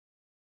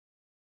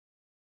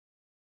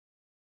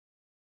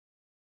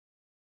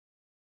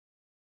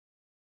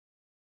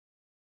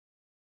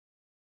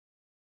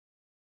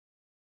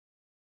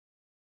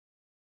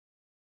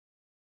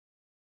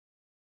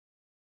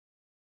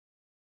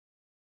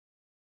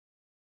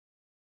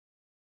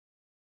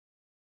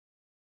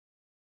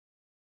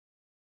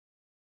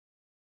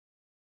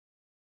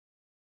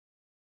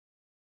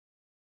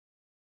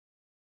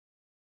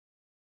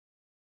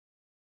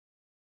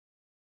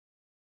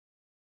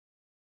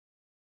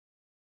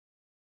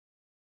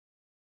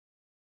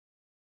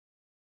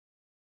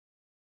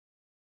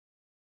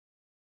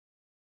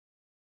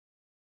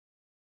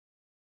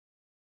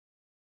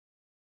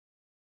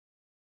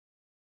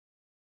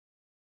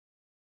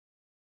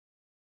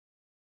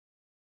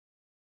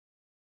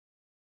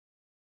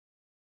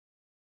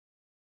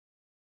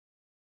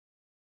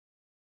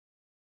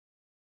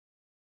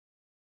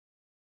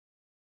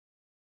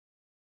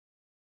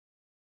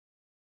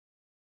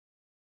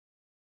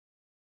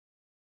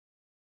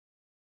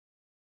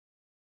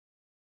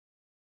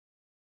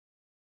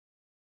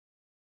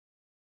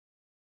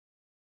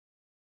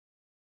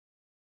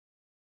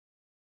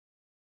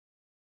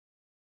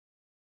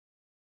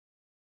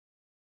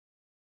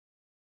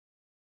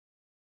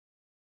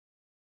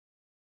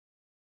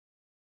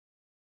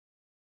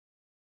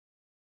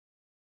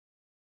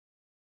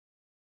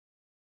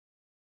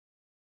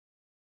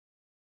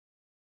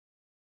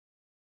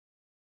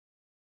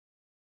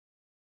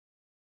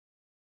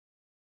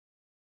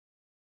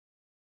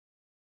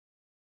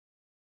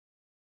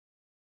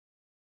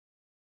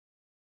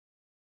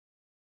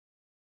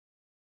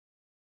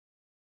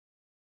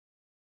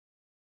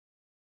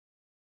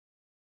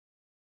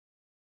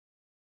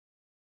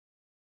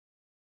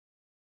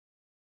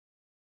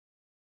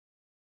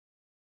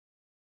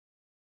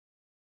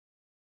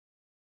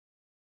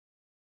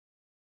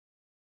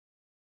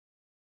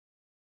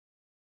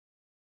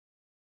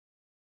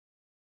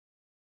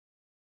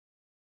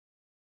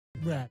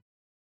Rat.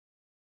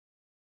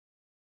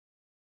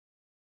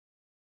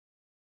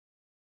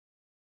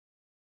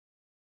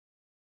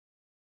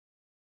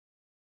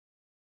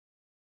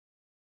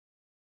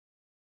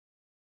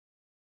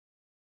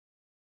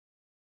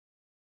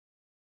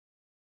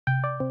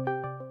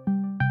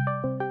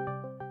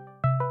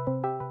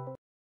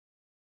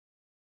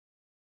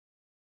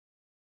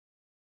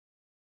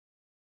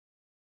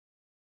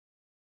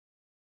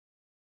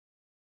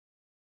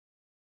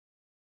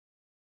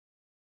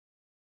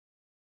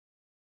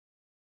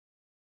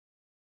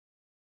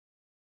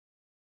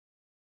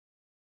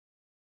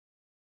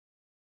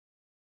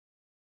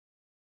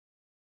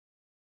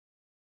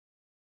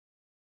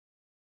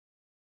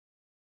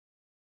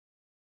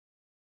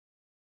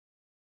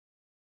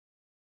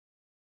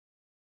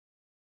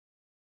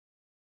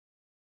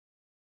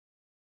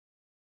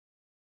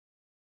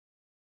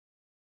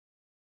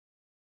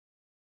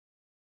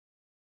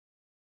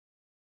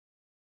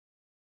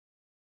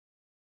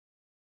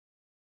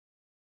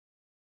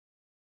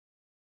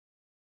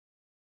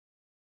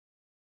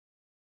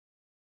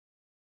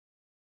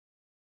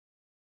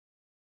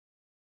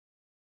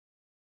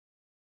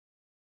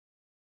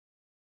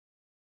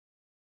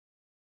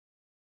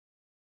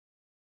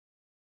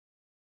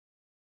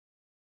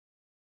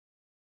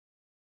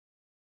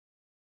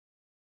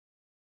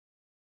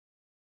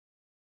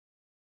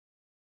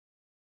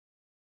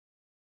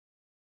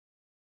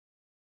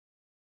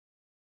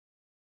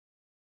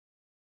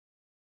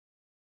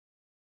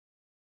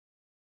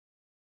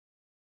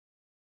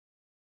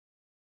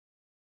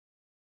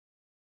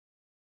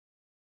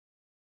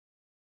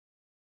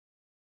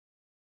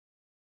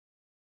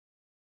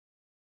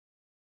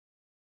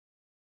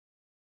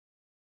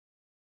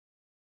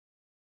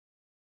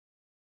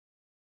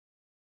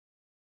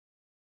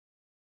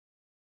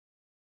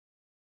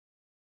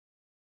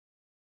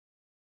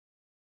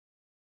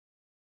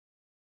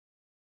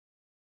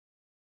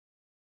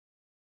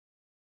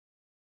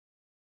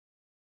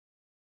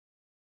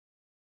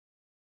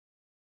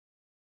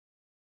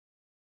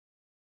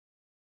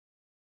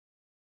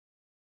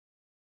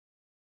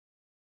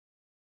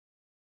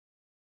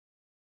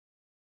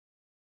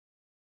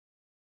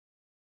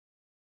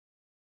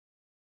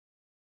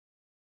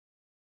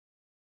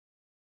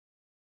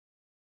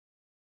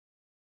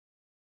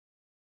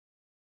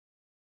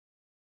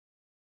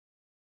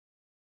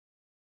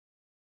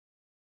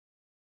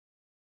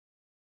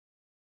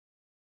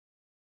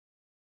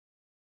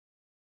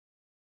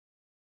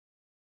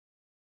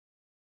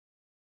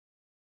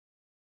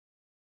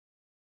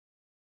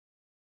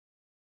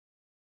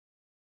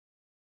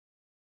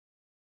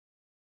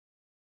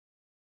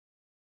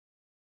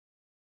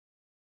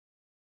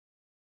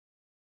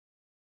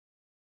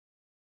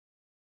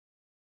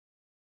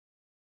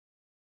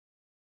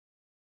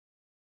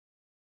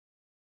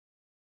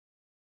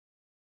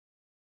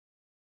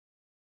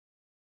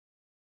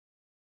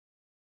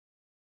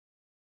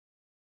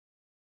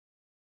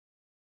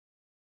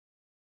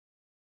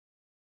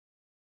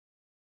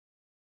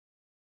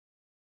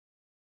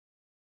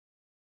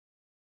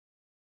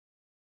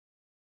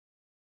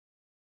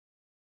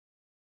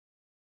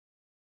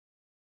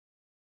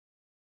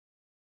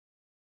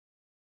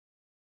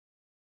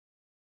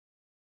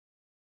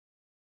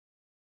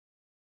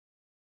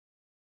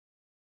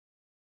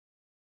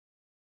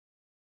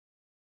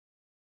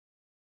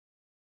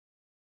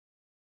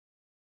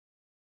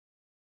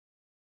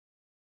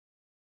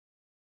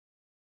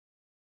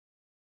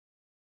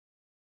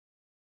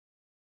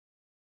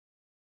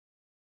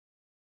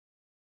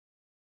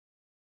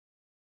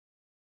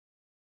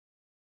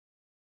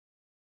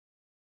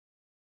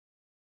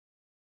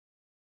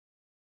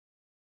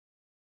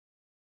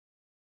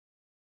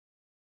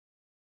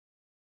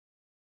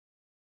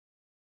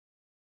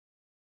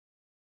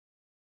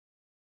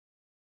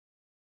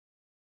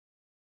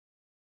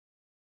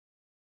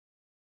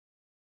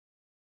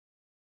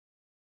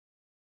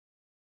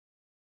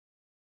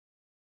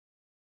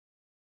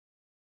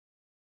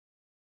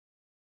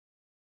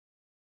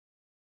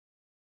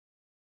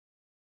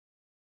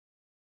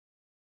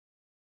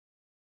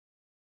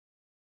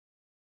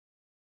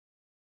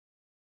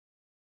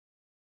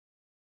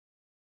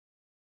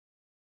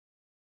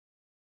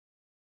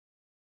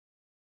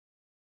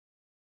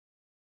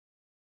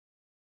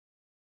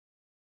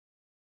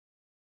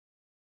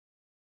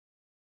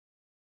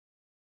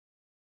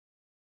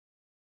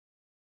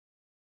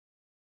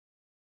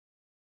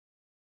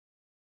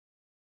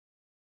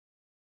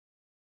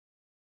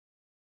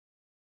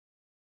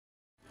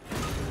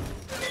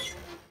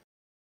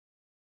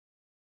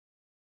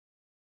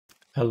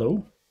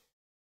 Hello.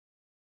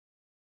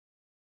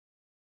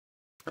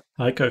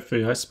 Hi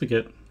Kofu, hi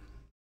Spigot.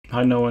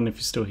 Hi no one if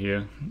you're still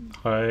here.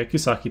 Hi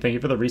Kusaki, thank you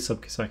for the resub,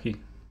 Kusaki.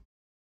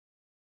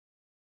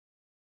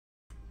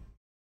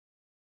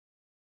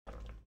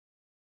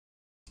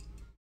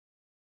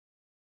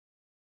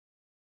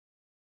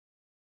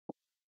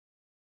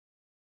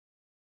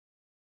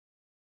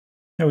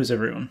 How is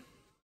everyone?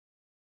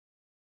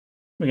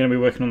 We're going to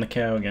be working on the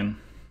cow again.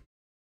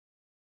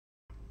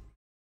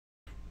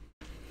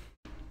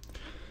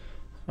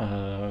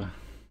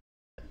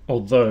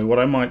 Although, what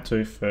I might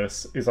do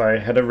first is I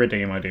had a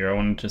redeem idea I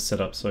wanted to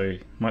set up, so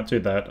might do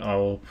that.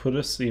 I'll put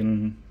us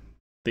in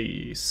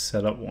the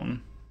setup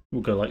one.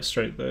 We'll go like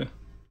straight there.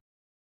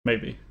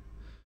 Maybe.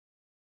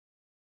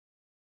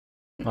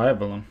 Hi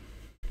everyone.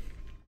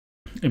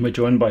 And we're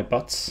joined by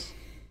Butts,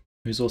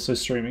 who's also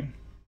streaming.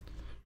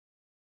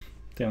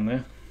 Down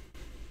there.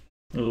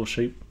 A little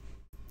sheep.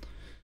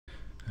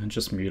 And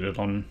just muted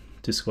on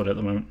Discord at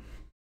the moment.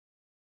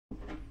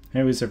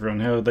 How is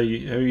everyone? How are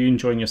you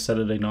enjoying your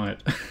Saturday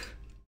night?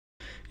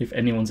 If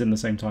anyone's in the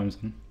same time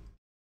zone.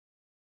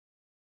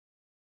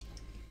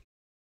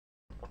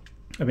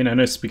 I mean, I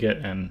know Spaghetti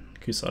and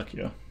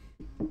Kusaki are.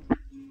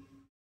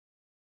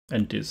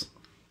 And Diz.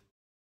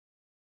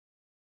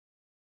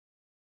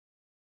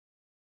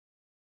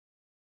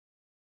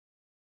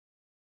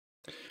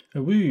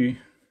 Oh, woo!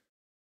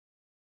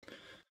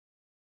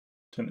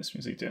 Turn this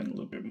music down a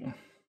little bit more.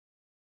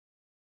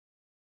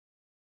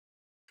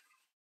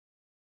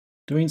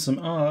 Doing some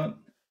art.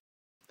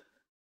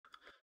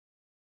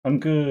 I'm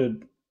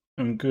good.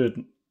 I'm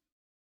good.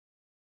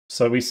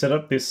 So we set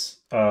up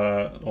this,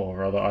 or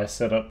rather I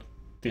set up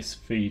this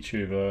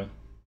VTuber.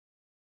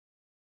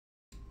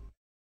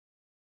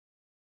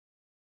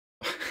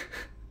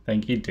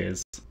 Thank you,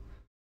 Diz.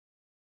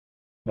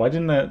 Why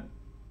didn't that...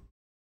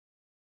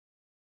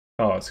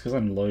 Oh, it's because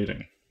I'm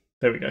loading.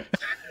 There we go.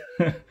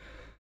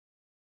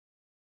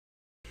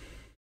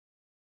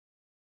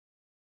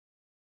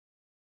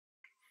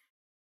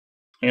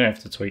 I'm gonna have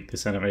to tweak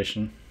this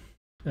animation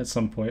at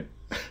some point.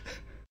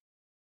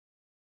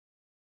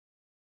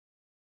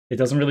 It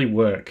doesn't really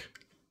work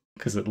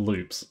because it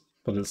loops,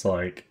 but it's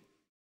like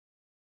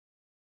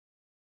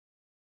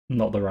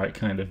not the right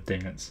kind of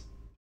dance.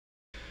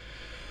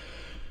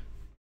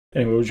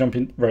 Anyway, we'll jump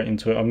right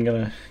into it. I'm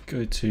gonna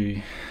go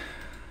to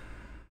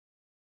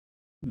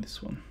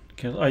this one.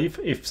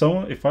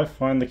 If I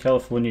find the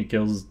California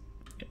Girls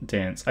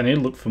dance, I need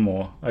to look for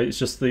more. It's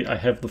just I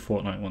have the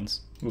Fortnite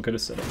ones. We'll go to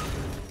setup.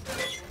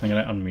 I'm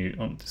gonna unmute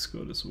on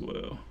Discord as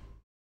well.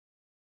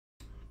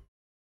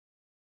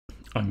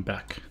 I'm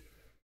back.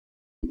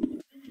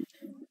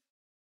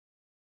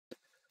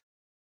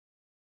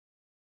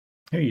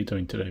 How are you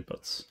doing today,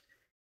 Butts?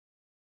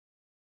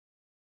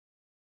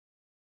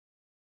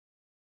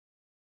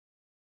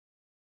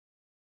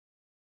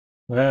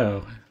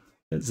 Wow,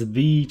 it's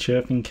the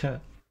chirping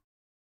cat.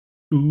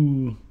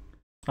 Ooh,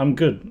 I'm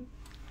good.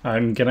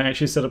 I'm gonna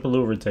actually set up a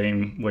little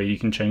redeem where you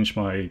can change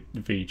my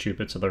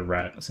VTuber to the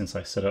rat since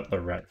I set up the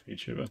rat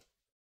VTuber.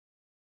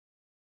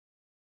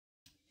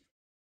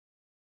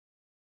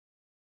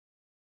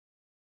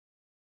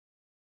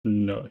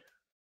 No.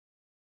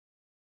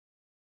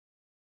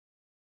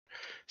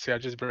 See, I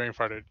just brain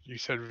farted. You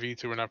said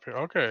V2 and up here.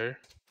 Okay,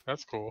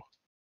 that's cool.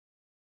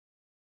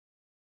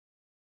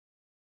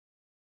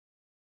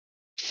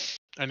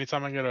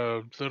 Anytime I get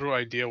a little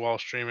idea while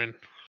streaming,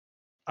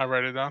 I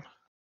write it down.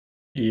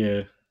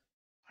 Yeah.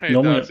 Hey,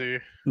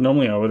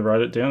 normally I would write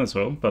it down as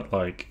well, but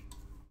like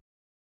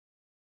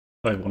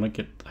I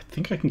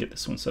think I can get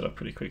this one set up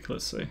pretty quick.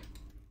 Let's see.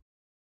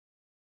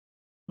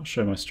 I'll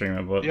show my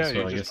streamer bot yeah, as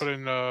well, you I just guess. put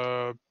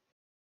in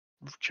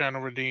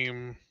channel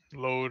redeem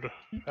load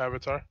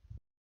avatar.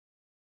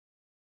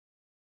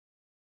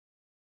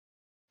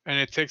 And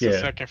it takes a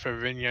second for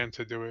Vinyan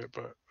to do it,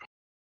 but...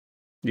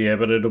 Yeah,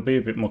 but it'll be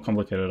a bit more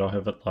complicated. I'll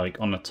have it like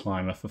on a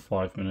timer for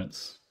 5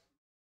 minutes.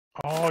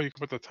 Oh, you can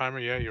put the timer?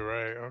 Yeah, you're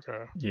right.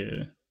 Okay.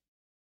 Yeah.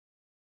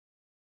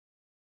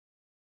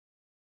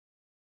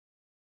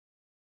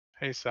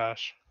 Hey,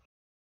 Sash.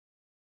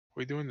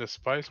 We doing the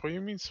spice? What do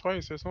you mean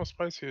spice? There's no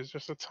spice here. It's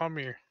just a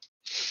tummy.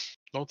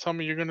 Don't tell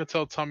me you're gonna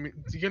tell Tummy.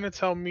 You're gonna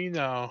tell me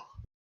now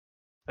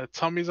that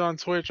Tummies on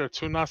Twitch are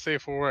too not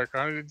safe for work.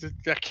 I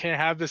can't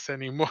have this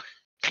anymore.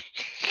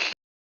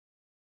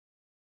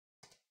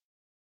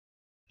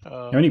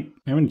 How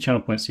many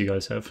channel points do you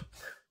guys have?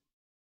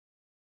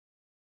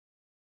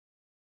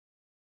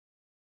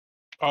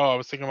 Oh, I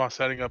was thinking about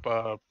setting up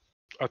a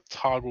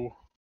toggle.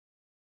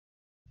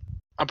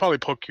 I'll probably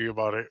poke you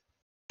about it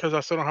because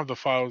I still don't have the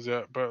files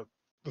yet. But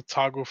the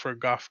toggle for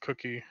Goth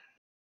Cookie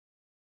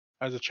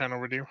as a channel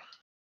redeem.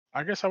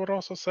 I guess I would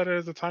also set it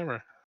as a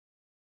timer.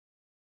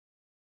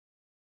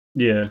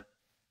 Yeah.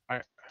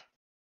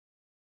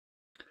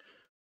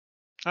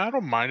 I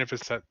don't mind if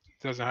it's set.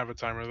 Doesn't have a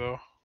timer though.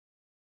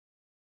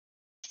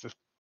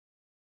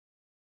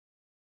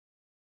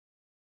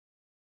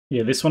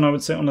 Yeah, this one I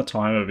would set on a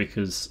timer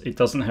because it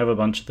doesn't have a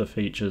bunch of the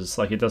features.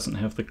 Like, it doesn't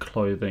have the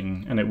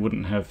clothing, and it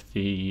wouldn't have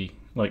the,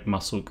 like,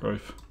 muscle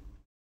growth.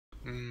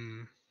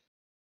 Hmm.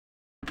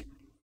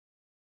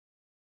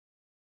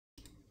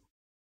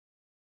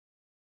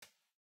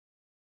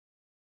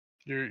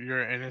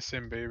 You're an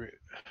innocent baby.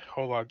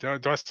 Hold on.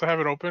 Do I still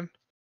have it open?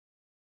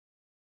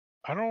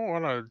 I don't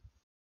want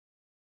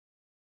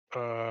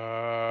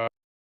to...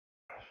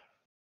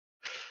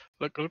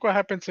 Look what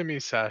happened to me,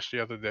 Sash, the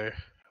other day.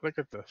 Look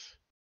at this.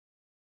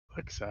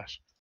 Look, Sash.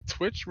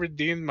 Twitch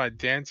redeemed my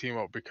dance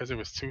emote because it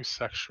was too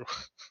sexual.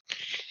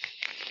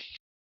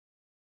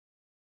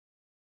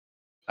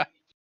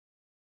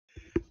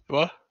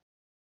 What?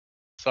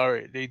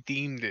 Sorry, they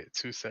deemed it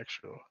too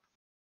sexual.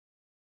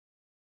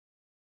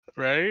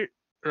 Right?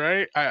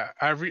 Right?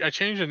 I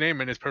changed the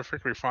name and it's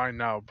perfectly fine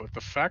now, but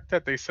the fact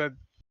that they said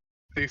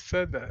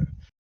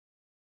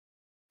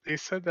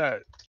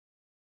that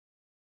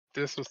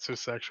this was too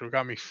sexual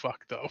got me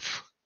fucked up.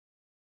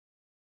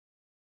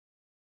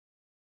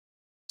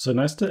 So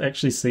nice to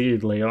actually see you,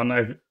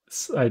 Leon.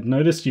 I've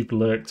noticed you've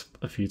lurked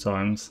a few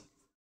times.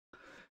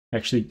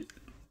 Actually,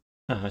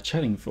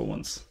 chatting for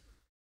once.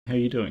 How are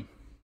you doing?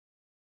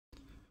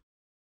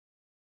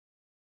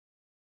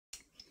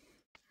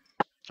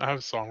 I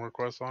have song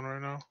requests on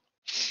right now.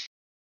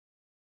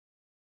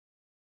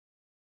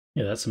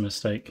 Yeah, that's a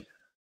mistake.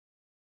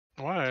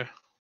 Why?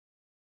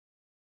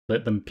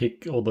 Let them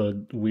pick all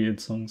the weird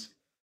songs.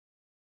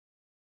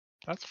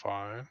 That's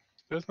fine.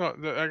 There's no.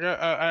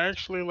 I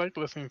actually like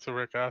listening to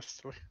Rick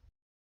Astley.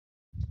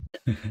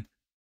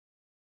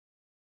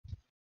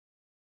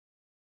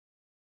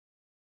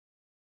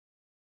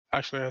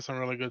 Actually, I had some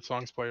really good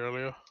songs play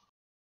earlier.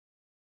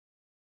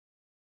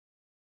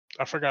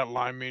 I forgot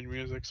Lime made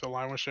music, so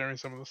Lime was sharing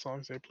some of the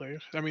songs they played.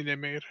 I mean, they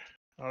made.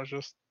 I was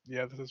just,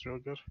 yeah, this is real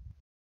good.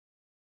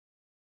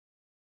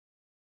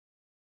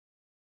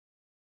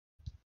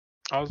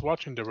 I was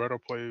watching Deretto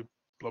play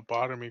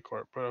Lobotomy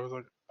Court, but I was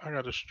like, I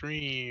got to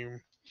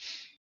stream,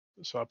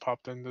 so I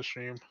popped in the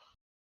stream.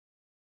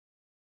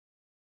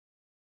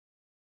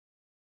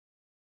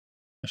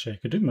 Actually, I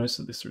could do most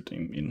of this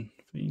routine in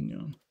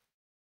Vignon.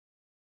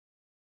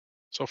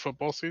 So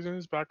football season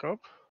is back up.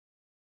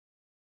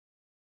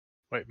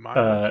 Wait, my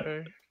Uh,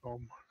 birthday? Oh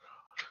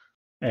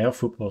my. our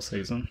football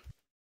season,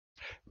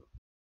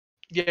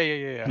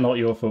 Yeah. not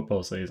your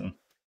football season.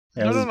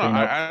 No, Ours has no. been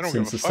up I don't give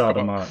since a the fuck start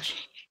of about.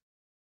 March.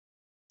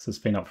 So it's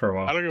been up for a I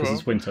while don't give because a.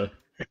 it's winter.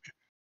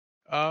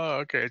 Oh,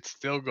 okay, it's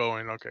still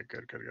going. Okay,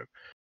 good.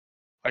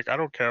 Like, I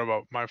don't care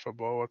about my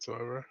football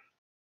whatsoever.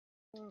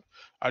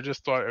 I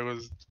just thought it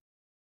was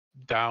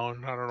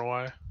down. I don't know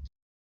why.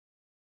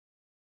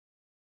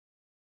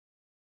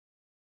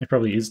 It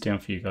probably is down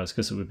for you guys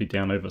because it would be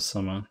down over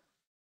summer.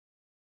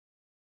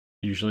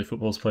 Usually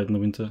football's played in the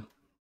winter.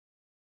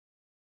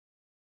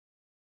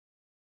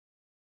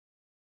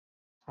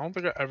 I don't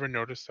think I ever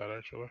noticed that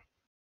actually.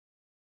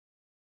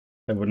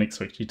 I wouldn't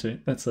expect you to.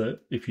 That's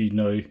it. If you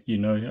know, you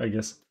know, I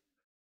guess,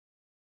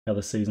 how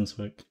the seasons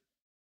work.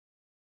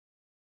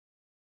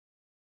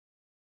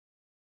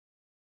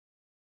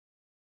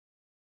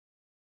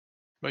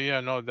 But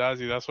yeah, no,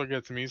 Dazzy, that's what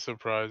gets me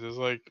surprised. It's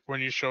like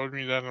when you showed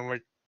me that, I'm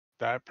like,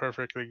 that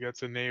perfectly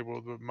gets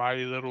enabled, but my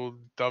little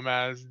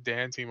dumbass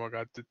dance emo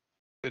got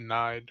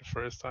denied the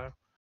first time.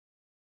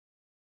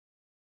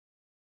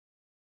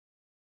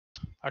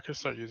 I could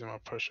start using my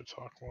push to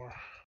talk more,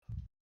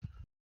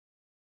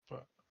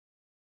 but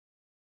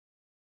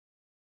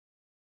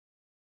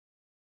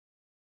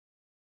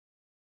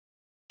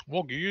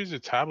well, you use a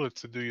tablet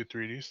to do your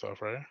 3D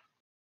stuff, right?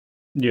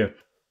 Yeah,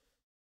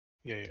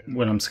 Yeah.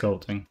 when I'm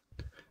sculpting.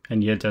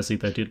 And yeah, Dazzy,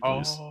 they did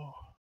lose. Oh,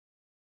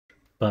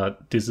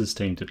 But Diz's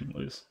team didn't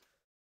lose.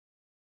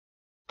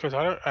 because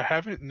I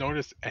haven't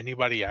noticed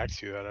anybody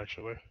ask you that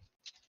actually.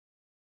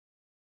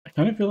 I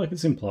kind of feel like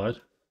it's implied,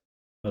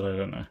 but I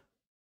don't know.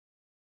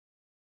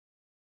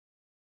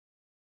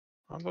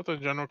 I thought the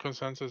general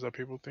consensus that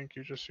people think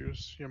you just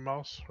use your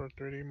mouse for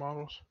 3D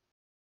models.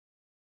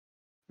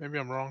 Maybe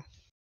I'm wrong.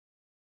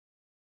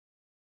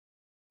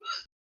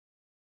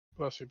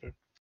 Bless you, babe.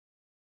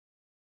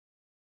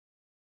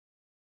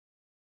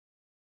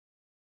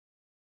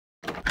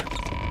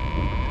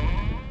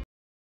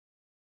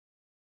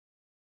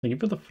 Thank you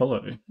for the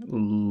follow,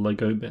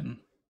 Lego Ben.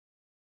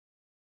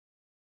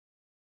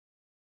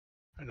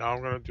 And now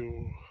I'm gonna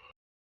do.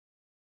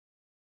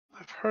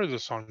 I've heard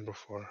this song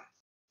before.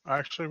 I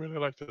actually really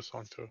like this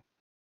song too.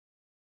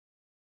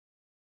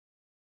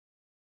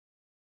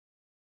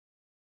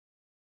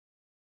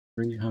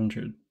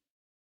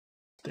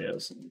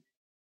 300,000.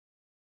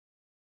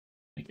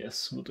 I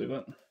guess we'll do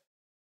that.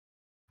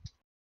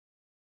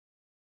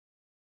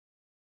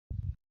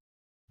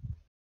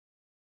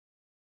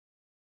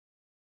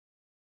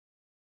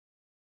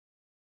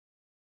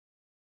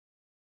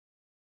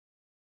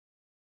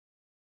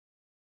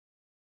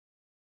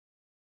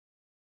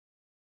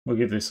 We'll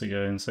give this a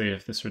go and see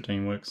if this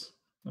routine works.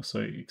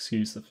 Also,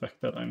 excuse the fact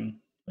that I'm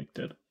like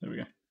dead. There we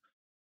go.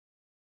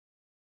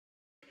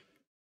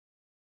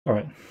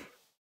 Alright.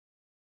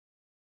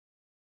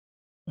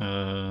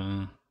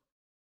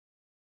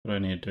 What do I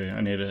need to do?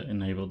 I need to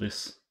enable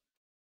this.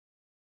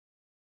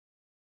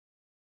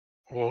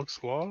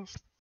 Wolk's Lost?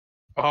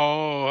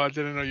 Oh, I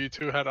didn't know you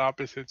two had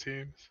opposite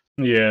teams.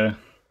 Yeah.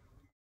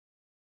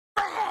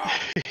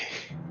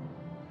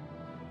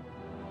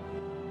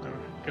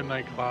 Good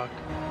night, clock.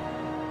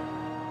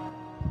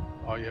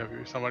 Oh, you have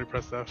somebody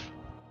pressed F.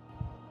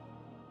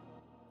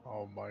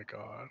 Oh my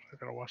god, I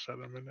gotta watch that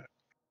in a minute.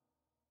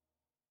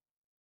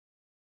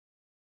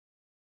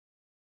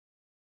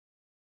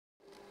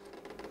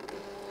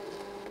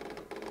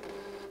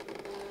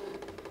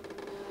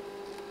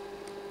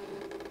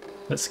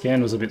 That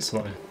scan was a bit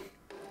slow.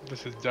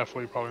 This is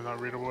definitely probably not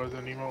readable as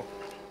an emote.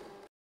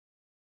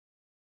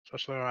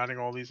 Especially when adding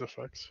all these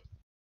effects.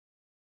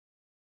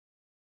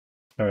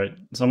 Alright,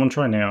 someone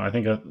try now. I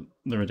think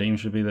the redeem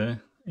should be there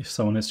if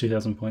someone has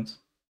 2,000 points.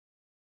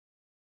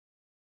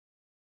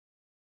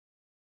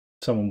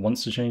 If someone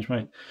wants to change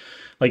my...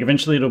 Like,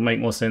 eventually it'll make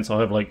more sense. I'll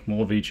have, like,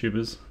 more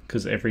VTubers,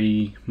 because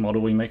every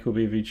model we make will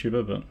be a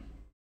VTuber, but...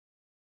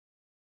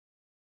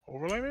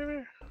 Overlay,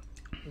 maybe?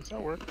 Does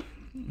that work?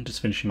 I'm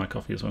just finishing my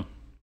coffee as well.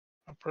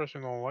 I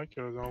personally don't like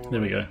it as an overlay.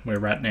 There we go. We're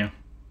rat now.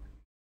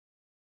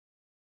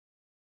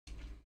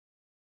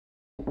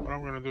 What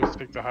I'm gonna do is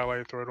take the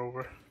highlight, throw it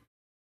over.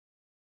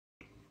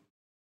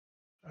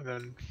 And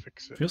then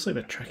fix it. Feels like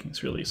that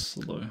tracking's really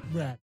slow.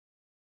 Rat.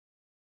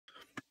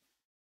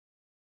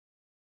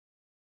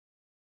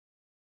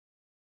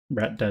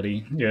 Rat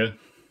Daddy, yeah.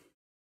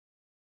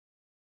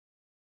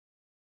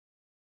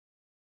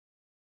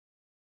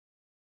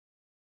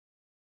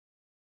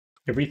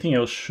 Everything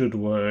else should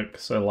work,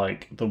 so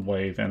like the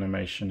wave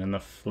animation and the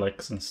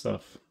flex and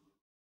stuff.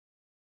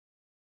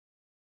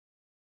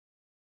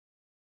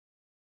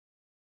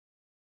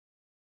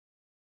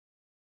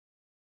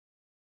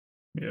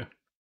 Yeah.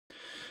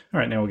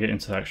 Alright, now we'll get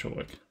into the actual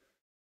work.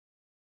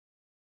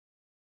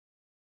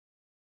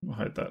 We'll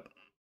hide that.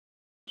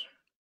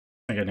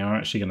 Okay, now I'm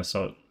actually going to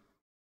start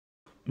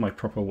my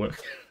proper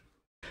work.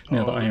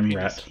 Now that I am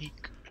rat.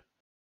 Eek.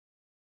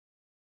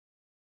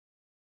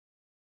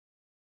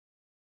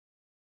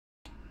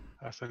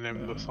 That's the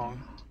name of the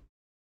song.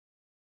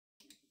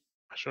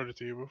 I showed it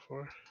to you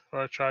before.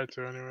 Or I tried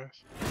to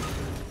anyways.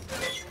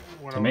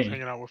 When To I was me?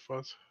 hanging out with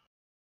Fuzz.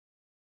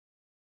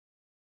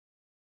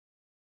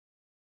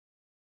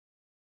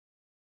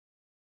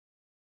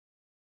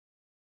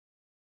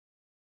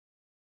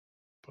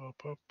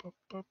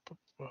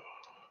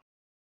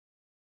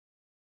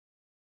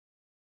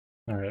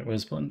 Alright,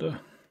 where's Blender?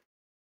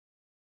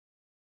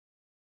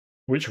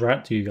 Which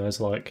rat do you guys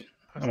like?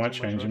 That's I might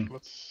too much change red. him.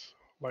 Let's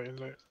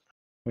lighten it.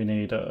 We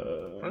need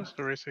First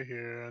erase it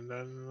here and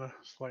then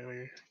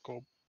slightly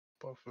go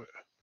above it.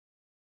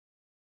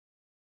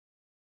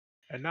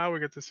 And now we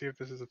get to see if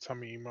this is a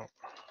tummy emote.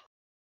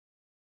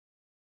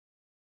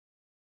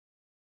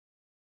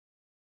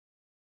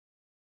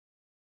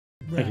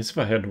 I Rat. guess if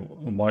I had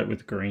white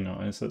with green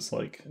eyes, that's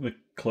like the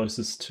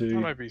closest That to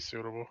might be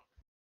suitable.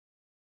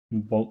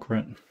 bulk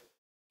rat.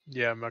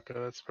 Yeah, Mecha,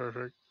 that's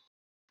perfect.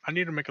 I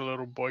need to make a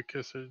little boy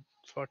kisser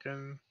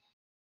fucking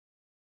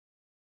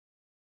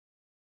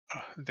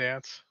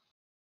dance.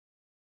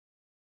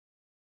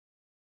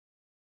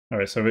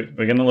 Alright, so we're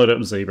going to load up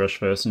ZBrush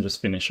first and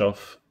just finish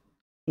off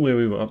where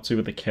we were up to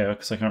with the cow,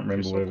 because I can't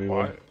remember You're so where we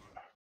were. quiet.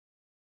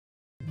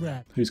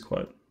 Rat. Who's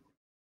quiet?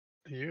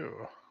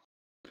 You.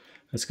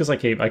 It's because I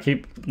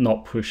keep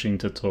not pushing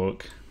to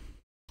talk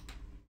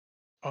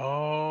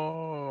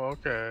Oh,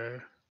 okay.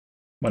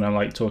 when I'm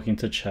like talking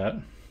to chat.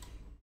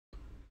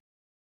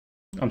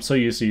 I'm so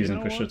used to using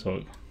know push to what?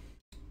 talk.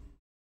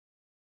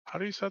 How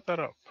do you set that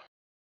up?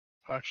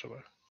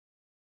 Actually.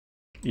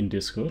 In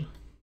Discord.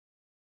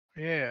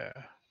 Yeah.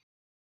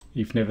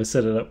 You've never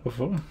set it up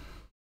before?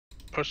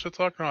 Push to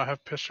talk? No, I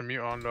have push to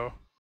mute on though.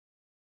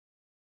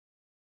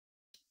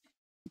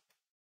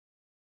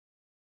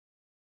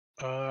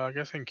 I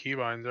guess in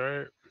keybinds,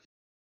 right?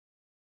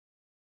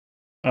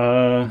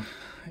 Yeah,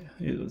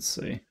 let's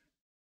see.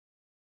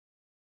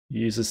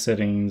 User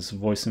settings,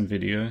 voice and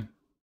video.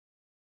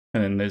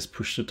 And then there's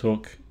push to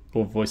talk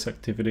or voice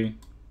activity.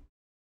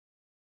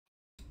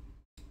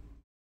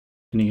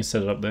 And you can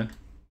set it up there.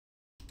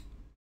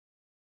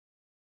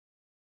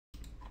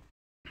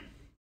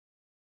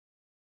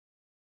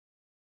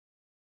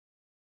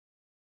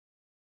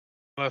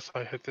 Unless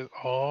I hit this.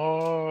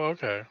 Oh,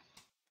 okay.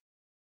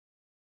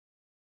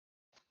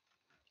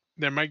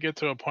 There might get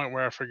to a point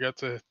where I forget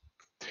to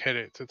hit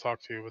it to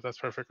talk to you, but that's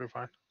perfectly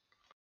fine.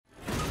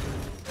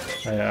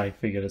 I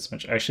figured as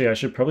much. Actually, I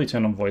should probably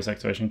turn on voice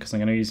activation because I'm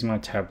going to be using my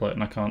tablet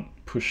and I can't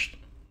push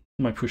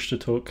my push to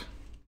talk.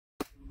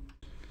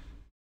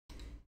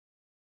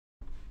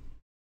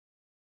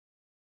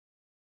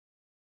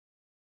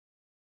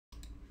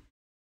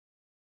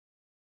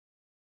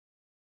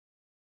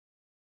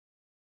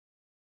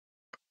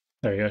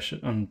 There you go.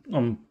 I'm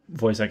on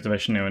voice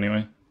activation now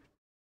anyway.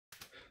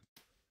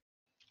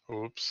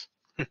 Oops.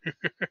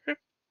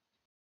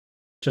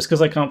 Just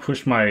because I can't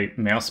push my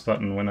mouse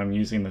button when I'm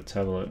using the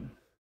tablet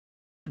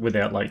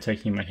without like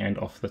taking my hand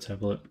off the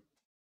tablet.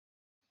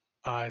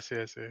 I see,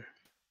 I see.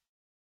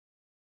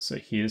 So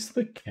here's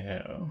the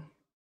cow.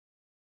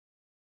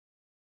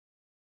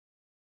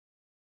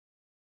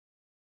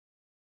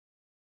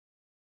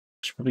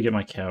 Should probably get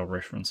my cow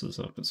references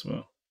up as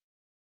well.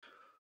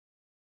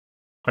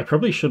 I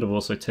probably should have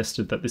also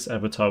tested that this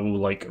avatar will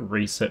like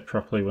reset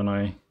properly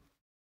when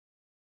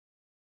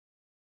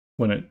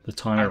the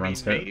timer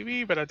runs out.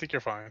 Maybe, but I think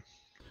you're fine.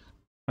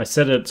 I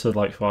set it to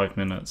like 5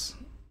 minutes.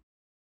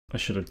 I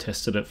should have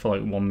tested it for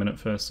like 1 minute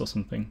first or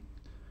something.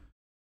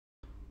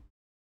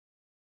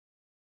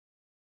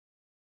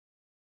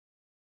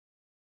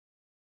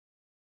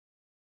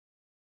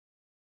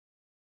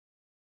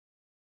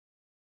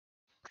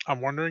 I'm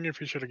wondering if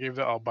you should have gave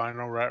the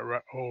albino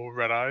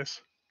red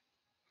eyes.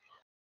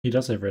 He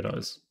does have red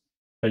eyes.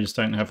 I just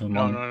don't have them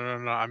No, on. no, no,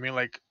 no. I mean,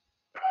 like,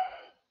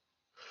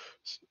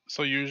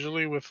 so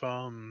usually with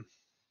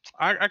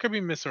I could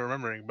be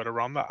misremembering, but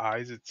around the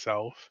eyes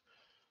itself,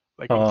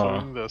 like Ah,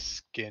 including the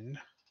skin,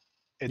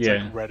 it's like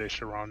yeah.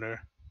 reddish around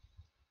there.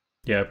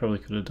 Yeah, I probably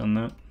could have done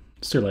that.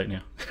 It's too late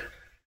now.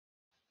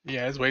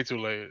 Yeah, it's way too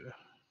late.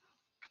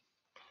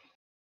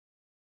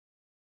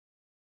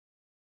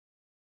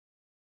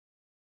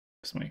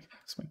 Let's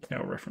make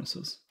cow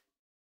references.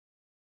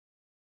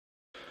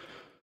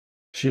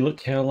 She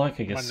looked cow-like,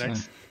 I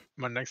guess.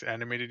 My next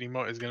animated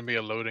emote is gonna be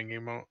a loading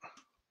emote,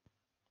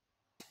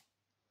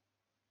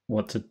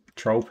 What, to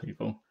troll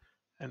people?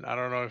 and I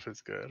don't know if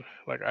it's good.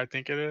 Like I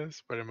think it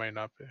is, but it might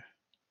not be.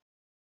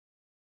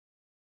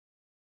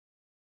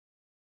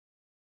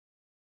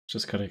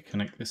 Just gotta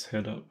connect this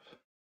head up.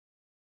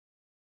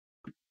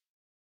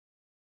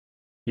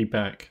 He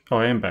back. Oh,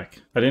 I am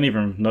back. I didn't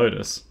even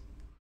notice.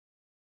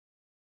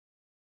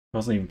 I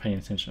wasn't even paying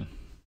attention.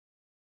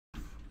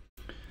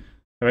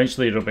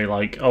 Eventually it'll be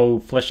like, I'll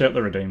flesh out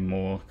the redeem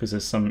more, because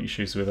there's some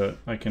issues with it.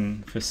 I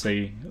can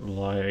foresee,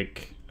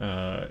 like,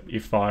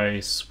 if I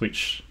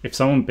switch... If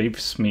someone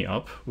beefs me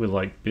up with,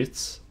 like,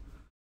 bits,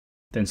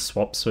 then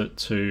swaps it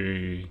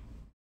to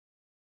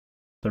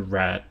the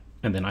rat,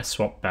 and then I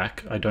swap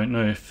back, I don't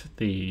know if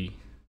the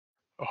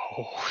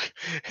Oh,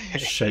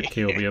 shape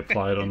key will be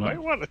applied or you not.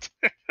 might want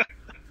to.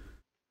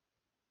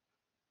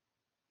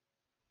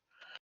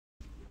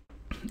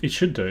 It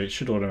should do. It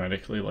should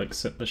automatically, like,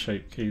 set the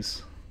shape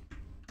keys.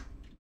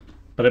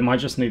 But it might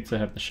just need to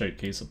have the shape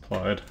keys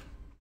applied.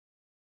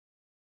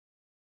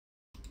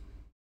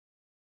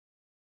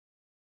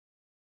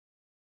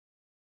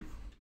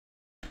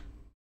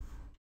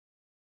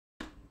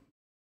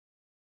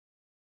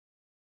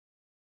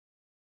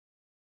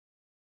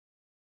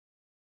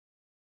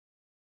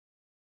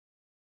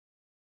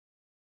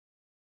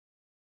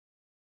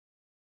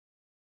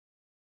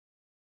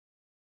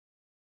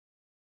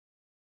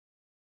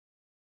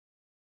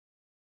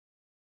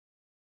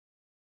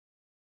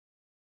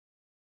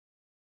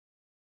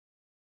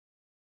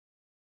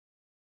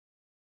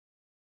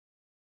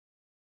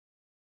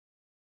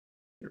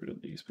 Get rid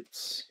of these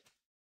bits.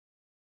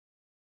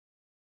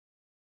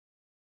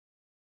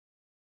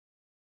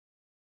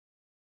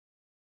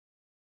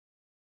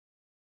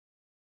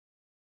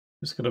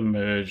 Just gotta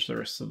merge the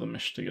rest of the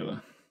mesh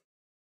together.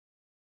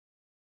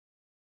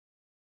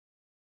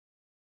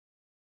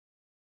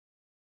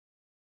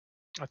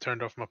 I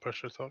turned off my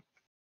pusher talk.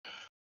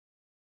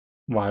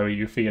 Why were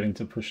you forgetting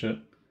to push it?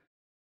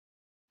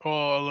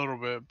 Well, a little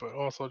bit, but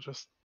also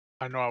just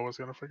I know I was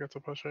gonna forget to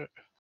push it.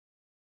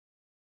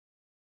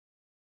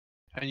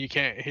 And you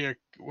can't hear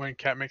when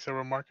Cat makes a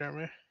remark at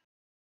me,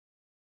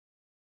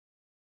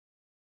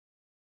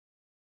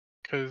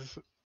 because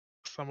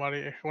one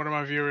of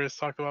my viewers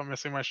talked about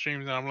missing my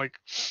streams, and I'm like,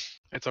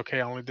 it's okay.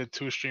 I only did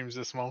 2 streams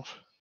this month.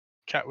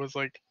 Cat was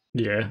like,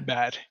 Yeah.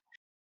 bad.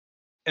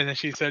 And then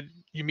she said,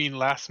 you mean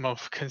last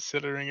month,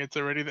 considering it's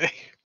already there.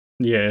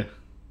 Yeah.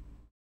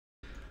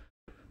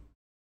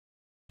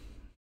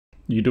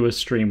 You do a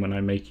stream when I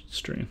make you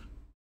stream.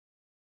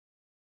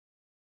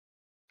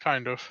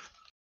 Kind of.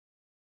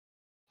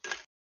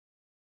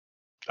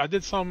 I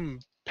did some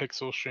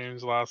pixel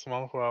streams last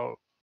month. Well,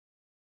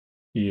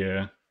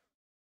 Yeah.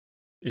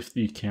 If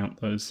you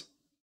count those.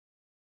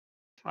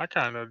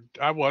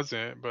 I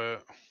wasn't,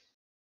 but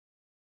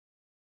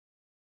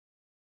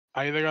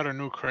I either got a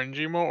new cringe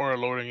emote or a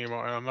loading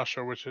emote, and I'm not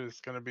sure which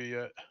it's gonna be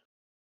yet.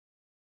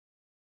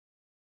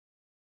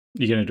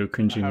 You're gonna do a I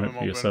cringy have mode them for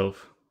open.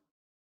 yourself.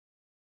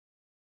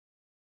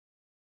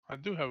 I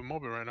do have them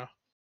open right now.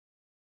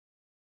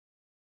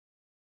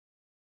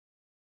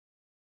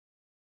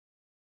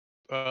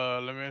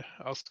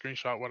 I'll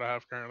screenshot what I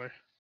have currently.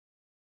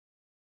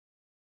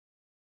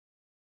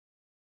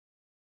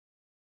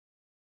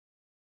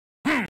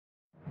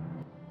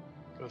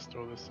 Let's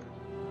throw this in.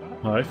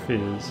 Hi,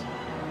 Fizz.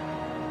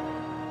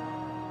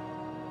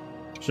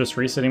 Just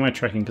resetting my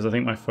tracking because I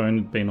think my phone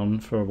had been on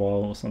for a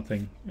while or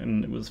something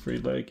and it was very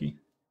laggy.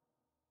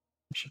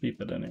 It should be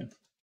better now.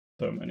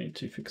 Though I might need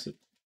to fix it.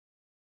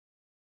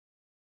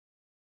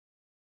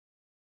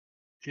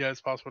 Yeah, it's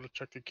possible to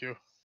check the queue.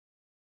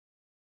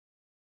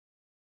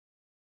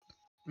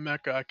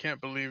 Mecca, I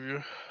can't believe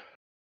you.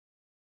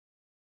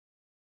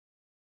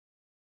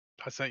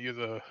 I sent you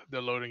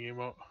the loading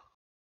emote.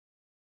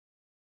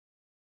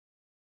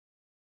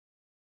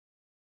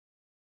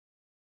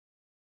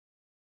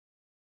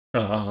 Oh,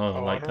 Oh, I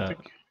like don't that.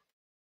 think.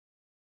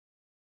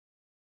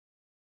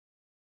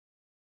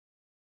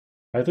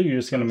 I thought you were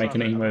just gonna That's make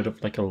an not it. emote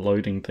of like a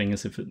loading thing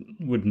as if it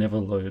would never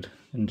load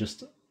and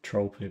just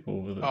troll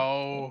people with it.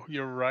 Oh,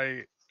 you're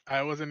right.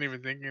 I wasn't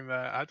even thinking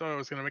that. I thought I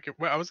was gonna make it.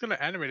 Well, I was gonna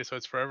animate it so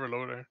it's forever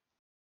loading.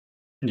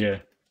 Yeah.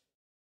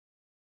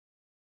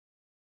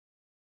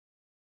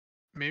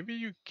 Maybe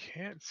you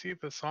can't see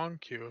the song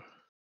queue.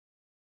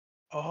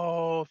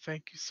 Oh,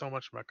 thank you so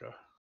much, Mecca.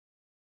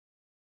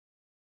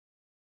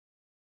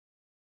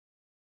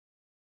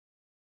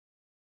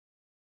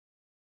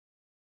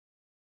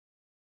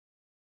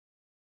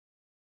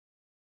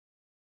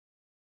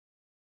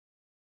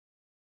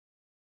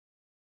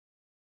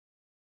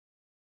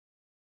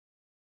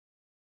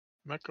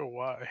 Mecca,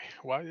 why?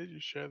 Why did you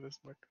share this,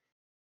 Mecca?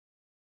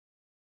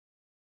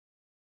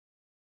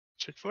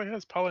 Chick-fil-A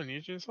has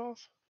Polynesian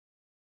sauce?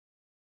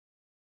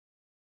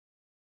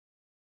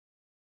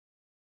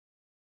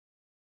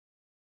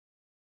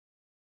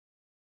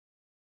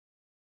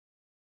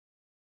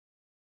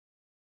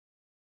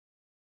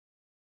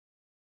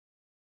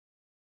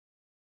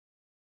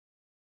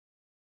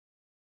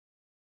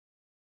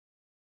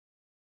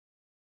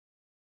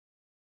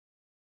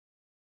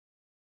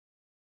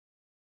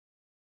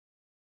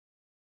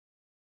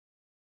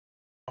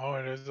 Oh,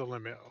 it is the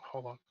limit.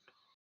 Hold on.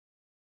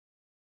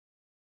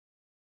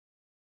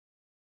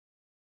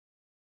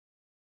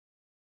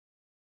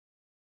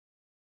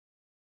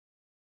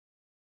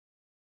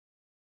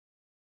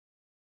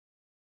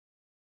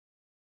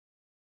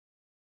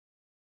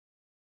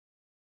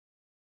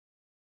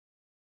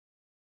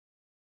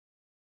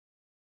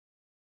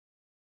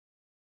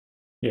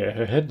 Yeah,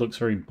 her head looks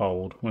very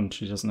bald when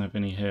she doesn't have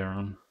any hair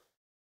on.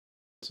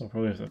 So I'll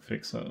probably have to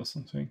fix that or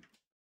something.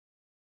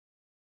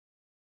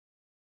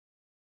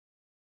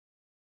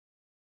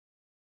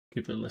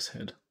 Give her less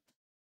head.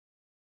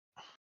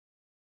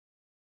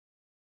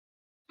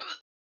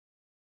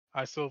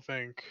 I still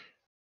think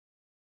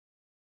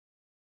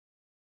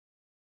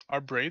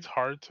are braids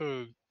hard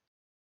to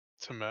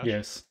mesh?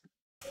 Yes,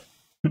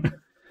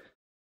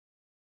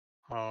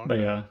 Oh, they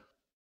okay. are.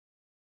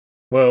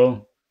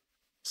 Well,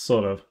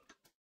 sort of.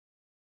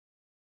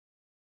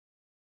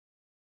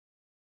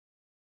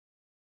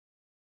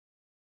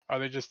 Are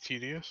they just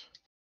tedious?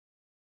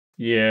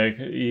 Yeah,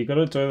 you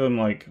gotta do them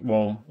like,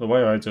 well, the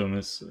way I do them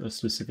is a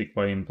specific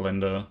way in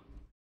Blender.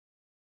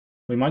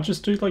 We might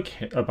just do like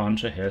a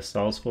bunch of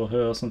hairstyles for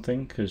her or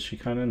something, because she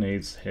kind of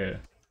needs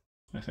hair,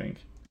 I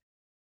think.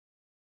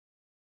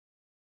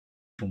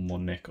 Or more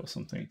neck or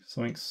something.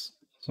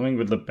 Something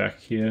with the back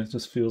here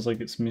just feels like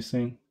it's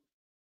missing.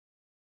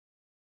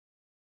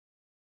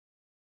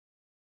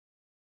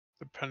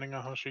 Depending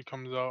on how she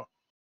comes out.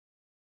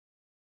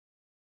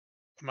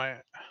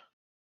 Might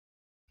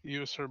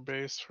use her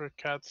base for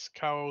Cat's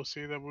cow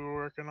OC that we were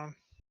working on.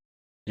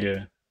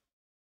 Yeah.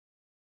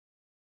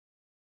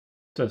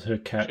 Does her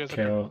She cat has like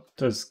a cow,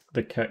 does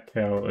the cat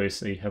cow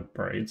OC have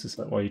braids? Is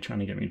that why you're trying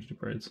to get me to do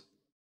braids?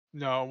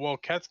 no. Well,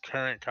 Cat's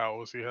current cow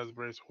OC has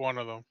braids. One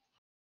of them,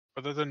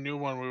 but there's a new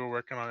one we were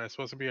working on. It's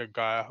supposed to be a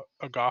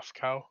goth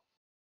cow.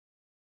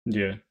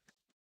 Yeah.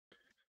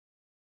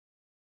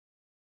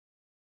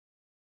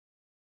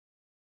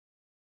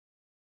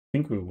 I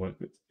think we'll work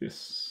with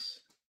this.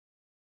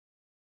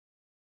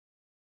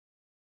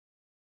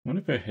 I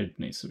wonder if her head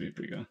needs to be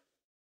bigger.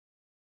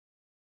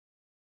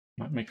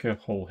 Might make her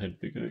whole head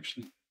bigger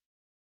actually.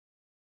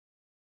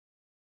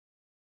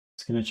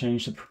 It's gonna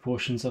change the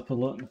proportions up a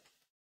lot.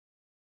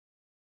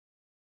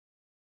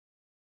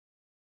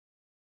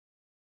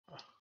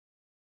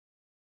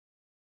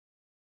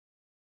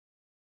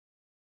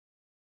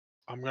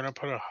 I'm gonna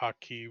put a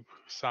hotkey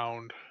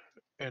sound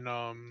in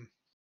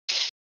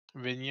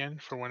Vinian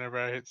for whenever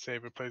I hit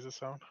save, it plays a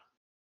sound.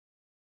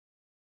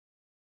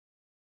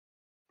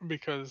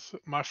 Because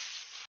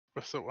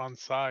so on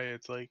Sai,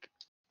 it's like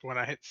when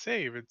I hit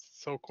save, it's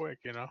so quick,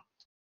 you know.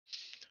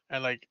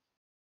 And like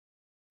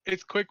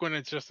it's quick when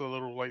it's just a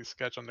little light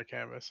sketch on the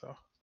canvas, so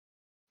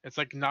it's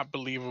like not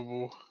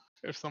believable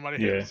if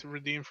somebody Yeah. hits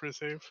redeem for a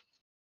save.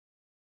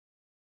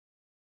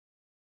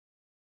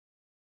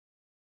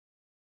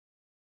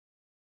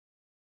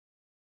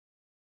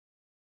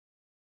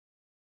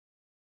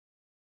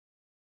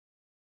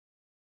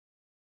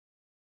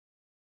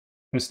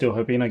 I'm still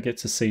hoping I get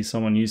to see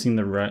someone using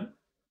the rat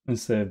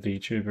as their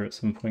VTuber at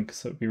some point,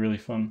 because that would be really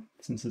fun,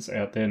 since it's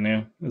out there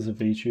now as a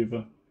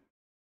VTuber.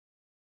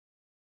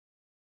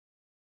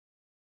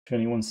 If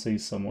anyone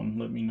sees someone,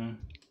 let me know.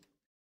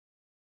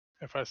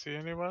 If I see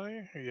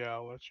anybody, yeah,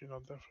 I'll let you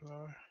know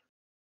definitely.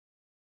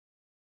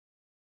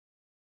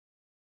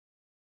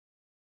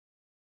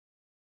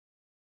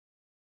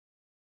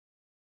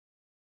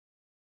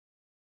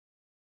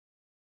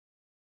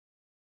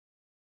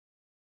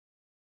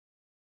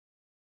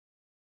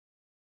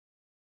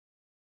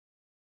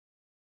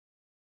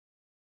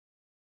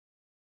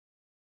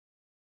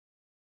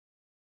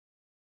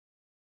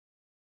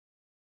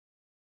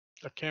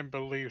 I can't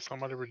believe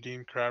somebody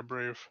redeemed Crab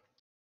Brave.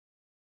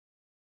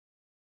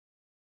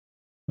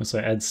 Also,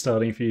 ads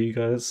starting for you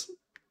guys.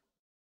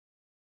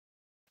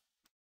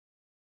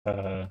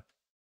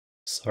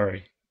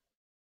 Sorry.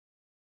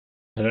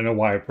 I don't know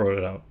why I brought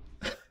it up.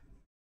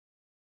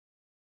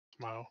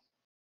 Smile.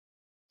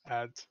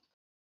 Ads.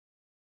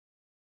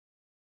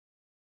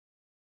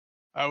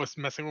 I was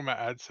messing with my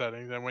ad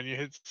settings, and when you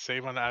hit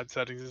save on ad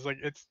settings, it's like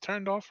it's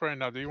turned off right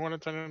now. Do you want to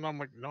turn it on? I'm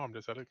like, no, I'm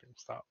just editing.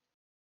 Stop.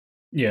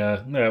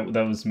 Yeah,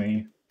 that was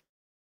me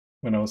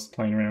when I was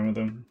playing around with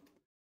them.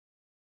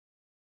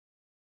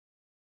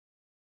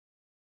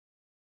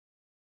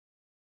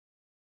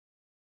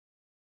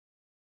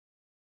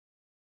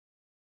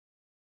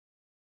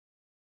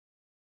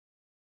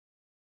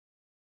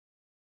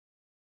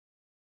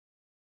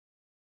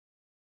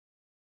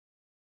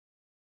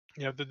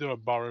 You have to do a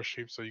borrow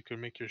sheep so you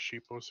can make your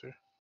sheep poster.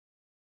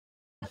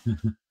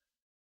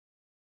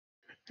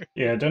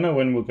 Yeah, I don't know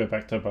when we'll go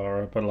back to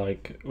Bara, but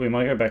like we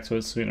might go back to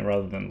it sooner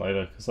rather than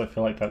later because I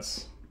feel like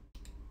that's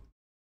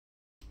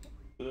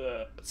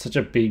such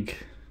a big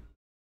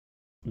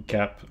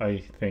gap. I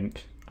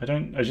think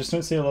I just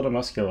don't see a lot of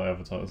muscular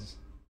avatars.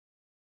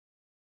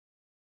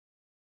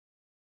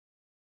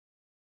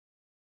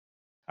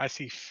 I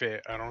see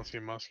fit. I don't see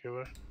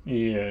muscular.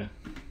 Yeah.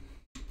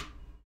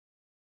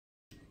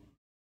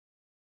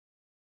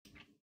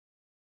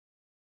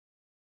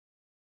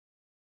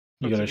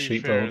 You But got to a be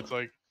sheep fair, build. it's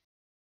like,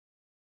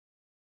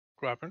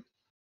 what happened?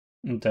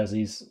 And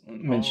Dazzy's Oh,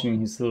 mentioning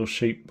his little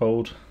sheep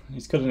bold.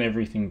 He's got an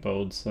everything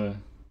bold, so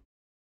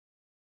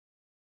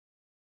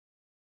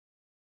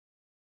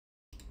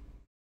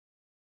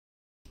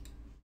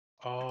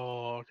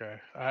oh, okay.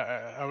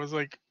 I was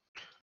like,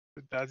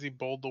 does he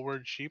bold the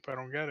word sheep? I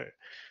don't get it.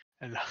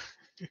 And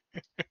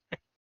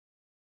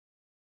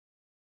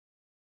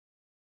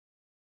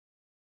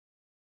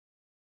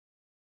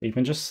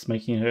even just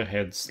making her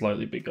head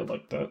slightly bigger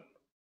like that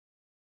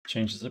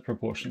changes the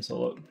proportions a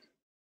lot.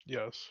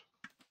 yes,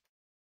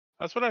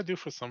 that's what I do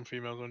for some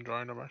females when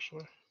drawing them.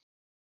 Actually,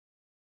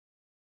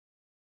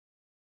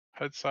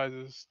 head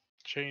sizes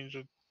change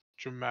a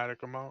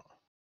dramatic amount.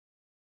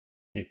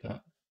 Keep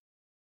that.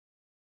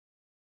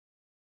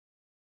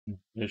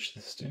 Push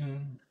this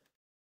down.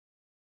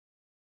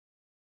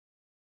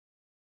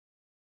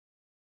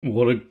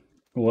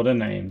 What a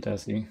name,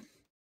 Dazzy.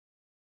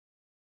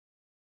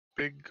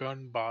 Big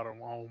gun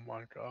bottom. Oh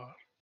my god.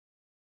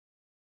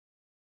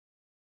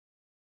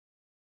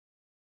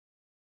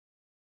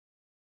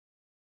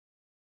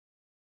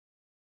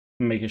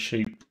 Make a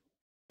sheep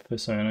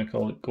persona,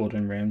 call it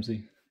Gordon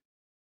Ramsay.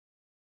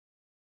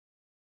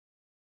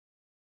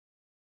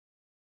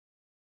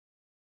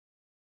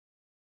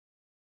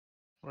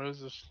 Where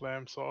is this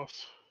lamb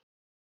sauce?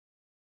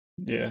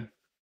 Yeah,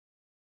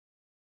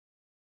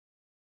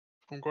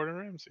 From Gordon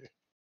Ramsay.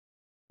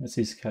 that's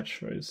his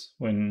catchphrase.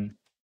 When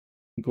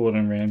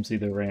Gordon Ramsay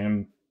the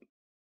Ram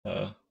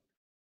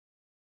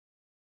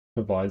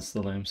provides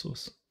the lamb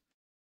sauce.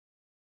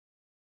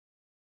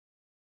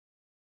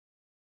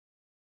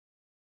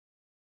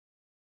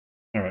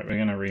 Alright, we're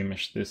gonna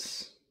remesh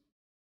this.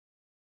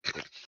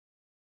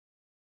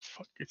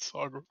 Fucking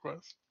song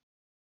request.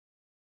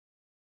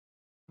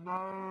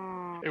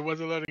 No. It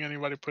wasn't letting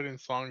anybody put in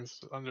songs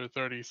under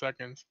 30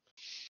 seconds.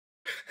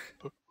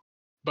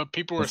 But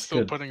people were That's still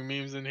good. putting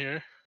memes in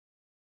here.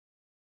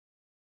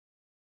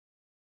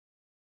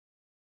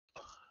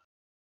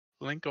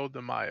 Linko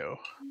de Mayo.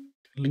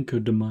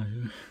 Linko de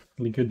Mayo.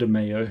 Linko de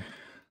Mayo.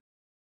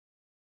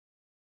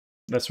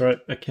 That's right,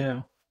 a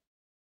cow.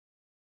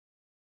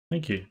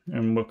 Thank you,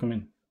 and welcome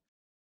in.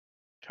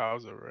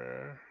 Cows are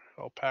rare.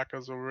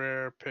 Alpacas are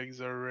rare.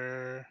 Pigs are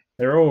rare.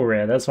 They're all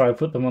rare, that's why I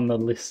put them on the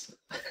list.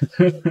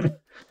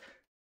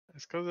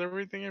 It's because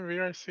everything in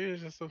VRC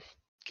is just a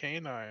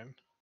canine.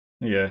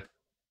 Yeah.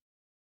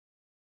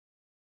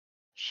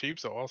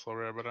 Sheeps are also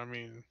rare, but I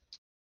mean,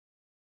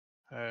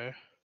 hey.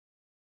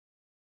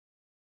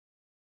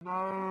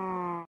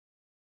 No.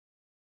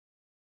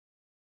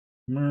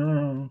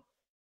 Meow.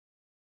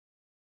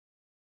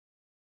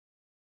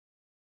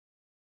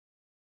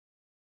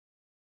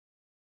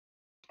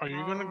 Are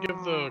you gonna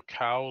give the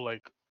cow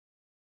like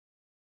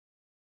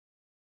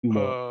What?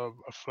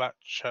 a flat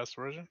chest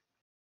version?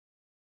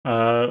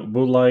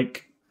 We'll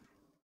like...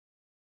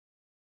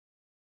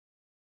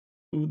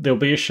 There'll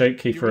be a shape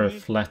key You for would a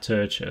need.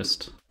 flatter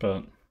chest,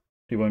 but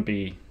it won't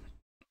be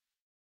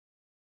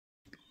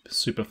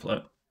super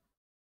flat.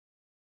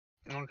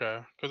 Okay,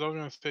 because I was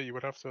gonna say you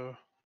would have to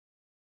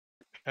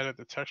edit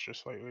the texture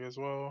slightly as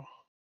well.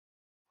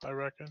 I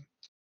reckon.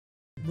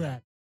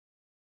 Rat.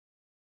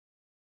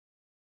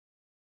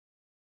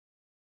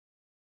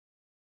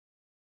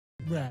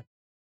 Rat.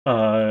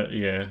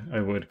 Yeah, I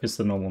would, because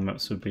the normal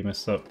maps would be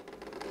messed up.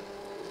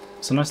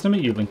 So nice to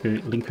meet you,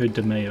 Linko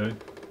de Mayo.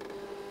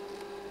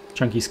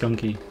 Chunky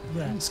Skunky.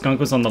 Rat. Skunk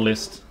was on the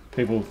list.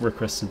 People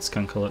requested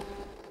Skunklet.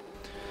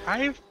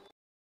 I've.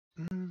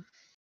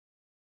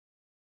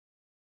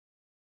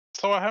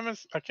 So I haven't.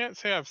 I can't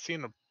say I've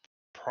seen a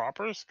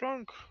proper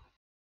skunk,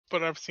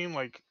 but I've seen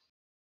like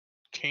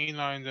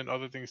canines and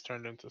other things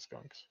turned into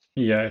skunks.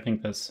 Yeah, I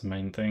think that's the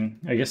main thing.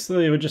 I guess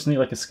they would just need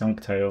like a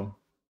skunk tail.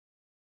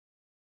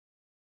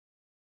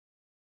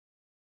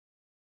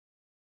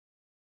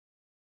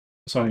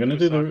 So I'm Skunk gonna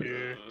do the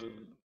Fusaki. Yeah.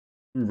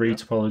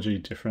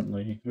 retopology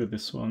differently with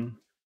this one.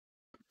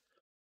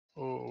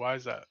 Oh, why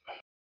is that?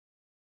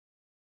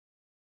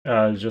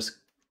 Just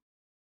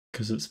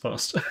because it's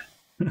fast.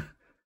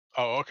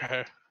 Oh,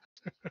 okay.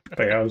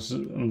 But yeah,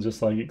 I'm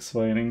just like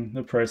explaining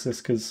the process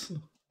because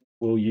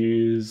we'll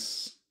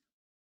use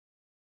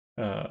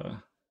we'll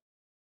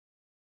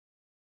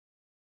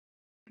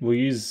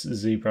use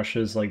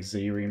ZBrush's like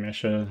Z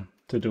remesher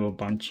to do a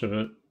bunch of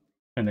it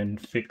and then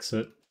fix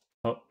it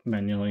up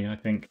manually, I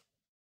think.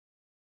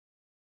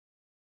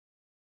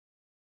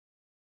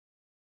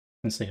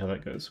 And see how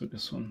that goes with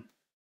this one.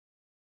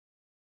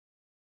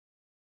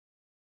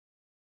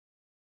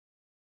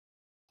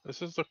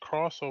 This is the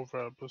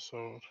crossover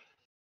episode.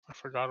 I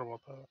forgot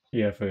about that.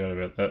 Yeah, I forgot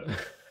about that.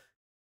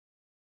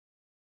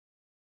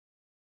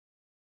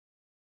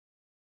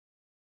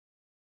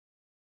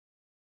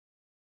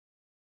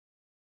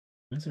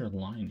 Why is there a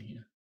line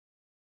here?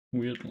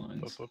 Weird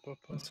lines.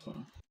 That's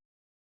fine.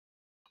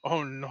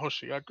 Oh no,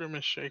 she got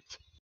Grimace shaked.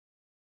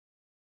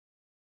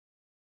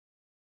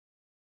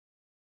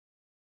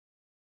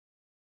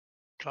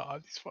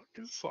 God, these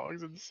fucking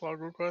songs and the song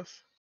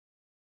requests.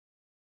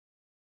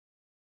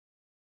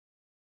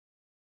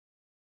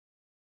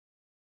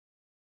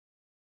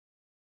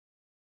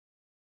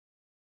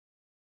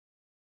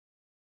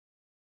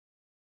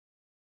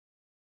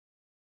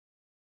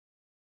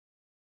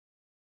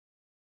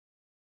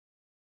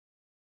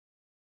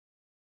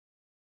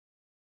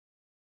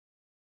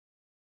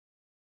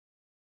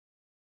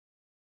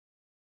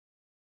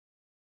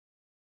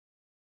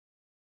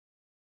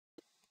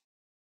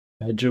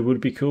 Badger would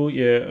be cool.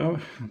 Yeah,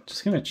 oh, I'm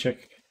just gonna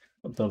check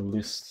the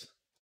list.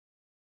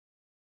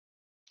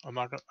 I'm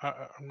not gonna.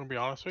 I'm gonna be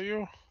honest with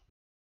you.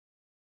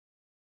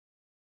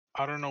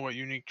 I don't know what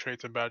unique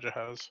traits a badger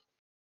has.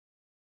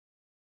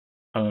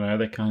 I don't know.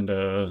 They're kind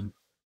of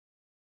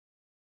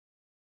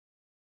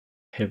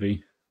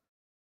heavy.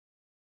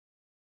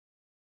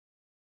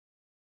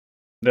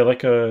 They're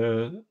like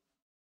a.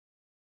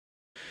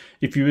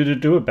 If you were to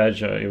do a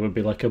badger, it would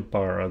be like a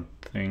burrowed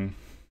thing.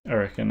 I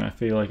reckon. I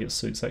feel like it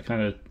suits that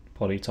kind of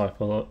body type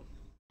a lot.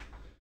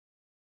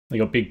 They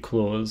got big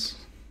claws.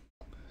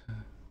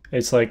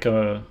 It's like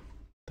a.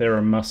 They're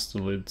a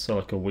mustelid, so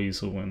like a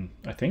weasel, and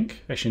I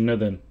think actually no,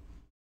 then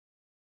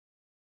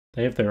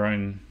they have their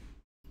own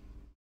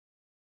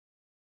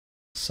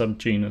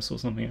subgenus or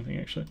something. I think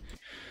actually.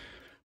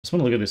 I just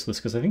want to look at this list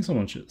because I think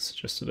someone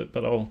suggested it,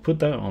 but I'll put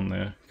that on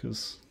there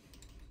because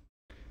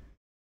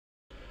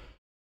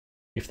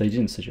if they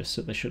didn't suggest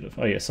it, they should have.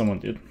 Oh yeah, someone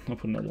did. I'll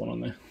put another one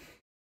on there.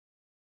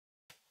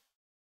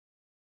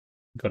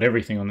 Got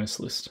everything on this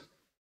list.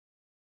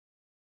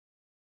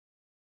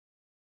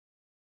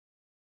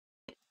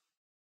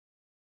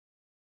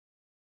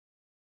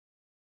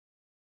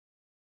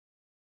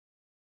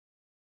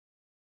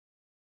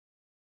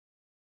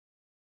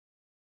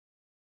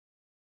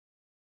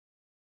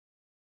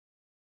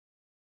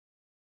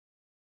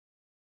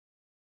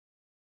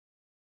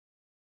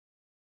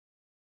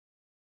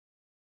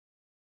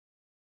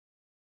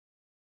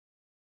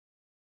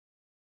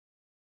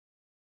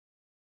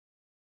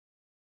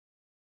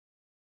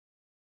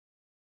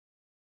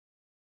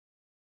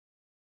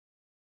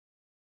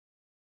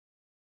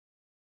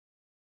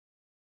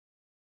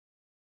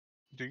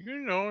 Do you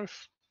know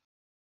if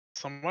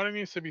somebody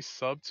needs to be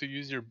subbed to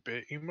use your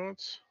bit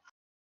emotes?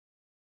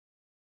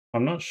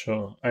 I'm not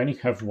sure. I only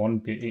have one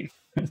bit.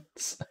 It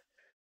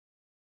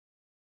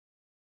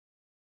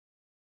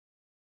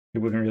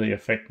wouldn't really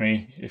affect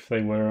me if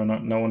they were or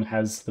not. No one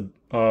has the.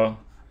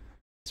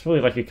 It's probably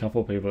like a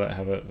couple people that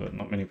have it, but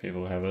not many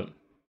people have it.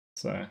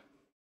 So.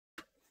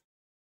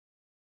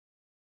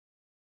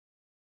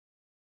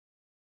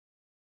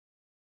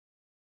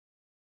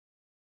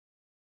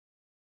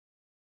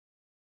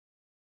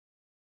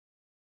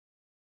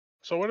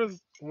 So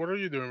what are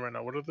you doing right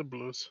now? What are the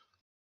blues?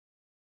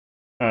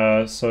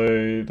 So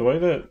the way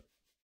that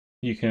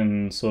you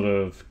can sort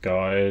of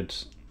guide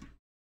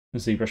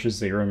ZBrush's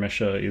zero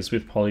mesher is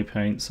with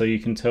polypaint, so you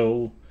can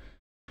tell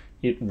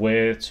it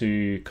where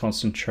to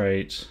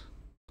concentrate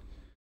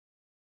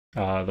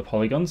the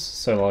polygons.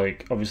 So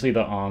like obviously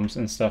the arms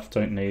and stuff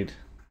don't need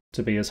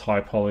to be as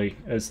high poly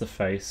as the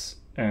face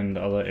and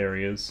other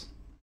areas.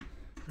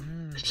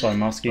 So I'm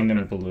masking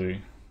them blue.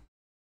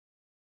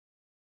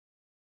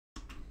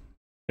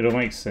 It'll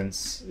make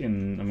sense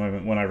in a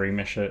moment when I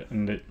remesh it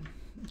and it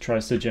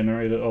tries to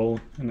generate it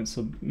all and it's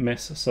a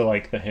mess. So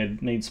like the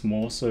head needs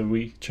more, so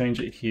we change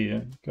it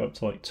here, go up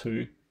to like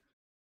 2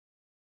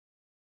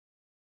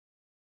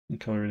 and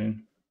color it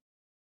in.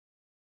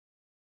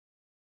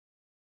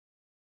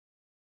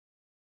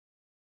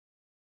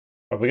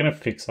 Are we gonna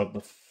fix up the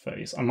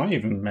face? I might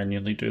even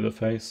manually do the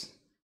face.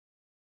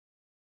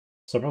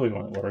 So I probably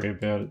won't worry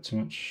about it too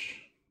much.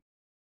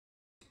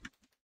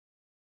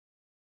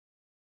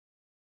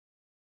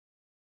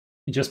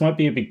 It just might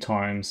be a big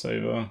time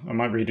saver. I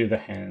might redo the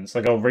hands.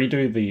 Like I'll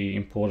redo the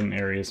important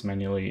areas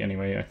manually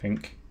anyway, I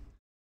think.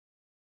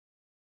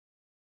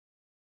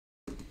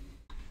 But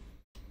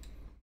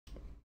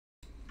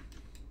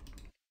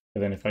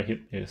then if I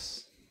hit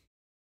this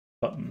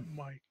button. Oh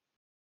my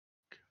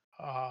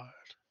god.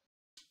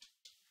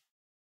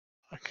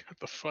 What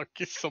the fuck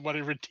is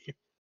somebody redeemed?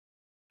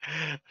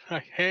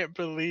 I can't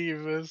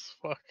believe this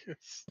fucking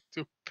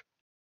stupid.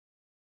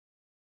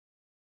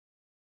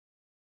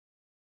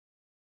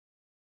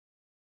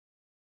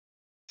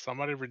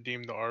 Somebody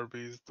redeemed the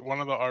Arby's. One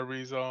of the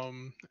Arby's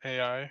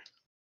AI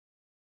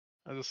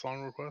as a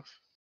song request.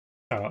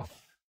 Oh, I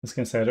was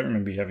gonna say I don't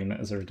remember you having that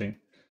as a redeem.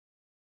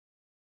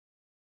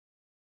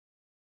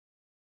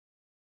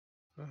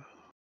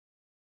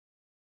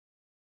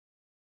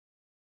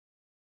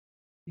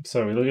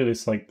 So we look at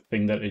this like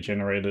thing that it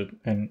generated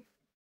and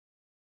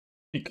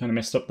it kind of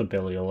messed up the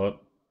belly a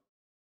lot.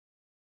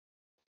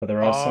 But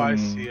there are some I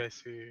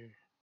see.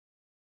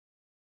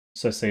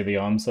 So see, the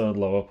arms are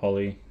lower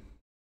poly.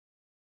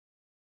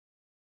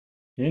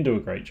 You didn't do a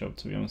great job,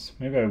 to be honest.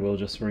 Maybe I will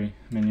just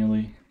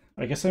manually.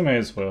 I guess I may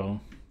as well.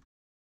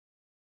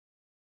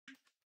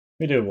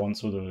 We do it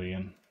once, we'll do it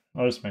again.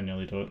 I'll just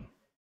manually do it.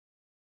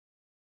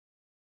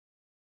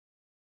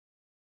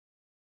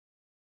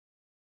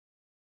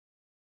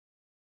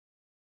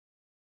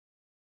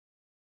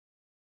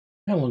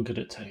 How long could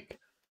it take?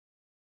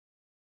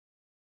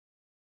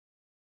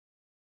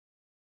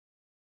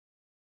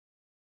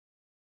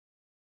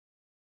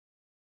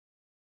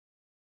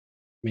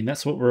 I mean,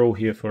 that's what we're all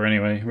here for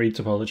anyway,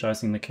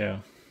 retopologizing the cow.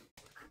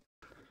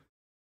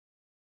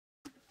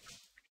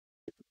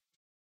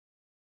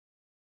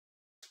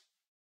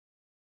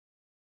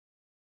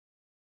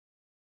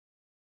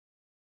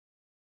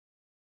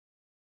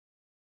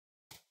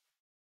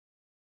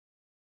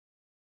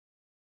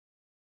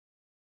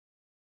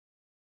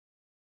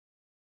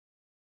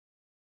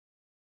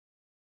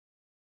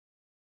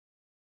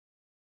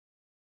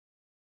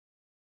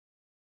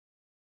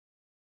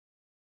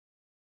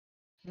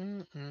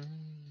 Mm-mm.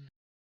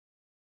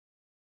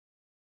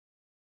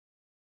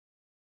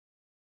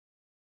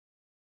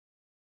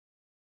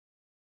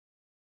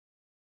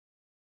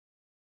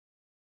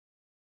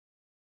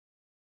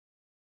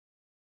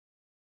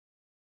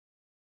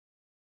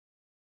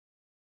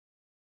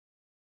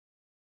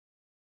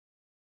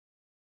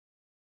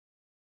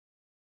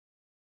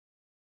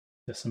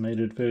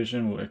 Decimated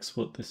version, we'll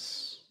export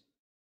this.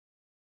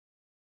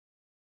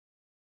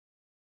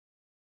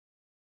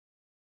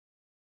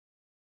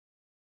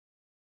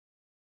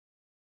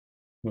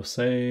 We'll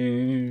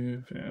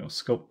save our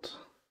sculpt.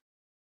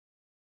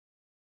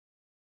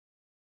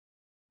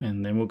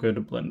 And then we'll go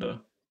to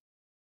Blender.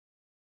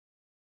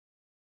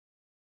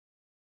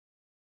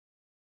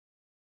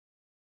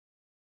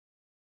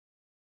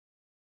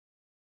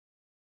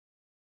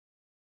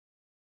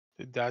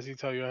 Did Dazzy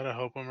tell you how to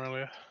help him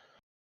earlier?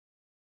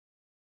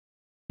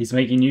 He's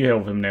making you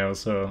help him now,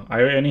 so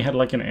I only had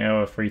like an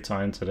hour free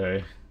time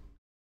today.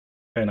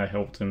 And I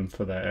helped him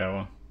for that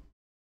hour.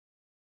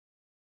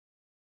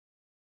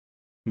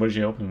 What did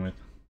you help him with?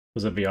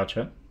 Was it VR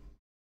chat?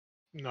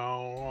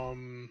 No,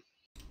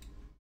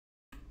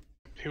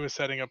 he was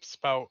setting up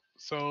Spout,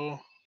 so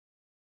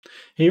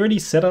He already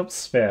set up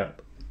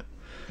Spout.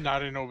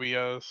 not in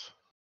OBS.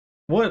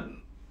 What?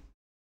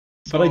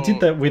 But I did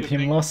that with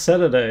him last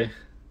Saturday.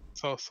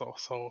 So.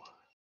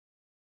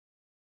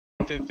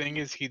 The thing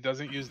is, he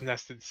doesn't use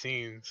nested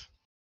scenes.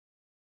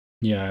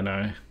 Yeah, I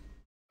know.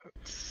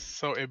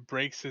 So it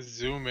breaks his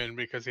zoom in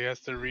because he has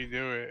to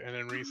redo it and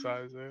then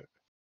resize it.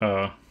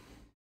 Oh.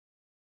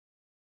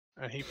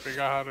 And he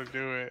forgot how to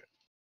do it.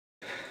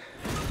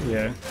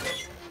 Yeah.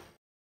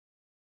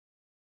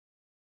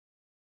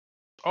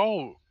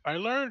 Oh, I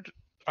learned.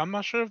 I'm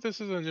not sure if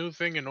this is a new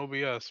thing in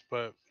OBS,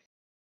 but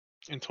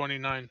in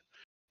 29.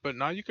 But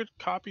now you could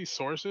copy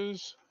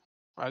sources.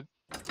 Like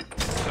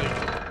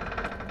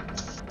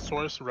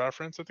source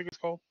reference, I think it's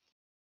called.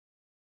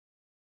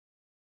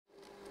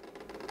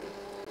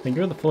 Think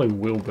of the follow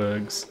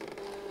Wilbergs.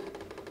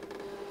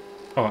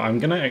 Oh, I'm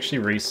gonna actually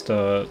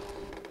restart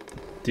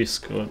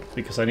Discord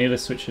because I need to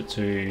switch it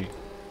to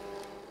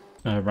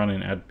run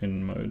in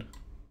admin mode.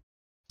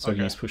 So I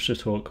can use push to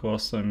talk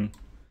whilst I'm...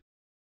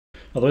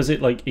 Otherwise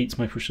it like eats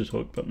my push to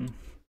talk button.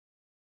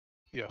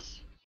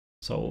 Yes.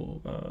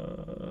 So,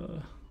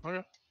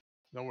 Okay.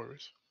 No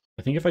worries.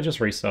 I think if I just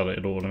restart it,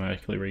 it'll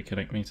automatically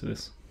reconnect me to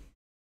this.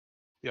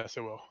 Yes,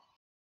 it will.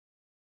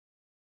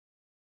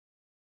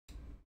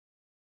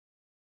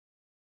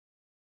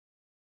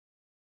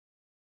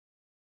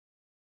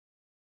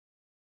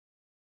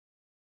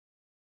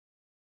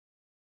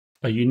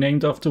 Are you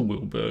named after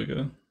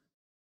Wilberger?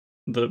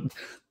 The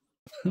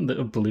the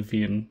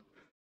Oblivion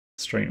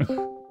streamer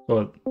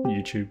or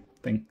YouTube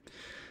thing?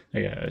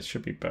 Yeah, it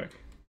should be back.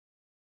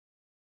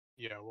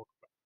 Yeah, we'll...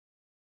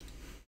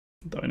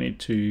 Though I need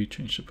to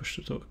change the push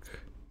to talk.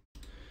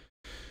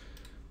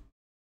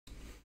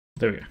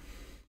 There we go.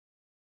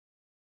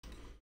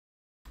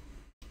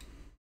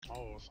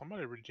 Oh,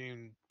 somebody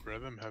redeemed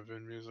Rhythm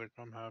Heaven music.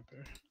 I'm happy.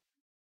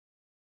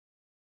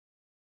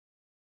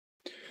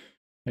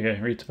 Okay,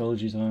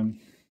 retopology time.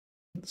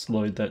 Let's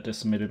load that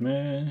decimated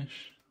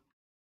mesh.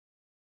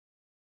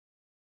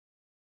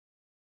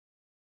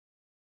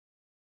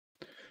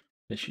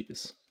 There she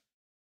is.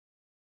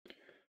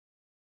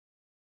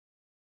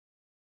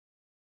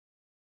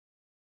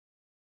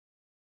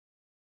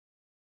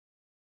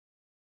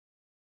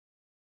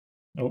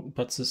 Oh,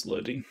 Butts is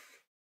loading.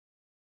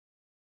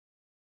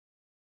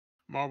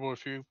 Marble,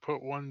 if you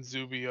put one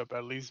Zuby up,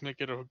 at least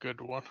make it a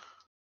good one.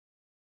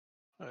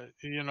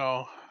 You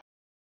know,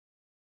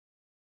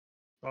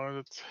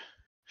 it's...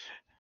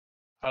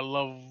 I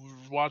love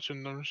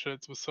watching them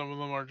shits, but some of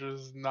them are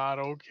just not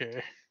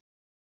okay.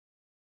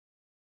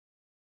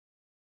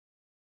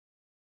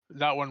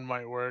 That one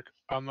might work.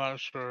 I'm not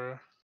sure.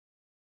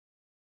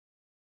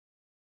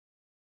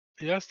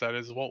 Yes, that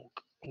is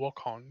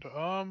Wolkhond.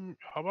 How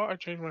about I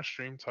change my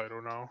stream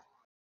title now,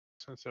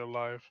 since they're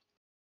live?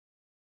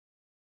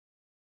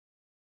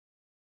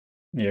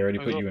 Yeah, I already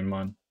put you in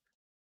mine.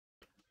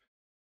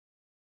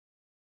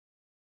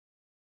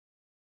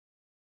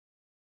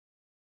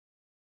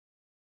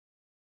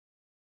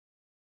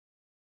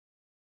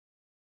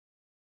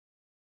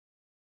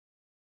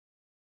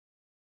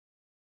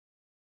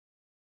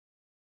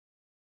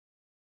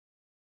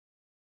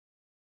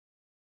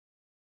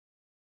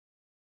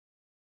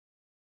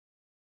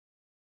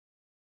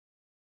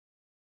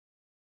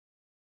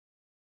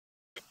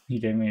 He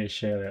gave me a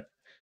shout out.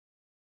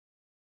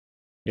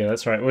 Yeah,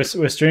 that's right.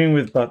 We're streaming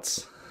with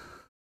Butts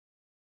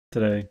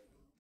today.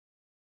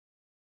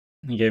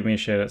 He gave me a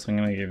shout out, so I'm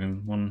gonna give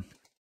him one.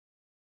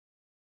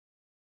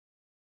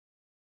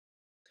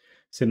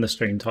 It's in the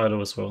stream title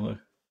as well, though. I'm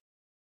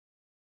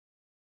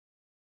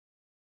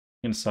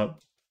gonna start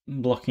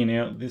blocking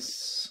out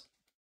this.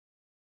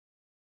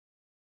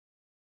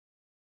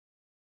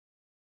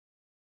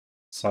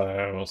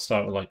 So we'll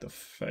start with like the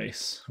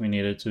face. We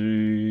need to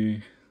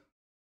do.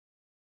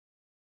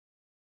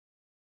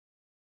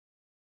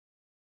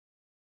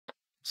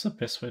 What's the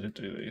best way to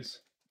do these?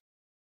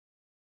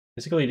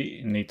 Basically,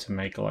 you need to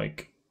make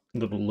like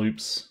little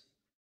loops,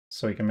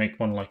 so we can make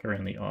one like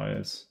around the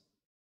eyes.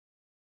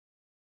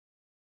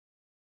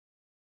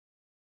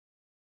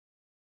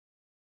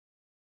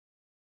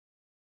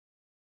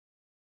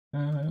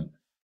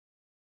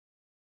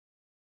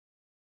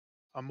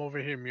 I'm over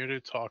here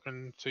muted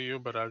talking to you,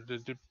 but I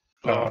did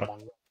blow up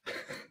on.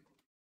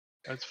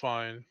 It's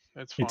fine.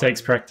 It's fine. It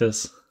takes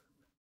practice.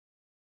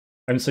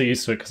 I'm so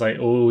used to it because I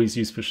always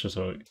use push to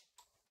talk.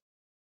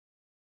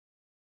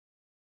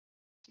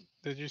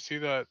 Did you see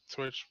that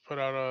Twitch put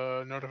out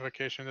a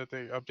notification that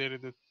they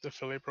updated the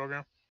affiliate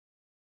program?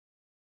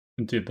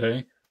 Did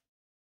they?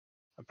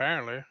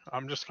 Apparently.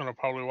 I'm just gonna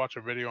probably watch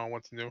a video on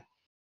what's new.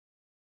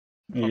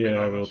 Yeah,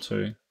 I will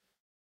too.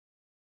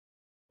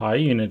 Hi,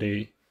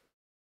 Unity.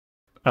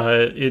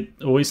 It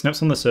always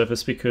snaps on the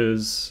surface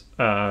because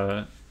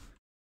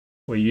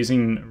we're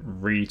using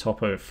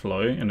Retopo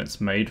Flow and it's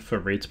made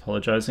for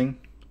retopologizing.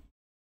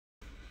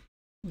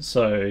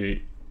 So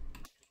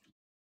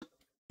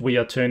we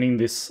are turning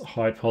this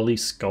high poly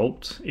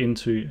sculpt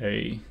into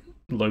a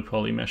low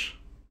poly mesh.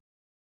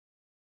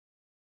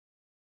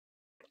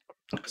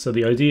 So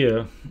the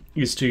idea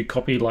is to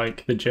copy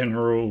like the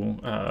general,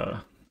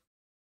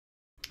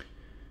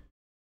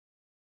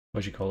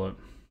 what do you call it?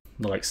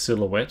 The like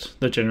silhouette,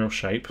 the general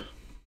shape.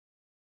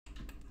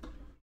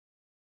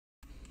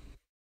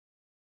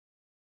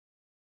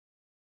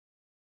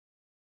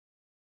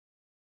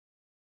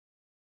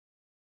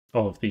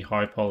 Of the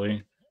high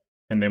poly,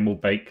 and then we'll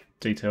bake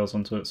details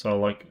onto it. So I'll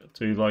like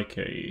do like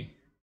a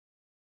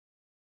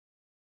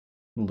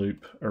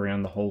loop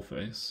around the whole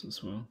face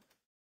as well.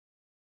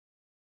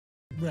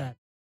 Rat.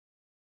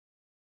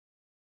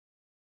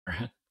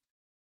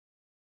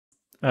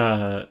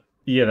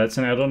 Yeah, that's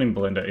an add-on in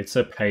Blender. It's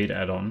a paid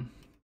add-on,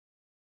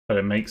 but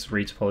it makes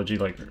retopology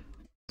like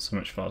so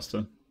much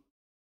faster.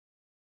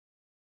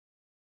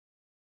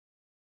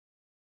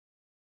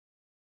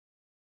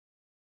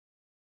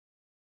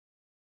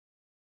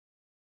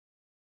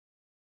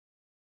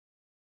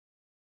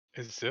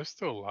 Is this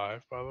still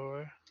live, by the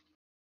way?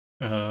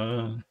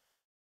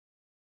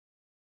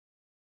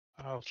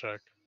 I'll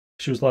check.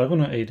 She was live on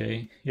her AD.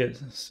 Yeah,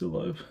 it's still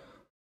live.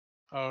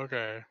 Oh,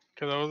 okay.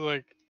 Because I was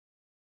like,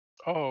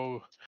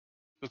 oh,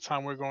 the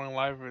time we're going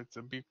live, it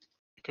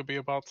could be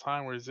about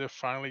time where Ziff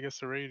finally gets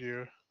to raid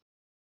you.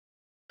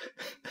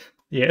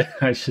 Yeah,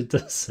 I should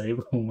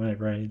disable my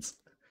raids.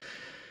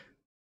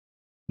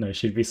 No,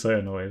 she'd be so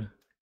annoyed.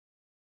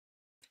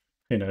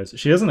 Who knows?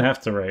 She doesn't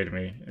have to raid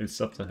me. It's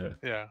up to her.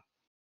 Yeah.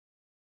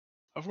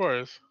 Of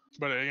course.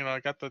 But you know,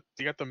 you got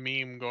the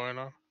meme going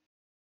on.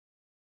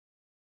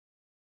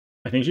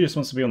 I think she just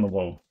wants to be on the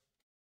wall.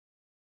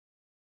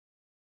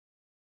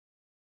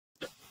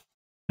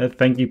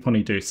 Thank you,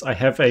 Pony Deuce. I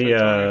have a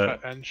I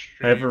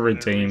have a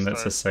redeem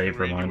that's a save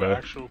reminder.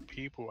 Actual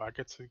people, I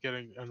get to get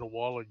in the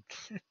wall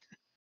again.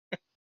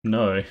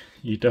 No,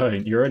 you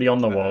don't. You're already on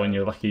the wall, and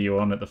you're lucky you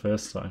were on it the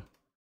first time.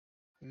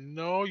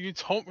 No, you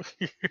told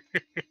me.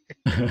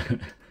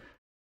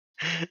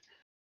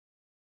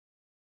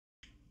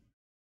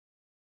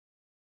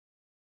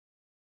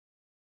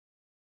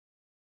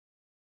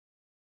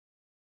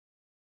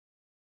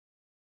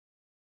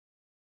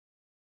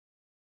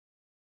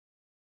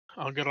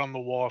 I'll get on the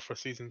wall for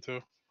season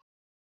 2.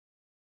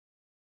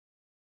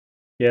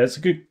 Yeah, it's a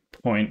good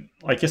point.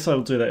 I guess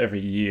I'll do that every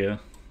year.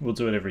 We'll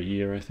do it every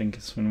year, I think,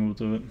 is when we'll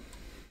do it.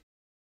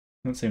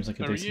 That seems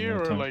like a every decent year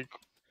amount of time. or like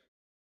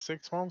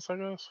 6 months, I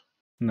guess?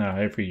 No,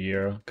 every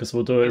year. Because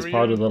we'll do it as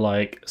part of the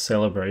like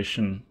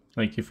celebration.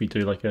 Like if we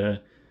do like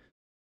a...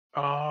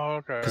 Oh,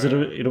 okay. Because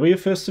it'll be the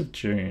 1st of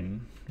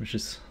June, which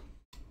is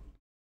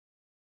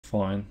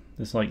fine.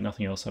 There's like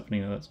nothing else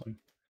happening at that time.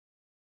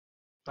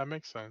 That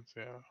makes sense,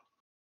 yeah.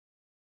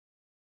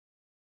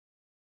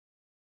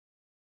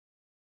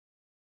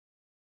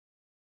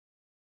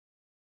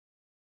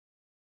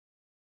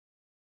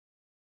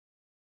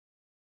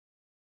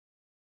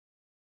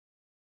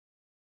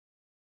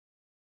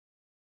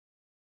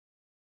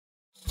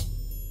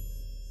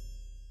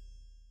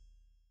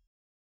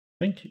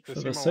 Thank you for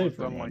the save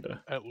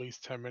reminder. Like at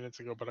least 10 minutes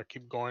ago, but I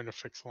keep going to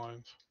fix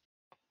lines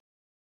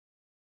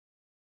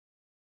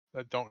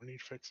that don't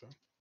need fixing.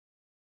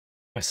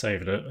 I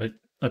saved it.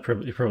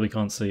 You probably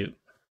can't see it.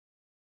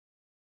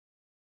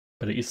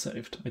 But it is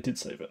saved. I did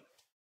save it.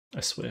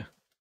 I swear.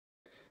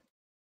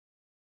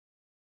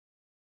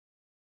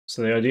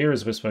 So the idea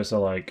is we're supposed to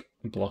like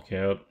block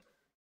out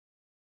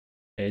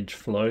edge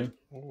flow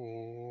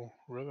Ooh,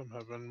 Rhythm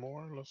Heaven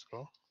more. Let's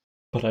go.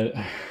 But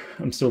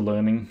I'm still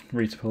learning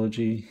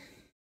retopology.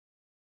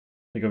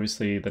 Like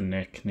obviously the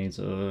neck needs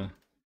a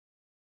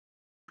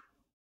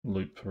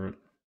loop for it.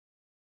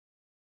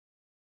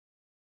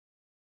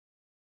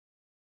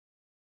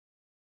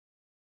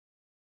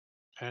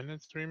 And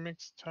it's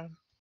remix 10.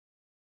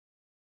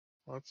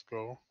 Let's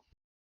go.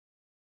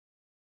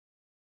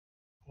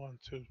 1,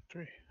 2, 3.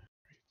 3, 2,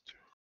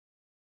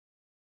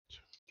 2,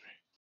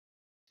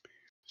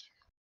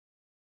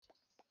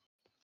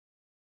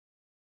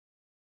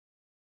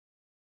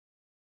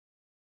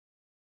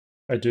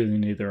 3. I do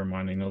need the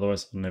reminding,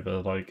 otherwise I'll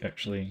never like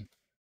actually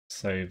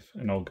save,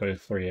 and I'll go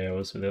 3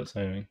 hours without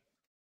saving.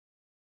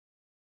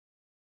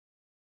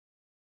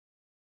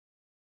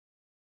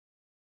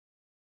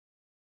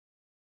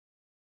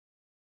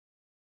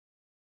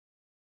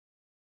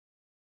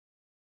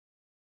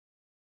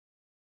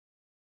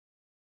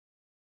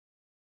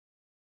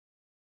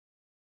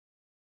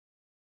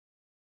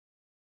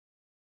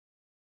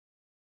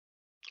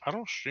 I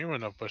don't stream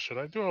enough, but should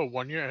I do a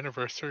 1-year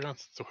anniversary on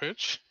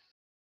Twitch?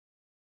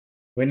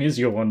 When is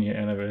your 1 year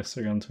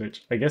anniversary on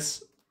Twitch? I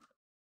guess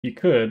you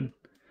could,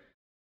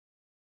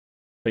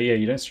 but yeah,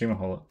 you don't stream a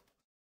whole lot.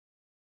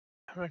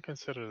 I haven't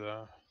considered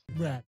that.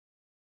 Rap.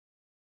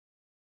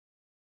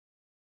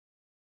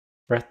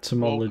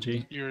 Retopology.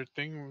 Well, your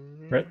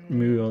thing.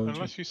 Retopology.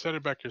 Unless you set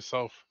it back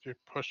yourself, your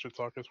push to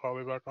talk is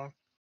probably back on.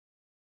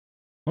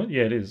 What?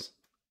 Yeah, it is.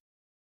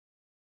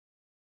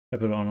 I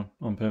put it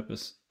on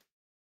purpose.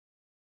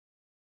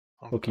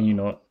 Or can you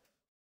not?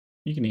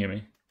 You can hear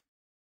me.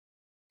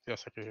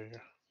 Yes, I can hear you.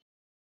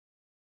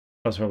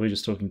 I was probably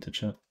just talking to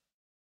chat.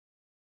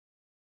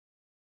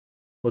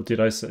 What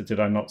did I say? Did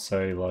I not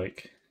say,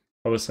 like,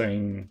 I was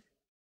saying,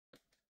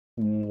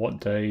 what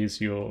day is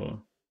your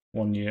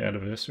 1 year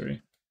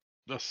anniversary?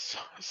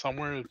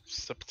 Somewhere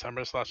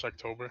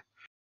September/October.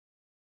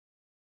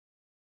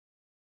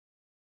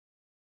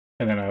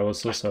 And then I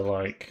was also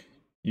like,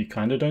 you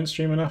kind of don't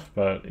stream enough,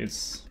 but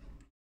it's,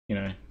 you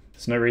know,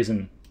 there's no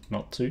reason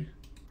not to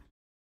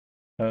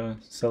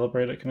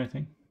celebrate it, kind of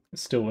thing.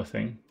 It's still a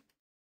thing.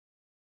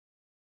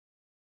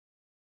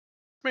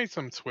 Made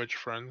some Twitch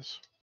friends.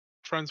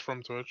 Friends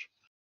from Twitch.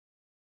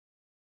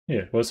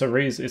 Yeah, well, it's a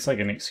reason. It's like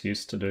an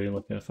excuse to do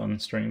like a fun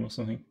stream or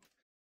something.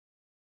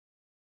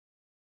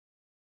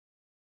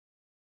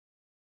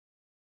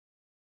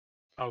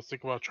 I was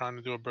thinking about trying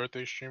to do a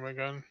birthday stream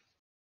again.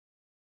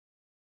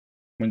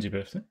 When's your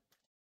birthday?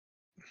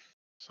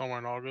 Somewhere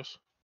in August.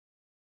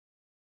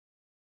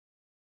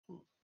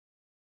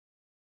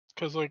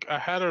 Cause like I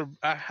had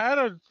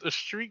a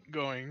streak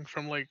going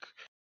from like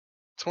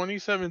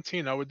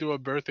 2017. I would do a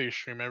birthday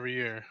stream every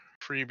year.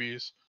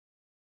 Freebies.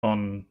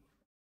 On,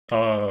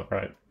 oh,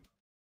 right.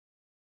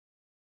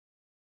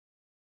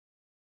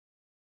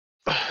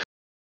 Oh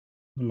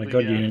my But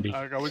god, yeah, Unity.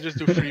 I would just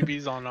do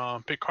freebies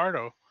on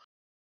Picardo,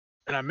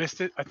 and I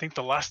missed it. I think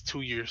the last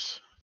 2 years,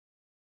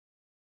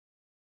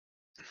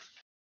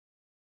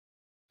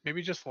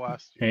 maybe just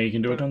last year. Yeah, you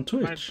can do it But on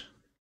Twitch.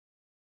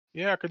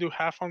 yeah, I could do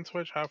half on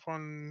Twitch, half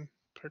on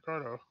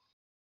Picardo.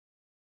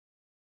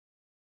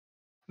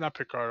 Not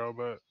Picardo,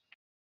 but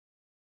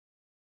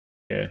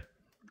Yeah.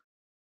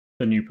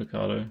 The new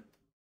Picardo.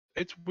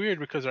 it's weird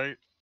because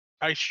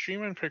I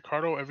stream in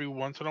Picardo every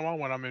once in a while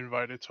when I'm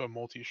invited to a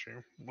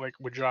multi-stream, like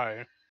with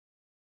Jai,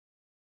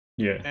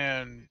 Yeah.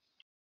 and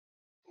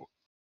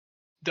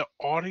the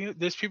audience.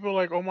 There's people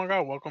like, "Oh my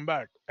god, welcome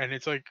back," and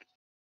it's like,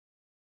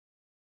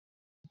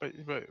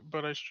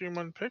 but I stream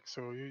on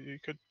Pixel. You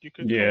could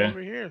come Yeah.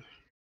 over here.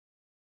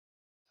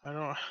 I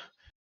don't.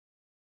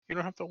 You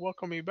don't have to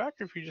welcome me back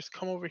if you just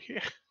come over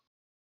here.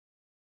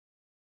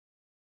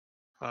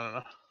 I don't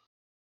know.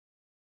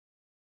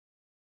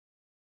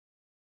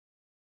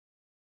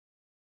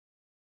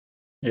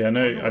 Yeah, I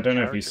Wonder know. I what don't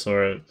know if you character.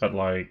 saw it, but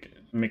like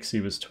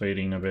Mixie was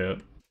tweeting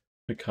about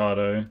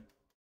Picardo.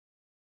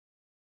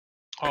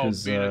 Oh,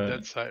 'Cause, being a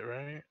dead site,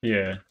 right?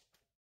 yeah.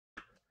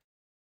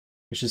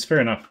 Which is fair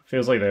enough.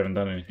 Feels like they haven't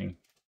done anything.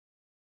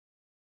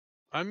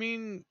 I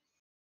mean,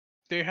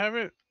 they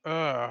haven't.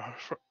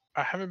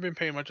 I haven't been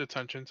paying much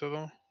attention to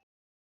them,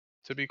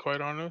 to be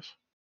quite honest.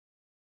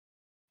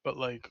 But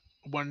like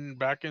when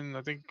back in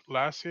I think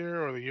last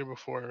year or the year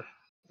before,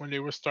 when they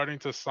were starting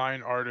to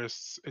sign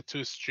artists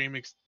to stream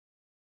to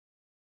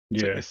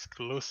Yeah.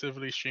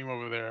 exclusively stream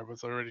over there, I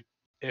was already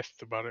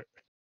iffed about it.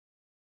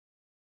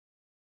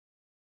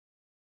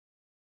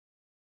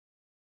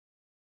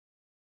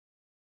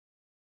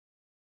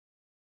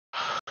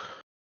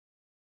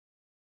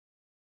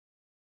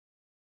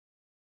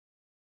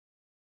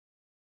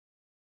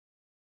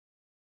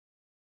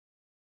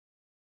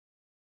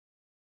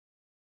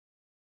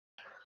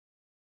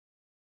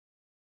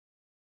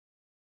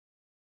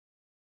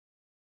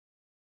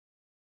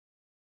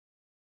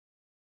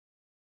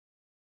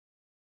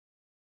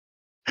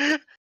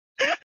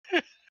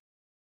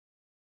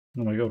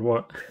 Oh my god,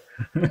 what?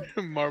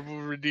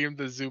 Marvel redeemed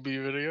the Zuby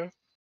video.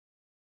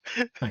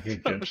 Okay,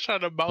 I good. was trying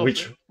to mouth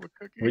Which it. With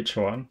Cookie. which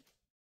one?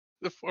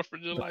 The 4th of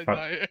The July fuck?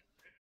 diet.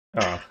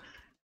 Ah.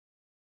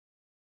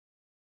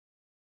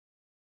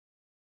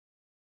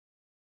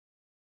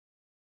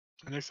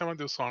 Next time I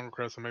do song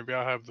requests, maybe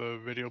I'll have the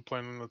video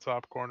playing in the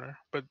top corner.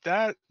 But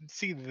that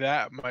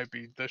might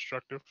be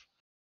destructive,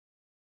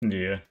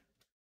 Yeah.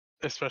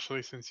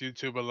 especially since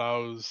YouTube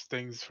allows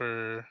things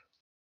for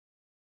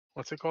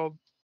what's it called?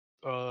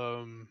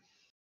 Um,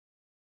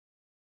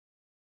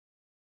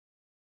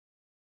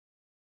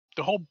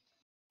 the whole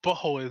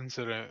butthole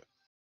incident.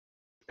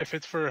 If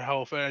it's for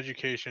health and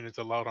education, it's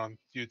allowed on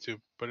YouTube.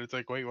 But it's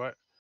like, wait, what?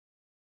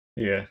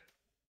 Yeah.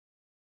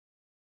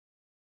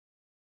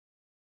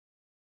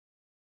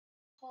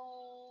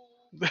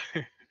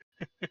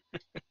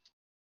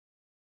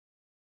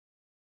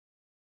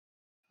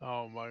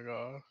 Oh my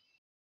god.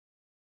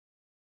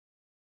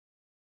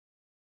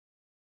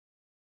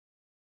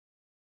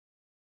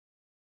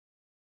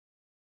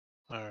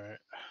 Alright.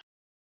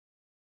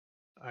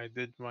 I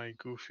did my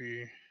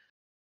goofy.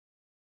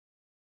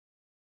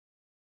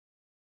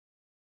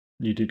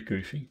 You did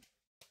Goofy.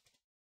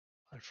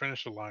 I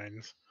finished the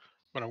lines,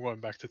 but I'm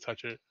going back to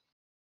touch it.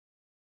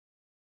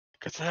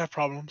 Because I have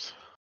problems.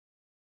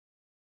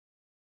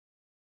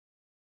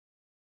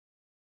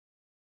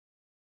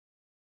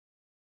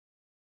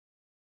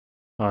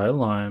 Hi,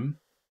 Lime.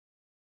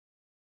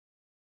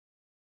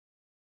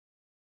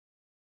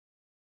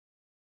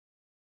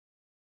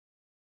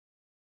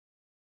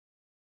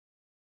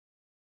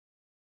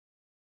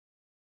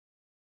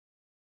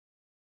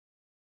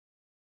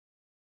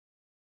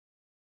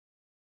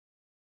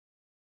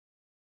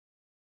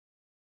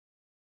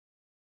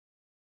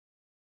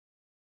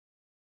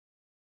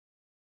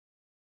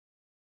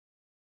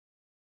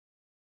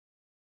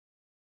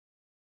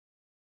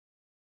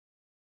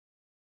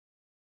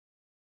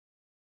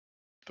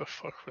 The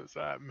fuck was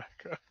that,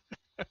 Mecca?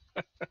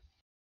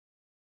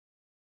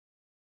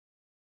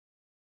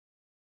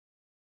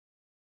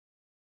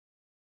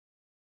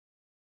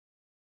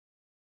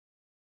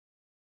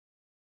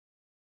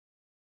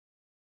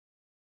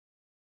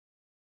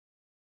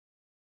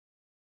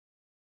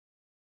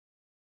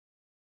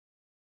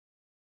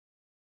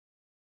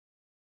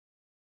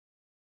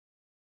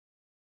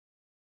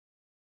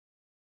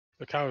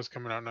 The cow is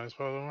coming out nice,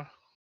 by the way.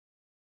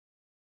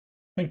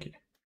 Thank you.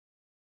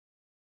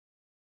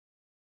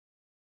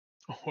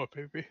 Oh, what,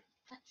 baby?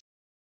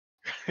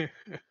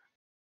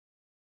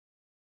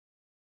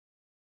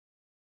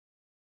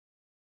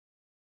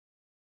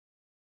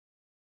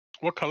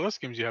 What color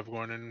schemes do you have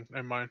going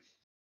in mind?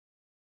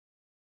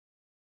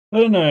 I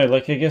don't know,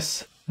 like I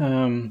guess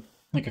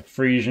like a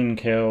Frisian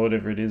cow,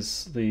 whatever it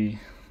is, the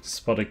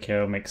spotted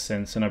cow makes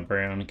sense, and a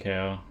brown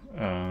cow.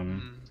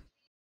 Mm.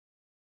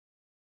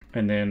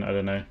 And then I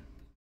don't know.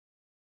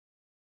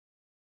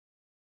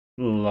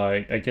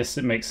 Like I guess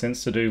it makes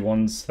sense to do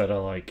ones that are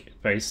like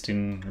based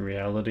in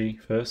reality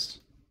first.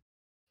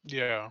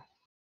 Yeah.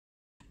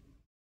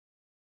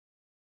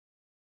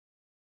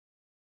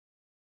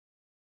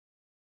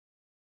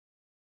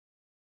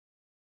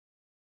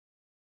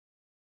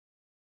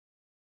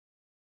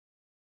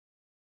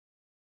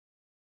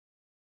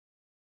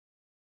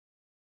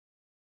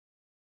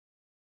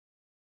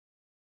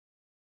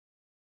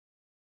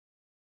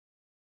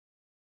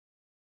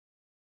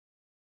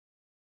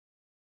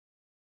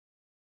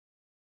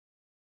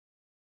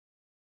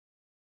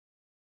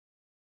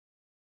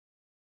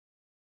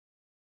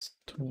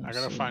 I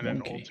gotta So find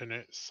an wonky.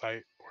 alternate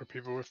site where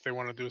people, if they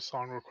want to do a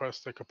song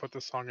request, they could put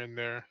the song in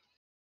there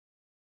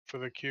for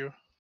the queue.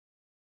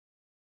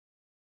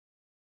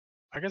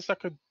 I guess that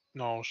could.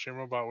 No,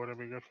 Streamrobot wouldn't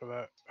be good for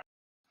that.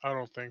 I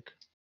don't think.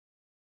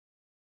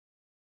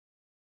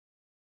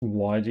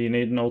 Why do you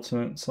need an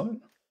alternate site?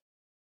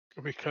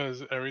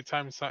 Because every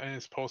time something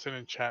is posted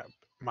in chat,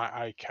 my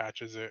eye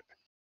catches it.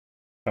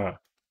 Ah,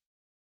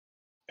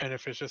 And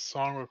if it's just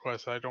song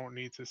requests, I don't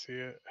need to see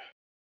it.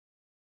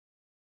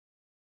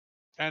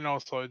 And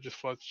also, it just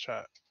floods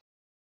chat.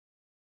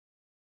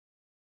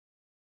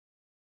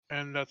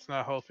 And that's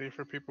not healthy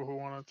for people who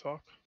want to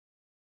talk.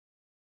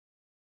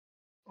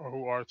 Or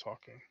who are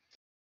talking.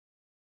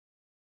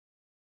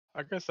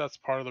 I guess that's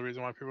part of the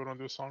reason why people don't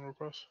do song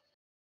requests.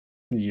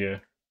 yeah.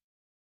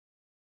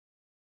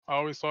 I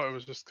always thought it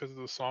was just because of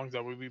the songs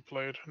that would be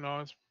played. No,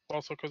 it's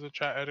also because of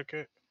chat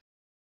etiquette.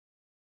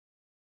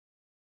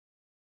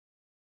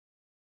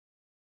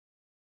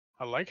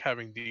 I like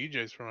having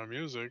DJs for my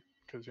music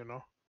because, you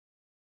know,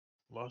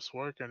 less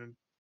work and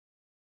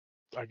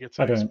I get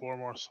to I don't. explore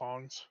more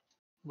songs.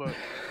 But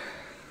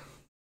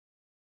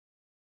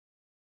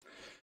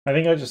I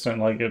think I just don't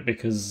like it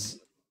because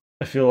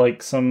I feel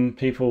like some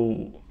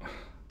people.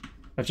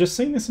 I've just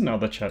seen this in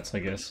other chats, I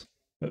guess.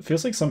 It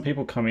feels like some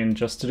people come in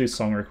just to do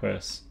song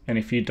requests, and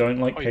if you don't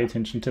like oh pay yeah,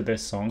 attention to their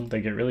song,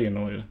 they get really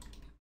annoyed.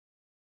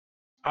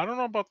 I don't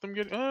know about them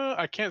getting.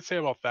 I can't say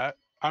about that.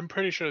 I'm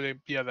pretty sure they.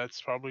 Yeah,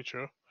 that's probably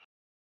true.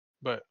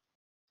 But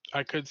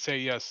I could say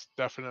yes,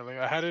 definitely.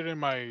 I had it in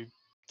my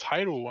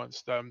title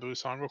once that I'm doing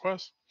song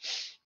requests,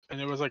 and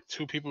there was like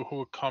two people who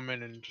would come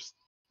in and just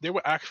they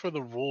would ask for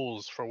the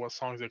rules for what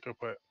songs they could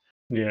put,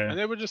 Yeah. and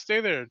they would just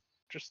stay there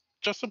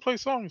just to play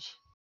songs.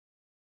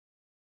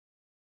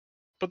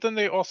 But then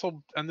they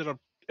also ended up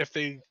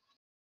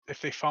if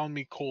they found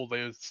me cool,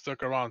 they would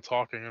stick around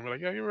talking and be like,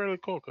 "Yeah, you're really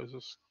cool," because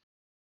it's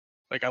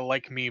like I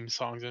like meme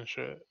songs and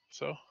shit.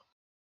 So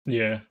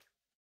Yeah.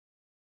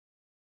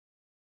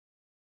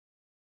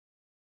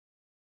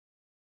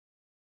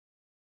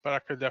 but I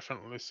could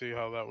definitely see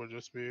how that would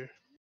just be.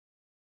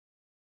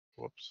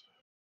 Whoops.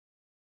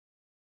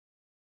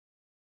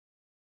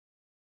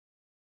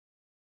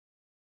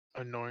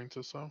 Annoying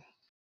to some.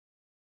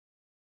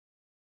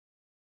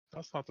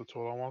 That's not the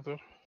tool I wanted.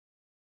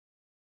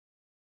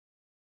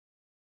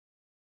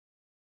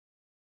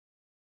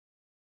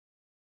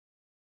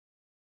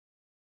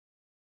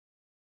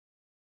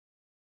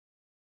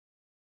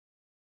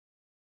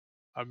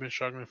 I've been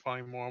struggling to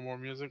find more and more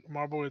music.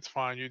 Marble, it's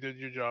fine. You did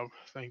your job.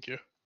 Thank you.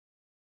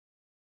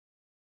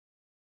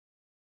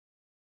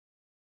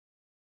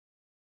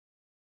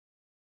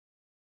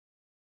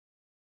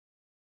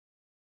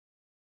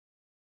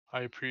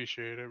 I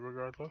appreciate it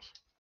regardless.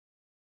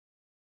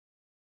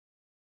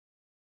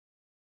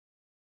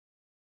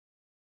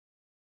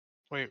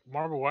 Wait,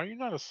 Marble, why are you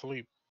not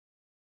asleep?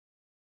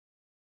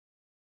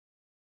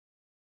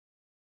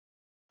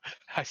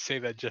 I say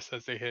that just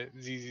as they hit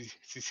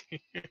ZZZZ.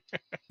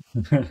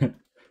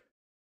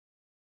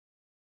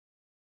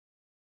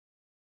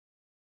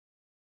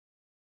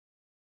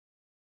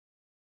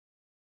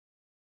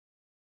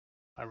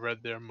 I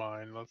read their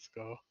mind. Let's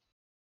go.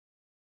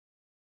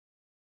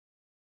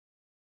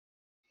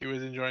 He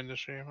was enjoying the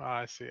stream? Ah,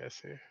 I see, I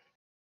see.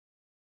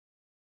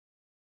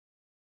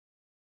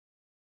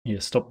 Yeah,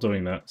 stop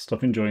doing that.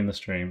 Stop enjoying the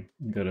stream.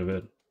 Go to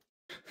bed.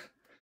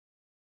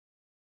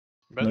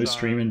 No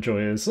stream Bedtime.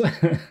 enjoyers.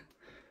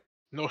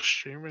 No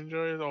stream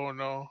enjoyers? Oh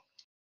no.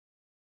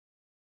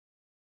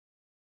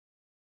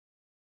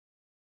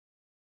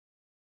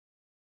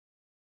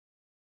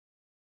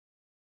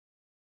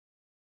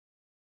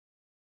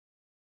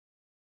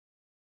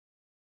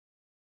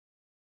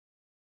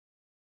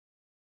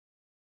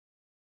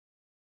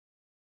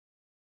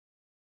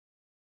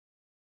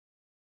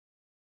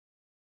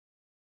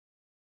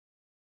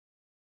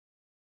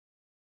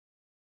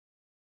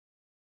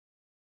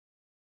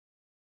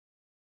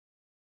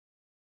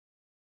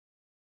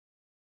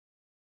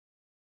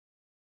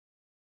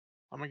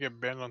 I'm gonna get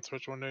banned on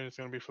Twitch one day. It's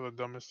gonna be for the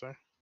dumbest thing.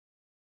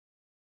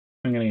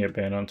 I'm gonna get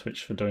banned on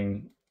Twitch for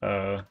doing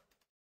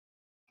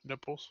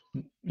Nipples.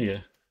 yeah.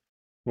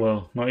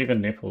 Well, not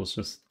even nipples,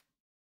 just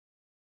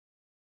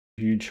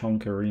huge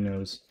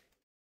honkerinos.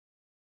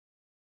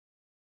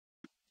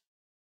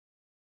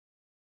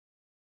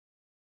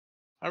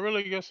 I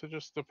really guess it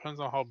just depends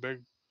on how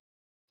big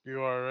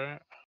you are,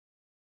 right?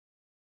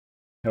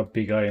 How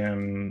big I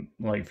am,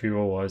 like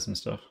viewer wise and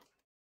stuff.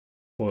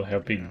 Or how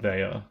big Yeah.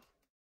 they are.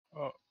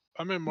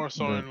 I mean more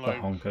so in The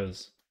like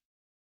honkers.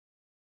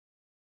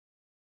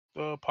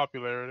 the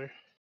popularity.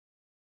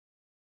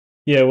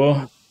 Yeah,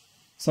 well,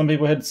 some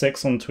people had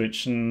sex on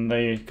Twitch and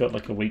they got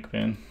like a week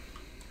ban.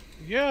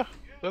 Yeah,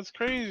 that's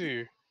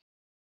crazy.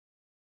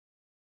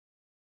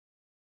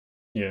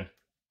 Yeah.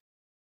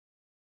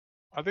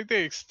 I think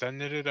they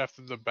extended it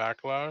after the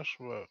backlash,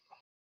 but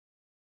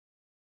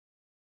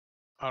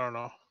I don't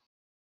know.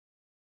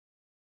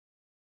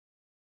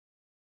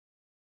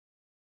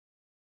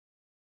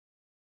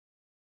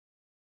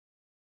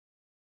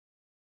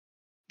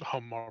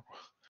 Oh, Marvel.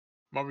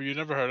 Marvel, you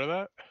never heard of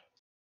that?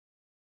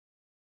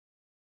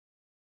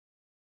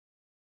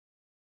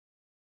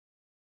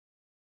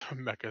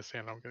 Mecca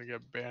saying I'm gonna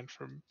get banned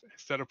from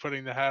instead of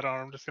putting the hat on,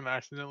 I'm just gonna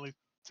accidentally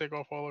take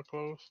off all the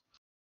clothes.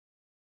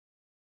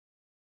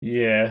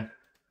 Yeah.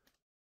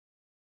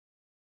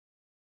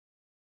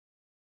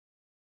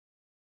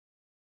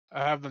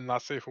 I have the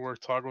not safe for work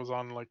toggles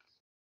on like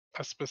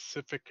a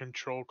specific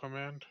control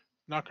command.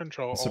 Not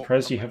control, I'm alt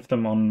surprised you have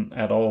command. them on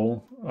at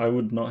all. I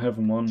would not have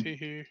them on.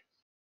 Teehee.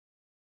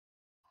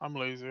 I'm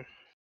lazy.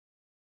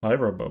 Hi,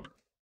 Robo.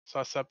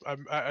 So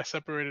I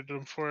separated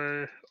them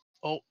for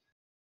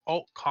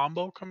alt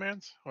combo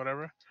commands,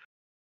 whatever.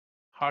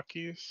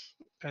 Hotkeys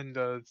and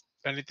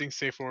anything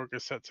safe for work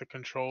is set to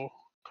control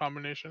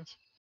combinations.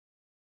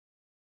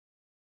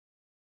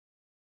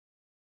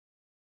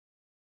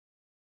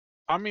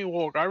 I mean,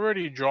 look, I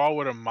already draw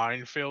with a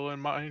minefield in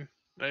mind.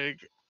 Like,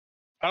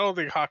 I don't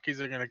think hotkeys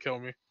are gonna kill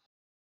me.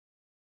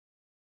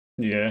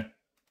 Yeah.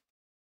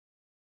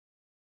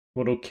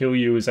 What'll kill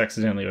you is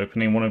accidentally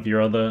opening one of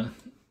your other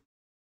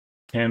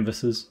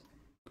canvases.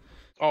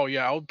 Oh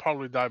yeah, I would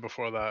probably die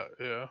before that.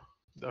 Yeah,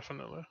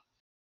 definitely.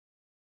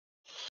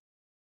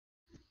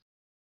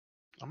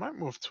 I might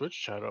move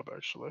Twitch chat up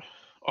actually.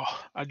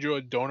 Oh, I drew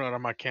a donut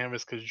on my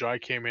canvas because Dry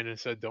came in and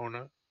said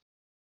donut.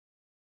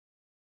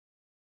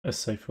 A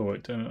safer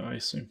work donut, I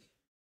assume.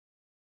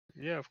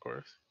 Yeah, of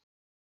course.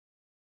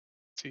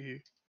 See,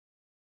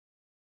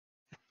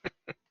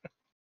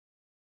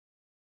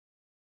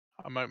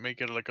 I might make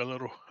it like a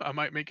little. I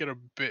might make it a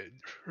bit.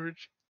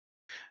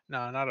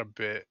 Nah, not a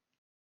bit.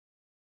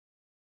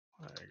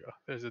 There you go.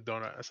 There's a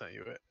donut. I sent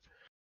you it.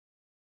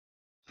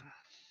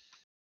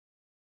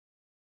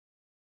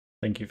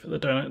 Thank you for the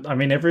donut. I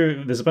mean,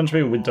 there's a bunch of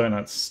people with Oh.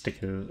 donuts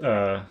stickers,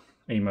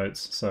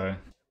 emotes, so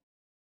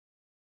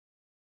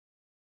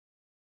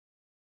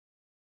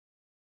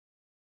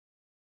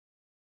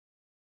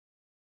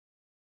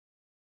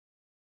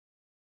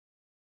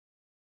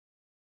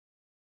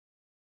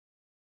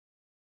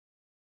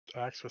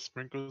Axe with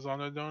sprinkles on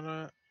the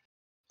donut.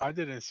 I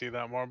didn't see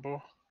that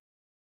marble.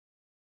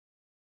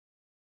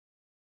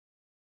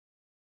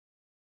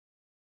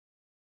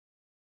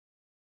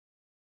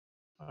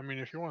 I mean,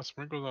 if you want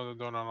sprinkles on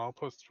the donut, I'll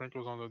put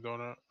sprinkles on the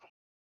donut.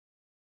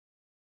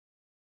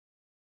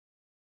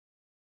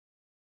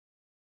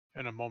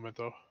 In a moment,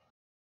 though.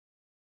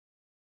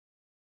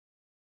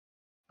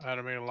 I had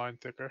to make a line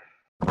thicker.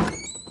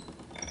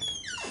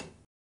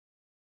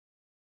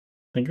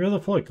 Thank you for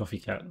the follow, Coffee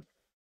Cat.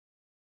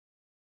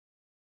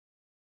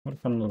 What a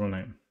fun little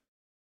name.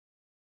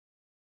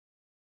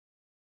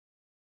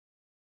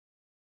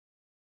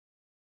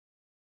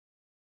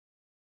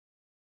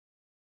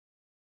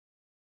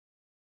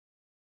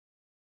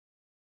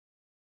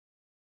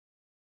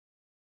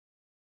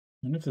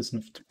 I wonder if there's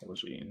enough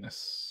topology in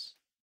this.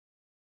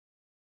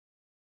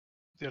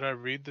 Did I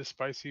read the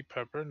spicy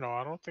pepper? No,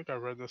 I don't think I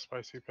read the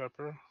spicy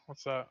pepper.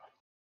 What's that?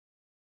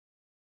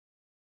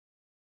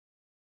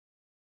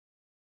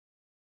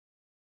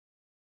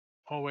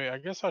 Oh wait, I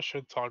guess I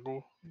should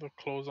toggle the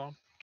clothes on.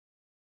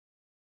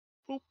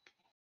 Boop.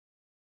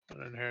 And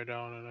then hair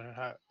down and a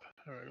hat.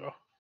 There we go.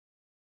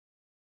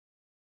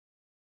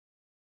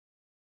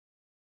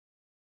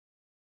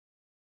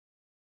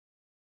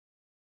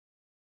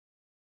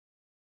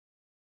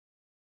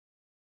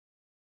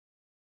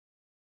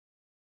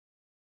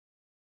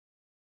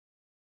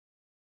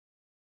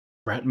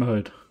 Rat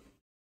mode.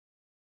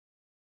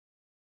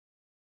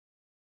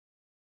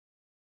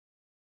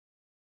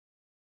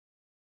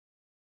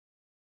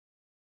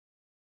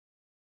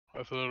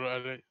 That's a little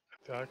edit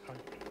the icon.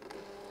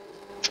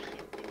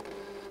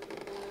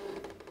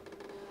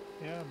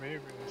 Yeah, maybe.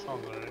 That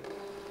sounds alright.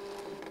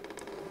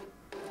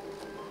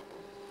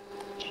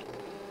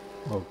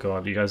 Oh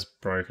god, you guys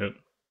broke it.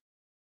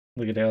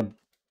 Look at how Did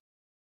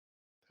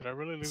I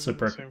really leave so them the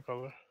broken. same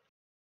color?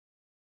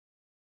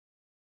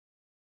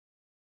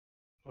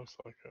 Looks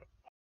like it.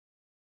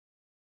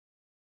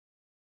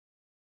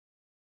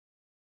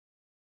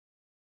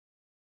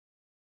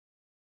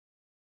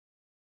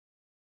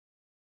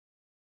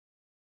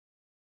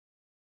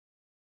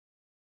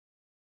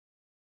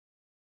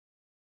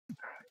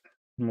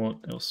 What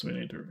else do we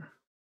need to do?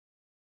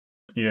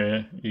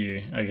 Yeah,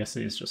 you. I guess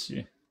it is just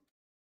you.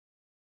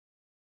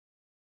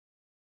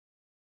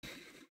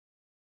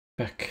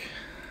 Back.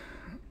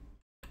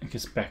 I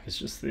guess back is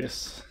just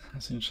this.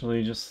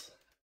 Essentially just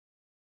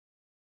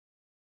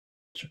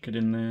chuck it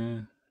in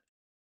there.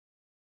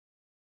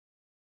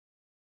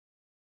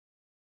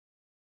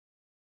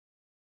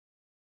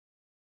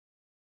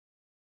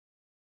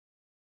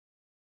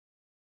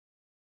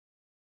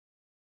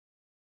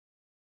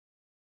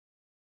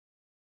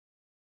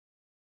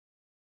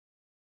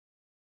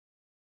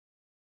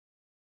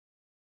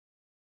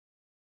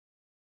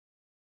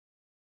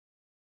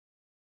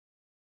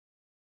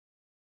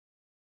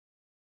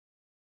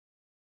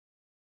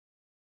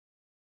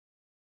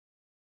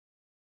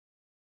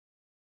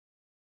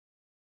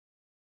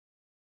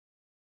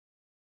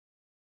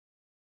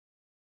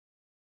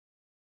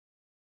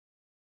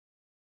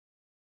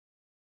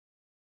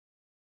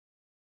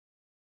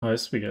 Oh,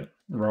 this we get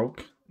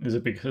Rolk. Is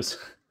it because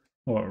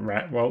what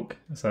rat Rolk?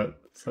 Is that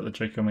the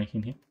joke you're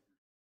making here?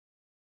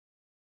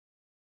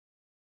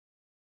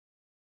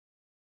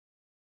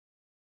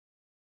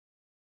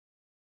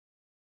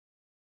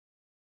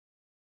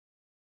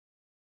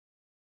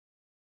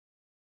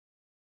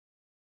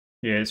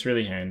 Yeah, it's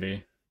really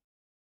handy.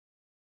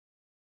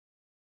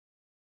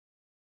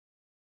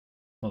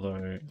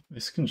 Although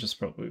this can just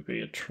probably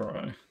be a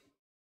try.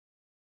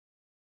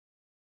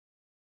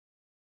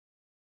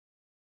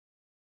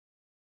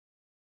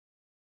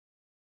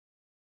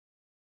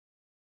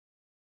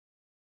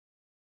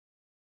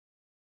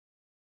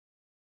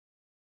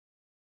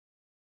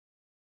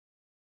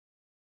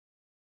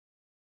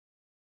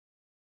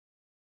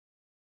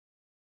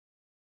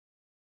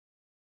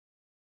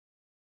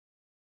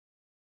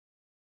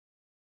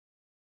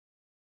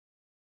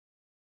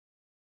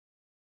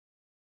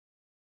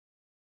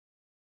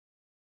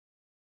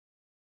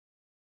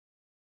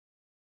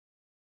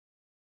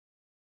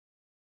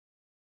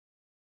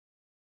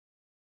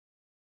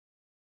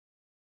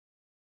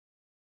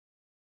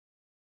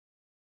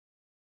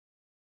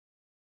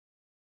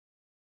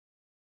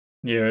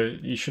 Yeah,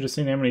 you should have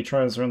seen how many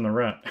tries are on the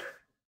rat.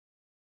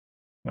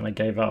 When I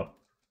gave up.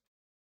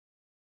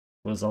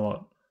 It was a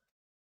lot.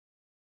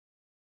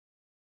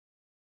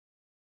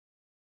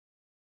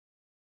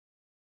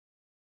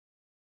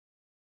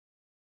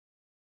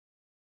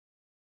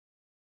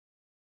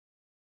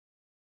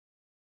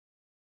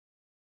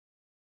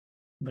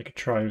 Like a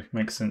try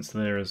makes sense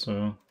there as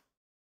well.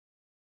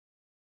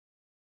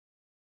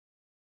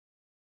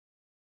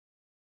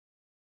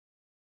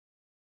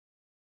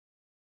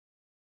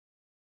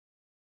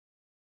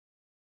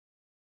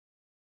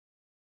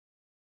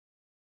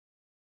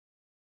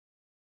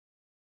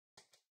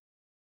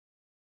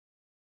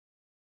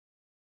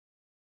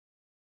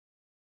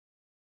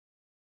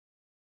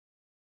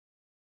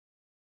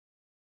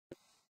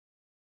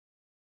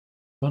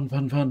 Fun,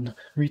 fun, fun.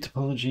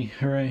 Retopology,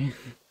 hooray.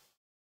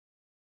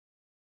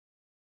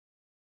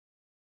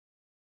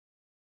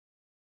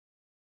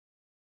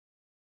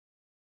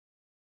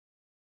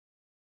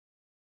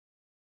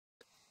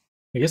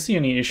 I guess the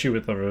only issue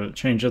with the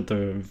change of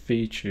the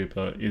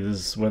VTuber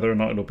is whether or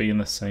not it'll be in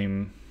the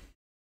same,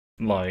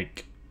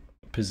 like,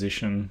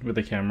 position with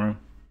the camera.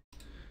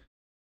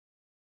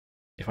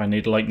 If I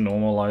need to, like,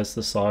 normalize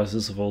the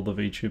sizes of all the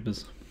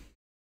VTubers.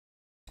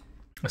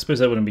 I suppose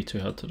that wouldn't be too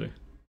hard to do.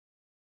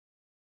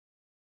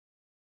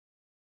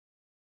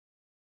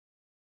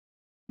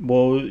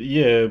 Well,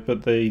 yeah,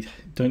 but they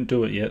don't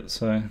do it yet,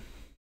 so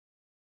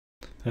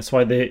that's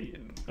why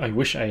I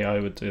wish AI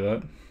would do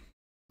that.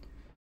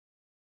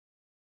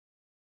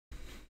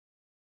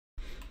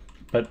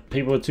 But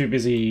people are too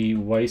busy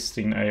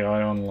wasting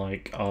AI on,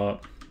 like,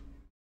 art.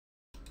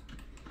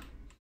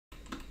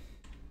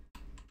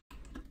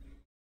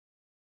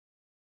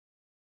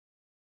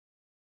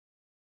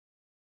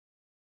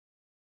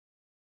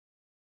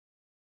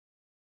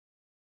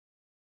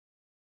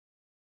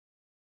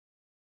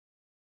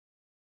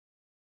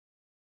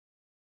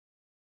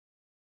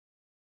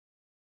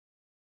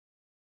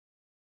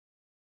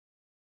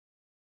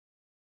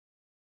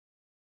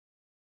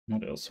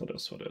 What else? What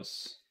else? What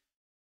else?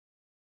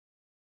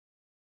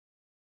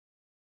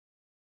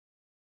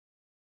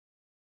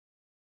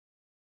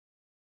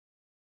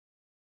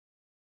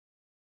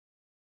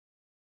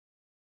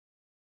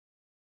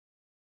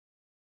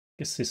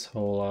 Guess this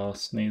whole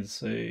ass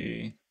needs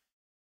a...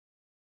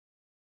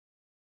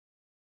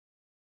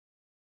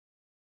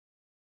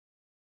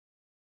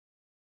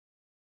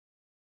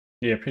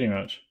 Yeah, pretty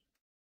much.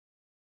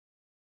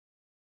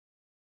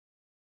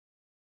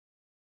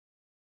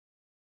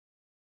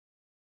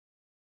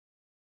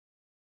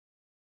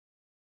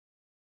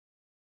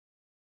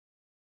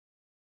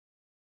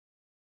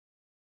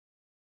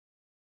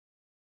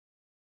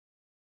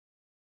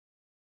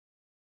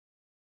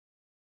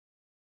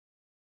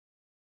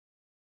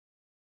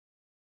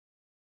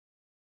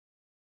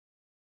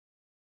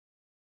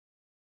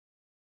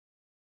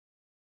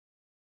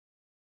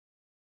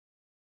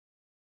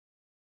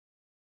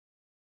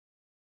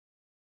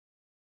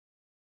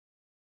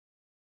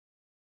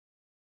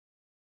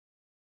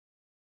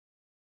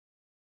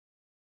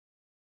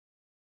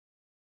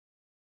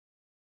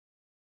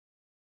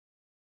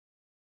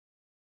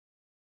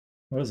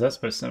 What was that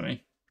supposed to mean?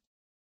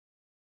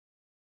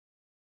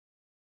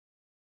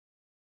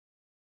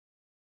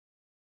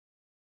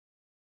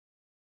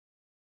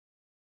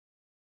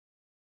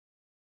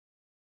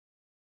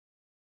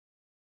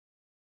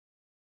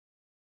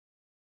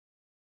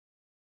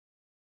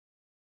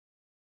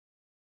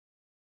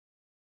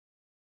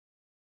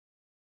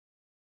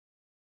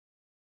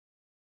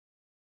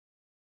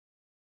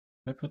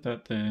 I put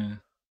that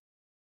there.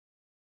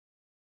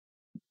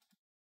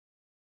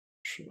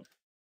 Sure.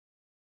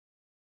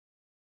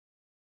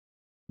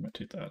 I'm gonna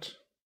do that.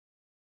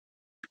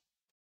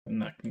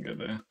 And that can go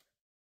there.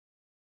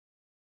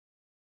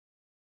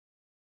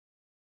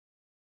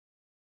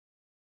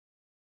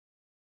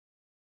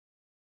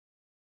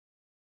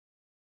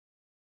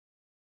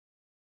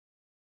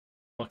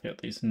 Block out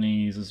these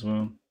knees as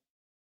well.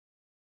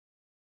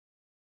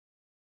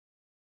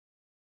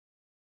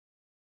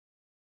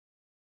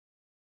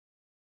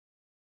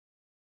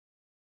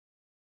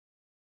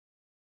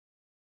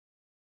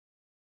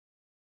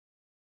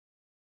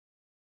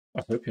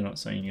 I hope you're not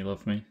saying you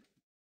love me.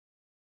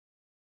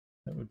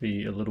 That would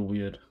be a little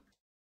weird.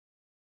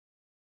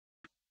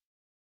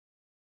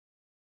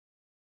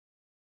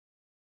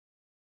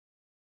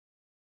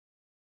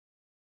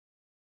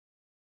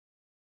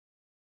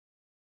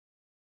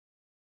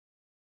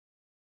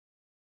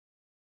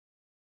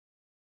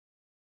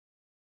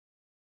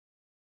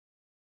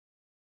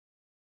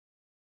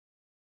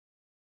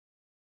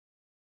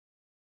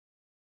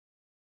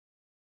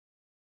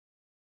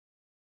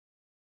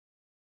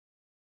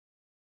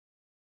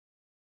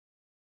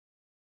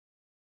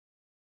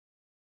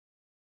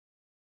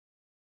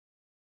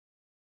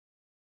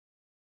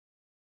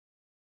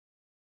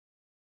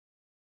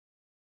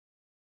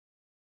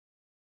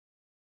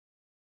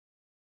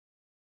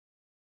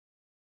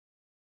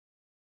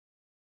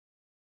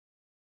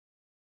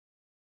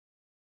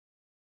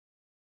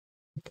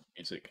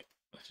 Music.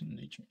 I didn't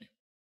need you.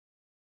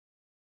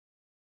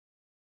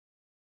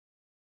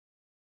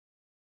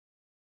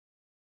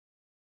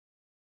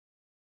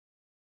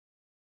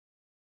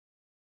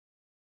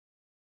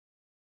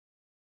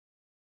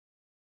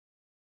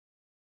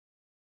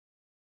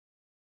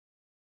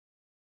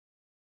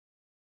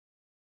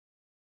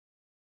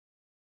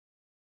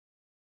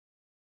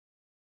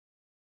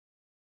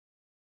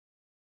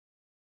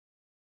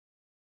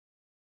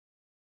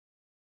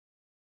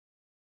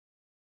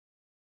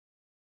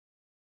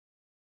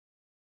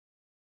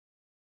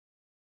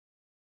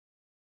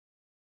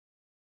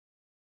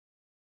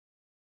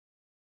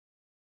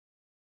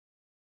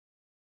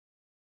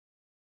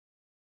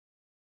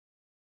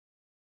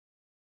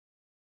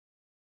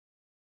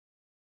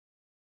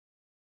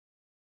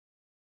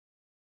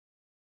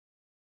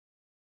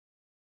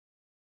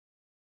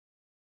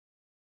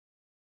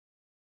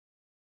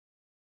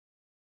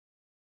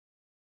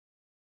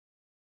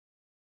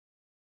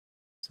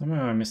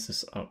 Somehow I messed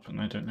this up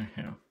and I don't know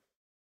how.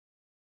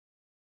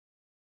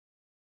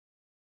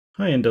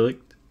 Hi,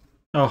 Indelict.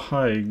 Oh,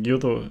 hi. You're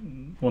the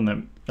one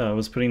that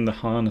was putting the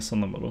harness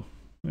on the model,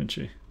 weren't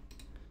you?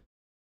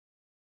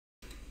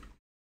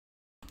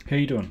 How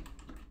you doing?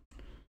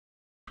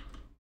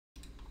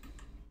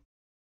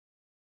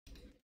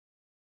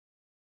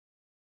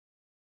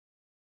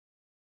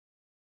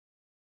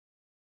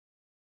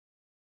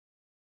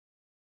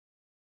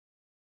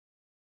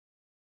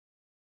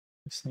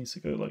 This needs to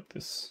go like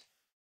this.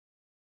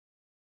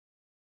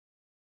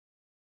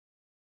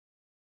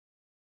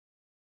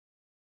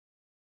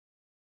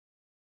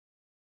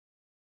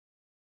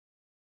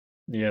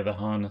 Yeah, the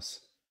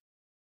harness.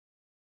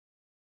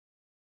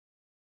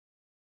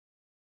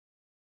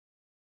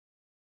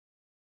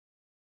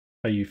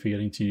 Are you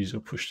forgetting to use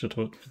your push to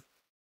talk?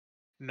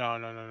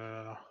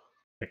 No.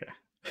 Okay.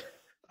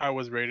 I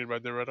was rated by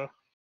the Retta.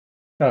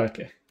 Oh,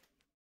 okay.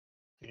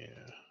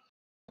 Yeah.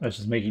 I was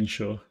just making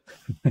sure.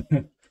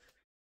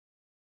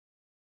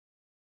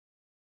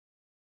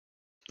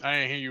 I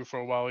didn't hear you for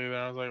a while either.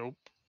 I was like, oh,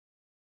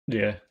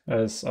 Yeah,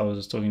 as I was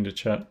just talking to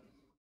chat.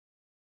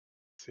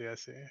 I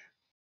see.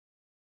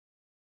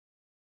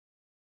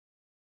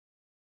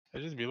 It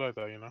just be like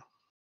that, you know?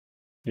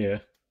 Yeah.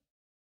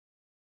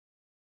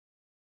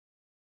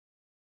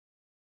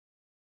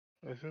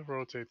 If you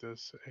rotate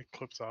this, it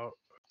clips out.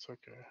 It's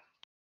okay.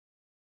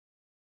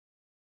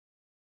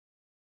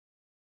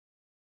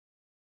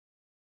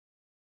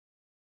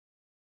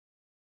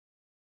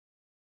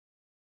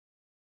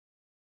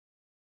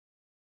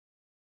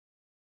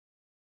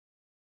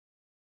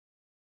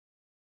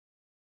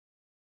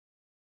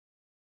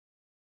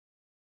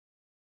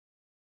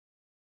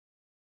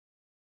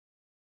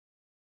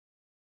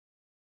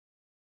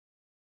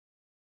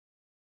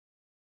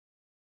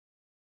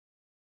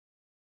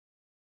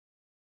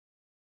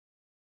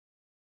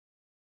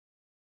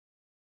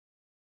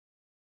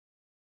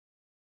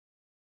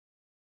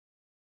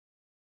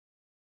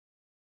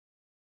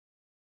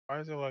 Why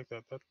is it like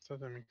that? That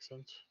doesn't make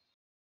sense.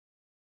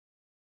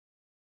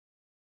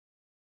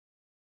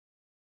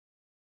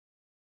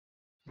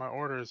 My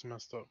order is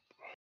messed up.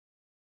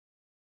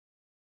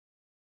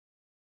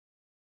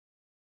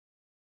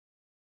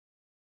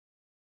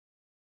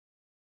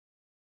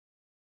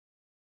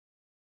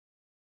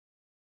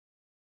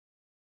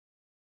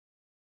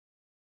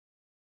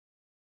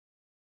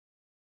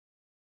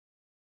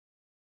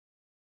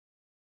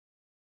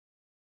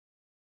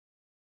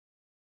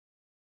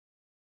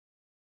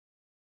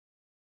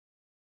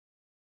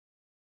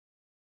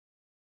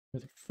 I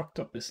fucked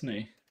up this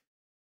knee.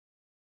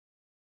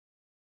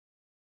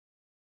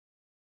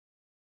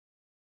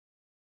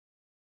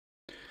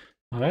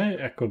 Hi,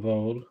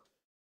 Equibold.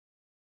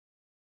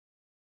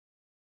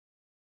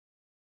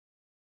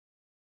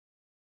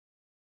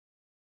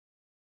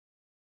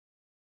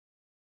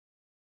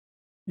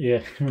 Yeah,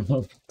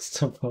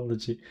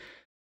 Retopology.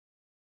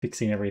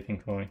 Fixing everything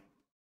for me.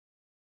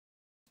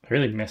 I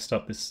really messed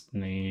up this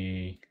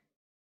knee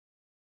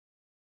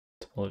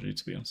topology,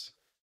 to be honest.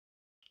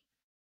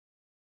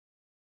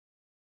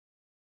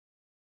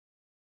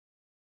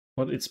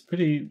 Well, it's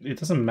pretty... It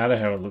doesn't matter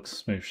how it looks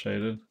smooth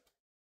shaded.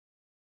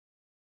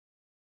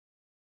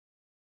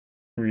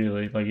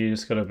 Really, like you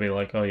just gotta be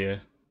like, oh yeah,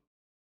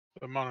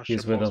 The amount of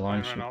here's where the shitballs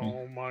line playing right should now. be.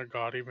 Oh my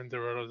god, even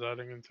Doretto's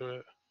adding into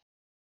it.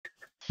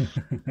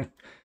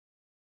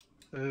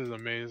 This is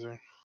amazing.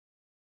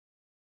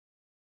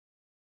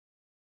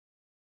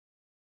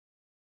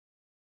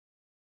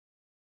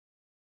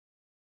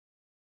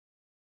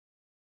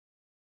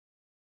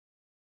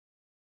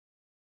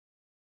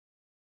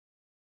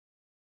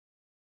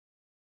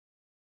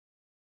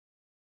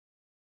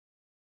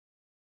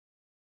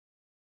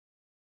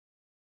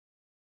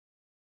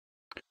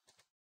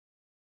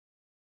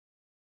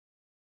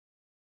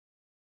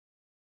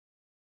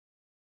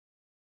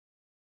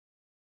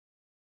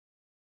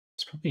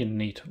 It's probably a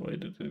neater way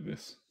to do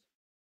this.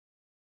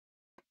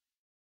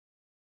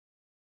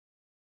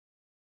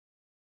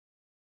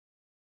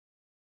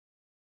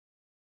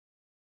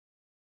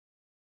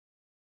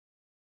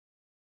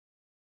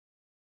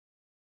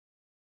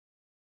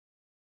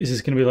 Is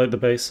this going to be like the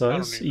base I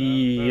don't size? need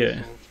that. That's a Yeah.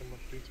 little too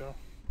much detail.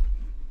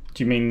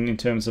 Do you mean in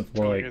terms of I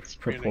feel like like it's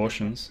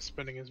proportions?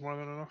 spinning is more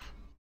than enough.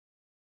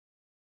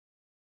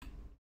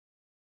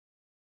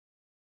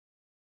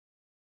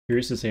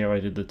 Curious to see how I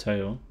did the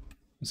tail.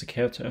 It's a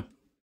cow tail.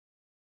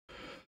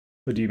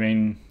 What do you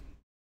mean?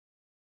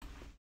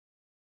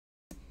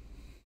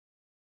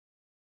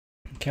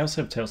 Cows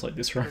have tails like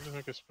this, I right? just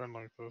make it spin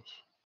like this.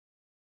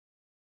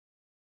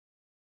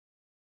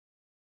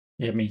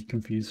 Yeah, me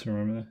confused.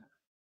 Remember that?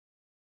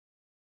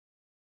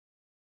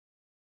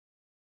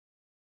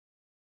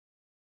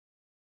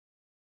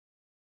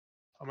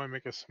 I might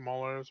make it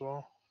smaller as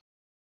well.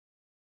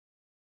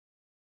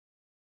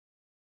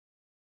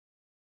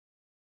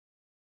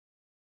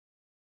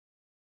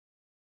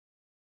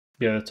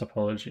 Yeah, the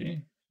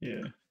topology.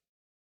 Yeah.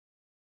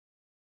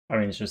 I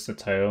mean, it's just the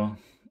tail.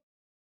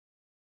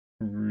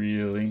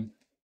 Really.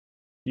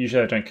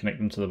 Usually I don't connect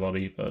them to the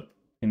body, but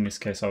in this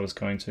case I was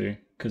going to,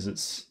 because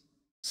it's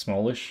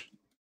smallish.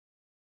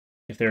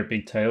 If they're a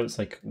big tail, it's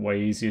like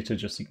way easier to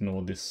just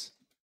ignore this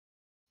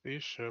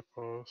These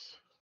shitposts.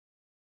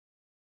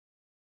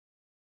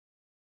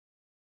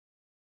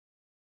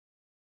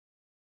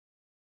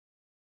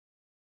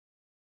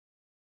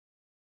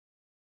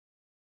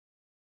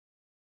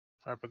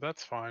 Alright, but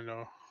that's fine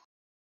though.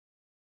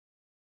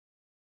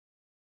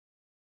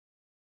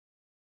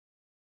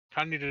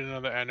 I needed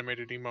another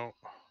animated emote.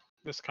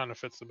 This kind of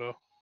fits the bill.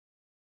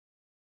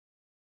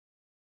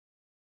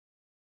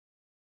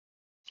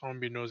 I want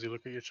to be nosy.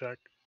 Look at your check.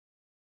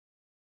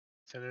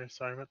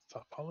 Sorry about the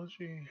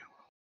topology.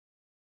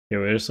 Yeah,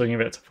 we're just looking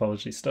about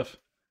topology stuff.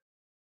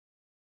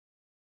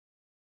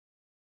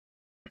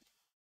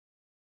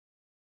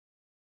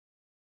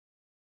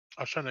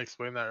 I was trying to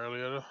explain that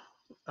earlier.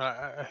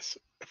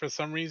 For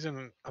some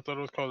reason, I thought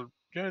it was called.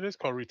 Yeah, it is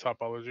called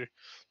retopology.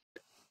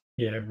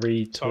 Yeah,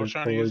 So I was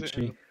trying to use it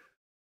in. retopology.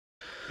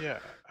 Yeah,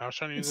 I was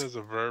trying to use it as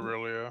a verb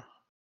earlier.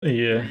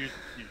 Yeah.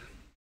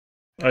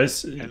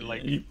 And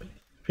like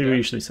people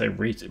usually say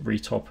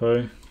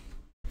retopo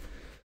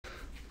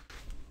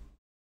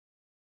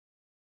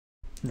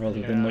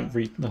rather than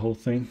like the whole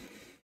thing.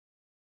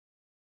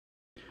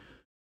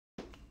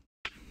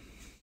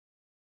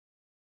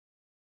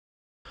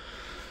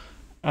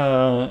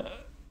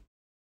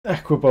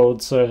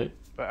 Aquabold, so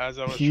but as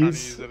I was trying to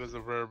use it as a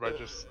verb, I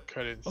just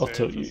couldn't say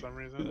it for some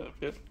reason.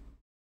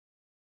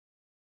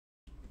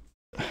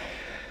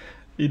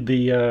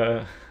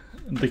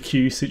 The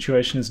queue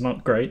situation is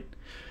not great.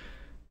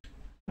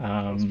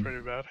 That's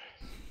pretty bad.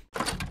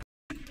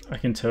 I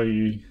can tell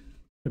you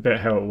about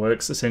how it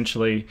works.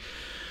 Essentially,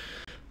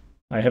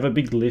 I have a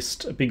big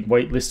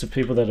wait list of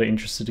people that are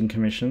interested in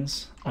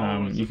commissions.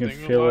 You can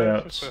fill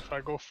out. So if I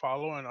go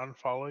follow and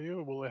unfollow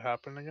you, will it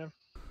happen again?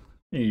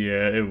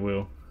 Yeah, it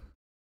will.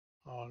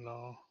 Oh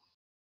no.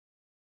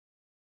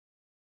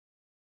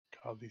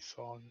 God, these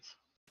songs.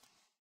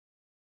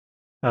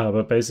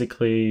 But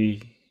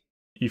basically,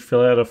 you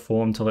fill out a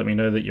form to let me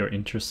know that you're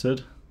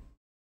interested,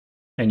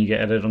 and you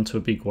get added onto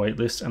a big wait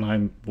list. And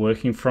I'm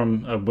working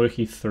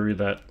through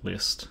that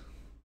list,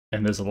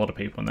 and there's a lot of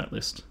people on that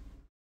list.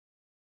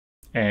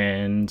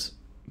 And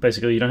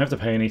basically, you don't have to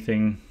pay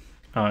anything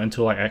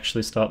until I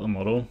actually start the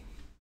model,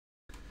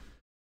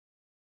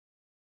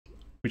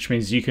 which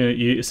means you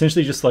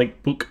essentially just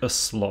like book a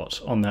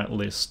slot on that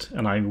list,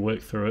 and I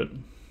work through it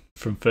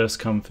from first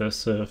come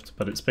first served.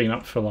 But it's been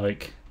up for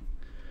like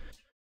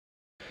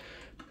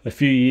a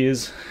few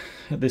years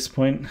at this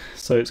point,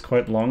 so it's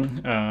quite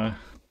long.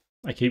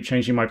 I keep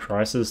changing my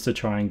prices to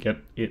try and get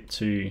it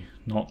to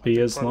not be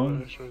as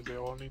long. They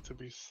all need to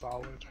be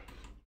solid.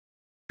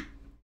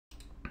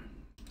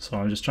 So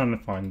I'm just trying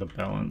to find the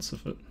balance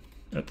of it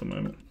at the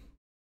moment.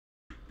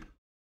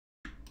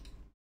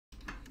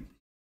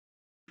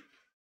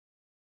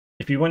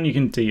 If you want, you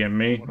can DM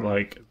me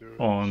like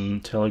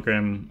on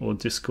Telegram or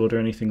Discord or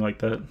anything like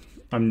that.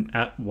 I'm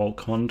at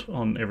Walcond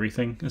on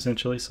everything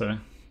essentially, so,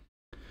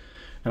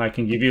 and I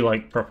can give you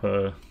like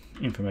proper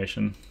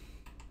information.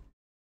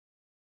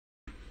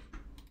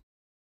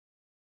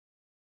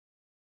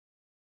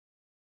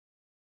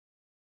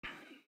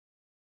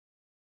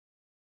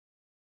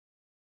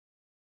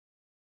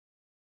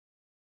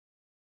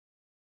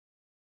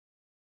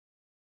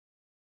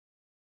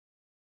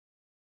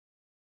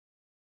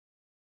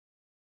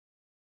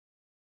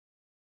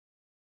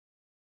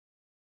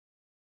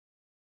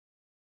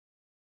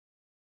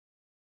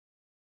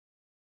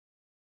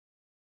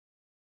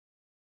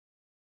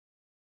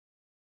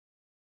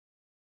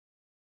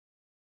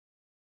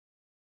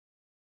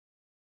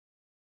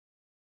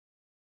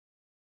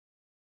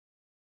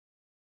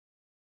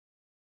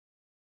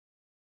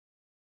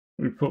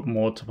 We put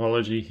more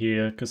topology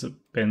here because it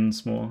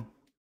bends more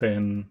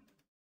than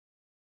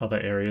other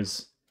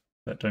areas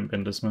that don't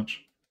bend as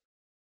much.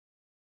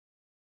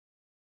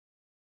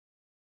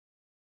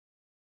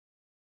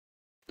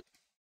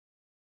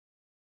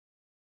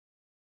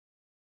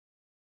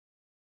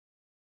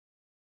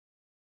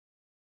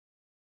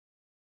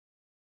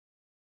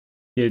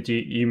 Yeah, do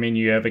you mean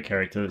you have a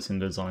character that's in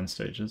design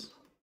stages?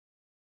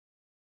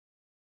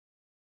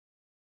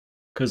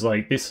 Because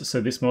like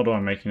this model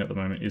I'm making at the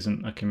moment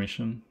isn't a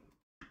commission.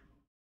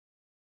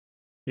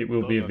 It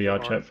will be a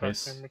VR chat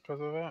base. Because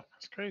of that,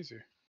 it's crazy.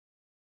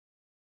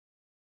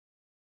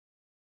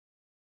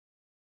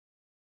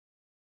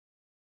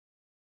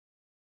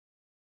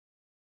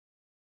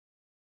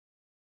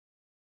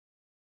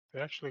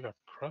 They actually got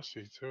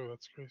crusty too.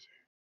 That's crazy.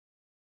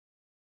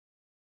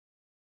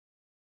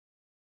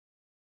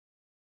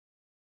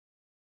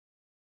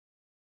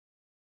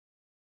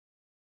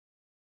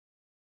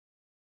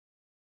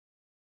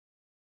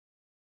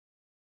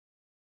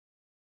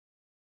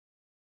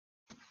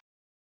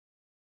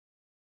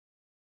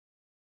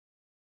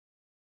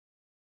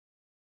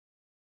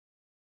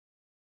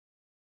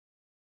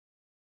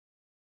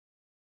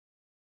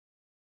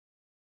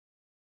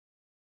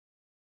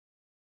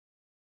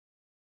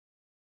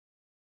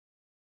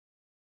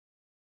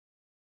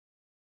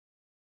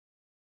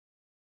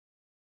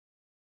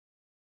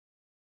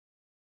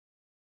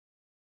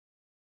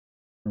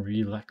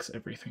 Relax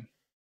everything.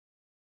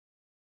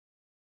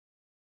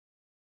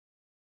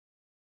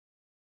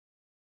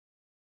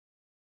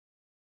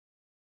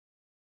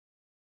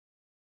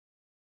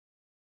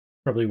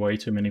 Probably way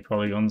too many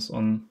polygons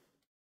on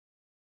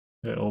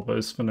her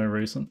elbows for no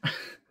reason.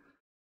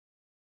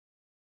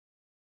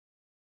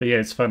 But yeah,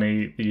 it's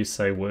funny that you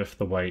say worth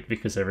the wait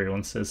because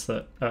everyone says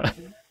that.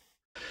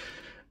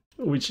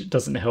 Which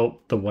doesn't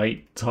help the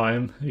wait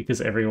time because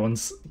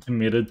everyone's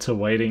committed to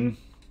waiting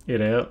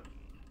it out.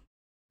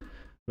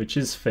 Which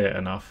is fair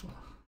enough.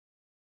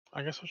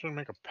 I guess I should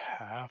make a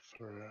path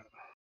for it.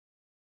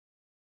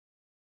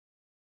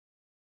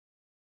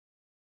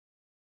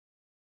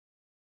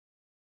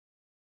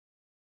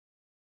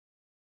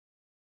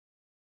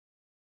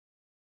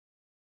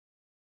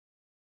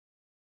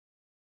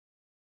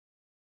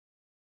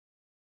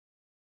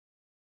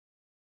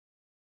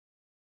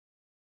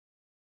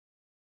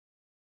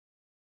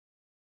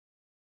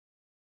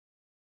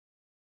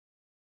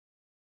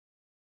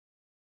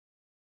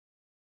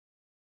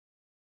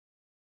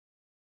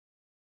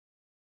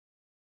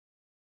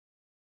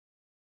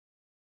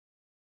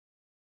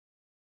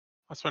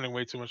 I'm spending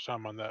way too much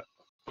time on that.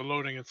 The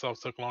loading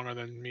itself took longer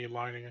than me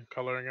lining and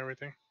coloring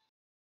everything.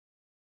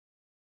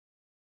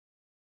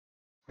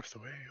 What's the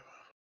wave?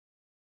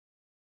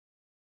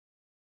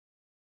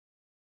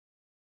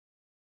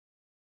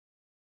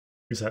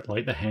 Is that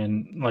like the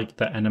hand, like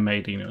the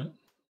animating it?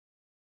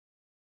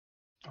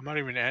 I'm not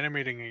even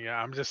animating it yet.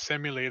 I'm just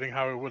simulating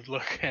how it would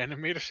look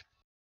animated.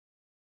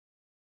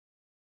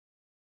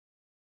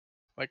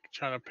 Like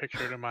trying to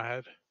picture it in my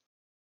head.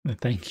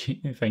 Thank you,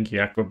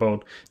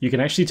 Aquabold. You can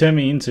actually turn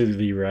me into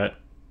the rat.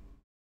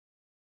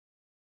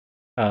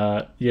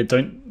 Yeah,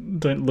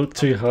 don't look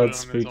too hard,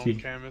 Spooky.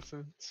 Canvas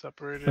and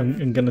separate it.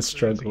 I'm gonna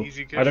struggle.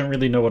 I don't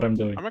really know what I'm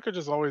doing. I could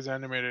just always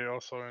animate it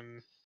also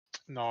in.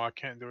 No, I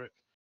can't do it.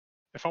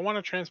 If I want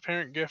a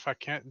transparent GIF, I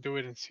can't do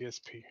it in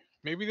CSP.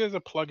 Maybe there's a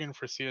plugin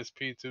for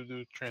CSP to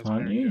do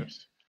transparent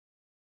GIFs.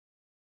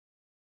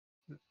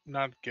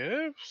 Not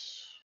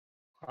GIFs?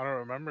 I don't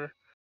remember.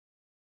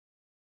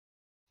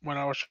 When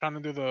I was trying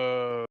to do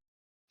the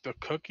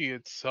cookie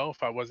itself,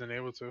 I wasn't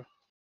able to.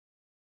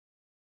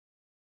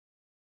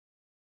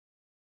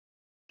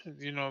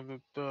 You know,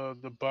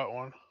 the butt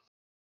one.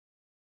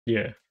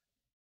 Yeah.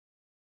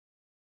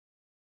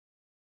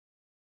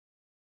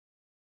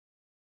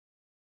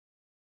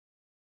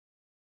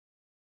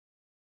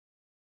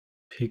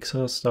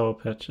 Pixar style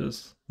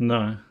patches?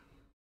 No.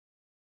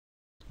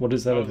 What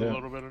is that That was about? a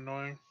little bit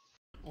annoying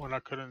when I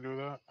couldn't do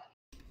that.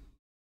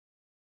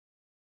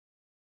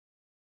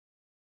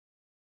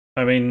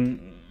 I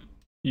mean,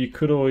 you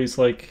could always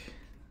like.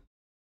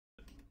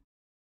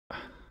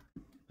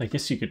 I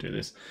guess you could do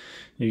this.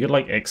 You could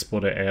like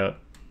export it out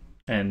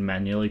and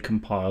manually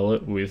compile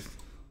it with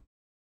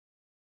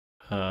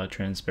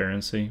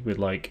transparency with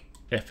like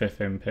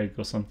FFmpeg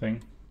or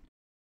something.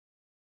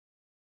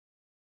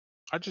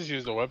 I just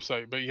used the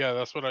website, but yeah,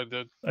 that's what I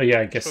did. Oh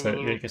yeah, I guess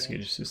that. Yeah, I guess you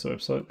just use the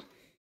website.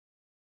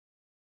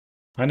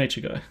 Hi,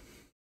 Nature Guy.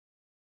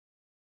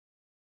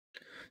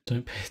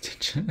 Don't pay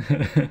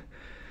attention.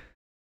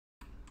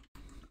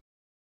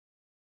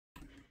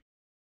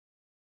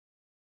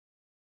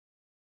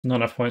 Not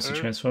enough points to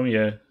transform,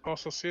 yeah.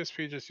 Also,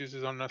 CSP just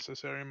uses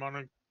unnecessary amount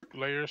of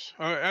layers.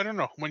 I don't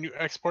know. When you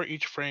export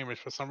each frame, if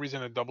for some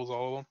reason it doubles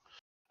all of them.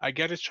 I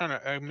get it's trying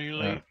to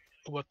emulate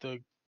what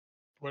it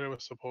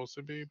was supposed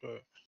to be,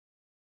 but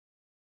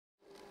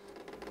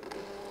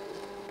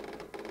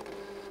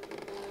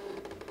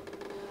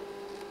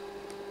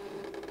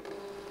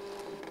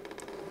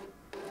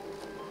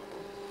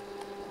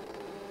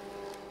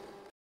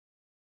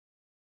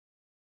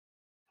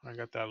I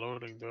got that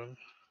loading done.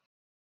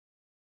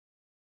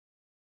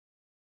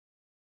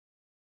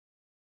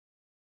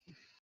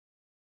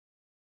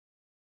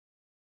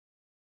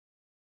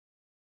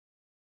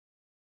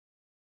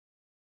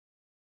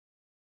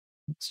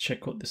 Let's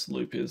check what this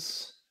loop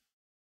is.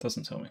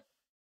 Doesn't tell me.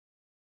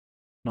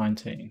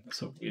 19.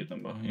 That's a weird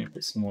number. Yeah,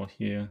 put some more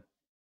here.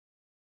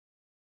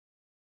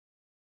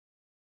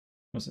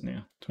 What's it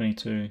now?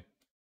 22.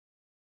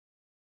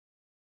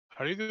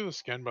 How do you do the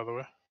scan, by the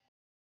way?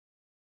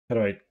 How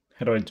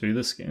do I do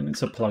the scan?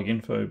 It's a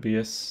plugin for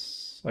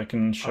OBS. I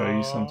can show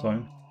you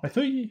sometime. I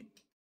thought you.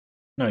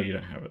 No, you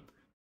don't have it.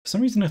 For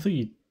some reason, I thought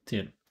you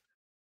did.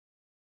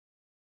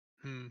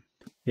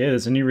 Yeah,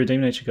 there's a new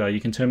Redeem Nature guy. You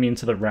can turn me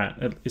into the rat.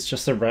 It's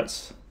just the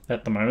rats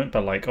at the moment,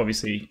 but like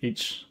obviously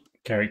each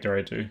character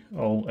I do,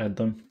 I'll add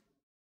them.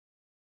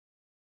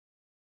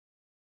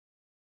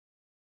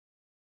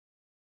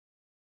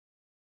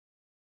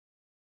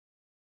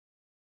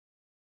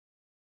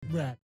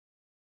 Rat.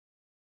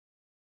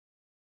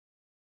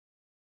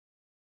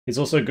 It's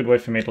also a good way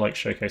for me to like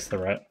showcase the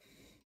rat.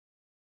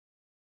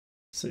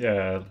 So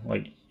yeah,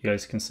 like you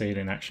guys can see it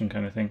in action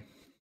kind of thing.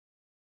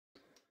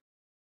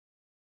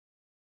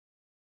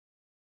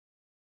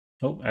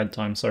 Oh, ad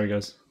time. Sorry,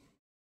 guys.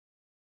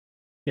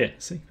 Yeah,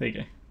 see, there you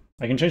go.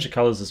 I can change the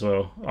colors as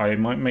well. I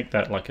might make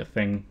that like a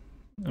thing.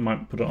 I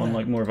might put it on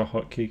like more of a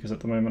hotkey because at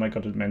the moment I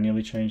got to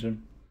manually change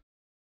them.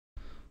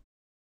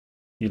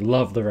 You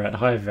love the rat.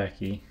 Hi,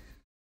 Vaki.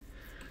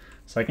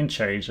 So I can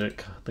change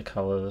it, the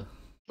color.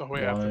 The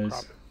way I have to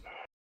crop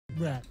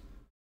it. Rat.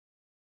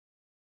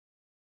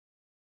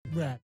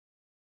 Rat.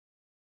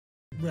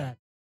 rat,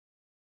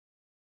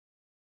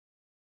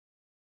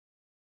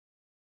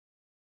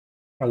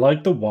 I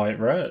like the white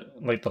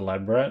rat, like the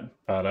lab rat,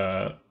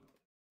 but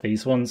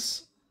these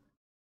ones,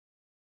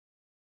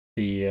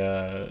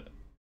 the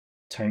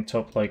tank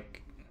top,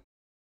 like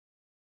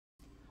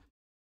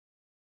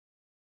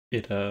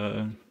it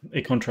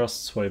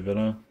contrasts way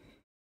better.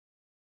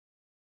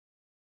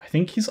 I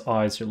think his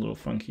eyes are a little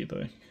funky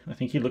though. I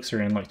think he looks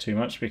around like too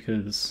much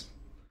because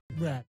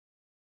rat,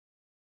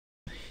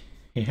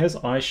 he has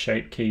eye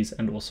shape keys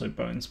and also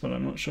bones, but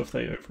I'm not sure if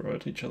they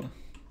override each other.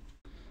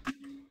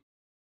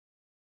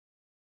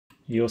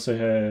 He also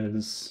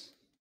has,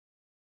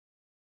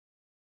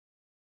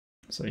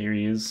 so here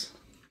he is.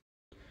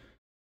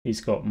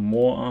 He's got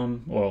more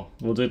arm, well,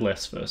 we'll do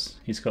less first.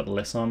 He's got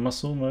less arm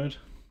muscle mode.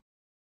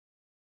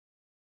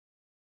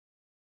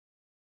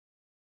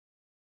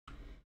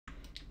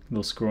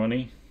 Little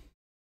scrawny.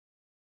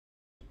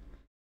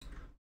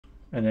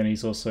 And then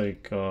he's also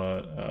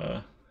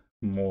got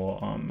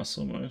more arm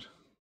muscle mode.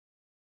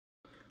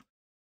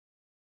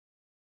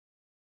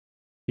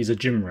 He's a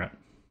gym rat.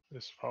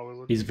 This probably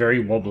would. He's be very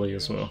good in wobbly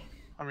as OBS. well.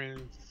 I mean,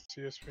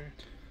 CSP.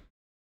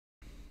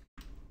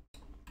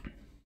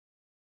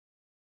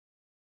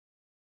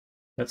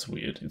 That's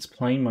weird. It's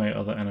playing my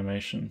other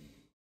animation,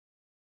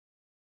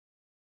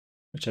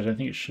 which I don't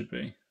think it should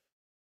be.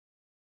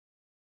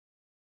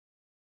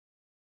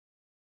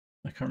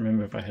 I can't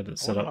remember if I had it I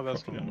set wonder how up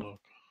that's properly or gonna not. look.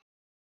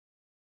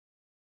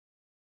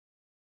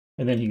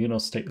 And then he can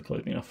also take the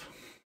clothing off.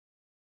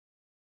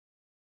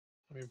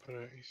 Let me put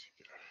it easy.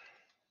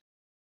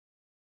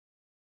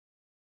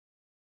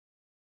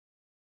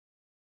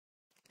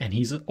 And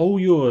he's all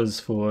yours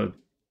for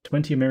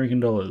 $20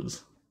 American. You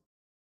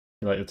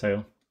like the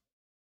tail?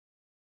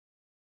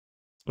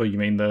 Or you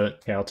mean the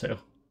cow tail?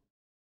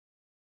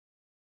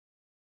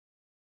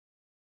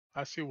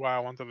 I see why I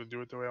wanted to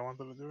do it the way I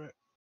wanted to do it.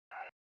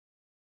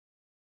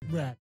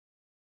 rat,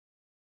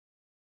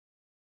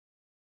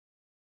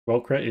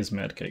 Welkrat is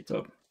mad caked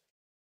up.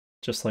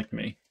 Just like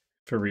me.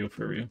 For real,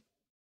 for real.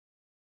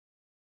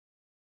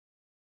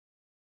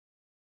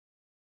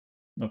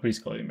 I'll put his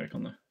clothing back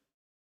on there.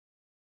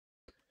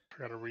 I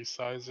gotta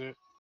resize it.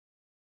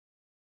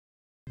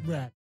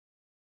 rat,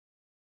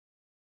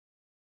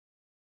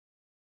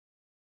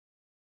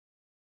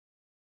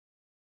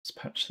 Let's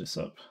patch this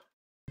up.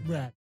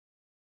 rat,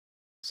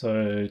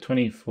 So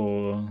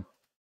 24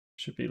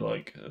 should be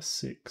like a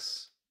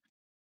 6.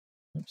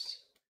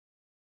 Oops.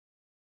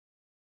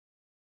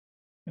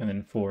 And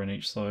then 4 on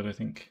each side, I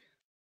think.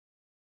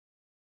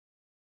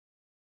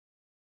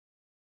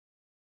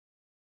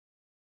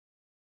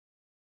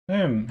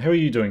 How are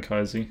you doing,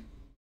 Kaisi?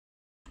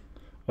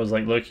 I was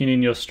like lurking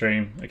in your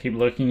stream. I keep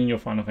lurking in your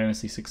Final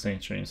Fantasy 16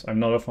 streams. I'm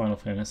not a Final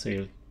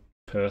Fantasy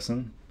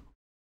person.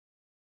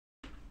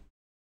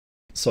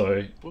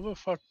 So Who the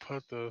fuck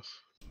put this?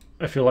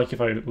 I feel like if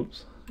I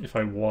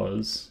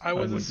was, I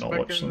was would not watch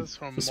expecting them this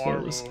from for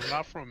spoilers. Marvel,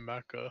 not from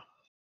Mecha.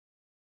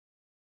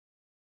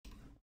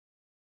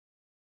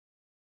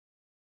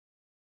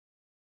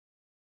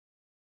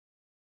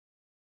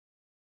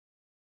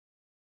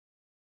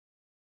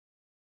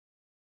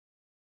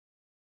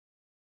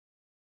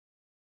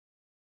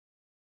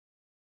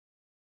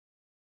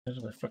 How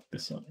did I fuck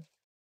this up?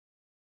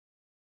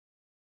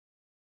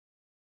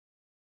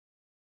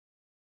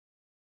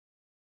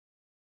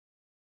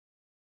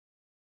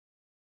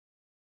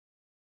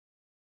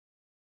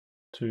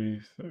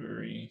 Two,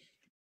 three,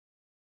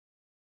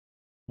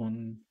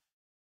 one.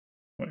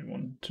 Wait,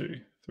 1,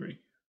 2, 3,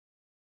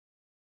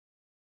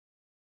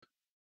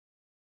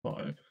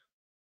 5.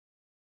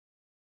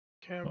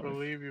 Can't 5.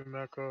 believe you,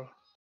 Mecha.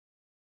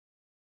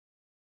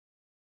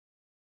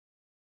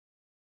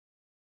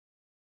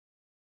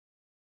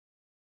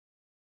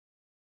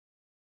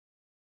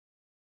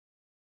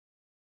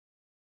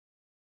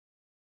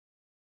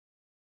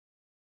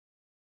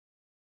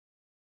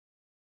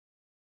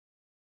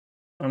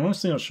 I'm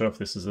honestly not sure if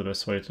this is the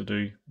best way to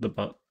do the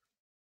butt.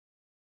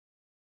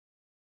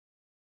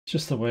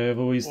 Just the way I've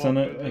always done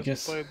it, I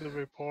guess. Play the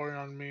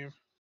Vaporeon meme.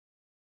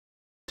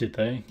 Did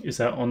they? Is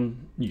that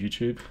on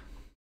YouTube?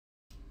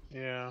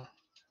 Yeah.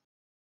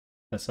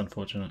 That's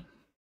unfortunate.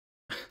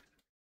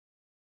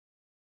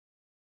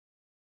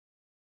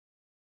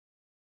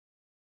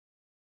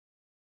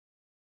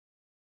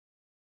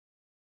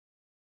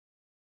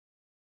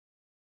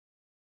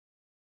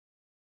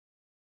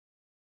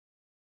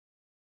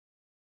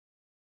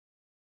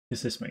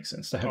 Does this make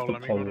sense? To have the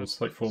Let me go to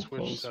polls, like 4 Switch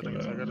polls.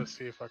 settings. I gotta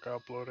see if I can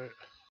upload it.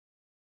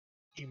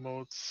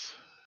 Emotes.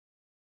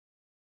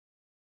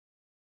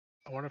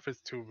 I wonder if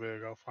it's too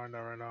big. I'll find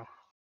out right now.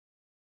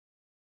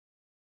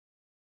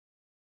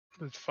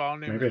 The file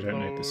name Maybe I is don't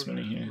need this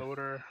many here.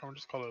 loader. I'll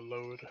just call it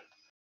load.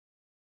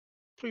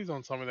 Please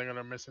don't tell me they're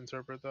gonna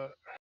misinterpret that.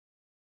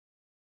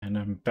 And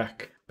I'm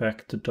back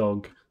to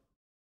dog.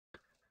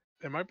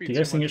 There might be Do you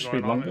too guys think it much should be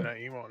going on in longer? that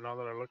emote now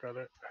that I look at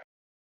it.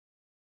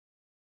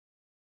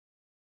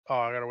 Oh,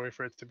 I gotta wait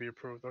for it to be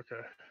approved.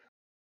 Okay.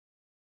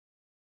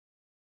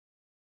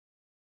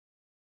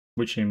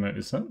 Which emote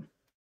is that?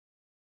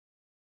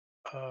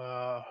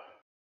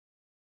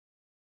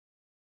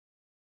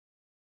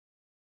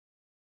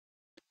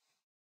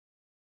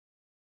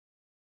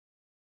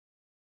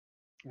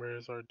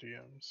 Where's our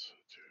DMs?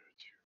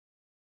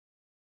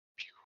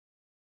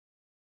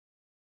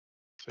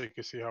 So you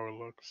can see how it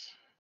looks.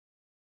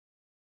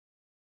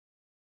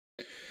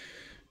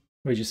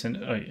 Where'd you send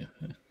it? Oh, yeah.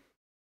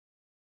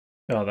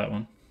 Oh, that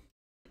one.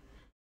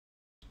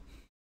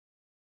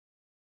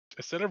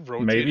 Instead of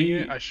rotating it,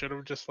 Maybe. I should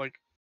have just like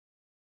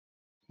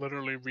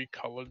literally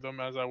recolored them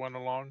as I went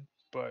along,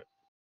 but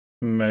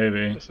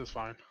Maybe. this is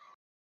fine.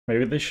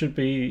 Maybe they should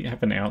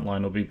have an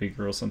outline or be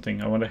bigger or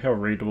something. I wonder how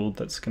readable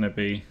that's going to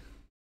be.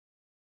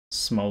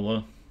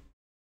 Smaller.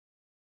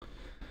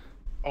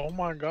 Oh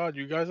my god,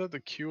 you guys have the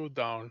queue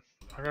down.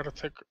 I gotta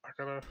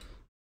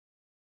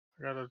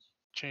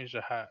change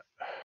the hat.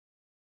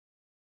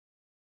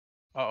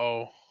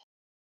 Uh-oh.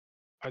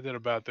 I did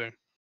a bad thing.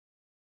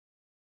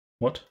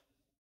 What?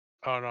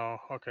 Oh no,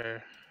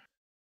 okay.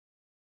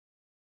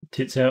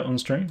 Tits out on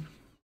stream?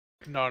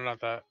 No,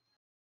 not that.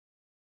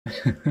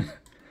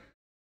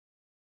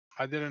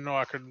 I didn't know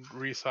I could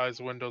resize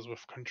windows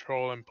with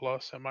control and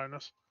plus and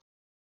minus.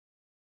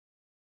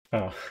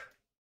 Oh.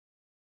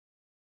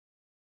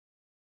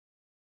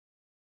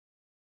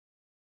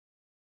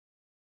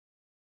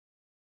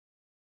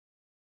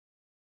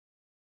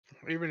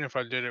 Even if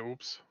I did it,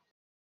 oops.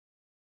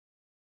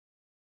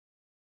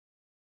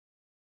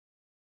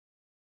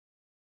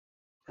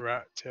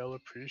 Rat tail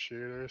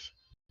appreciators.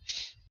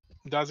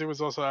 Dazzy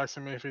was also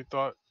asking me if he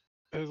thought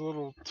his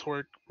little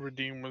twerk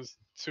redeem was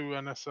 2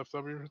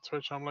 NSFW for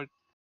Twitch. I'm like,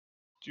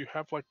 do you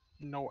have like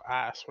no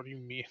ass? What do you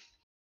mean?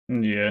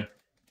 Yeah.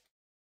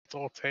 It's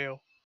all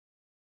tail.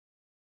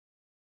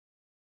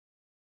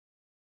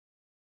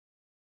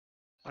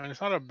 I mean,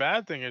 it's not a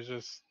bad thing. It's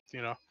just,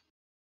 you know,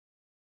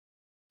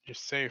 you're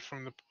safe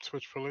from the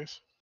Twitch police.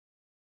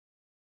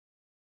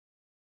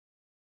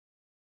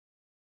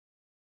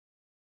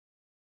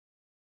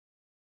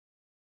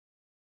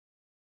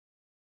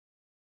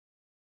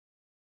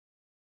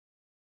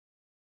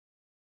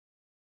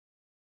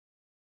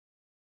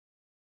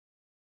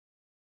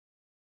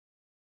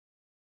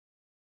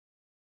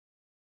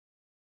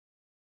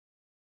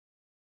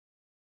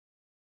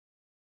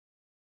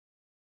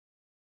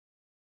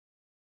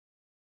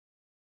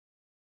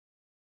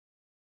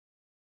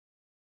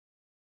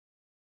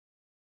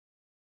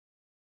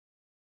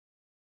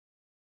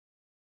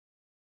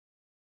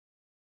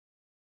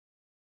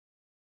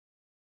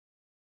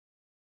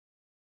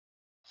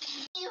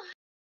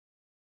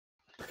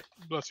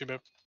 Bless you, babe.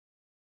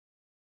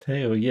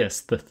 Tail,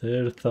 yes, the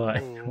third thigh.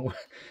 Ooh.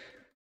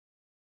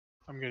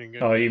 I'm getting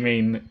good. Oh, you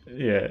mean,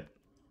 yeah.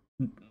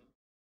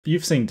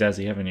 You've seen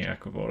Dazzy, haven't you,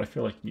 Aquavold? I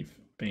feel like you've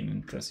been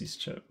in Dazzy's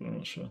chat, but I'm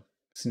not sure.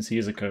 Since he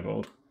is a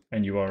kobold,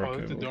 and you are a Oh,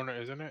 it's the kobold,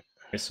 donut, isn't it?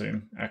 I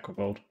assume,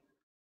 Aquavold.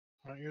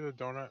 Aren't you the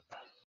donut?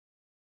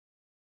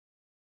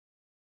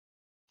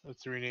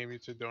 Let's rename you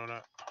to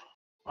donut.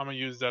 I'm gonna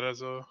use that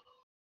as a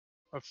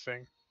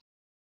thing.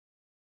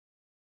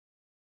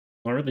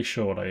 Not really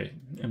sure what I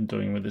am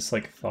doing with this,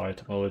 like, thigh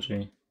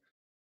topology.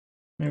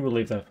 Maybe we'll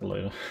leave that for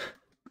later.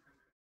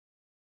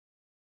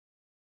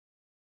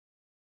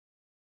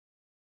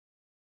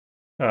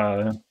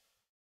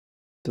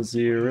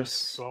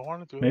 Desirous. Do I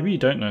want to do Maybe you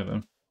that? don't know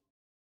them.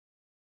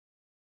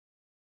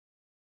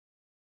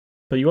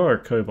 But you are a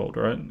kobold,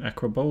 right?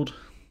 Aquabold?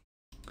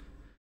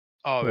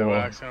 Oh, they were Or...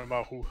 asking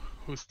about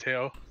whose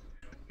tail.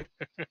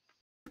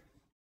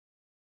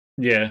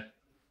 Yeah.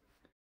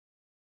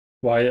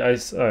 Why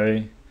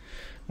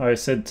I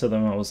said to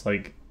them, I was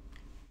like,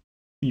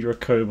 "You're a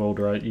kobold,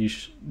 right?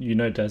 You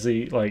know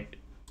Dazzy." Like,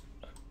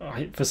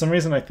 for some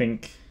reason, I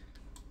think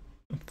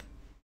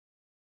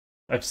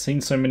I've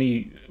seen so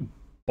many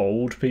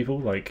bold people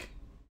like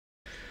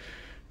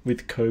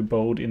with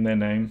kobold in their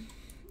name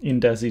in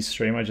Dazzy's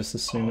stream. I just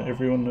assume that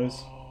everyone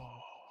knows.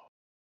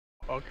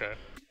 Okay.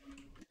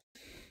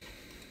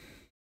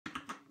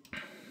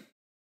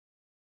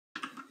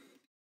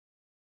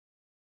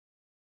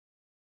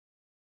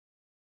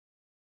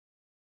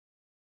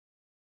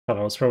 But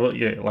I was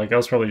probably I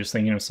was probably just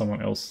thinking of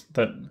someone else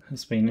that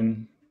has been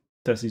in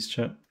Dazzy's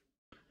chat.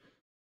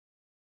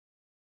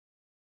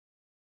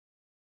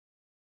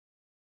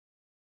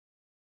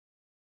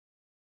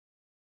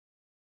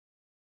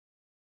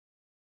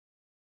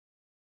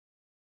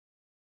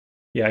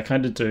 Yeah, I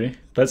kind of do.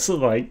 That's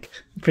like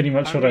pretty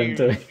much what I'm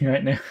doing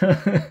right now.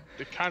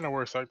 It kind of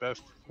works like that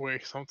way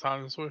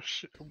sometimes with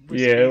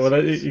yeah, well,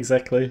 species.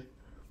 exactly.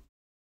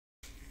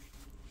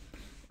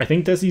 I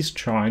think Desi's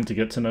trying to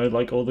get to know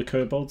like all the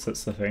kobolds.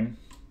 That's the thing.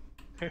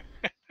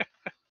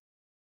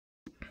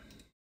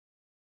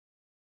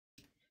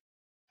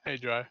 Hey,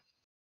 Dry.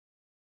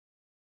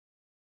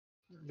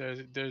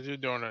 There's your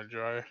donut,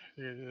 Dry.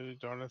 There's your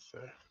donuts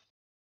there.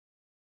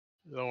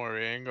 Don't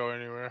worry, it ain't go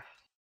anywhere.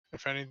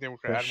 If anything, we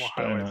could add more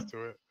Fresh highlights donut.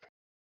 to it.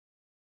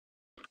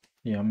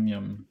 Yum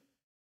yum.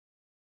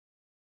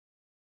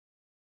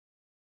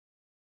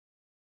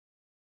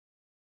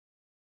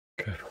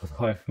 Kobold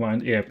hive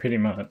mind. Yeah, pretty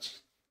much.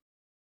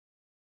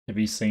 Have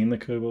you seen the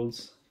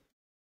kobolds?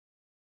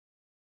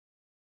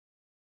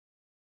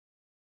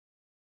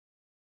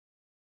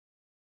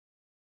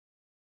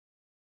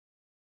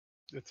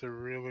 It's a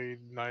really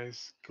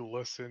nice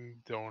glisten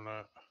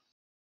donut.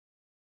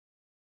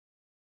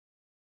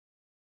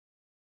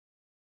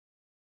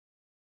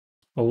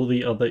 All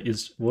the other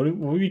is what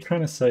were you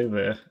trying to say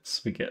there?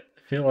 Spaghetti.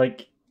 I feel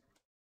like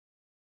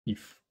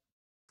you've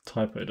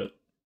typoed it.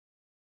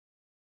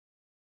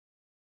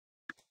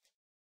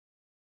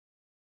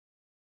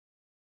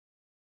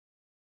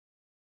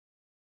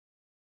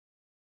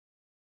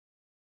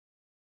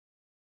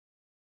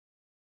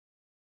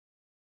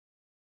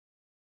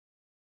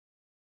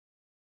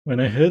 When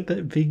I heard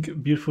that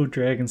big, beautiful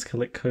dragons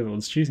collect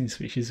kobolds, choosing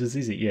species was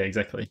easy. Yeah,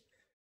 exactly.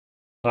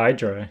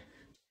 Hydra.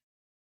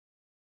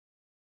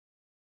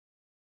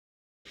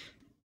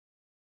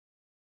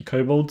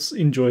 Kobolds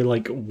enjoy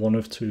like one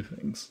of two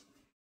things.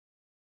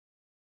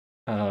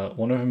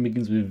 One of them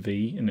begins with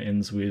V and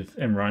ends with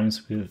and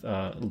rhymes with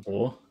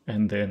law,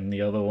 and then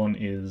the other one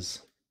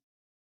is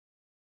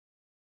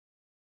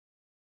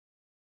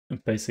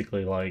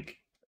basically like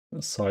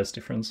size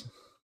difference.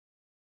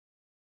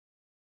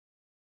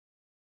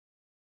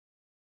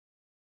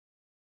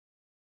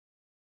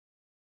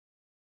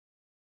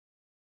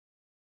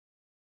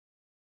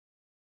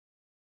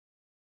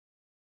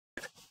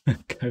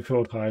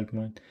 Kobold hide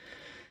mine.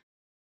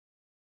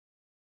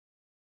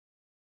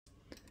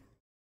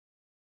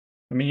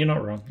 I mean, you're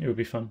not wrong. It would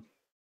be fun.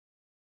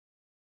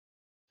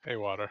 Hey,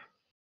 Water.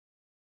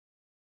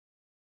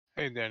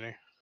 Hey, Danny.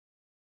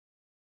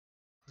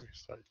 Let me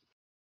start.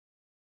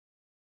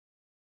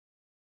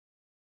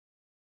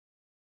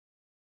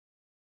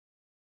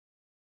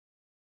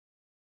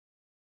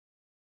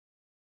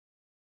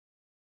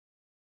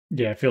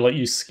 Yeah, I feel like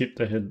you skipped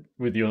ahead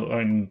with your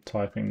own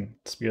typing,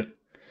 Spigot.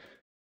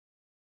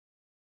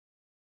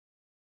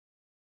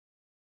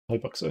 Hi,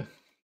 Boxer.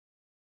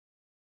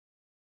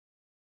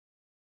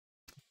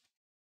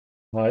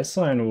 Hi,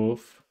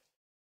 Wolf.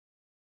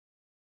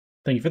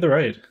 Thank you for the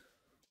raid.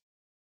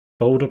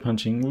 Boulder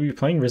punching. Were you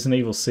playing Resident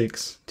Evil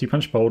 6? Do you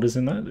punch boulders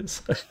in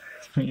that?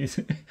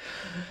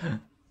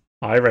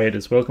 Hi,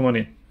 raiders. Welcome on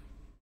in.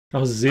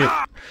 Oh, Zip.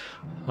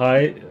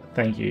 Hi.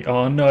 Thank you.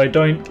 Oh, no,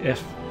 don't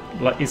F.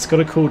 Like, it's got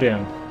to cool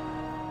down.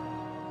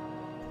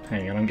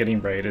 Hang on, I'm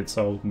getting raided,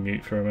 so I'll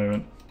mute for a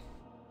moment.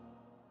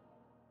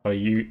 Oh,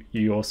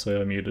 you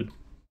also are muted.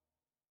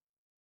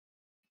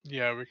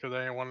 Yeah, because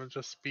I didn't want to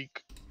just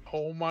speak.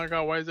 Oh my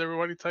god, why is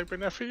everybody typing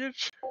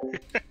FH?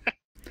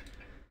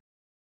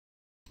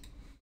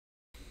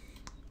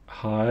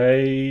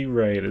 Hi,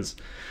 raiders.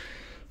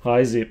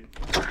 Hi, Zip.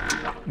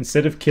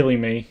 Instead of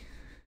killing me,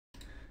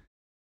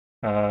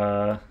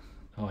 oh,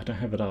 I don't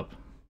have it up.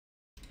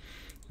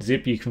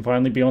 Zip, you can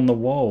finally be on the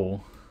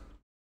wall.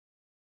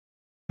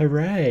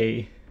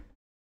 Hooray!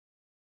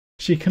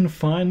 She can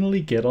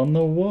finally get on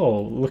the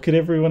wall. Look at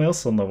everyone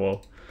else on the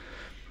wall.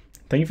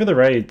 Thank you for the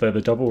raid, though,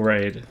 the double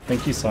raid.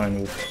 Thank you,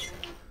 Wolf.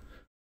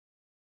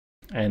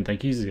 And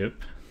thank you,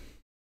 Zip.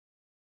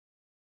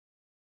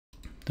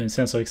 Don't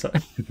sound so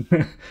excited.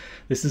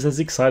 This is as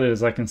excited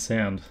as I can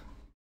sound.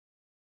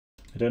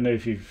 I don't know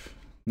if you've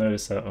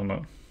noticed that or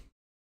not.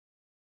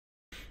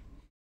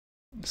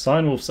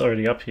 Wolf's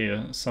already up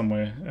here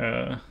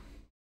somewhere.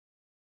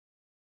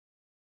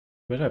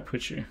 Where did I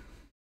put you?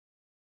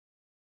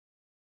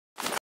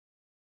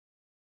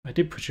 I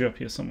did put you up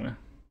here somewhere.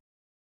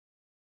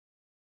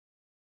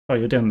 Oh,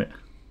 you're down there.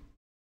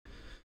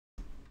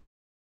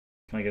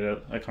 Can I get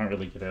out? I can't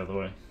really get out of the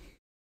way.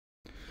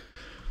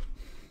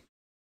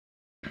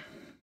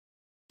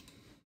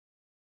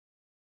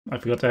 I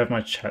forgot to have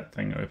my chat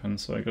thing open,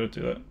 so I gotta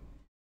do that.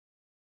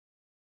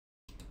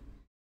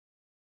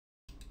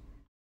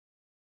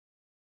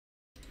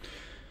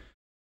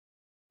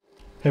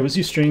 Hey, what's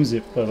your stream,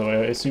 Zip, by the way?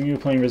 I assume you were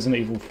playing Resident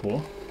Evil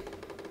 4?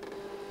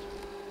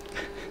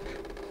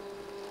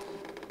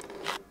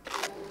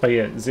 Oh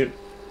yeah, Zip,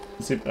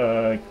 give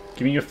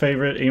me your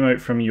favorite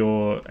emote from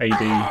your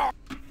AD.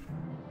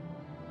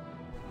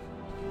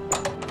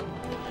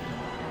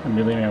 A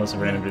million hours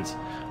of random vids.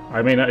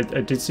 I mean, I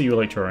did see you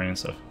like drawing and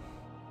stuff.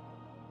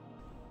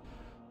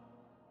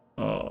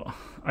 Oh,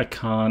 I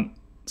can't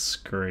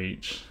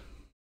screech.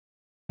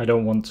 I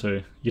don't want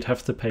to. You'd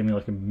have to pay me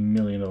like $1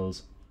 million.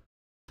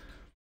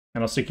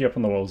 And I'll stick you up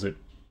on the wall, Zip.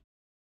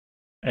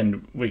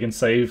 And we can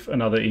save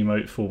another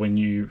emote for when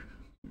you,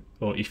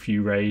 or if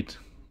you raid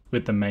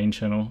with the main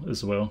channel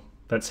as well.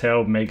 That's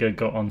how Mega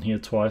got on here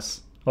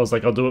twice. I was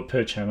like, I'll do it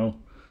per channel.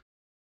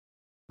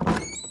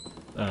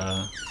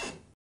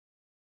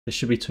 There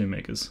should be 2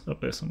 Megas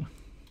up there somewhere.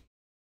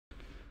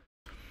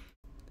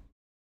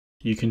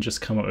 You can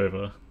just come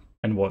over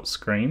and what,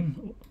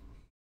 scream?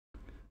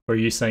 Or are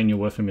you saying you're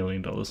worth $1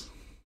 million?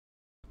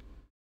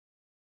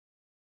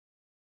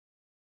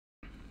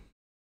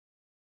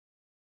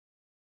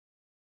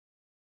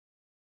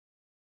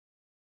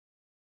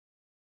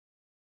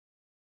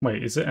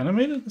 Wait, is it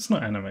animated? It's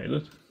not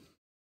animated.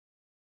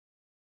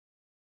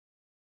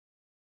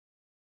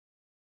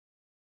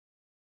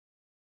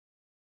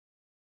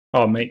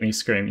 Oh, make me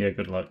scream. Yeah,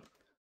 good luck.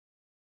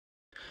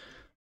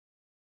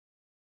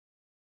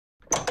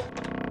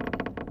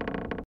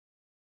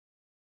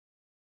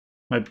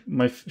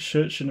 My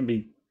shirt shouldn't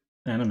be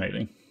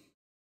animating.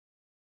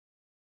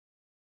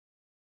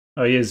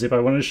 Oh yeah, Zip, I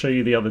wanted to show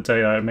you the other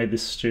day I made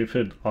this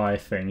stupid eye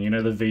thing. You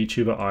know the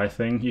VTuber eye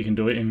thing? You can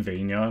do it in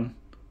VNyarn.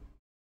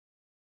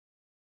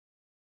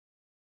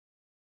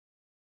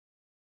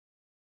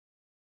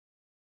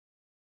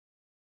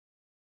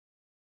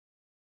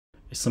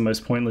 It's the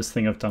most pointless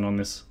thing I've done on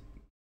this.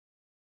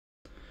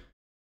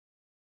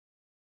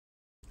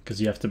 Because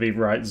you have to be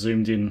right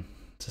zoomed in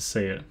to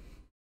see it.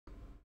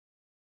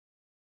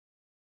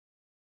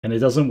 And it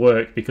doesn't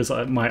work because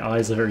my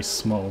eyes are very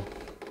small.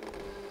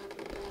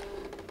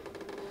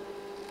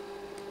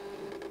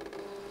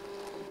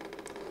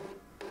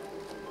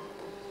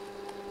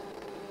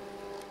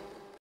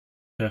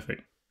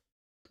 Perfect.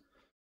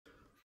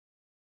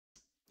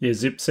 Yeah,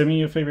 Zip, send me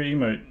your favorite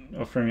emote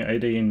offering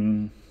AD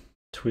in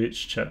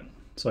Twitch chat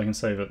so I can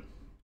save it.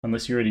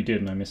 Unless you already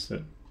did and I missed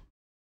it.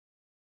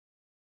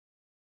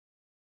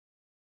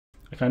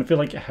 I kind of feel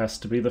like it has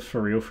to be the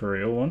for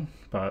real one,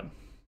 but...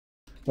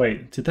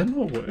 Wait, did that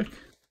not work?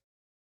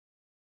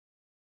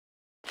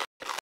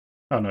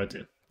 Oh no, it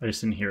did. I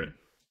just didn't hear it.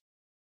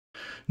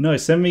 No,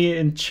 send me it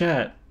in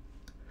chat.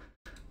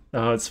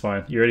 Oh, it's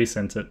fine. You already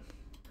sent it.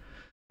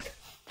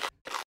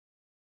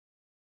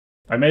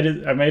 I made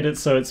it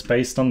so it's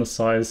based on the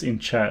size in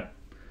chat,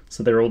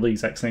 so they're all the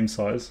exact same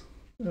size.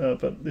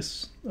 But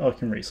this, I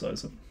can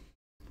resize it.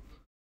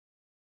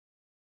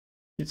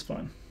 It's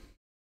fine.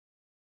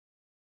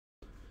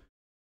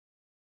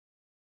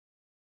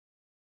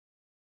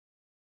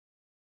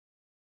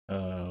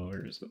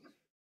 Where is it?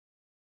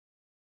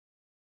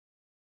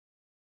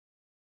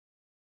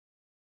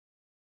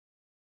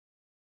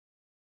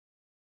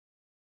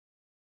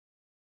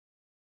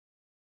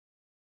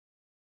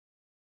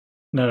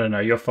 No,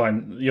 you're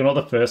fine. You're not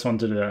the first one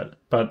to do that.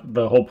 But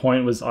the whole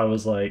point was I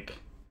was like,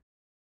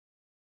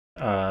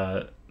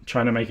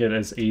 trying to make it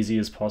as easy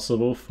as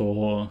possible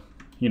for,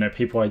 you know,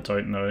 people I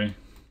don't know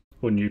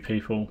or new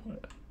people.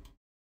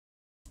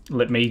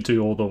 Let me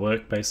do all the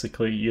work,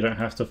 basically. You don't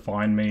have to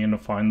find me and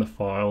find the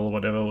file or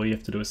whatever. All you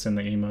have to do is send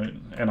the emote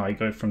and I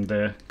go from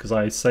there because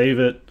I save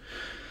it.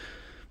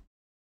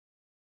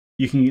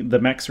 You can, the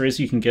max res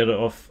you can get it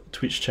off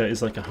Twitch chat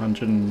is like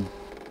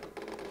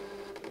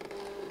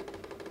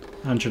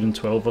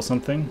 112 or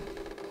something.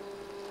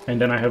 And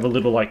then I have a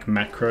little like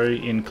macro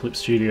in Clip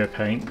Studio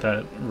Paint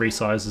that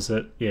resizes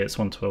it. Yeah, it's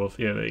 112.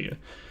 Yeah, there you go.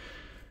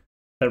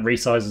 That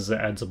resizes it,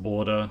 adds a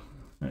border,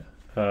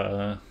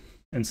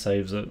 and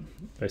saves it,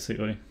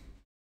 basically.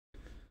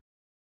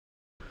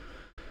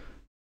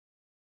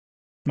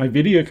 My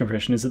video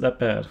compression, is it that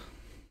bad?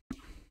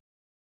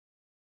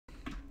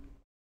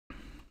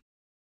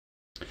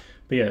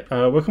 But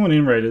yeah, welcome on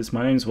in, Raiders.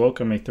 My name's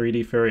Welk. I'm a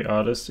 3D fairy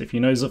artist. If you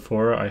know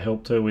Zephora, I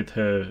helped her with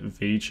her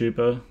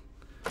VTuber.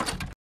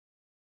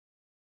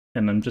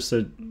 And I'm just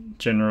a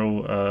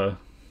general, I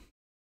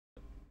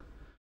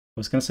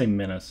was going to say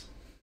menace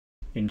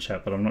in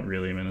chat, but I'm not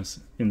really a menace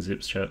in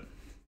Zip's chat.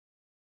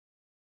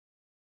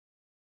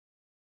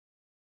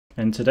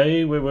 And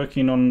today we're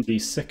working on the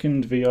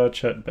second VR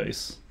chat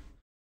base.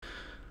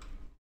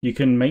 You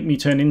can make me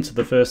turn into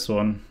the first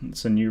one.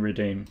 It's a new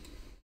redeem.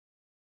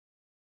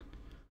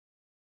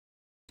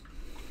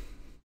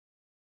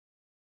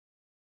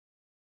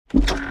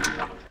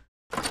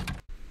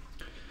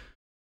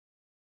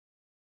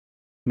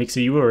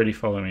 Mixie, you already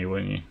follow me,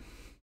 weren't you?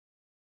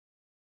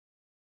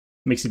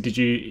 Mixie, did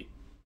you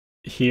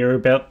hear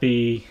about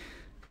the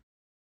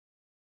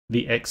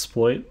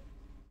exploit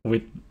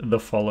with the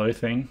follow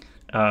thing?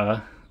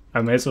 I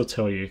may as well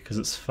tell you because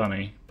it's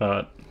funny,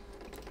 but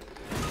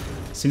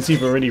since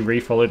you've already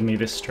refollowed me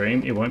this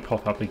stream, it won't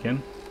pop up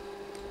again.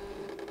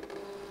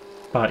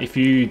 But if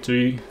you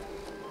do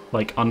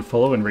like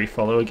unfollow and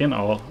refollow again,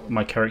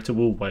 my character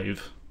will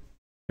wave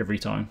every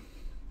time.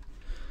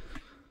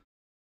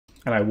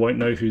 And I won't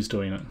know who's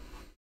doing it.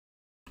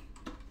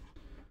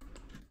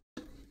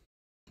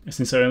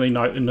 Since it only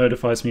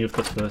notifies me of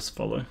the first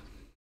follow.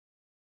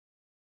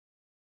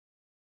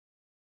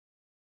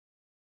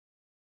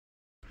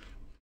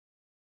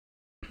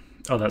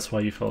 Oh, that's why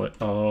you follow it.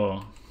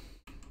 Oh.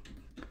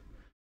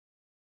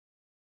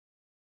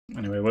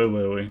 Anyway, where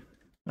were we?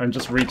 I'm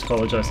just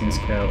retopologizing this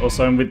cow.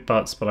 Also, I'm with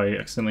Butts, but I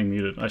accidentally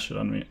muted. I should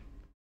unmute.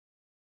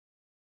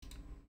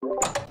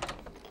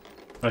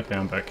 Okay,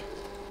 I'm back.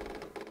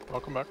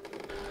 Welcome back.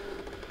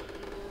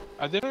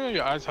 I didn't know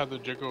your eyes had the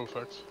jiggle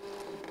effect.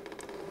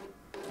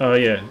 Oh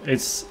yeah,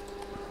 it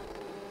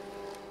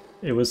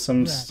was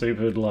some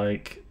stupid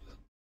like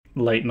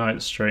late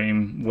night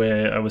stream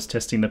where I was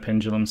testing the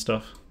pendulum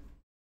stuff.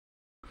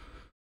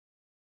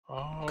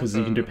 Oh, because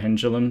you can do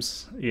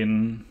pendulums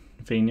in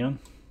VNyarn.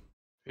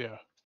 Yeah.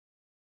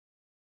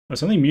 I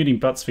was only muting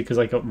Butts because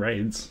I got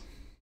raids.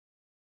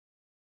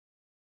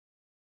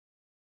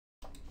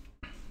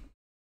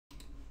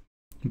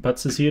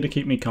 Butts is here to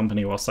keep me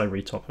company whilst I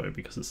retopo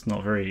because it's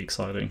not very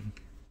exciting.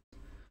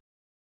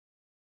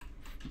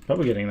 But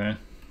we're getting there.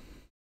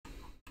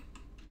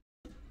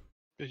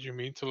 Did you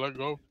mean to let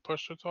go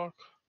push to talk?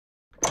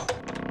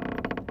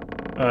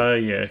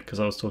 Yeah,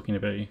 because I was talking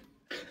about you.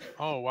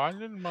 Oh, why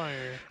didn't my...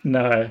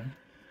 No,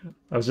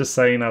 I was just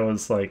saying I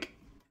was like...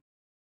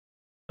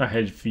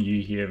 ahead for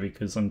you here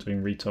because I'm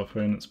doing Retopper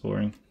and it's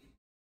boring.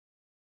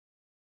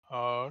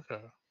 Oh,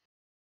 okay.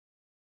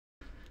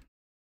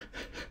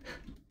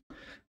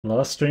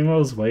 Last stream I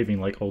was waving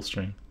like all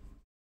stream.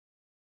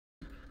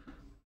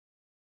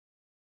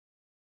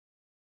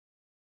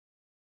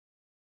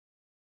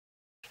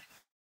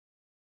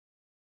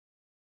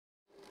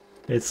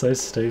 It's so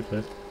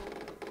stupid.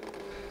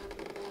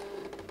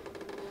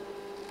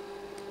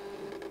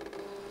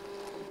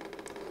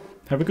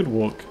 Have a good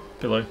walk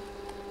below.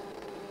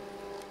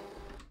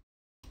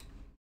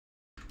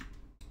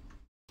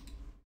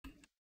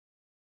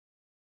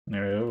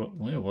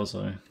 Where was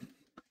I?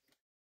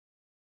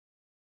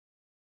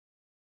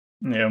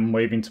 Yeah, I'm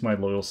waving to my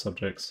loyal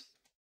subjects.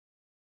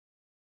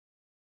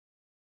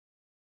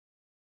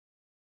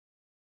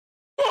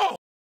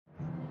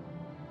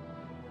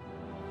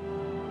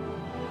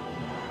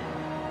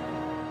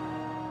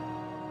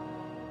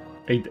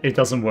 It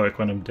doesn't work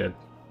when I'm dead.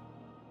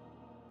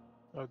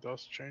 That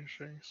does change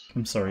things.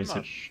 I'm sorry, I'm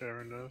not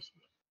sharing this.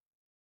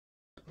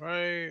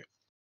 Right.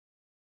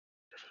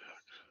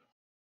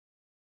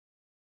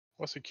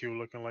 What's the queue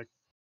looking like?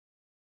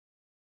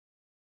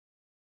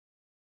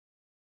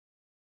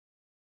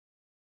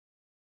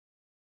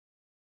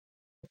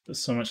 There's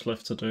so much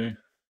left to do.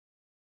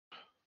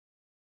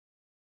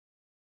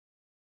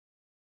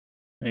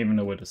 I don't even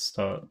know where to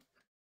start.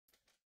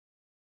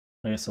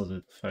 I guess I'll do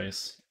the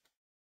face.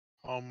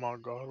 Oh my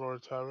god,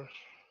 Lord Tavish.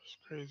 It's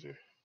crazy.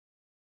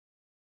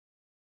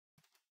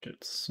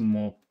 Get some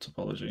more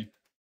topology.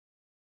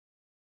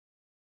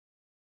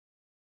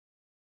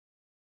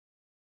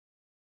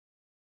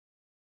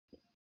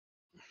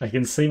 I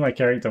can see my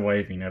character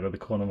waving out of the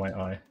corner of my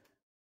eye.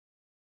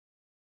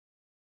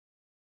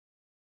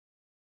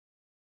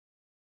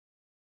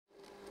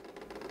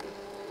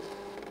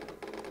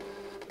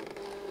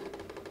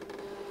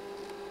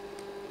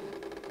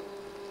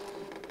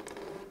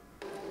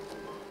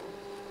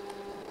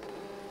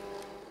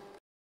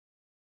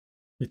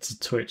 It's a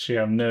twitch,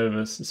 yeah, I'm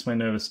nervous. It's my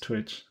nervous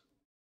twitch.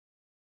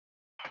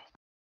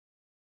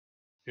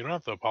 You don't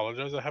have to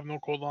apologize. I have no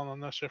cooldown on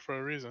that shit for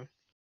a reason.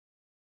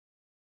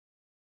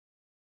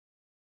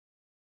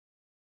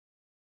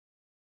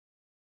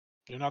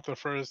 You're not the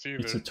first either.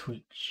 It's a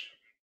twitch.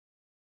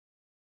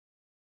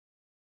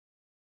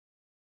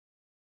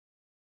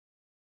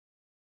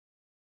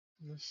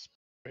 This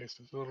space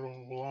is a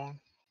little long,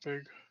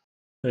 big.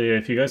 So yeah,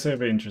 if you guys are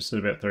ever interested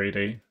about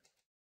 3D,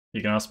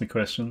 you can ask me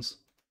questions.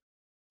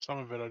 Some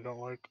of it I don't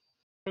like.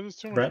 But it's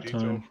too much Rat detail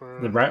time. for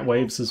The rat an emote.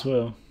 waves as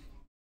well.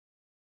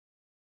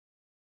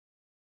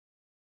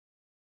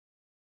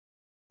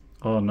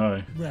 Oh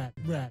no.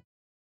 Rat.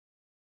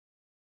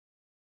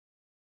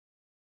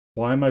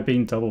 Why am I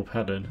being double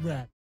padded?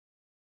 Rat.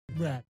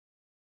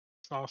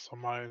 It's not some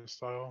Mayan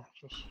style.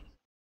 Just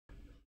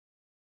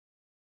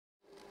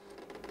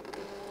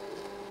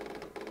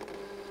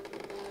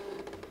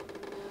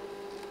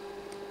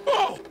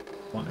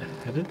What?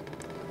 Headed?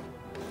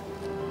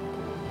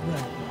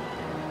 Rat.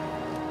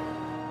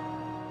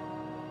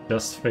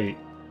 Just feet.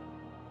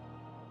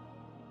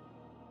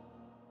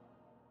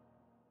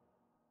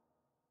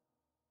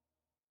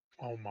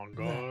 oh my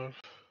god.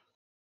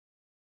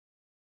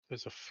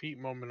 There's a feet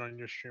moment on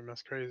your stream.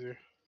 That's crazy.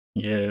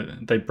 Yeah,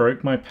 they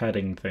broke my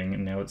padding thing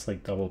and now it's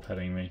like double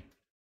padding me.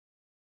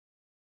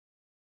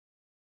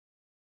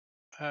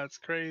 That's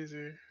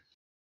crazy.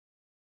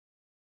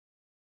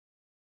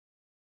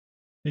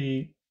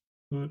 Feet.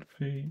 Good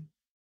feet.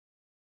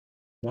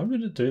 Why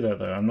would it do that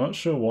though? I'm not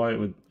sure why it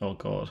would. Oh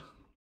god.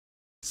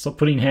 Stop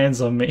putting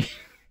hands on me.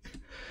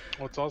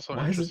 What's also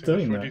Why is it interesting, the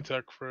doing Fuji that?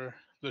 tech for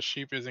the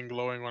sheep isn't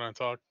glowing when I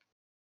talk.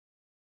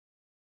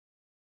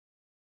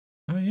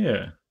 Oh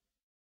yeah.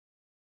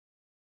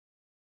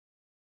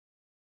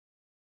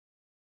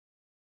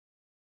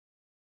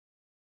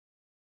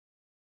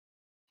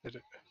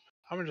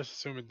 I'm gonna just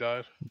assume it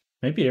died.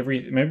 Maybe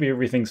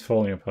everything's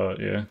falling apart,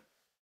 yeah.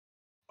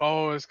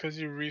 Oh, it's because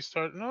you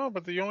restart. No,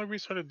 but you only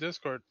restarted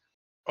Discord.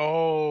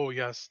 Oh,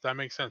 yes, that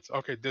makes sense.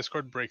 Okay,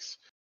 Discord breaks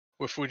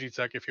with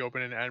Fujitech if you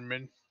open an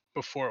admin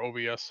before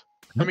OBS.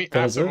 I mean,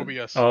 Does after it?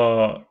 OBS.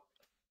 Oh,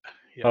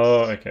 Yes.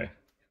 okay.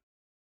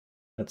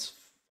 That's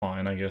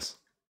fine, I guess.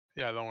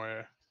 Yeah, don't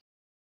worry.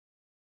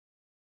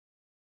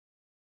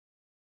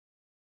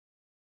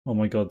 Oh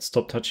my god,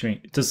 stop touching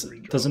me. Does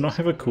it not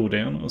have a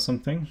cooldown or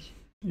something?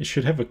 It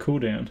should have a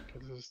cooldown.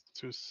 This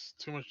is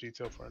too much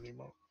detail for an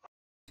emote.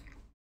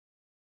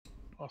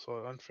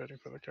 Also unfitting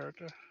for the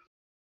character.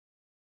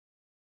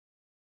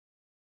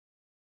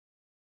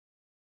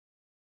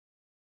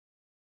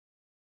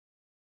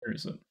 Where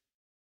is it?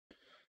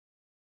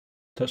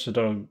 Touch the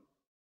dog.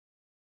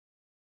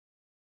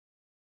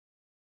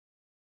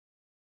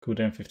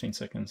 Cooldown 15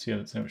 seconds. Yeah,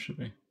 that's how it should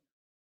be.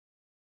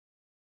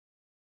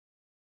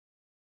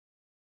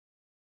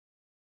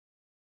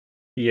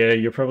 Yeah,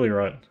 you're probably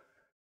right.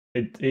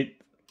 It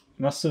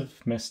must have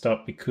messed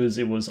up because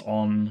it was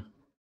on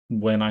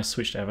when I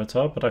switched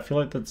avatar, but I feel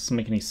like that doesn't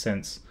make any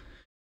sense.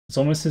 It's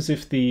almost as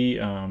if the You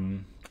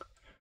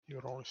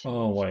would only see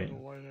oh one wait, side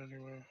of white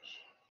anyways.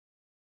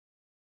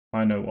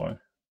 I know why.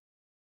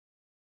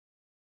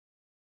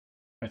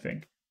 I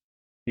think.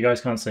 You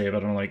guys can't see it,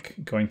 but I'm like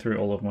going through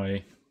all of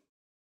my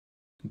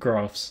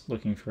graphs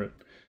looking for it.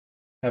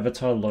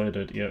 Avatar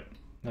loaded, yep.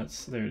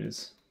 There it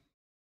is.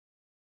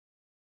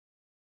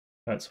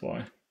 That's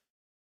why.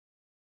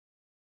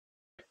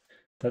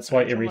 That's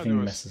why Anytime I do everything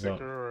a messes up.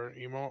 sticker or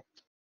emote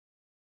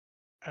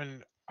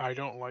and I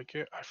don't like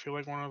it, I feel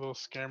like one of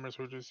those scammers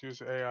who just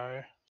use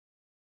AI.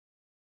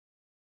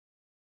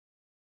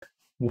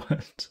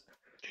 What?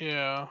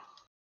 Yeah,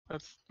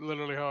 that's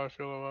literally how I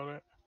feel about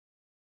it.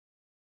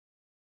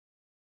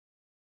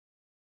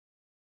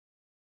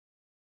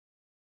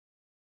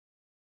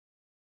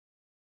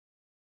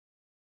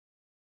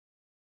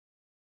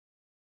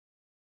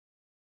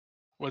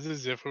 Was it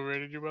Ziff who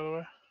rated you, by the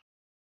way?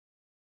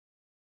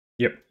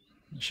 Yep.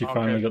 She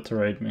finally Okay, got to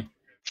raid me.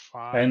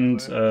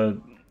 And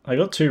finally. I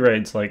got 2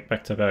 raids like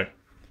back to back.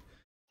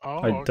 Oh,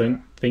 I okay.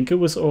 don't think it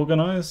was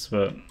organized,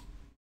 but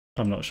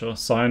I'm not sure.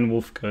 Cyan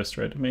Wolf ghost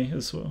raided me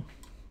as well.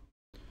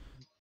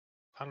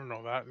 I don't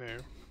know that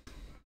name.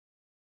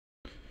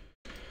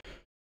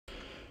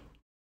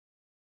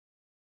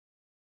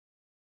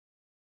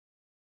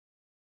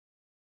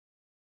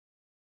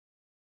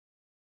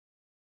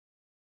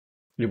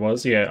 It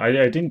was, yeah. I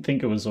didn't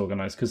think it was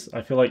organized because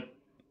I feel like,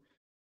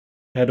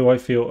 how do I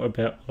feel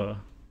about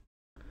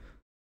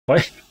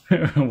why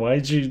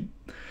why'd you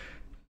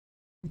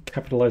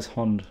capitalize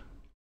Hond?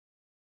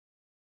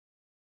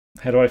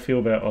 How do I feel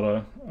about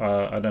Otter?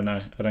 I don't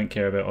know. I don't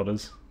care about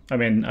otters. I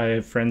mean, I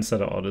have friends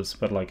that are otters,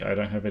 but like I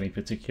don't have any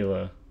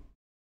particular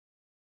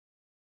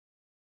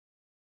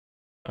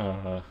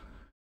otter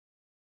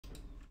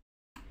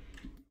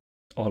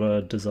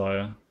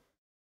desire.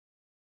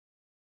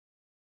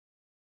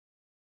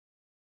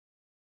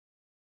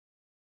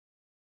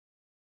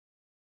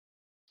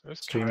 This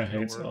Streamer kind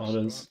of hates works, but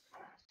otters.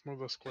 move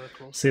the square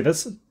closer. See,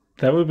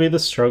 that would be the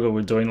struggle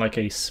with doing like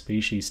a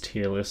species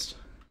tier list.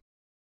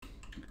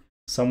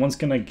 Someone's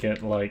gonna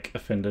get like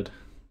offended.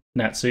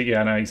 Natsu,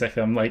 yeah, I know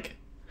exactly. I'm like,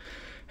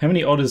 how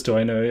many otters do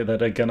I know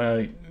that are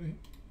gonna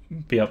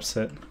be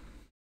upset?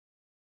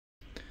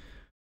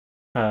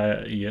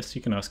 Yes,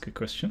 you can ask a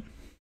question.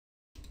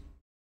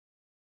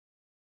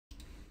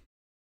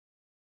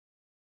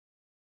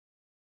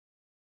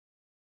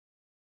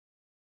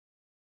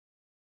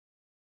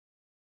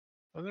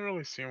 Doesn't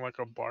really seem like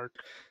a bark.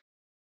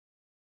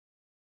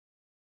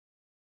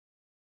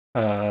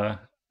 No,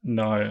 Good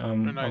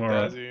I'm night,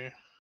 alright. Dazzy.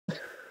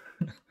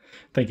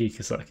 Thank you,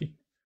 Kisaki.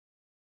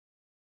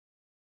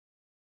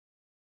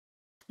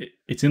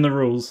 It's in the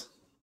rules.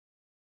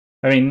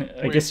 I mean,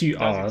 I Wait, guess you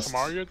Dazzy,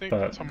 asked,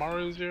 but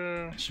tomorrow's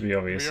your it should be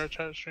obvious. VR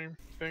chat stream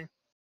thing?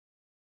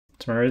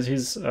 Tomorrow's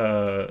his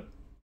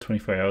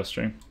 24-hour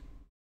stream.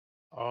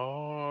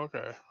 Oh,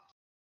 okay.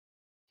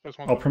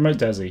 I'll promote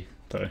Dazzy,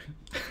 though.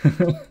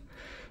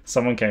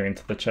 Someone came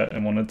into the chat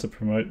and wanted to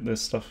promote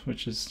this stuff,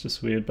 which is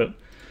just weird, but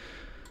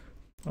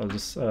I'll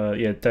just,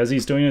 yeah,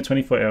 Dazzy's doing a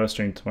 24-hour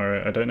stream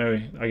tomorrow. I don't know,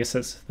 I guess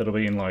that'll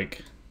be in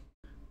like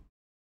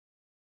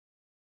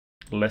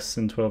less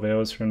than 12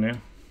 hours from now.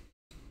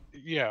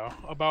 Yeah,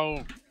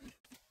 about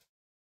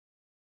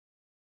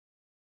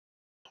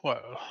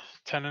what,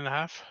 10 and a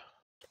half?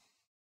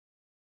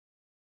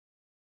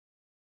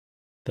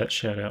 That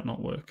shout out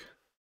not work.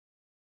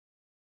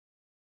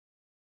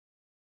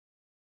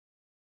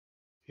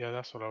 Yeah,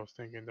 that's what I was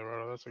thinking,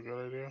 Dorado. That's a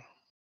good idea.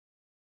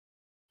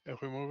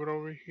 If we move it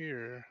over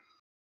here,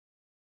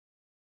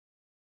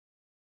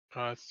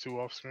 it's 2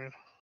 off screen.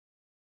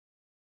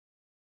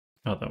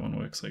 Oh, that one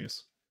works, I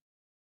guess.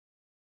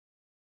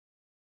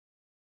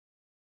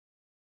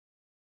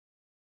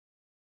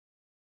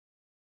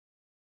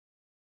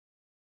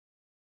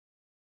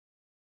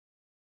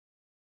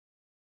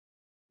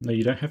 No,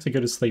 you don't have to go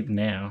to sleep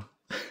now.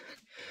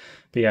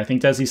 But yeah, I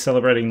think Dazzy's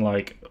celebrating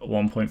like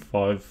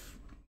 1.5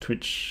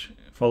 Twitch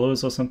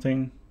followers or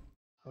something.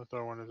 The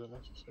third one isn't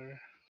necessary.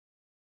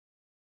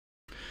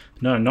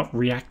 No, not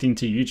reacting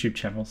to YouTube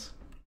channels.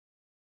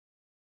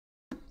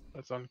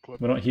 Let's unclip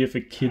We're not here for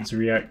kids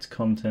react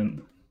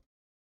content.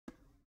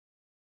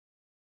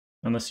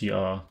 Unless you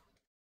are.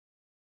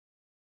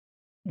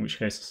 In which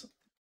case,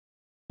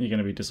 you're going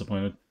to be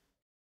disappointed.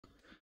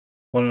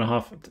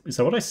 1.5, is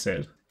that what I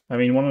said? I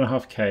mean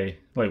 1.5k,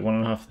 like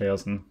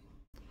 1,500.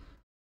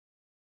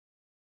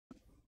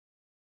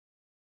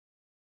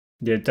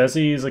 Yeah,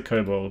 Dazzy is a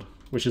kobold,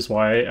 which is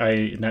why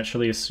I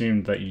naturally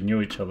assumed that you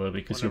knew each other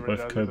because you're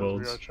both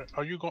kobolds.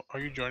 Are you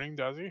joining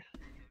Dazzy?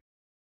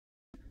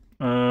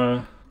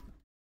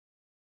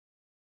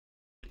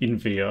 In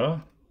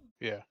VR?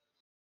 Yeah.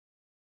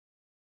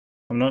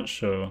 I'm not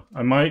sure.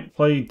 I might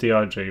play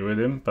DRG with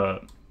him,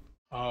 but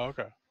Oh,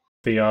 okay.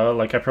 VR,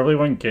 like I probably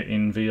won't get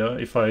in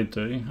VR. If I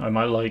do, I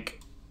might like.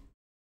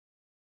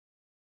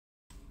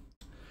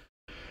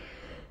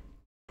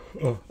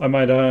 Oh, I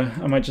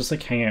might just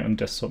like hang out in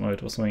desktop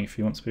mode or something if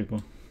he wants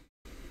people.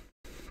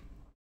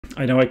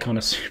 I know I can't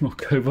assume all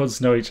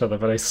kobolds know each other,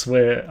 but I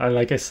swear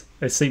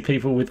I see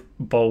people with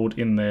bold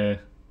in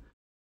their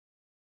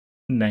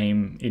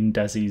name in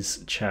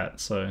Dazzy's chat.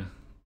 So,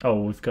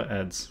 oh, we've got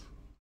ads.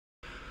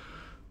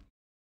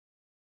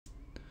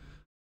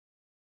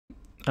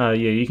 Yeah,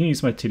 you can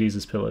use my titties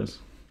as pillows.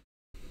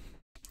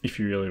 If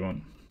you really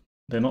want.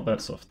 They're not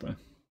that soft though.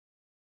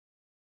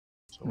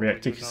 So what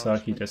React to we do now is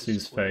Kisaki make the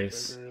Desu's square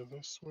face bigger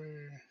this way.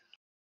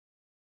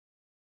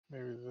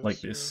 Maybe this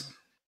like way. this.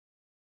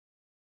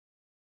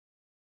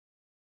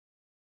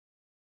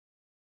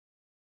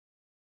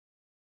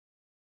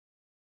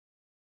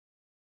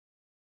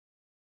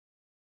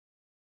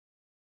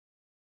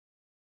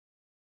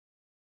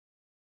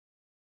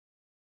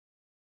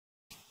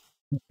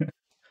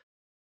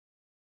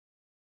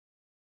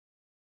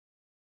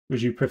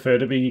 Would you prefer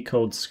to be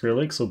called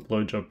Skrillex or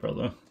Blowjob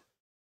Brother?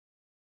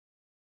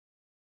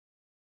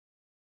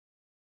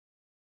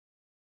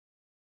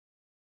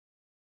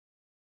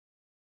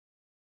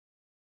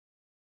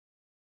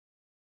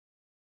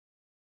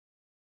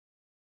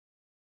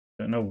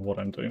 I don't know what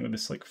I'm doing with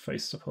this like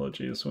face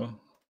topology as well.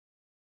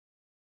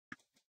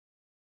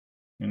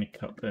 Any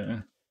cut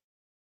there.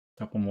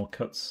 Couple more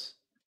cuts.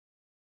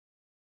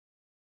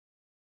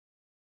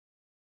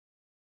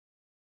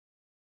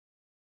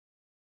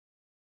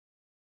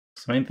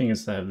 The main thing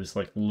is to have this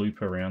like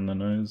loop around the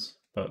nose,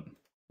 but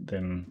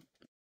then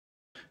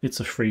it's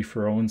a free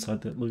for all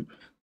inside that loop.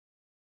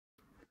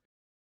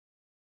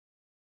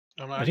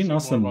 I didn't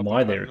ask them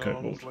why they were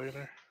code bald.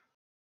 Later.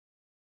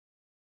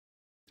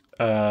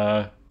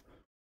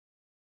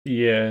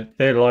 Yeah,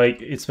 they're like,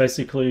 it's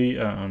basically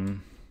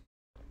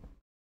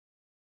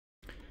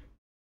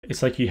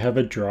it's like you have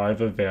a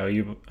driver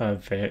variable,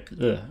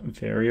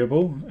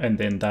 and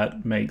then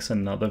that makes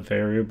another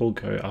variable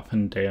go up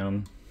and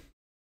down.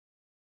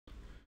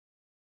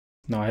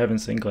 No, I haven't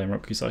seen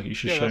Glamrock Kusaki. You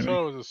should show me. Yeah, that's what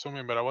I was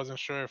assuming, but I wasn't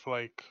sure if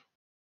like.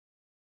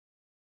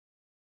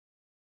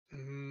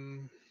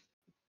 You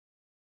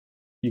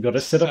got to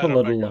set up a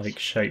little like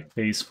shape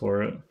keys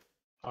for it.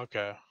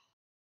 Okay.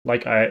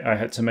 Like I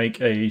had to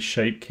make a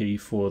shape key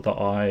for the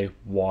eye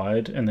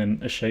wide, and then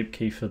a shape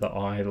key for the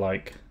eye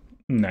like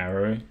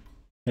narrow,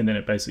 and then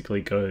it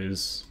basically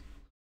goes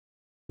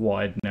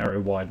wide,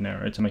 narrow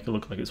to make it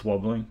look like it's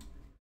wobbling.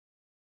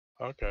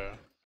 Okay.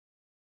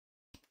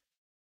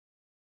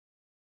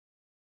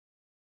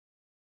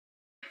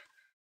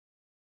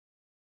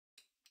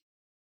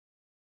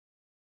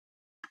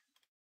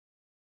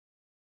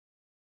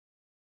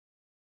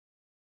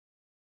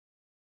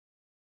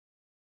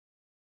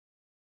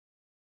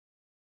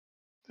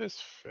 This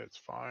fits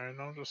fine.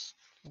 I'll just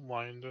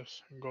line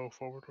this and go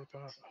forward with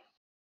that.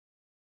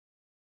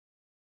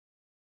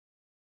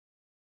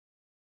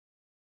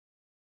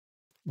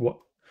 What?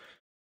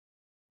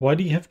 Why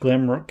do you have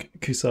Glamrock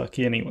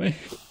Kusaki anyway?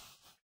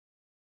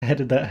 How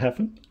did that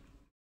happen?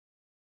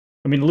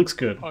 I mean, it looks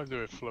good. I'll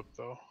do it flip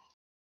though.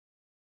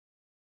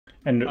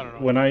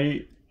 And when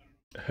I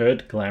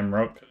heard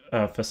Glamrock,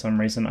 for some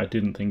reason, I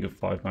didn't think of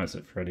Five Nights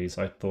at Freddy's.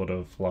 I thought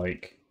of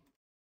like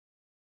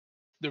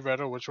the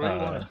Reto. Which way you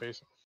want to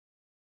face?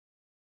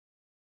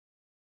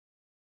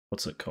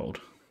 What's it called?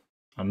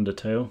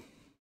 Undertale.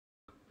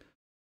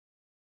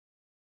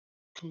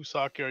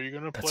 Kusaki, are you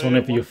gonna play? That's one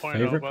of your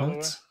favorite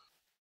parts.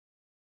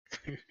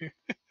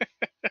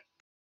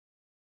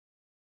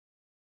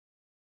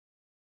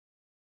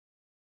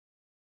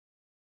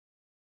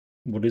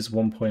 What is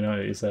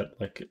 1.0? Is that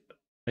like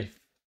a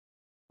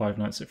Five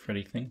Nights at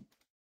Freddy thing?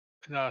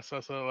 No,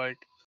 so like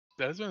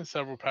there's been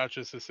several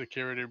patches to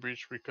security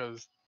breach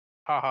because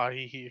haha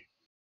hee hee.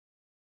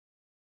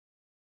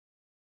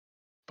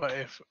 But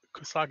if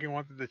Kusaki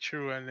wanted the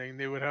true ending,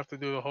 they would have to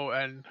do the whole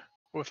end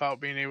without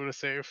being able to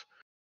save.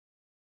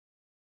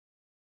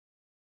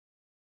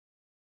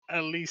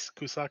 At least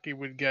Kusaki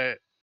would get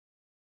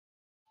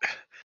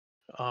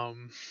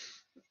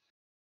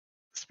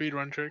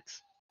speedrun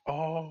tricks.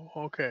 Oh,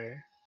 okay.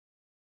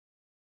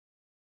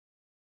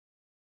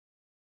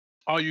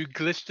 Oh, you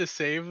glitched the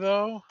save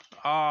though?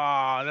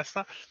 Ah, that's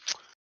not.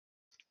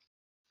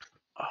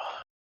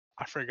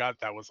 I forgot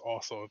that was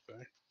also a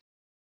thing.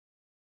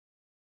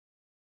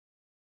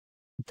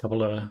 A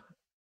couple of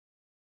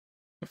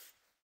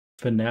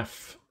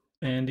FNAF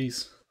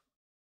Andes.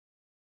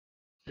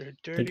 You're a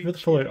dirty Thank you for the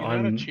cheetah. follow.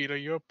 You're not a cheetah,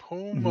 you're a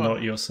puma.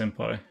 Not your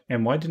senpai.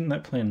 And why didn't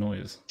that play a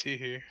noise?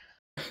 Teehee.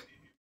 I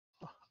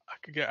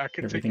could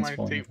take Everything's my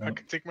falling tape. I apart.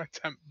 could take my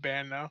temp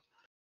ban now.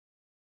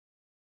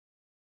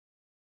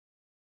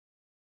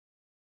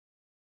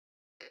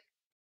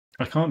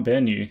 I can't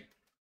ban you.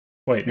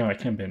 Wait, no, I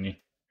can ban you.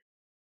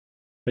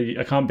 But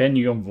I can't ban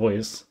you on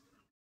voice.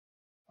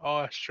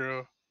 Oh, that's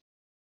true.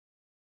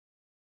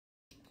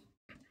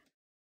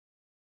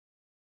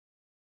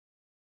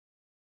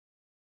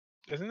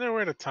 Isn't there a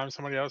way to time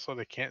somebody out so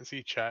they can't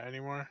see chat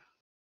anymore?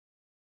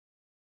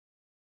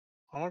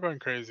 I'm not going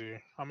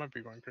crazy. I might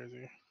be going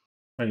crazy.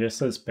 I guess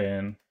that's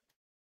ban.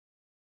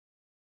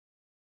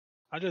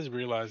 I just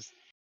realized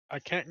I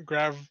can't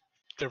grab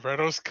the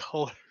Reto's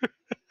color.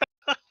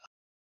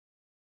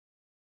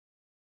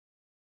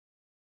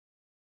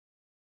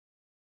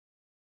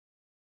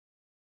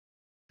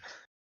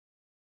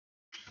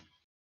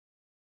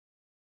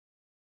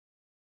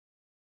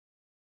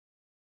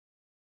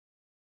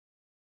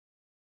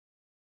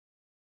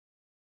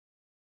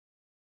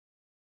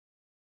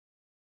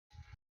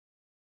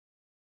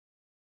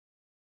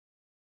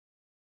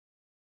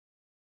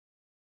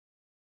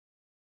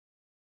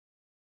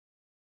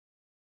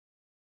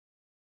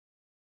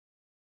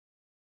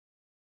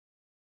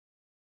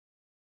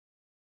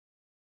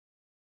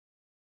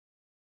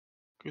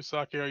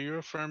 Kusaki, are you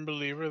a firm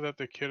believer that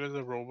the kid is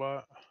a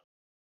robot?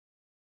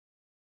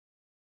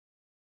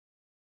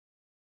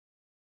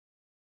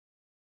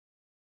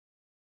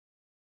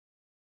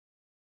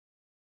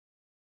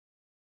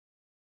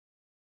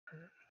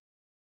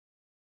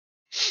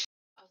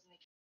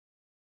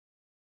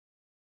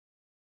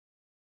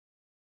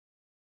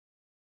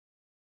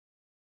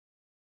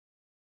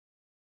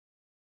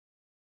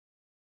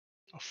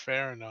 Oh,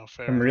 fair enough,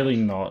 fair I'm enough. really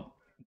not,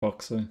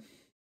 Boxer.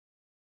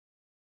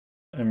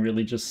 I'm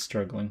really just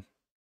struggling.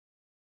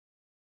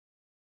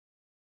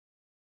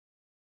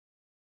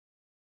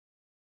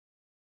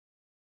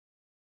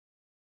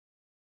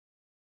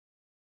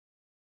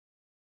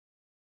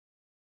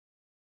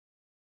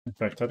 In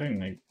fact, I don't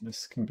need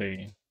this. Can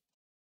be.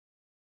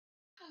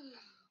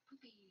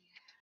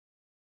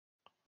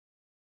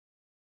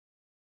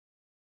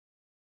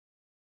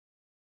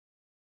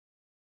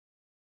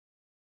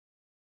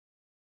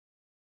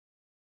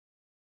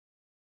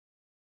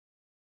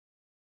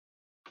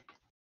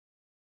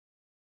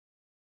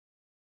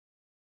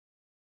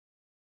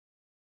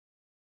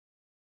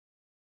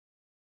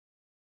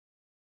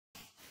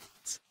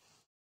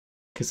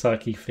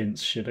 Kisaki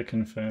fence shitter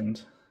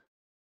confirmed.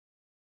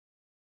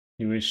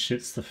 He always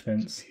shits the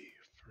fence.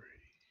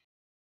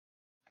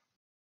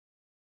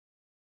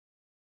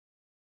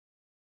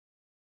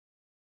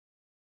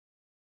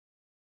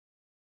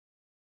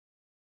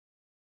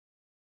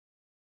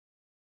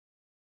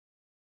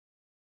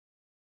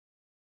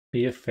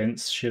 Be a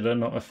fence shitter,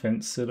 not a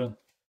fence sitter.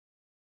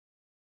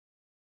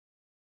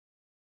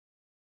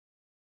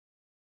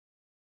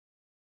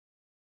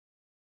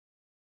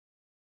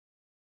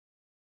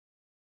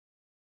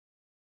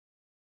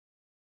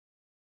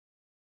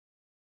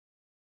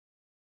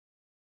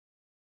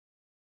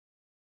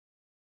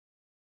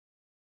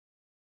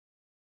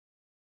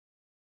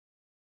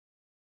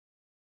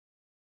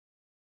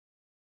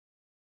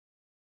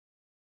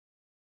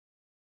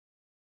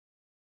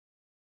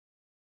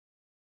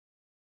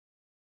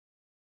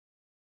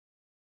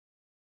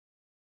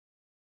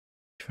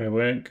 If I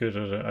weren't good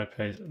at it, I'd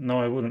pay. No,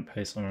 I wouldn't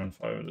pay someone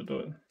 $5 to do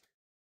it.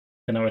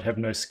 Then I would have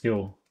no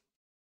skill.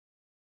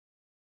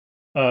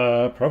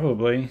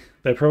 Probably.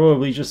 They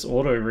probably just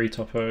auto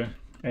retopo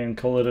and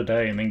call it a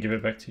day and then give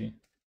it back to you.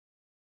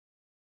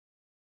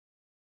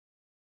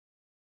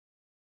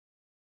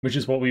 Which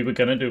is what we were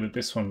gonna do with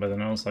this one, but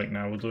then I was like,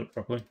 nah, we'll do it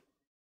properly.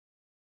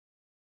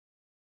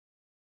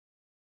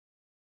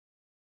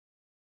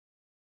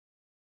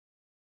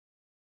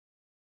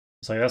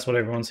 It's like, that's what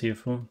everyone's here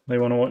for. They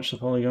want to watch the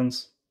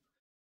polygons.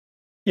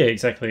 Yeah,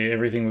 exactly.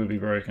 Everything would be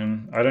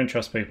broken. I don't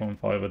trust people on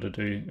Fiverr to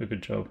do a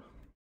good job.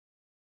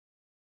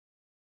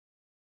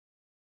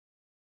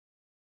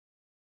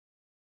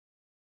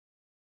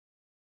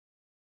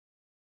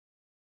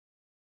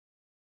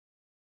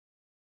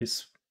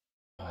 This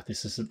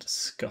is a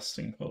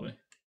disgusting poly.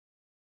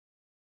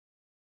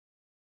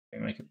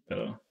 Make it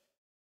better.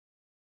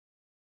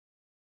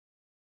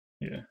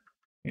 Yeah,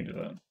 you can do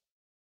that.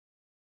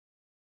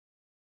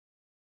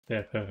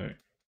 Yeah, perfect.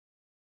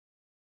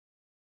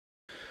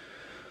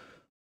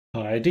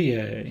 Hi,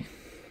 DA.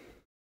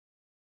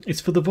 It's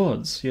for the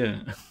VODs,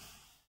 yeah.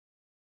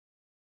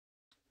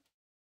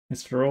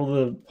 It's for all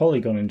the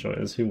polygon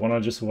enjoyers who want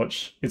to just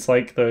watch. It's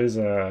like those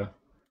YouTube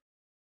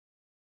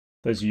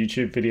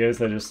videos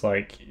that just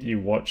like you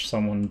watch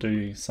someone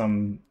do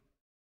some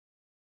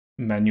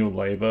manual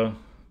labor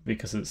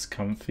because it's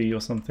comfy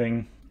or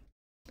something.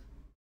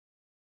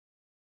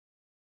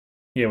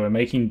 Yeah, we're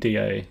making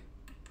DA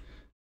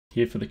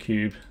here for the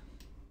cube.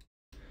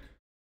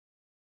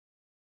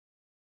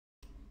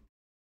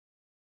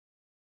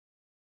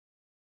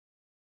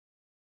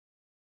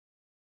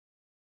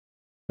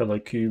 Fellow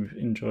cube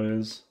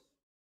enjoyers.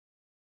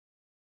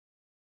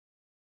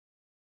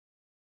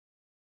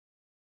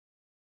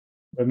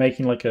 We're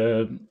making like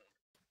a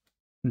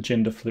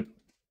gender flip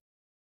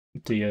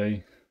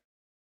DA.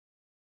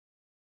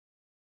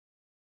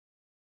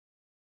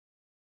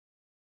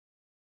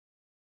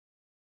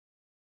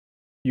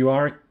 You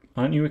aren't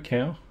you a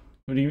cow?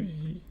 What do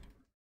you?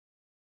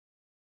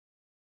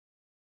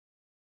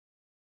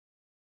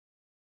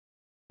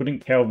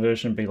 Wouldn't cow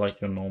version be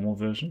like your normal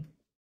version?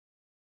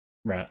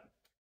 Rat.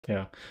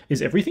 Cow.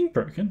 Is everything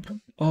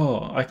broken?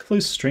 Oh, I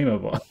closed streamer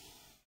bot.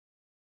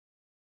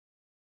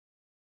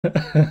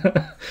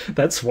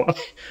 That's why.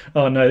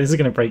 Oh no, this is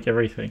gonna break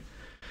everything.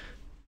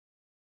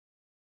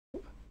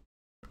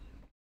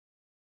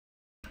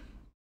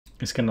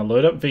 It's gonna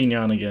load up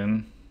VNyan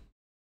again.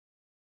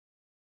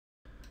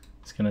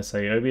 It's gonna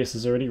say OBS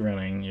is already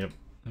running. Yep,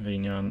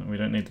 VNyan. We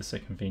don't need the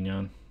second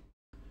VNyan.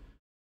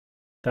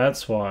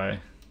 That's why.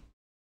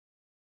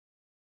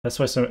 That's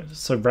why.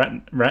 So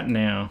rat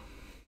now.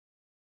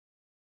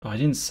 Oh, I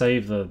didn't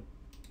save the.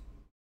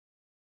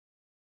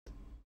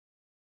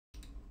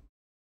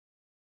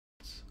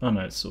 Oh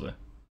no, it's still there.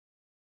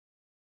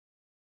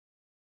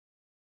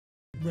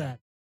 Rat.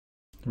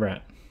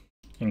 Rat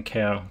and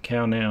cow.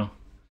 Cow now.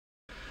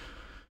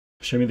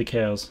 Show me the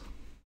cows.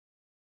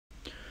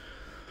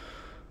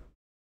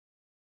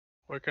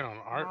 Working on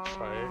art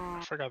fight.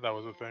 I forgot that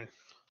was a thing.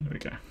 There we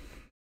go.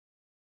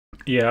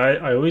 Yeah,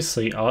 I always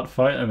see art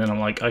fight, and then I'm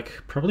like,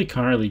 probably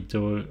can't really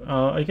do it.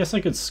 I guess I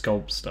could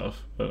sculpt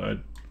stuff, but I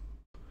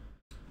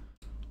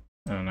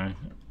don't know.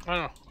 I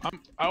don't know.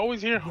 I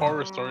always hear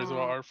horror stories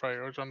about art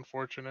fight, which is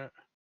unfortunate.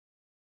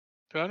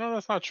 'Cause I know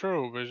that's not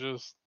true, but it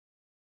just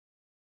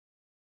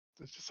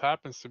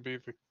happens to be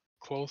the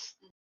close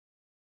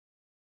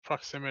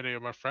proximity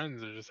of my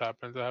friends that just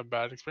happen to have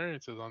bad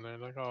experiences on there.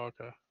 Like, oh,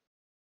 okay.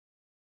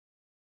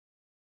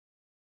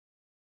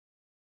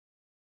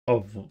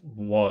 Of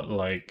what,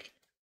 like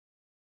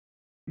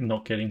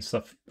not getting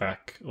stuff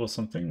back or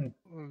something?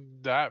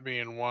 That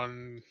being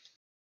one,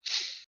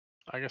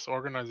 I guess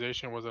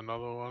organization was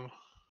another one,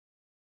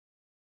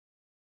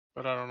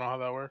 but I don't know how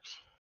that works.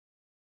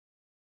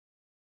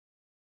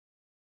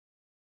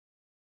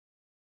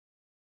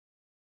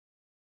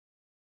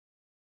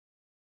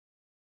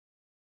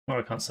 Well,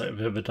 I can't say I've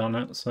ever done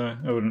it, so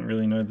I wouldn't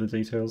really know the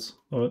details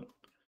of it.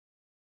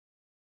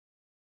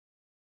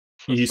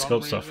 For You some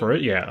sculpt stuff for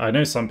reason, it? Yeah, I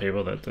know some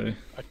people that do.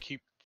 I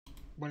keep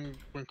when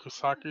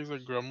Kusaki's a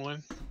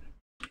gremlin,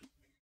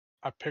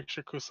 I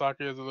picture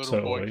Kusaki as a little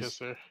So boy always.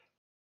 kisser.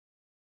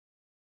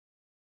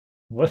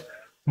 What?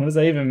 What does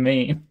that even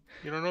mean?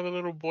 You don't know the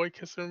little boy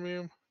kisser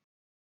meme?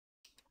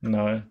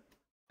 No.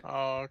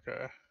 Oh,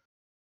 okay.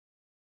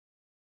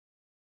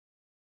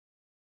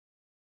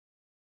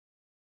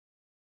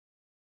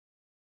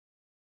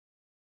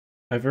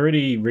 I've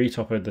already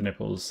retoppered the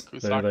nipples.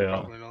 There they Kusaki are.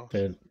 probably knows.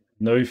 They're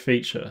no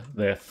feature.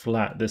 They're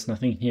flat. There's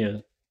nothing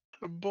here.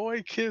 The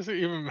boy kisser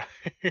even.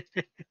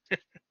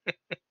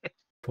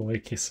 Boy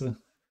kisser.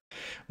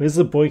 Where's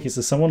the boy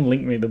kisser? Someone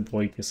link me the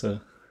boy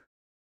kisser.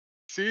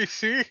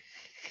 See?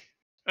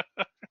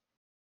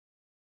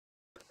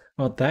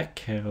 Oh, that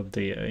cow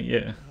deer.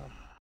 Yeah.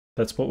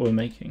 That's what we're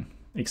making.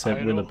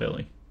 Except with a Idol.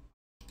 belly.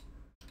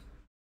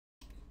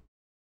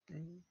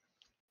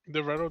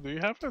 Deretto, do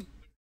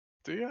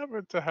you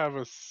happen to have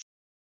a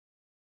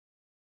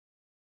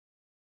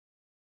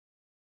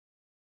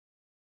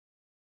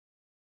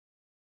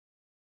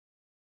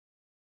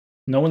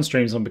No one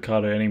streams on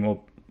Picardo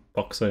anymore,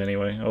 Boxer,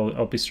 anyway.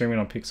 I'll be streaming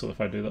on Pixel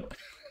if I do that.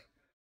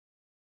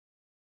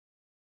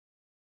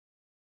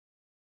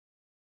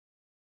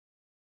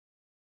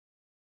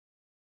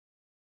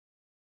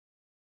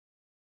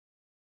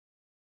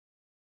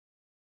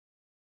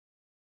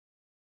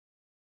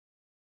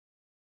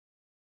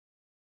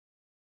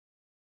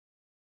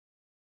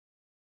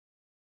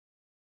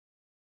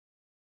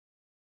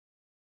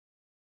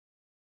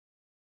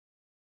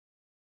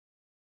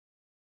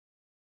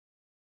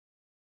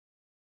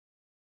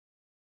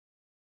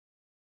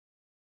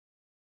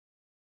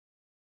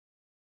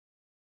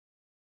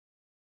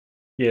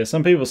 Yeah,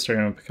 some people stream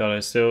on Picardo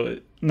still.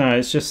 No,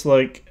 it's just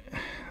like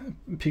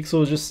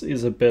Pixel just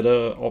is a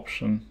better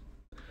option.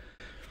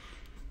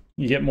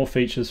 You get more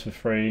features for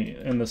free,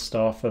 and the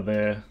staff are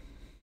there.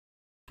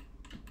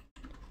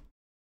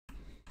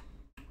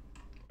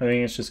 I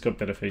think it's just got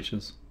better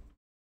features.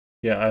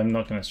 Yeah, I'm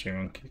not going to stream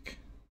on Kick.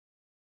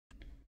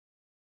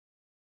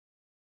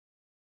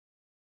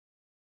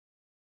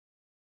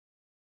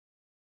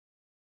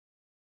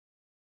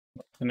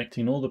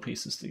 Connecting all the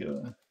pieces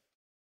together.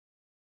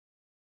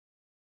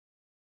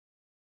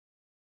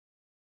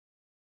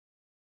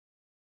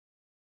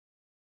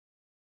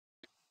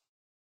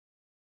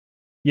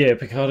 Yeah,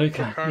 Picardo.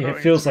 Yeah, it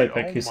feels like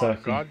that Oh my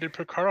Kusaki. god, did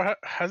Picardo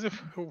has it?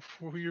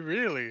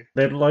 Really?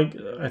 They're like,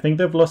 I think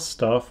they've lost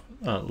staff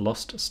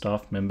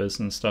members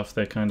and stuff.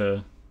 They're kind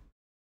of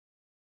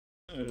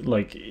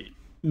like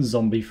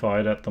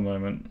zombified at the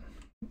moment.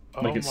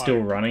 Like it's still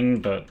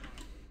running, but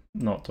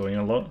not doing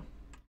a lot.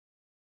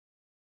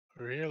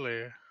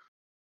 Really?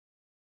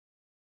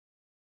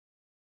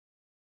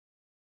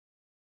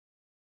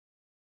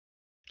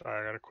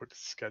 Alright, I got a quick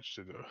sketch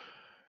to do.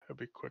 It'll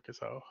be quick as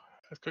hell.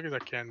 As quick as I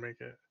can make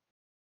it.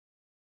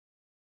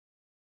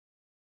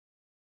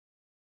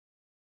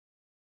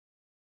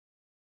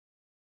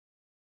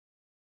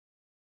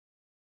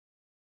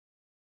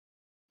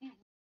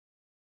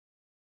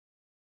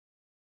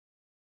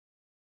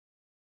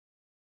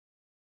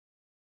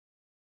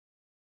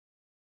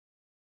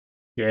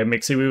 Yeah,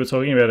 Mixie, we were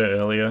talking about it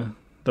earlier.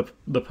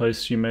 The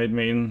post you made,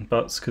 me and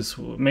Butts, because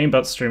me and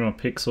Butts stream on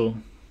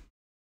Pixel,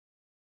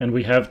 and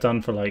we have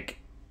done for like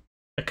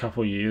a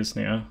couple years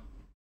now.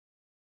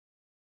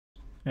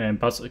 And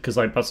Butts, because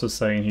like Butts was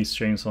saying, he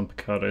streams on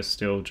Picardo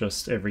still,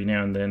 just every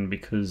now and then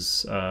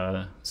because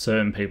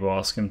certain people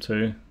ask him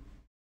to.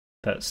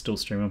 That still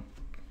stream on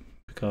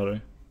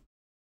Picardo.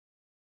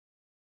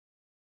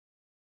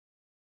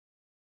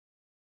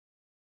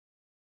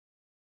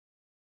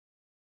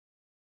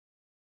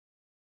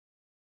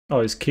 Oh,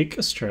 is Kick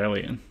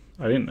Australian?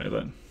 I didn't know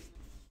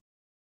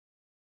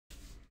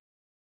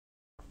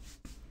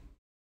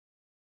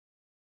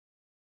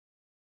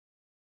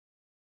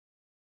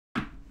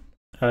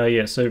that.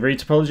 Yeah, so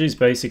Retopology is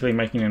basically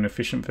making an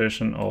efficient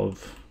version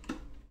of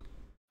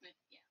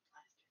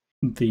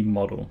the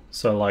model.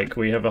 So like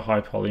we have a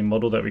high poly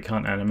model that we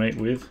can't animate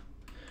with.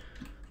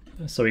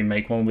 So we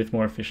make one with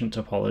more efficient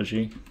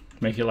topology.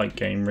 Make it like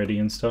game ready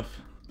and stuff.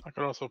 I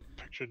could also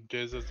picture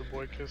Diz as the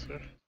boy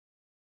kisser.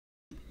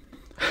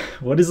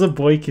 What is a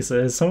boy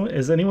kisser?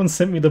 Has anyone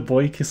sent me the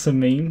boy kisser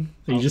meme?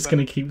 Are you I'll just send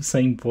gonna keep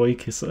saying boy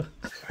kisser?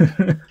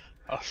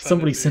 I'll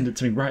Somebody to send you. it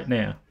to me right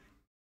now.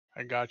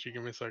 I got you.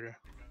 Give me a second.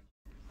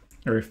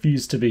 I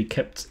refuse to be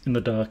kept in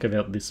the dark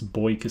about this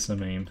boy kisser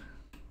meme.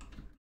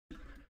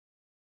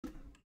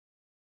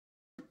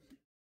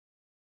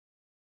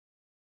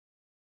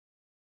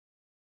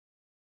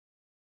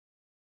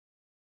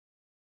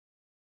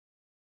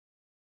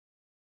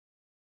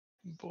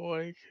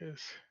 Boy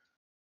kiss.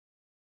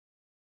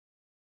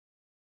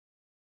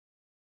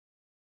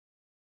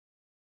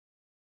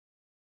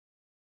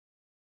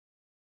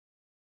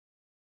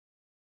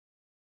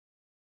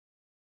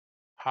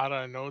 How did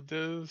I know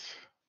this?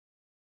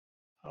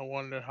 I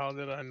wonder how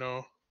did I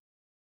know?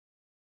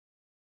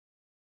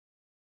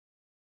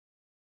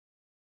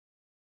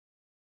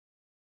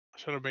 I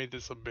should have made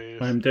this a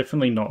base. I'm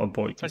definitely not a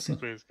boy kisser.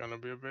 Technically, it's gonna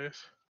be a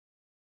base.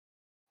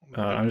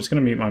 I'm just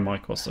gonna mute my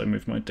mic whilst I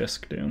move my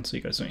desk down so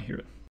you guys don't hear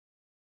it.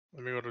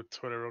 Let me go to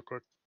Twitter real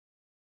quick.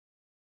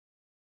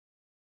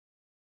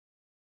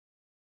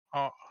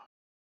 Oh.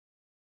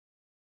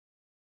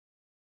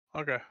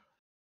 Okay.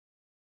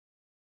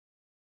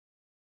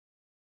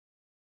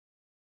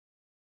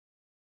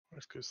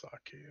 Where's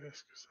Kusaki?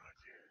 There's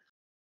Kusaki.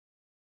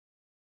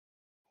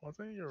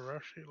 Wasn't your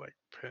rush sheet like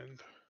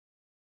pinned?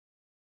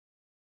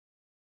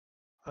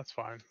 That's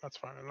fine. That's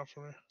fine enough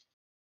for me.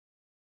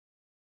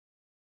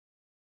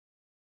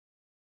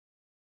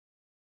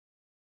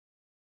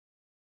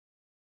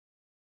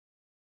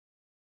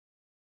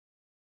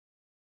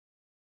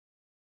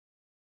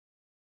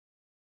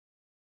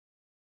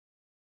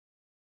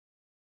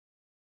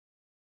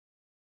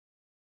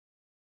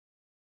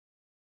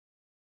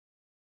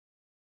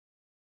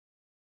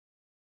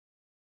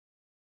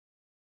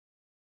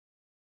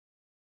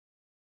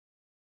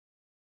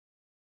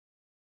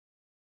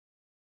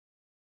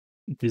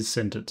 Viz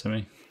sent it to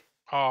me.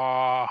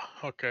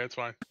 Okay, it's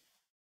fine.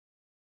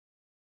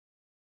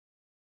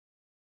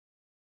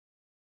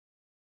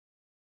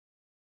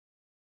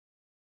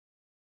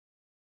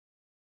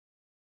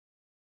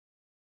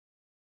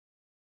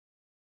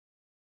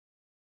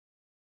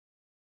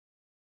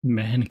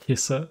 Man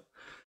kisser.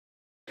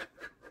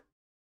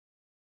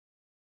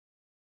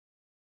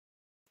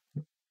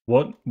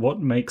 What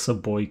makes a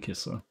boy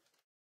kisser?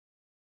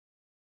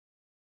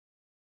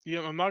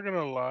 Yeah, I'm not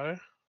gonna lie.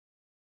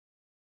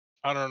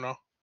 I don't know.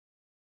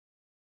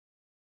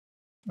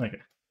 Okay.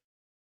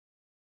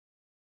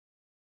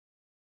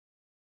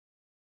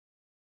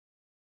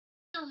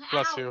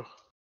 Bless you.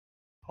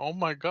 Oh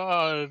my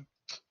god.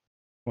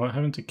 What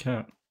happened to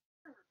Cat?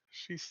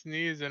 She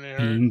sneezed and it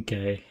hurt. Being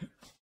gay.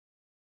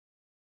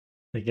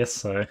 I guess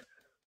so.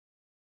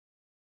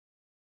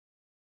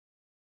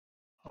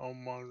 Oh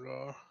my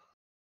god.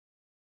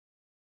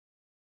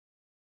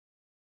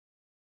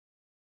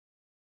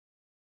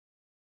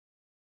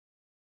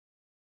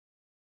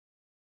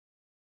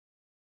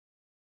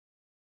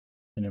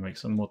 I'm gonna make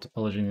some more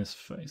topology in his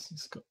face.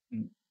 He's got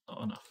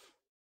not enough.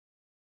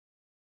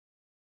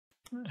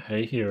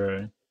 Hey,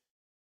 hero.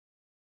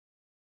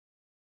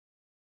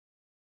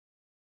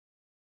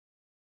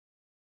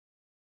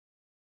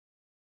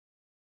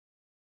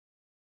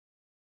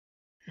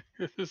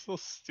 This is so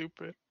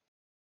stupid.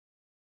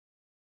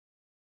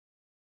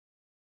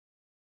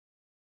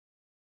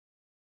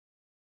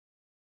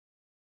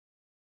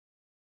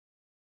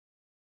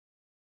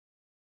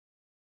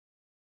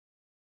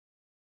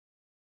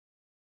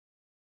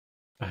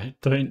 I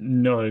don't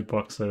know,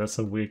 Boxer. That's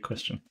a weird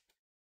question.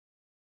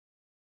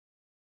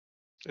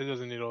 It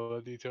doesn't need all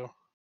that detail.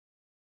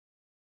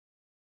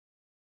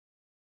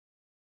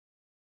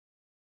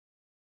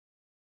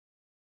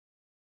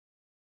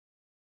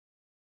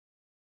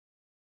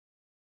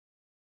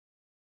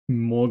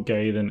 More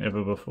gay than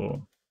ever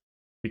before.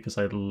 Because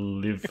I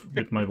live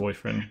with my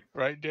boyfriend.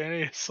 Right,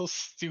 Danny? It's so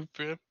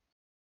stupid.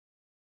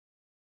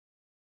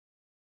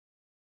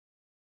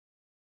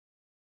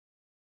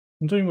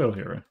 I'm doing well,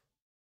 hero.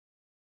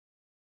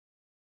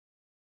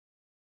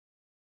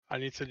 I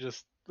need to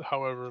just,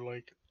 however,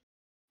 like,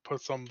 put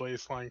some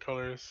baseline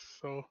colors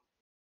so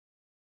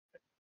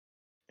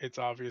it's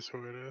obvious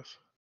who it is.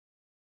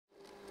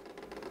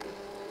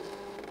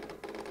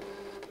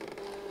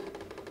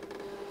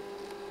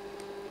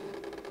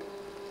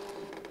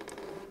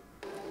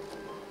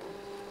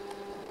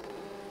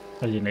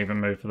 I didn't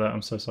even move for that.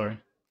 I'm so sorry.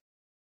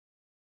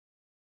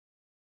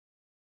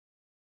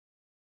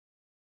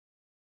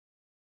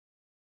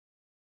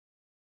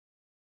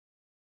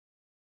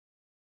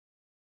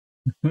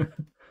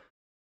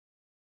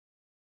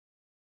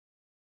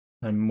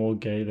 I'm more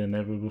gay than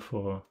ever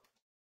before.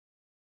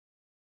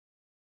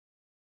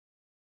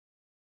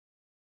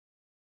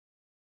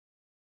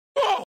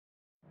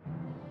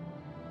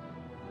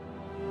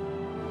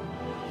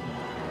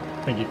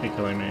 Thank you for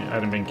killing me. I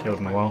hadn't been killed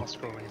in a My while. mouse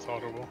scrolling is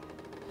audible.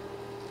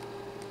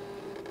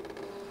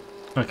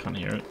 I can't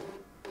hear it.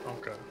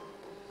 Okay.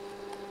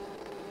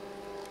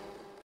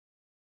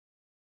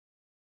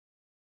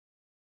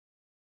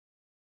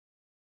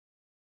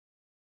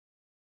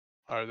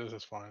 Alright, this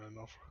is fine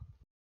enough.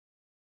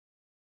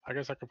 I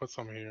guess I could put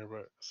some here,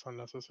 but it's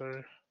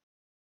unnecessary.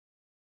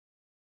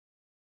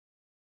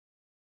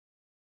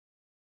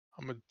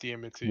 I'm gonna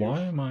DM it to you.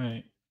 Why am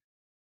I?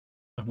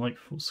 I'm like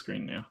full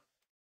screen now.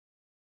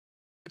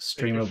 Thank you.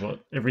 Streamer bot.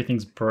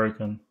 Everything's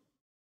broken.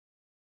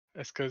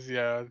 It's because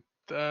yeah.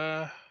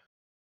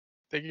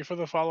 Thank you for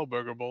the follow,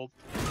 Burger Bold.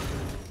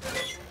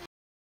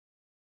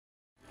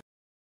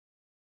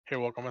 Here,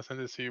 welcome. I send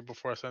it to you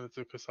before I send it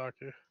to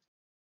Kasaki.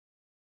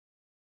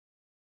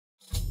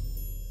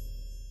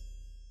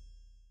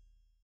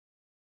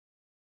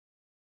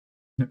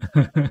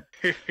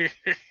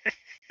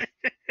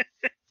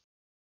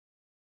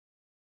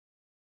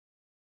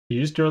 You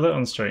just draw that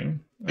on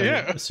stream?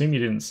 Yeah. I assume you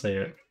didn't see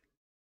it.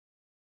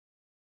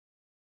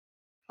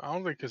 I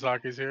don't think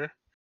Kasaki's here.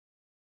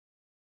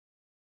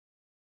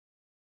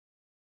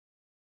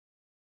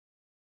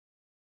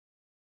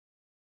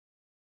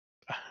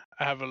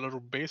 I have a little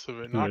base of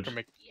it. Now I Good. can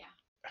make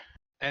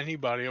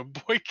anybody a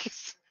boy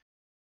kiss.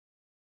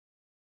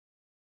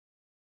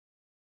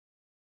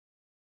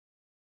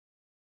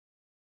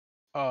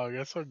 Oh,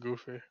 that's so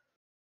goofy.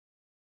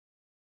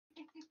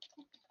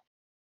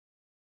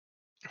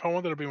 If I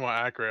wanted to be more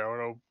accurate,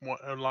 I would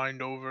have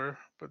lined over,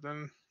 but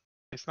then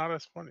it's not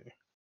as funny.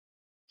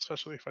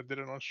 Especially if I did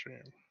it on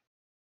stream.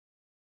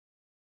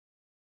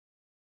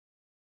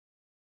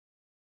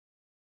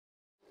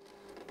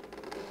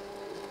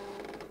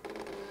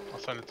 I'll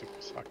send it to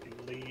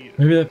Kasaki later.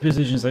 Maybe that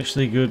position is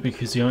actually good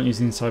because you aren't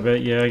using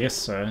sidebait. Yeah, I guess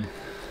so.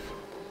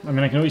 I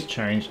mean, I can always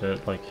change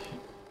it, like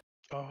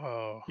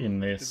Oh, in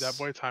did this. that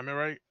boy time it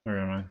right? Where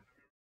am I?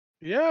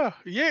 Yeah,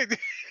 yeah.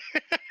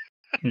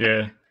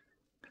 Yeah.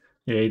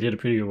 Yeah, he did a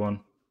pretty good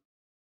one.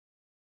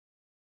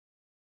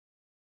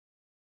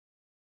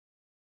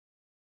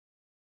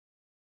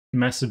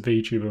 Massive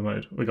VTuber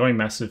mode. We're going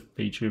massive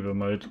VTuber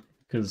mode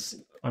because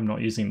I'm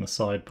not using the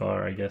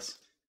sidebar, I guess.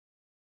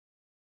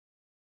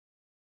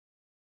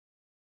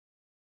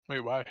 Wait,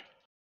 why?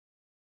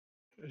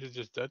 Is it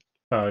just dead?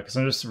 Because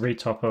I'm just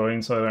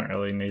retopoing, so I don't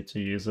really need to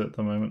use it at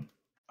the moment.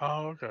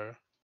 Oh, okay.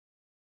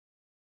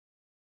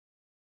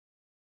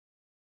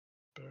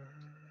 Burn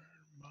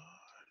my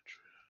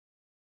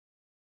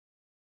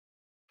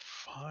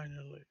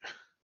Finally.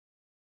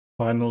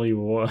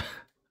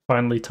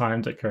 Finally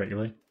timed it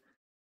correctly.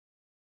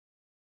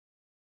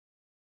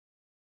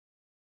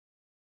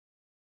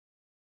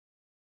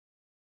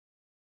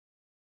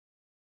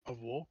 A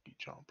Wokey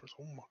Chompers.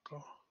 Oh my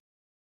god.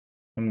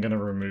 I'm gonna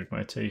remove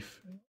my teeth.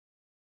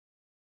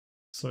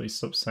 So he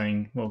stops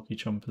saying Walkie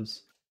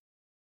Chompers.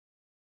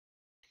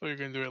 So you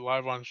can do it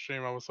live on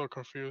stream. I was so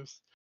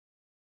confused.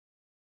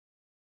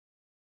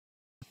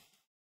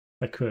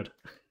 I could.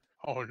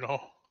 Oh no.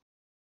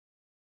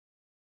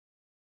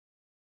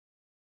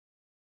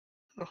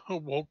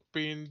 Woke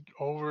being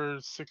over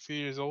 60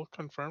 years old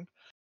confirmed.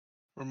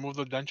 Remove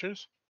the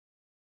dentures.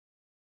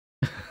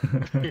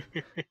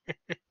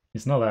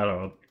 He's not that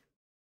old.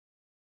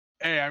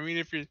 Hey, I mean,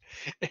 if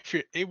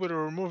you're able to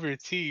remove your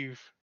teeth,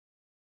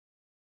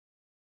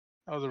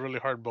 that was a really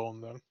hard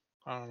bone. Then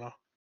I don't know.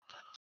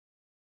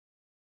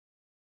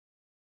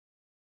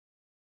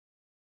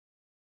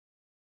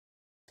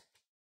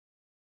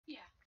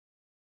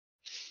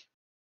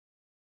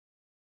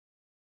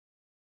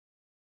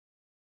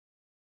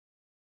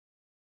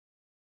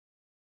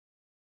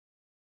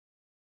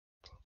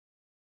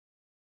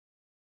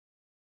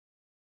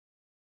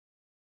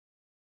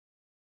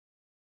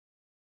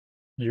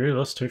 You really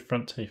lost two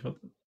front teeth.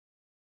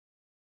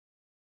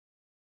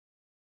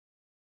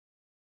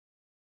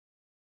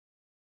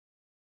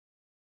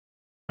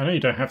 I know you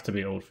don't have to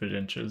be old for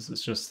dentures.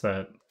 It's just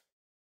that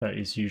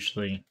is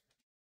usually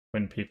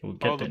when people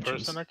get Oh, the dentures.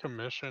 person I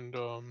commissioned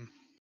for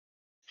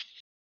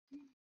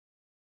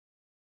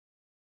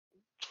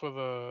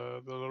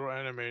the little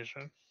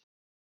animation,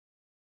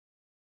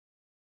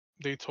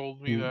 they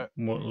told me that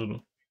What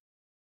little?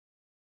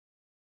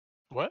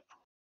 what?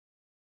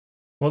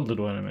 What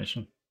little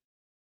animation?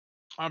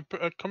 I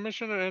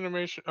commissioned an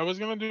animation. I was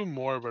gonna do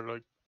more, but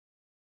like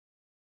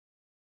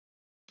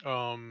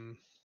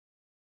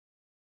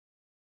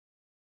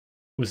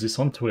Was this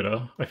on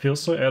Twitter? I feel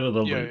so out of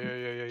the yeah, loop.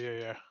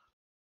 yeah.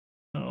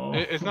 Oh.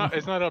 It's not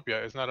up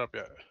yet. It's not up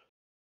yet.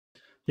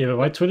 Yeah, but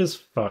my Twitter's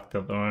fucked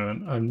at the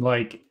moment. I'm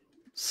like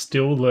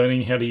still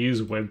learning how to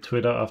use web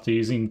Twitter after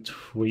using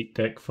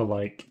TweetDeck for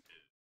like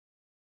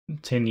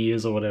 10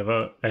 years or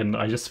whatever, and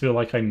I just feel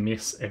like I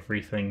miss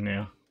everything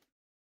now.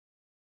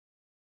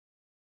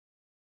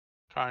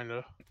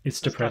 Kinda. It's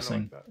kinda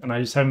depressing. like that. And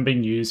I just haven't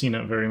been using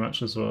it very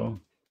much as well.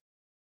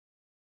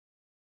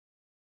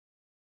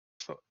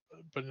 So,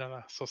 but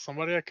no. So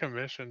somebody I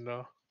commissioned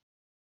though,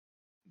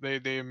 they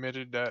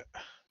admitted that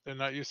they're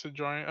not used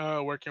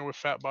to working with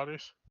fat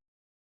bodies.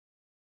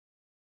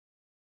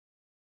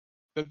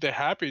 That they're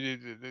happy.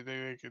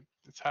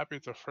 It's happy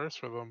it's a first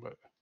for them, but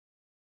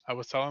I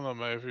was telling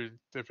them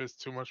if it's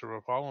too much of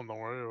a problem, don't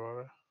worry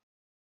about it.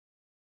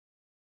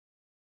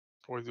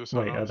 Or do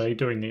something Wait, are else. they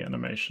doing the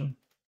animation?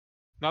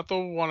 Not the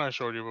one I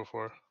showed you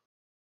before.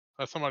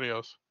 That's somebody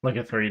else. Like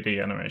a 3D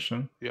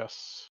animation?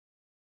 Yes.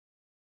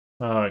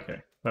 Oh,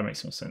 okay. That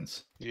makes more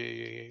sense.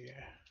 Yeah.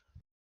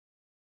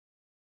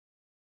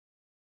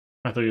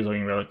 I thought you were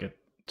talking about like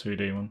a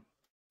 2D one.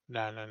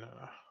 No.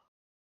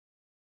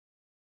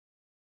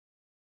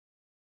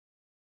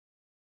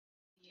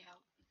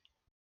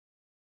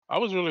 I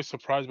was really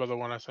surprised by the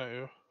one I sent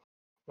you.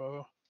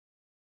 Brother.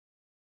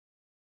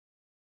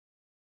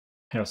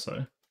 How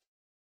so?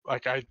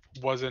 Like I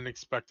wasn't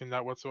expecting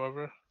that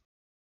whatsoever.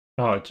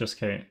 Oh, it just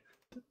came.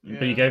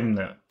 But you gave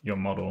Yeah. him your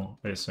model,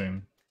 I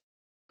assume.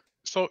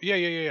 So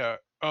yeah.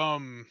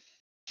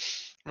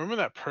 Remember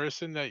that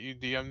person that you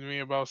DM'd me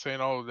about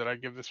saying, "Oh, did I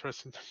give this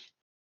person?"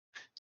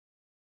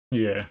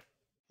 Yeah.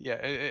 Yeah,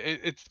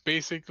 it's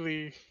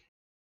basically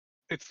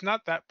it's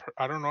not that.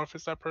 I don't know if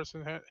it's that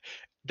person.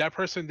 That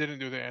person didn't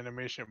do the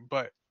animation,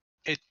 but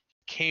it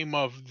came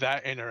of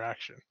that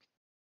interaction.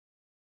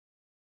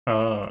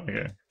 Oh,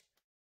 okay.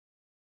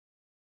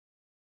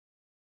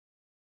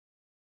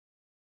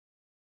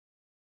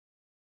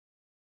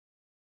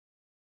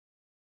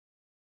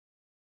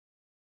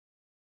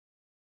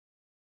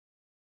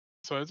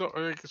 So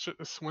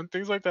it's when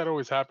things like that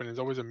always happen. It's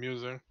always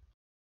amusing.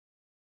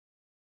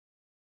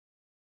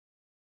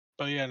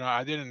 But yeah, no,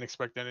 I didn't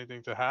expect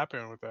anything to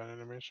happen with that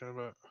animation,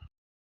 but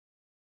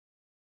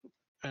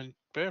and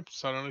bam,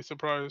 suddenly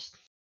surprised.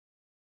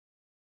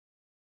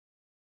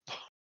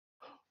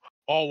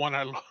 All when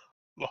I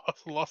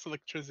lost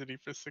electricity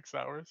for 6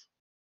 hours.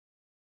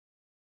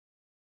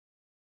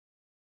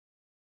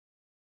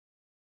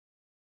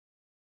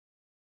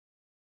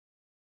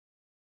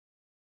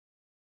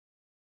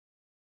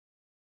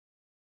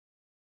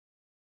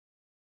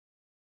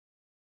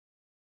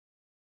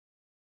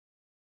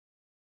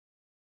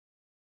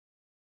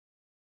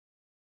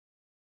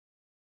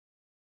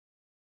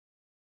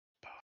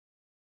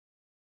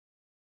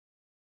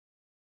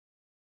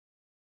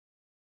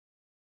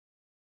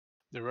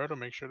 Reto,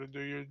 make sure to do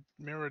your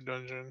mirror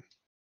dungeon.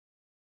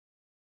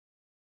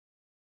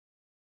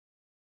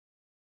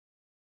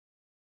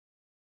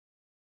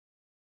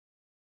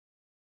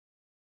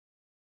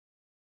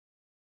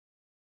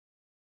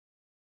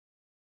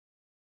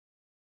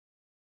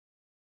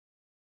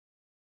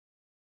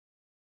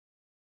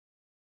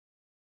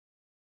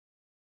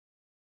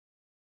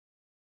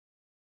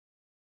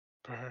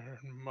 Burn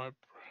my bread.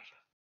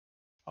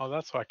 Oh,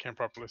 that's why I can't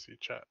properly see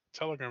chat.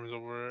 Telegram is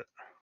over it.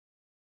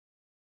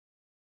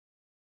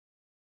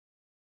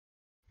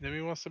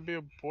 Nimi wants to be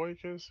a boy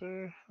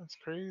kisser? That's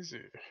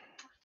crazy.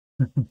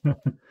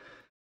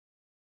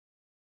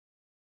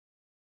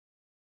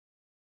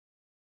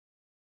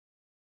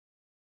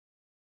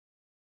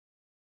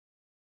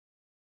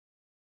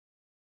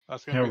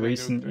 That's gonna How be the new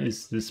recent thing.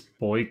 is this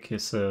boy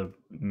kisser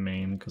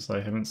meme? Because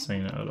I haven't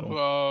seen it at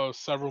all.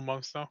 Several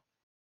months now.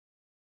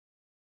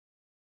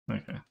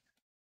 Okay.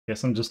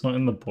 Guess I'm just not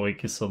in the boy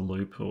kisser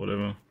loop or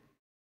whatever.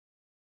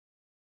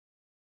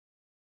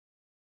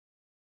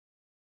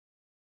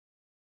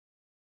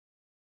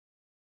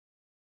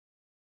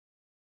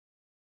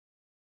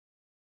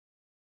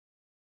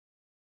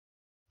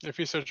 If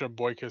you search a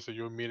boy kisser,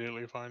 you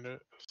immediately find it.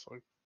 It's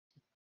like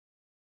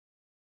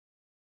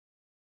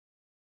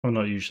I'm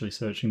not usually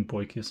searching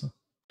boy kisser.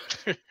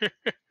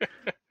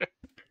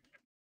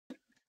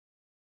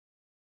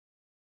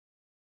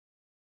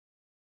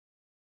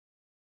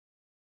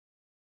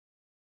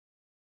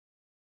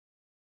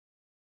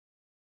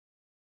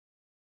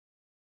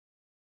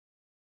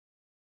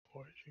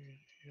 boy,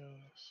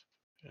 yes.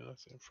 Yeah,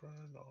 that's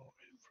Inferno.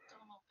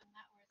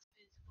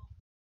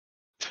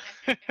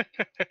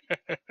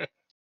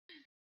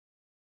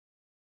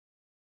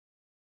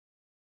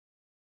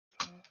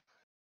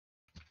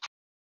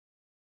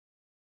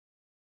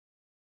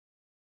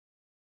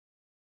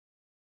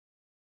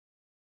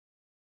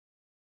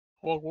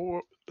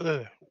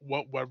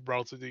 What web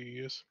browser do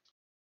you use?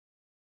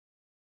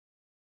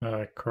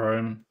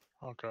 Chrome,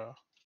 Okay.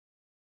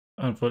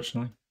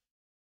 unfortunately.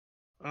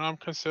 And I'm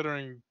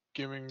considering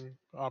giving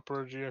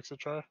Opera GX a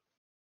try.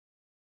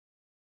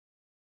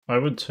 I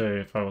would too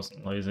if I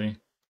wasn't lazy.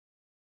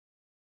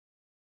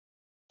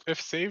 If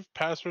save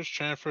passwords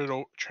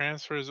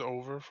transfers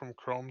over from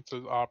Chrome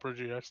to Opera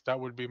GX, that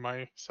would be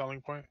my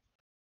selling point.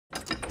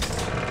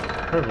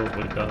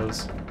 Probably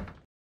does.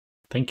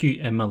 Thank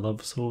you, Emma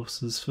Love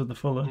Sources, for the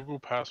follow. Google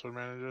Password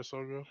Manager is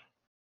so good.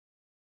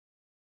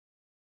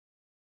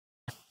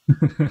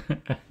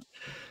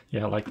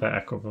 Yeah, I like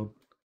that Aquaville.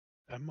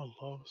 Emma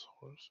loves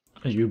horse.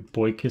 Are you a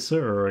boy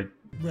kisser or a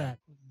Rap.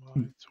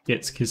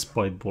 gets kissed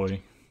by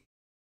boy?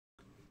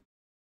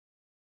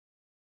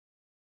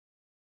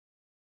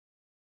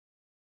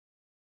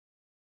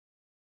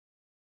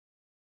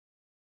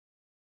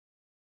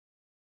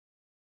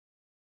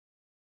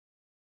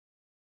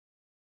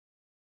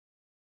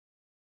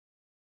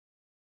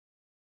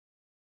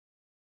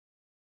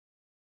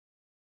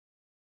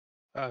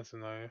 That's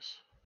nice.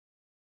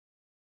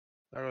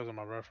 That goes in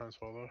my reference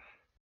folder.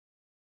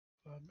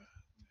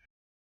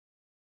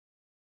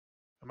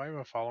 Am I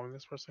even following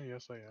this person?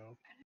 Yes, I am.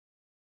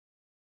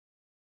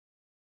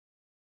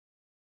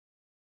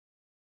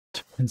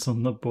 Depends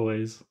on the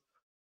boys.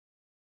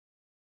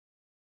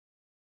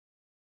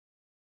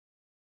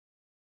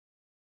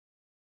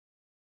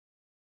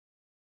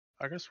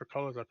 I guess for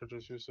colors I could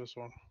just use this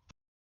one.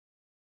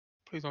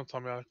 Please don't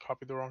tell me I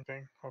copied the wrong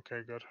thing.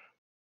 Okay, good.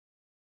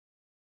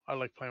 I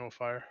like playing with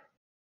fire.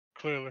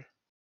 Clearly.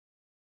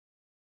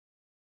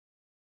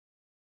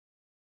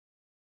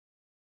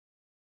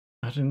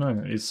 I don't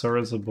know. Is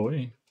Sora's a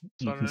boy?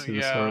 You So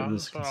consider Sora yeah,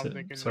 this that's what I'm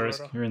thinking, Sora's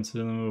Dorito.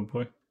 consider them a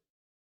boy?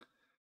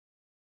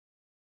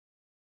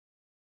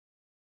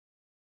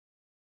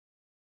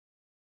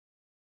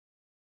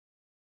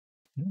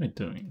 What am I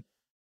doing?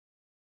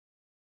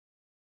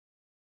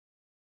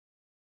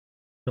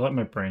 I feel like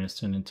my brain has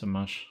turned into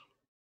mush.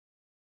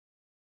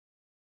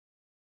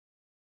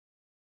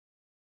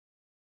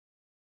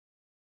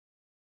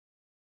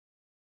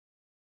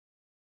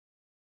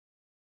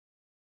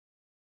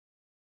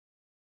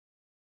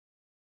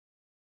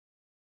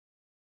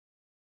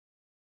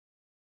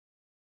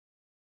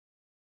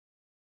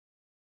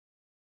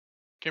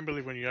 Can't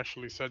believe when you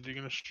actually said you're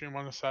gonna stream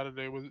on a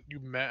Saturday. You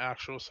meant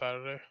actual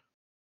Saturday?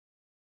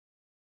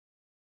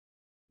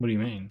 What do you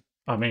mean?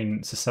 I mean,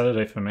 it's a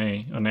Saturday for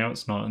me. Oh, now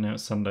it's not. Now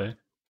it's Sunday.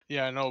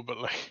 Yeah, I know, but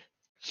like,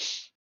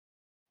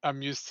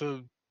 I'm used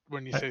to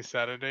when you I, say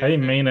Saturday. I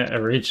didn't mean it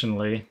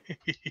originally.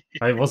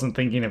 I wasn't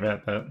thinking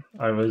about that.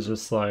 I was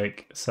just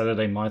like,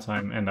 Saturday my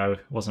time, and I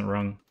wasn't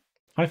wrong.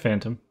 Hi,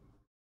 Phantom.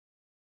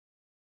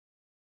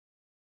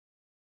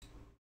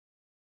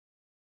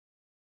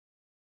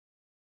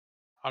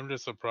 I'm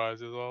just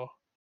surprised is all.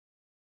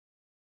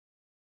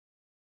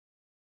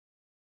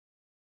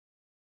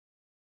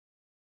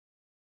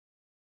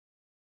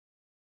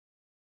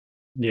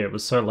 Yeah, it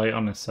was so late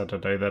on a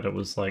Saturday that it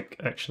was like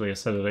actually a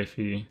Saturday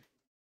for you.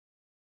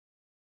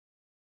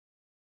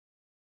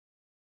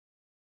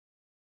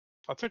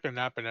 I'll take a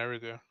nap and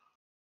everything.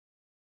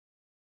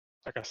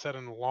 Like I set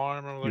an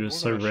alarm. I'm You like, were we're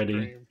so gonna ready.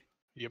 stream.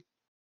 Yep.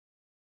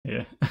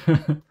 Yeah.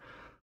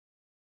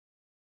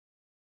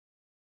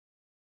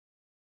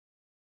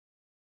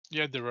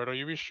 Yeah, Dorito,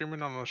 you be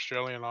streaming on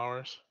Australian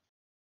hours.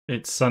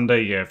 It's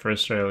Sunday, yeah, for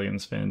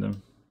Australians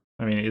fandom.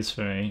 I mean, it is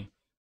for me.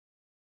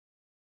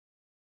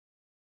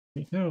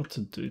 You know how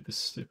to do this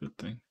stupid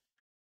thing.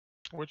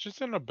 Which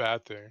isn't a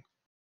bad thing.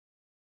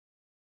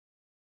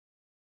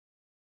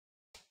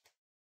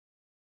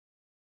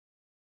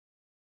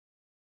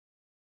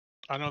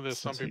 I know there's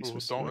some That's how you're people who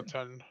supposed to don't do it.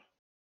 attend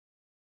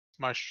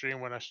my stream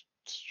when I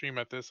stream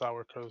at this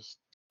hour because,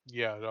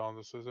 yeah, no,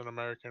 this isn't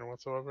American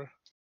whatsoever.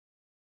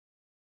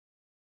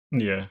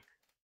 Yeah.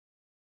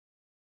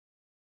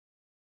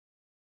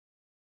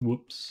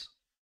 Whoops.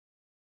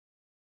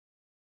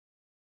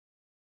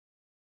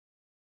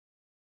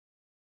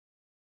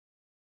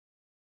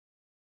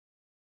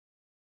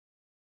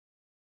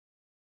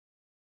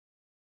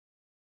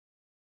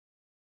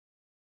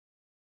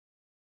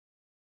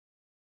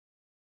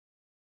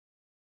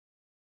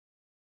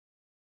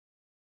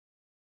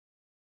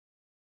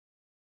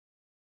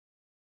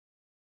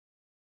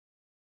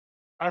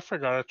 I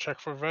forgot to check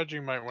for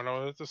Vegemite when I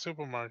was at the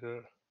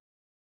supermarket.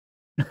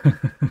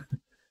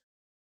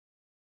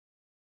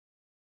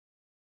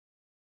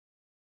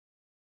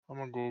 I'm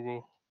on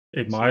Google.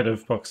 It See might it.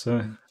 have,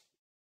 Boxer.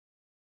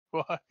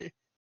 Why?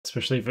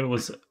 Especially if it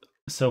was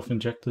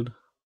self-injected.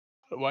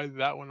 Why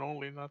that one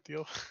only, not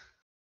the other?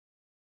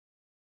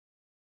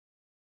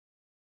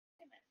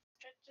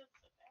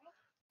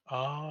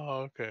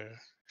 Oh, okay.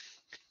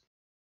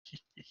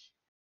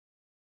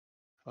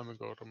 Let me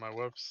go to my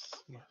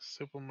my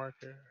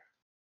supermarket.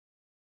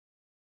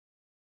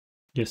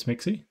 Yes,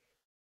 Mixie?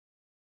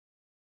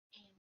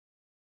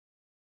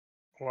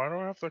 Why do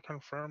I have to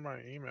confirm my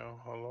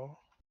email? Hello?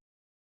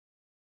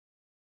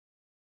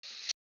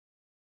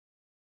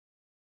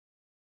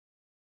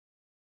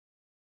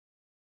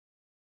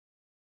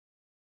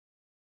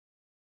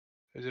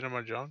 Is it in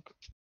my junk?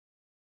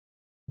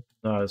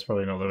 No, it's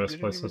probably not the It best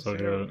didn't place to even talk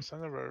say about it.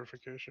 send a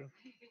verification.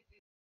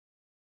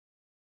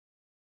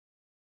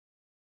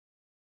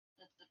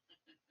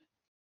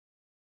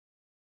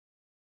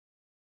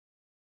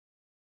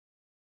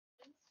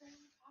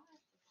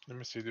 Let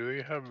me see. Do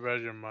they have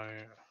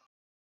Vegemite?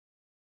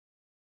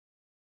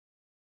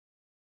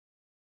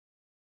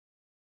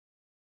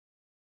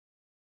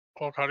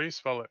 Oh, how do you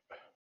spell it?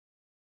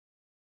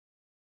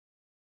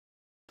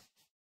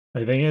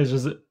 I think it's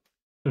just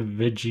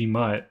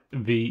Vegemite.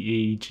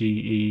 Vegemite.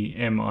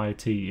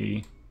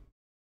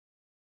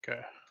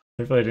 Okay.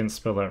 Hopefully I didn't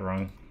spell that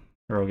wrong,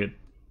 or I'll get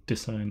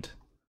disowned.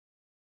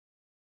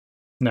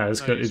 No, No, you it's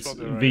spelled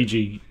it right.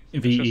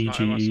 It's just not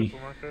in my VGE.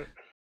 supermarket.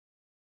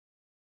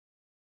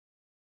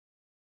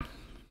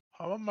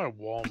 How about my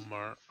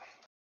Walmart?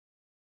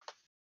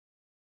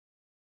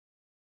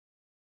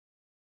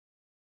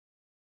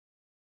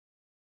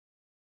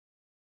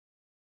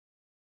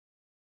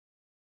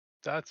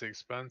 That's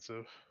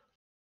expensive.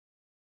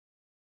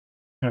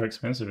 How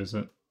expensive is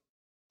it?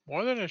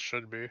 More than it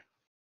should be.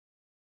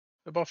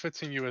 About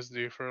 15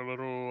 USD for a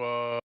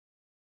little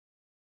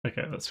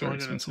Okay, that's very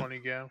expensive. 220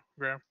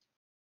 gram.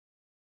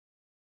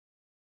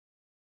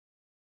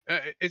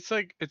 It's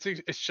like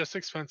it's just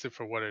expensive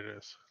for what it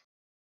is.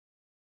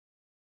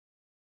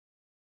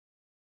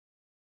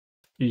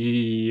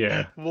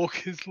 Yeah.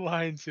 Woke is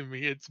lying to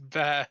me. It's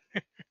bad.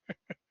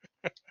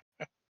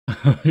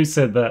 Who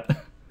said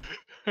that?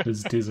 It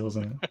was Diz,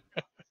 wasn't it?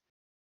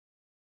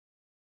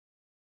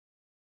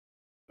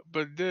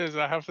 But this,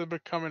 I have to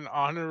become an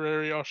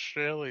honorary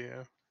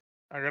Australian.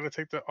 I gotta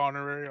take the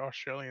honorary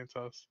Australian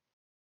test.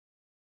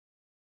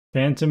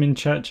 Phantom in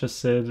chat just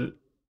said,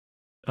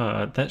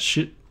 that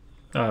shit.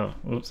 Oh,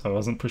 whoops, I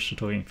wasn't push to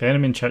talking.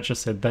 Phantom in chat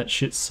just said, that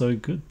shit's so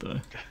good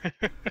though.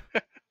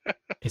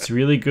 It's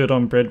really good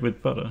on bread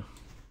with butter.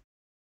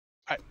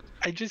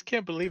 I just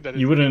can't believe that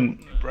You it's made wouldn't.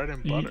 with bread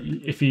and butter.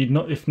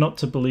 If not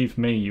to believe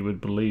me, you would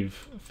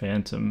believe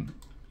Phantom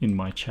in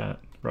my chat,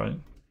 right?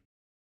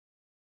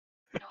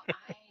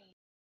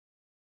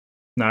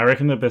 No, I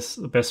reckon the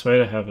best way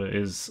to have it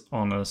is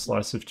on a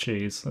slice of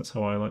cheese. That's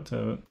how I like to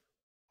have it.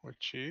 With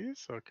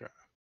cheese? Okay.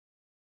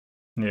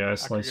 Yeah, I I could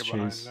slice get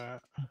behind cheese.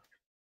 that.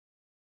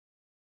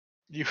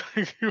 You,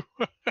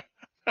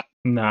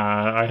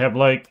 Nah, I have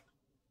like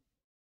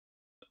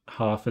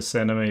half a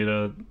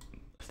centimeter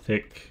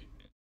thick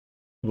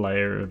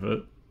layer of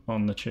it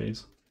on the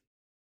cheese.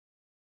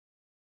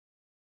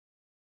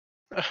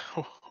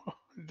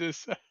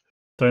 this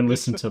Don't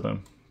This- listen to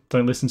them.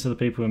 Don't listen to the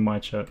people in my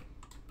chat.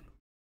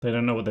 They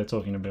don't know what they're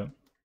talking about.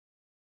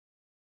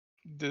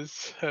 this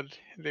said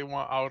they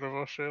want out of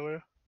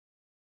Australia.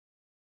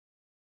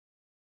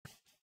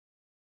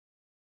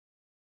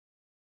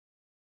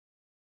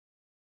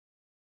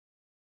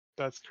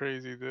 That's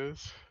crazy.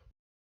 This.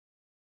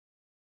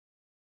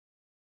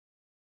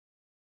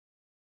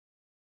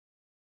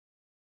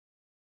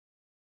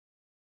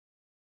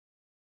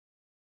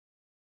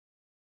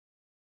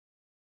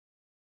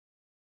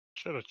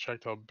 Should have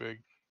checked how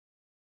big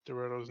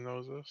Doreto's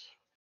nose is.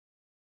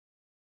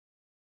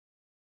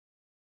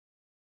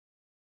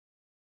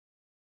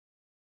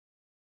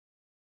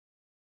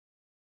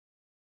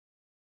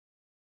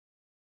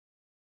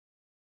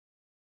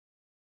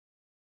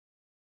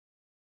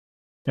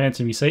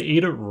 Phantom, you say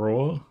eat it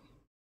raw,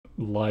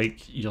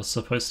 like you're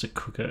supposed to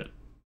cook it.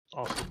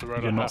 Also,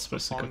 Doreto, You're not half the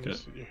supposed to cook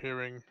songs it. you're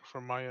hearing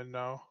from my end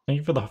now Thank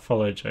you for the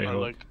follow, are Jayhawk.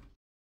 like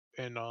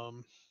in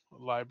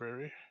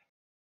library.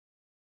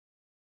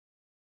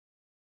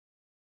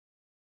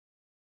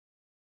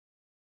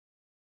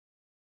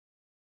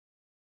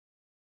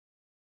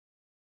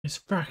 It's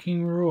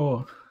fucking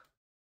raw.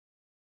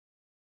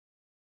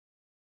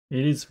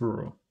 It is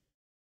raw.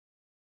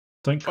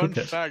 Don't Fun cook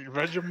it. fact: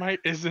 Vegemite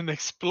is an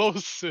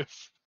explosive.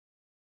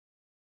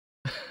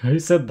 Who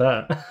said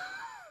that?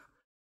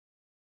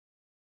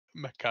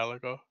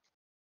 Metallica.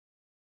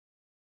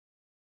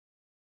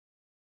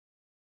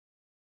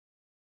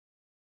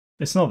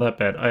 It's not that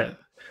bad.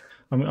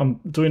 I'm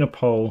doing a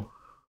poll.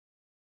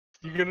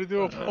 You gonna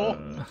do a poll?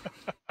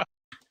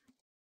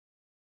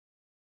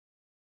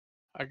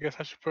 I guess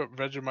I should put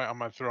Vegemite on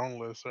my throne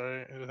list,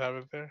 right? And just have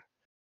it there.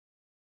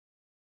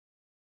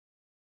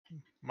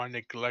 My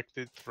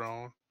neglected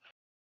throne.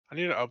 I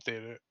need to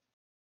update it.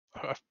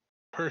 I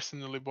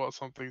personally bought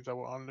some things that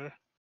were on there.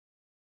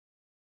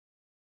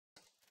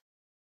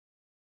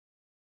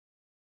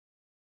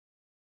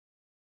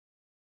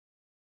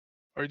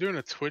 Are you doing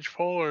a Twitch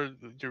poll or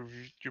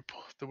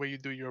the way you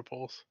do your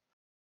polls?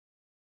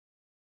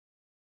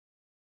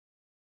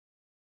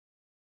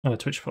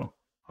 Twitch poll.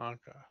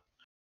 Okay.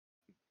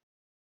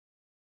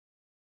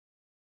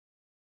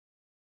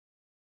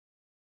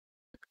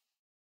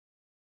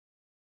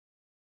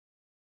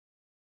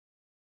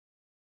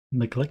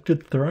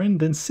 Neglected throne?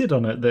 Then sit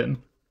on it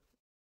then.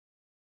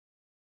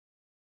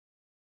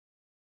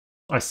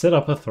 I set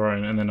up a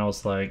throne and then I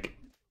was like,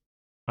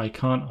 I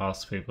can't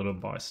ask people to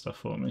buy stuff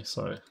for me,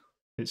 so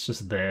it's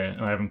just there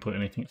and I haven't put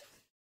anything.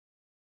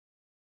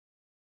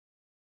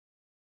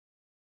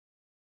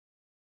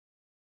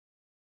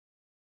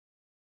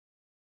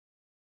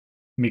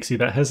 Mixie,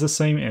 that has the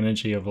same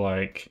energy of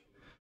like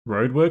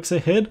roadworks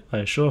ahead.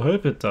 I sure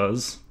hope it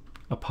does.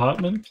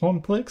 Apartment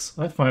complex?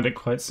 I find it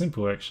quite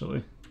simple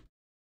actually.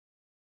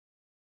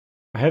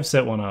 I have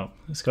set one up.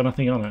 It's got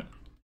nothing on it.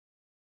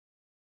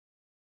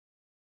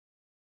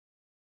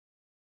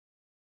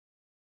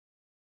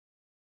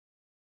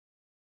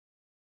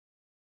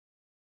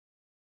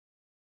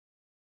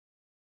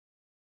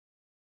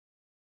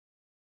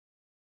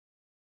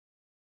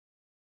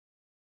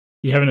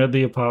 You haven't had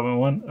the apartment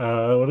one? What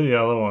are the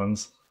other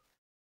ones?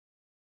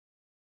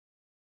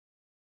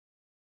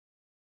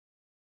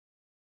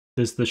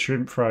 There's the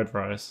shrimp fried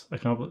rice. I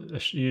can't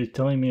believe you're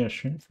telling me a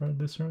shrimp fried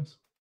this rice?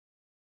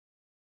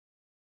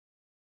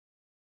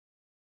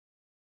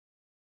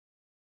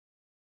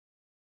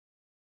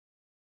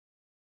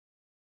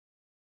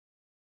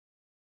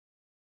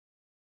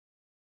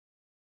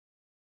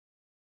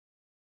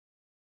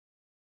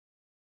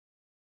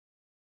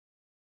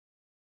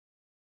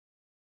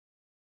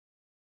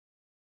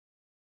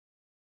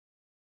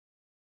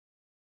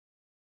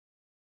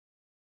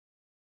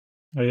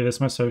 Oh yeah, that's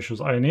my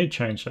socials. I need to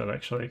change that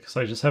actually, because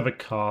I just have a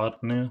card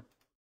now.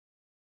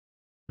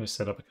 I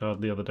set up a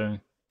card the other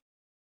day.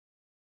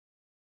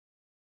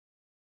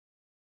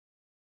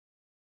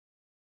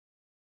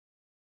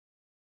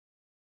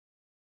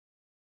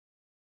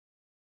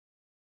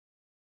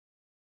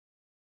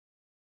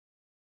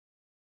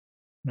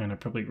 Man, I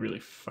probably really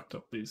fucked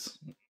up these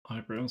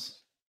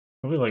eyebrows.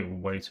 Probably like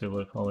way too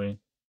low poly.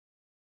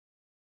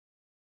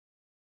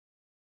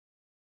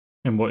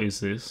 And what is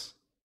this?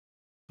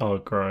 Oh,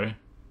 grow.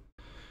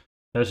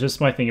 That's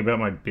just my thing about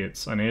my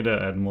bits. I need to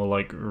add more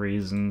like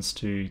reasons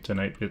to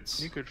donate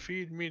bits. You could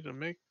feed me to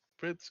make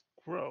bits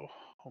grow.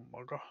 Oh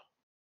my god.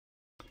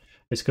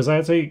 It's because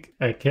I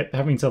kept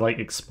having to like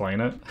explain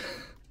it.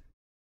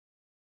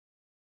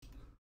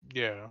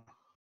 Yeah.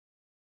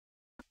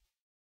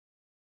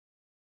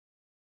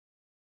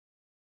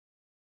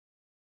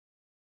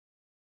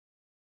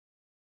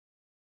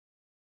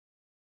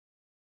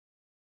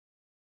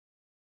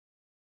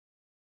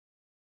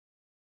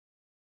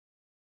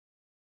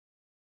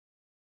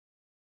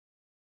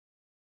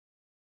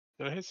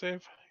 Did I hit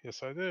save?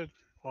 Yes, I did.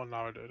 Well,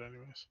 now I did,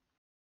 anyways.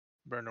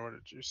 Burner, what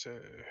did you say?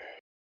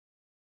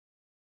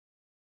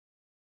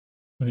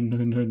 Oh no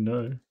no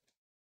no.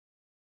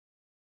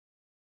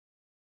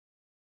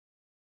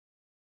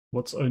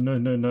 What's oh no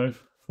no no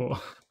for?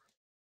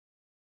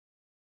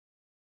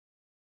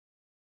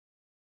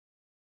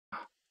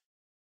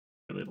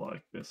 Really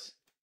like this.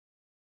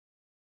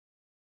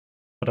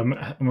 But I'm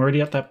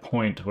already at that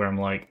point where I'm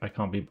like, I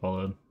can't be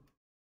bothered.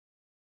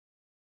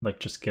 Like,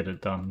 just get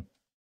it done.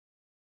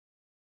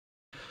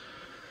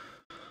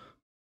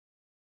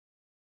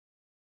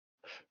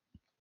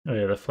 Oh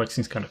yeah, the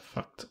flexing's kind of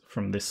fucked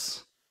from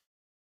this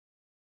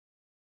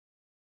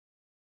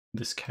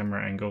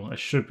camera angle. I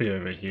should be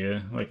over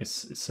here. Like,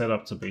 it's set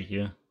up to be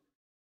here.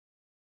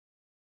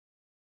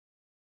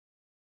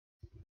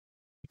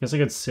 I guess I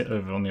could sit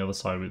over on the other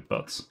side with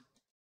butts.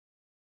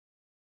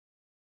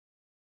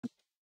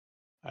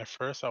 At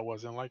first, I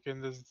wasn't liking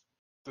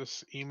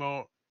this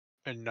emote,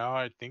 and now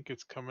I think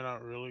it's coming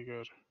out really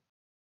good.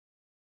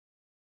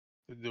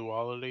 The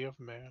duality of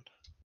man.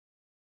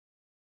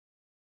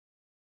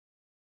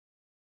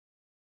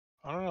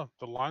 I don't know.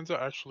 The lines are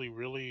actually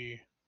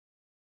really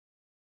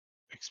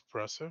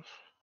expressive.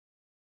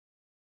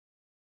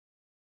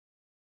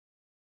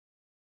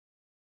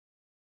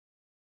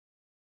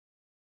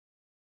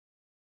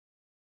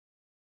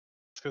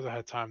 It's because I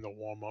had time to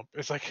warm up.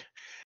 It's like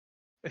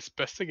it's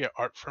best to get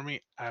art for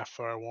me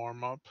after I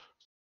warm up.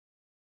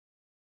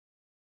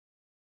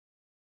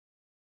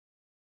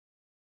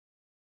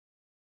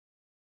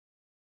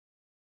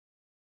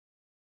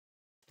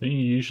 Do you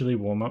usually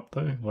warm up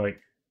though? Like,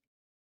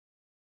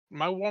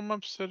 My warm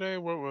ups today,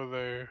 what were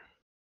they?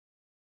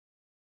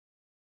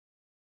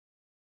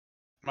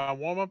 My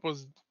warm up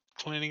was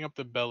cleaning up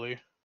the belly.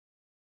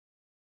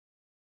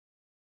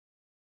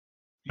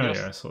 oh yeah,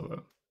 Yes, I saw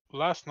that.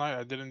 last night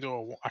I didn't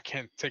do I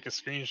can't take a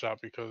screenshot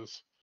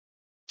because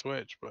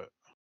Twitch, but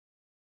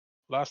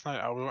last night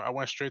I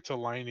went straight to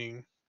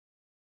lining,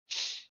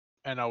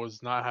 and I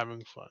was not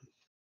having fun.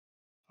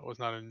 I was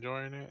not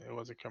enjoying it. It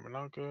wasn't coming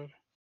out good.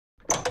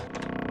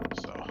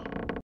 So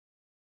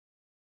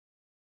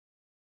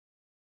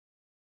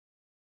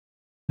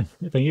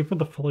Thank you for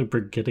the follow,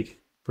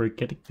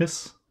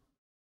 Brigadicus.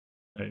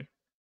 Oh.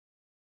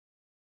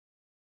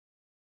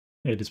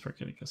 Yeah, it is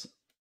Brigadicus.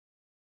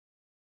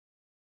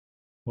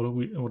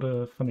 What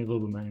a funny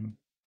little name.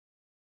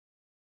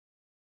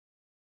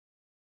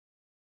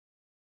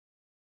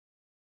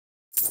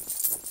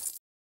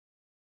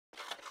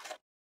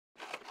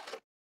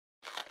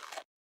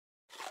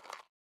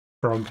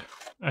 Frog.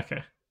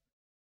 Okay.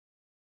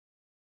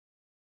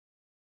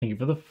 Thank you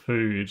for the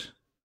food,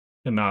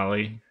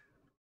 Finale.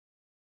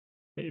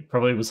 It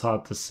probably was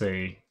hard to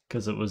see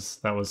because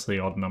that was the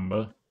odd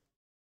number.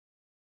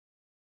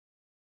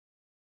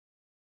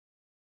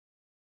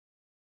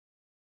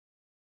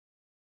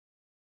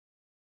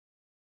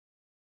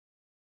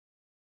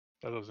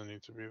 that doesn't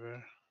need to be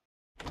there.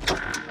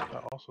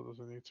 That also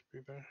doesn't need to be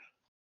there.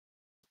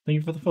 Thank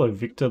you for the follow,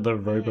 Victor the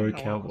Robo I want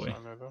this Cowboy.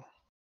 on there though.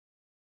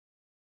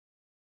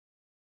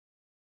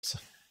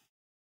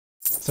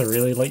 It's a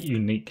really like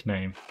unique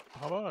name.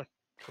 How about I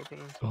clip it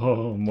into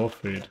Oh, more I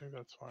food. think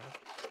that's fine.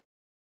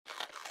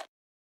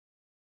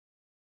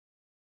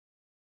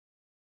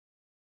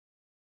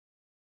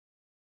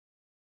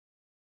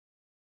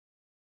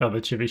 Oh, the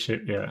chibi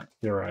ship. Yeah,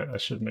 you're right. I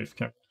should move the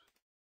camera.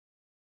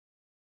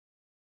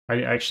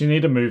 I actually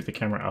need to move the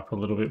camera up a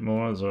little bit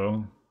more as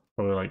well.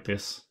 Probably like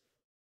this.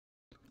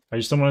 I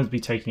just don't want it to be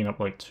taking up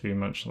like too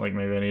much. Like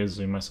maybe I need to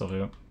zoom myself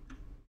out.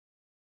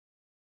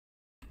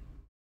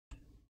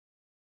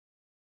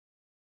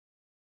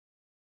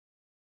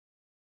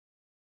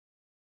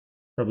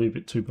 Probably a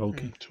bit too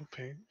bulky. 2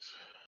 pigs.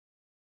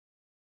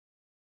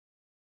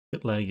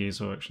 Bit laggy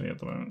as well actually at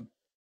the moment.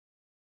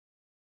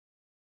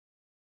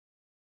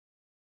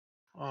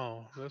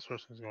 Oh, this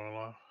person's going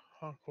live.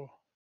 Oh, cool.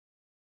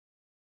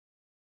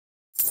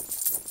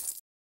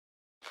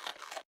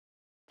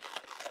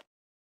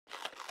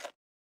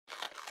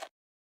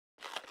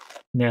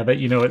 Now that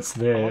you know it's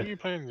How long are there. you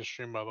playing this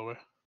stream, by the way?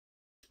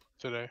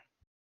 Today?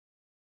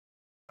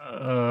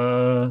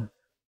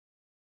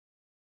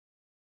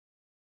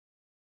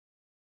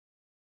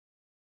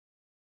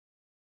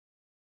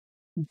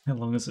 How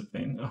long has it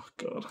been? Oh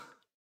god.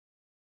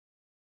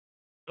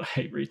 I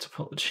hate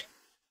retopology.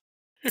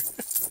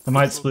 I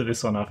might split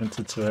this one up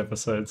into 2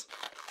 episodes.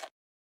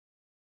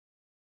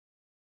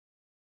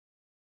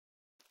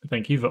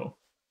 Thank you, Vol.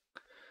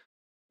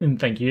 And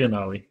thank you,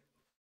 Anali.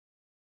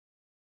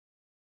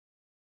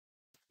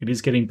 It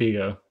is getting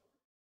bigger.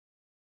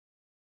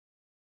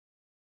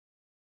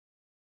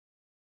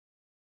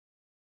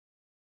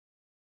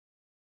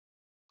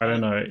 I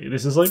don't know.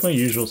 This is like my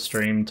usual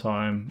stream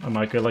time. I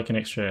might go like an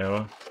extra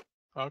hour.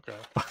 Okay.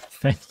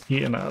 Thank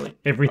you, Anali. I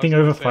Everything was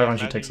gonna over say, I 500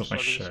 imagine takes you off my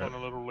started this shirt. one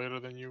a little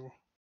later than you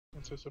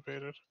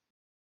anticipated.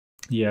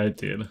 Yeah, I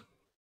did.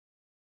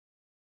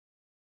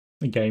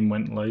 The game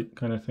went late,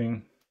 kind of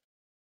thing.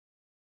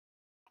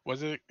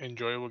 Was it an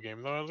enjoyable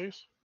game though, at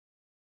least?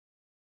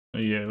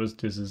 Yeah, it was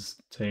Diz's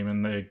team,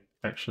 and they're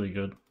actually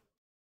good.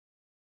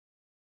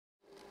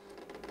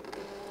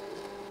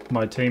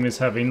 My team is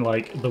having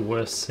like the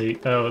worst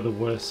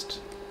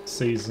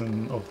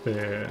season of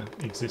their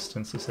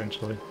existence,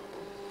 essentially.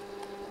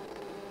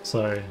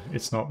 So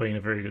it's not been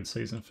a very good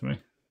season for me.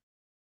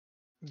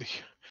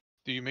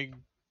 Do you make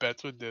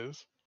bets with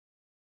this?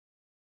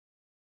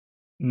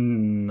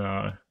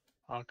 No,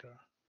 Okay.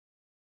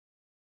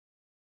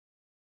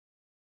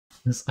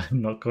 because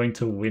I'm not going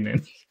to win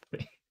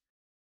anything.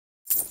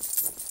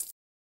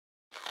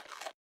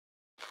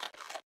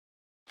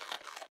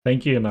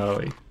 Thank you,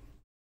 Natalie.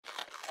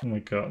 Oh my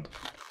god.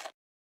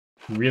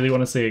 Really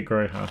want to see it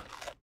grow, huh?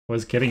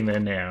 Was getting there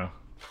now.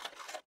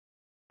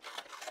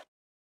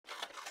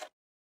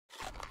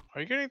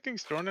 Are you getting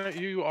things thrown at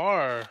you? You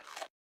are.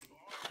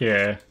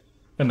 Yeah.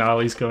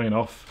 Anali's going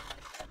off.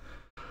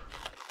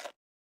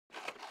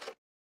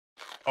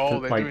 Oh,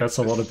 Like, that's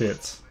a lot of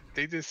bits.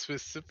 They did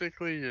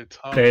specifically your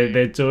tummy.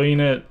 They're doing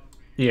it...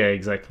 Yeah,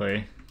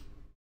 exactly.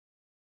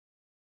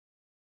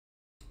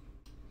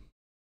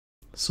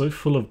 So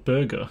full of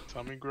burger.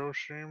 Tummy grow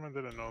stream? I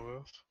didn't know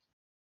this.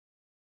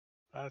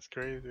 That's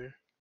crazy.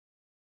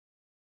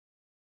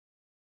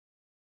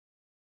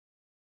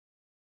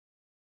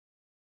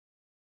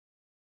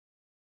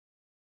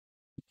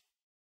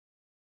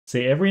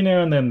 See, every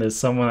now and then there's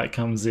someone that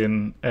comes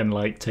in and,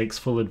 like, takes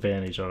full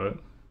advantage of it.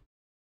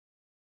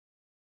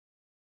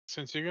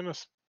 Since you're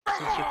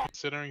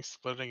considering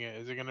splitting it,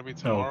 is it gonna be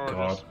tomorrow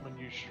or just when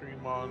you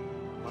stream on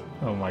Monday?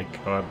 Oh my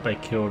god, they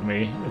killed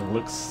me. It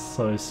looks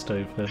so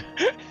stupid.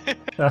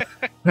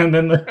 And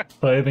then the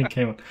clothing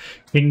came up.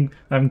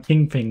 I'm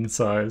kingpin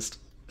sized.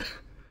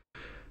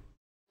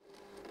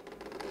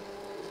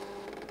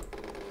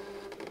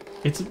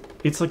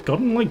 It's like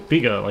gotten like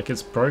bigger, like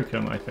it's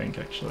broken, I think,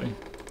 actually.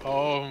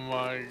 Oh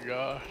my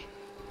god.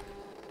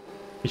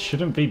 It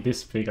shouldn't be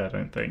this big, I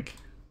don't think.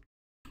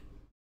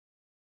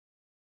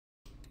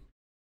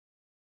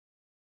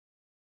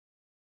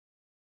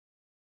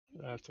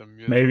 That's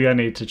amusing. Maybe I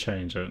need to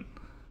change it.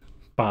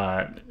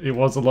 But it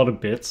was a lot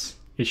of bits.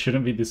 It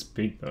shouldn't be this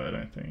big though, I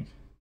don't think.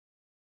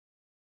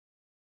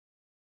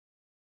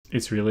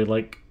 It's really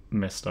like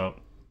messed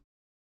up.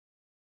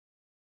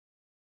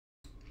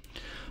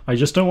 I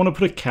just don't want to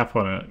put a cap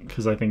on it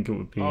because I think it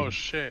would be... Oh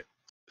shit.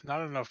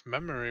 Not enough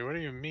memory. What do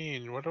you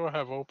mean? What do I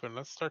have open?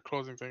 Let's start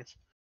closing things.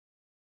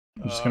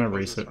 I'm just gonna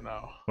close this reset. for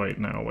now. Wait,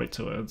 no, I'll wait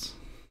till ads.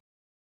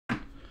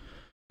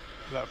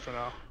 That for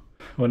now.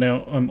 Well,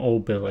 now I'm all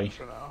Billy. That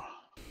for now.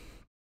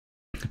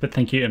 But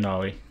thank you,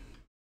 Anali.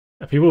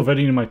 Are people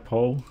voting in my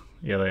poll?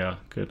 Yeah, they are.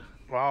 Good.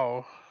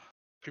 Wow.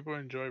 People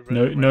enjoy Vegemite.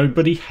 No,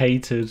 nobody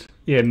hated.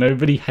 Yeah,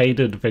 nobody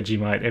hated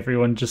Vegemite.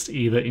 Everyone just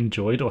either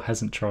enjoyed or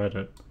hasn't tried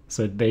it.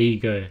 So there you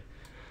go.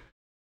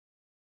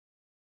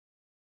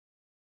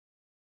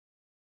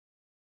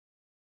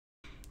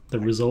 The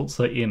results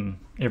are in.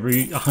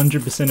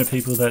 100% of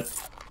people that...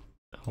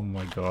 Oh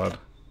my god.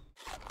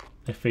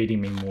 They're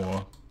feeding me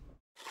more.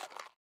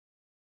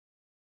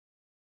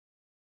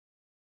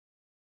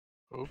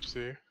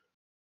 Oopsie.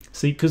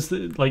 See, because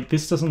like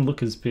this doesn't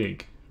look as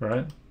big,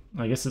 right?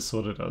 I guess it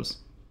sort of does.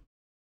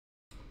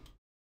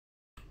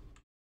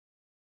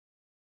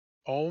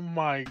 Oh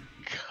my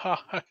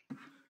god.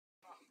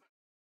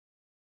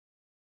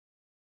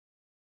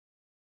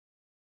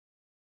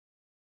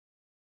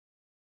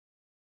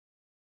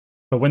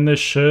 But when the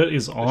shirt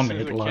is on, This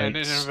is it a like canon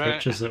event.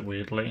 stretches it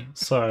weirdly.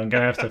 So I'm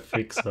gonna have to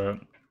fix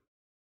that.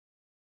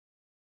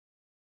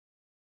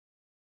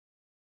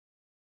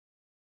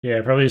 Yeah,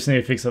 probably just need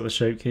to fix up the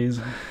shape keys.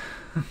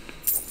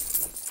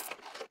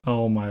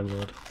 Oh my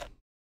lord.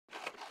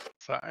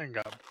 So I ain't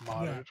got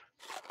modded. Yeah.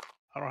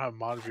 I don't have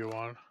mod view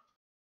on.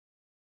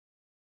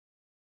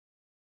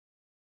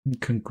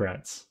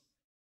 Congrats.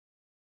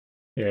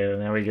 Yeah,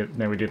 now we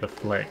do the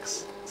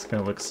flex. It's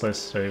gonna look so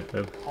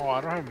stupid. Oh,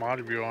 I don't have mod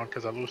view on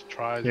because I lose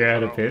tries. You're if I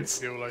out of don't bits.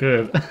 feel like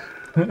Good.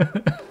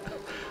 that.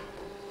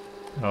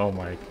 Oh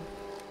my.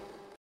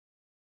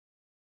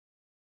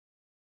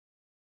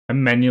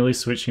 I'm manually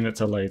switching it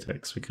to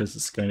latex because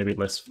it's going to be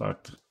less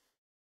fucked.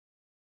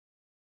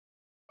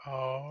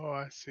 Oh,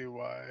 I see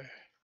why.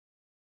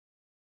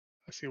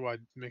 I see why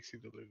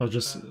Mixie deleted I'll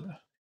just... that.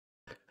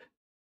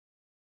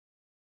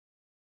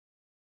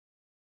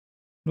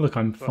 Look,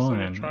 I'm Do I still get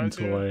fine tries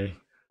until here?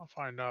 I'll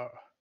find out.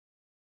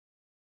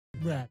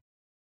 Rap.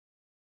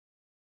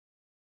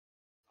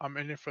 I'm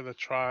in it for the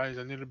tries.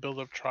 I need to build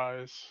up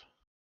tries.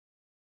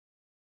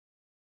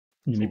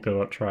 You need to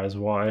build up tries.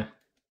 Why?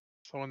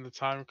 So when the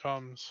time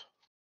comes,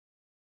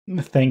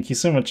 Thank you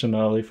so much,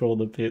 Anali, for all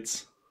the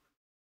bits.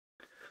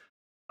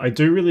 I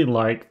do really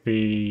like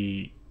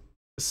the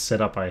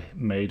setup I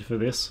made for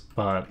this,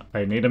 but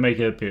I need to make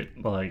it a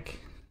bit like...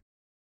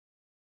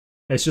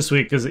 It's just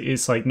weird because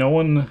it's like no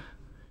one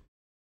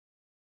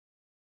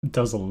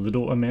does a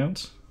little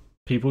amount.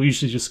 People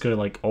usually just go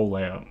like all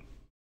out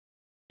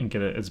and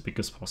get it as big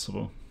as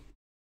possible.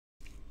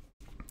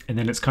 And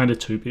then it's kind of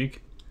too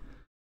big.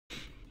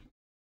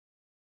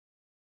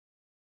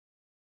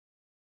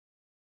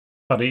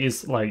 But it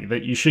is like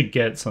that you should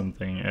get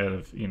something out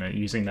of, you know,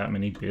 using that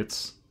many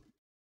bits.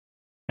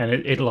 And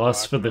it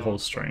lasts for the whole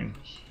stream.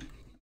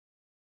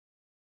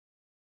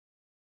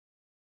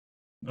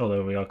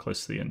 Although we are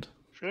close to the end.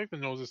 I feel like the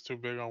nose is too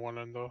big on one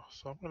end though,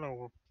 so I'm gonna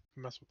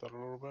mess with that a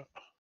little bit.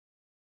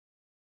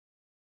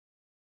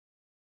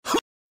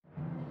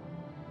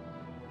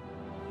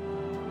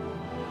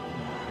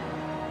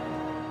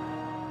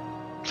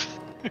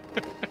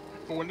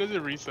 When does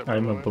it reset?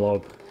 I'm a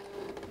blob.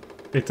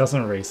 It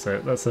doesn't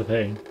reset, that's the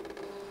thing.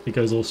 It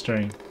goes all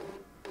stream.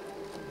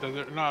 Does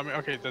it? No, I mean,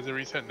 okay, does it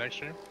reset next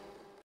stream?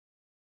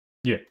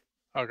 Yeah.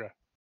 Okay.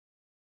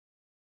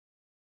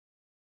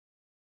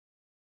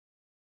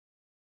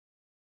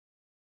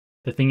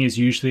 The thing is,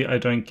 usually I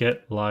don't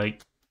get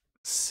like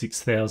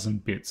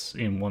 6,000 bits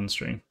in one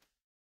stream.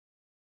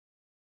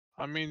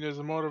 I mean, there's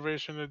a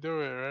motivation to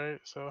do it, right?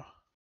 So.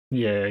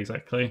 Yeah,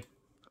 exactly.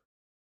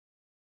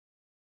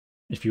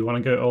 If you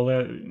want to go all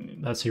out,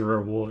 that's your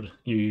reward.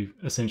 You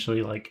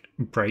essentially like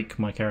break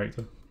my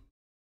character.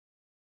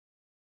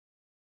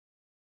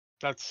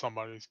 That's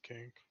somebody's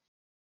kink.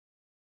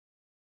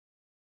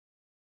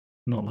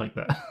 Not like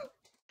that.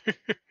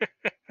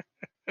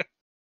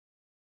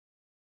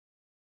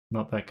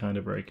 Not that kind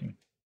of breaking.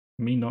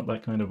 Me, not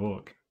that kind of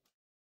orc.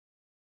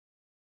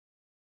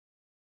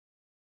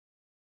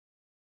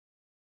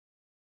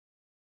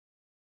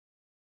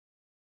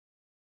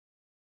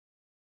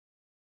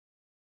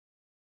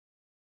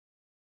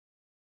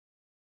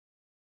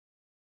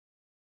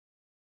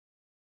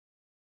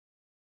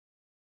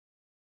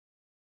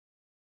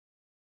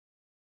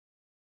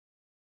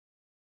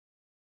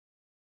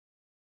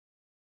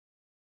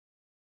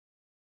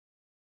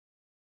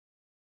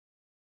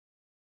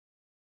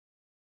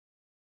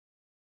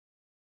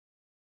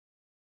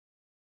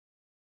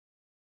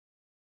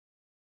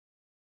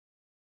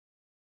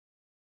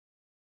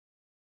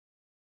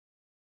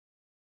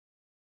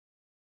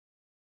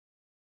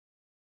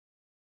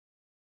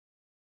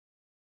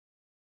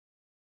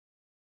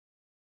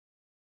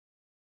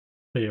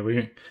 But yeah,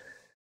 we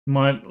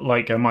might,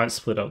 like, I might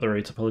split up the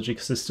retopology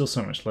because there's still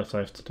so much left I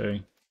have to do.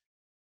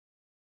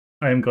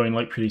 I am going,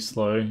 like, pretty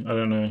slow. I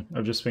don't know.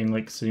 I've just been,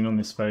 like, sitting on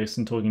this face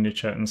and talking to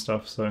chat and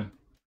stuff, so...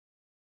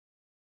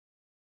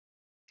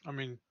 I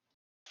mean,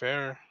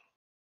 fair.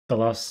 The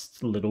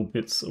last little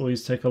bits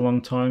always take a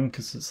long time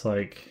because it's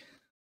like...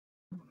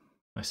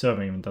 I still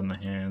haven't even done the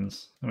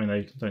hands. I mean,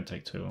 they don't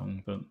take too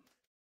long, but...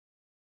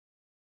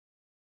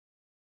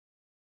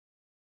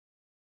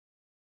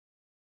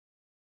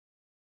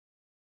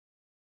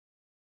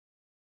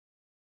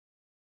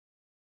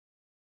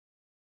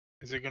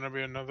 Is it gonna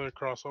be another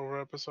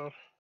crossover episode?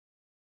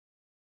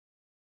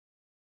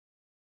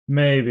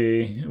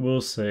 Maybe.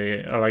 We'll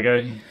see. I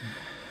don't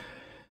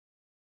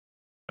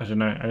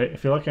know. I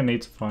feel like I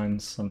need to find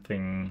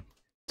something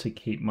to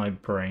keep my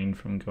brain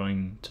from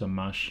going to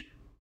mush.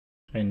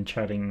 And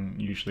chatting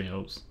usually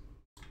helps.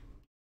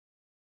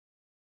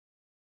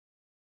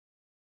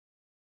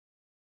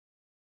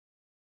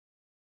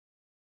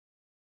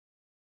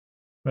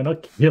 We're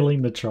not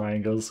killing the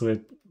triangles,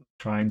 we're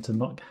trying to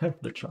not have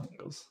the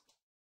triangles.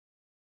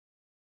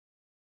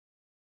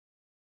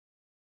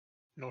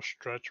 No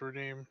stretch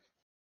redeem.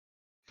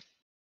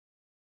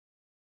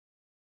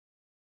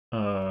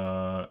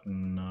 No.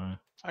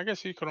 I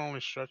guess you could only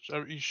stretch.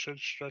 You should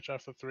stretch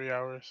after 3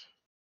 hours.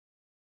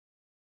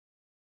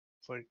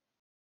 It's like,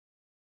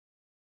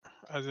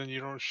 as in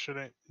you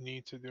shouldn't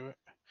need to do it.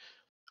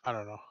 I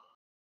don't know.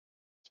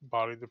 It's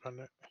body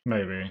dependent.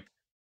 Maybe.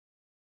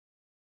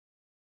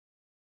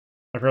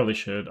 I probably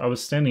should. I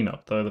was standing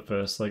up though the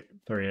first like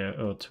 3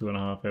 or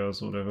 2.5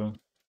 hours or whatever.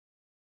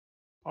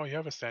 Oh, you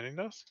have a standing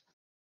desk?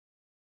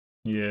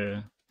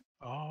 Yeah.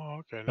 Oh,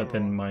 okay. But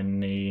then my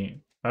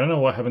knee... I don't know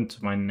what happened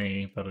to my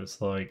knee, but it's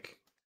like...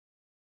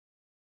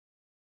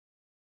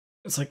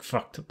 It's like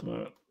fucked at the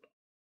moment.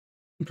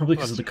 Probably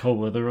because of the cold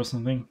weather or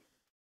something.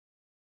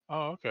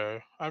 Oh,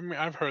 okay. I mean,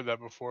 I've heard that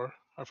before.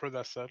 I've heard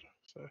that said,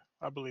 so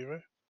I believe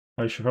it.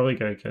 I should probably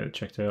go get it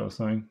checked out or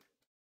something.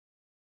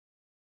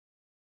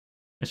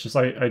 It's just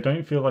I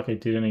don't feel like I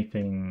did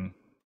anything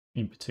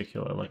in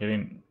particular. Like I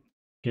didn't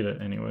hit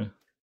it anywhere.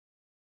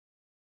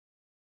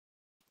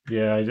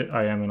 Yeah,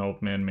 I am an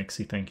old man,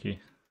 Mixie, thank you.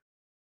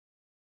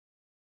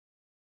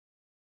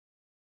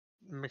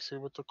 Mix it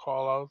with the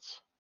callouts.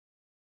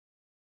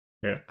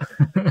 Yeah.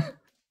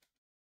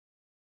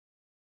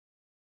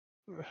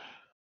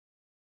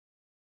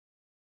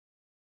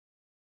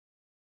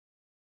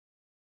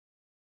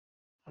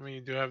 I mean,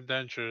 you do have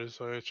dentures,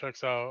 so it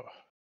checks out.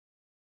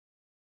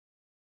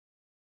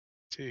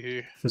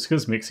 Teehee. Just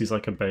because Mixie's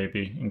like a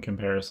baby in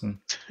comparison.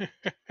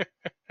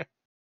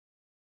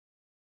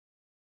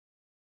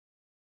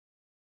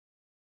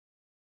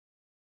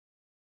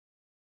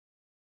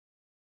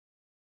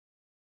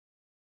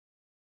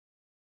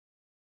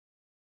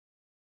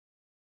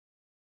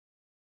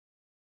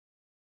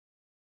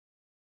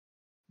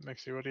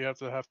 Nixie, what do you have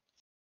to have?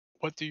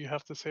 What do you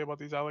have to say about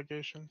these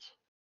allegations?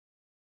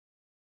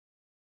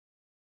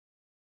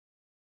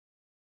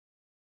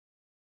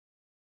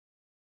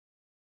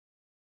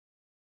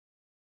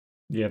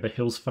 Yeah, the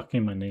hill's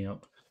fucking my knee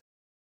up.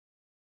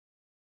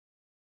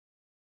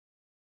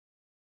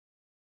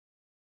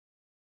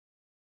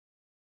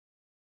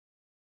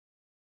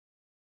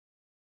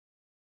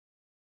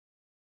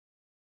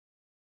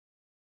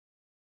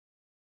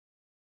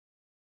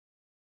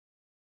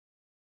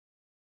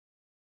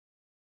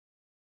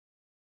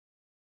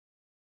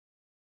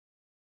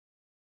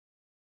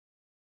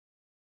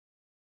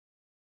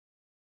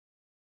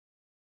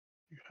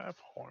 You have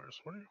horns.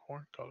 What are your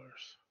horn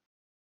colors?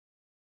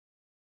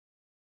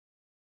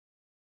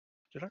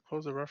 Did I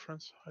close the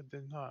reference? I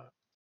did not.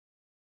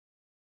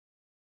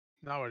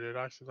 No, I did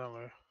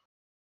accidentally.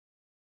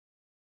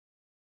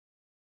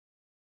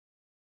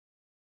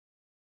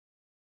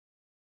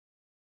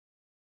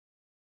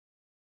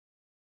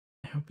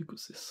 How big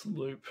was this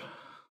loop?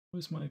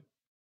 Where's my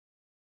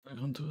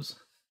contours?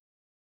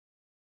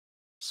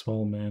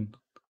 Swole man.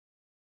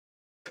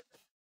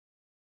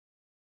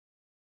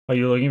 Are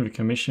you looking for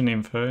commission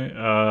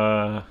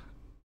info?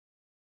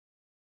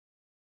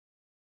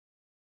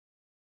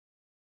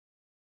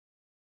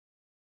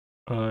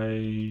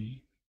 I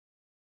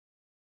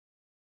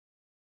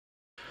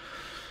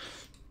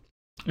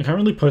can't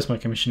really post my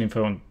commission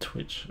info on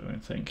Twitch, I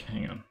don't think.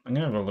 Hang on. I'm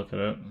gonna have a look at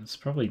it. It's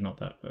probably not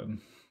that bad.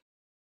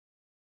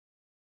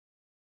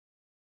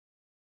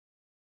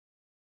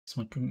 Is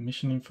my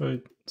commission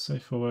info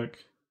safe for work?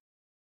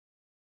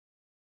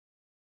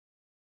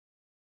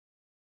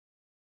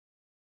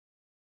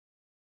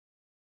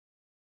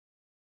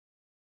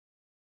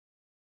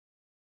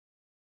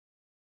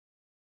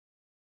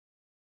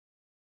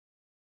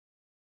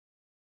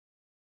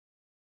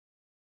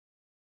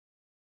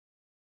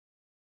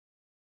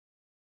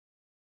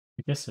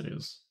 I guess it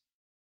is.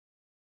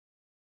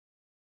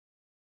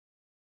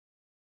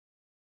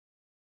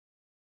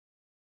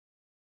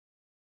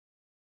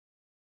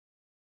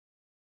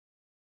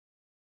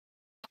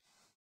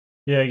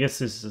 Yeah, I guess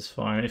this is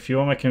fine. If you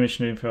want my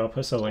commission info, I'll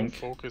post a So link.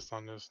 focused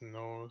on this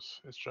nose.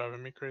 It's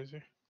driving me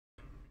crazy.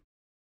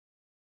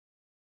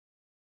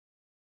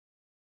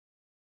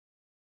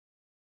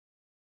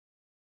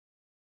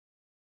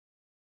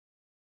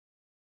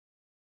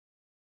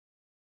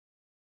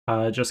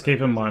 Just keep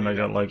in Does it mind I need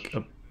got that like much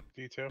a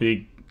detail?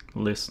 big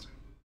list.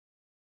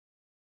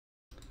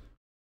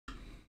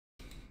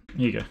 Here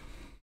you go.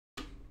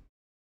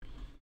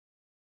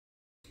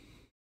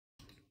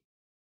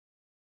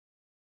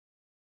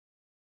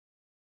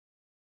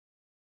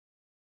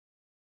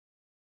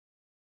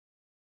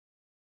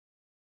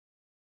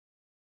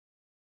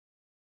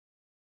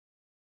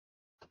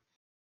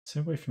 Is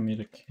there a way for me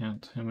to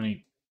count how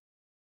many?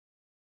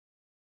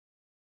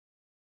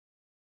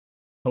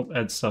 Oh,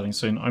 ad's starting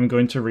soon. I'm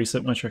going to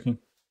reset my tracking.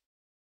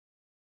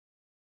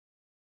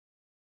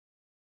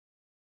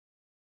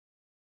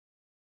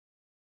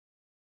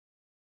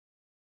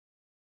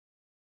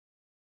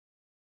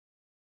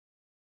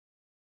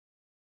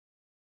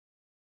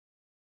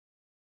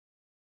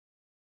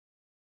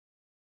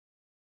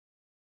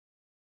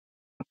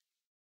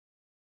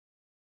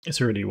 It's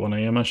already 1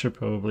 AM. I should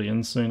probably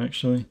end soon,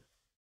 actually.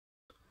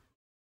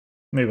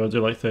 Maybe I'll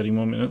do like 30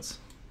 more minutes.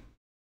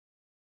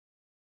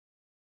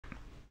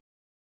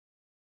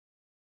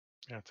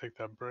 Yeah, take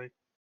that break.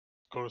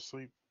 Go to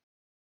sleep.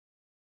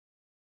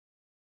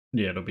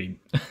 Yeah, it'll be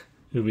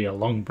a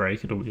long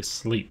break. It'll be a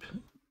sleep.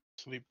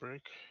 Sleep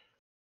break.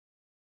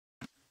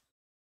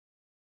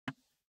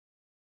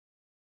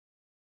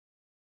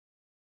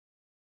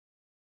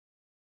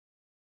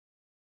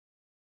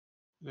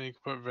 Then you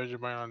can put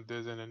Vegemite on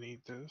this and then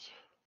eat this.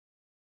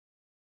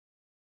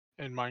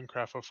 In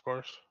Minecraft, of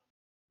course.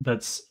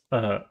 That's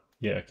yeah,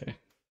 okay.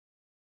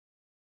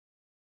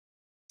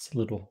 It's a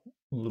little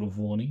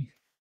Vaughny.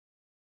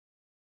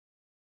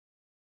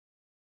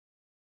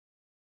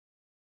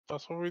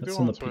 That's what we That's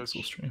do on on the Pixel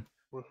Twitch. stream.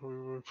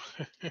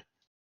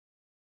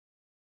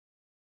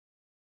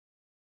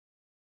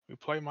 We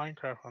play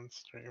Minecraft on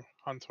stream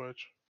on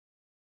Twitch.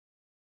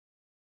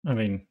 I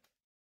mean,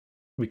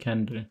 we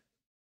can do.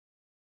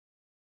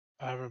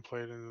 I haven't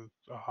played in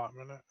a hot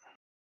minute.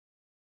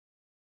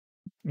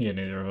 Yeah,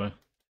 neither have I.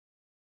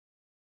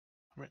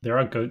 I mean, There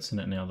are goats in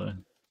it now, though.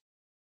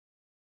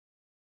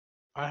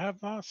 I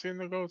have not seen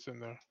the goats in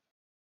there.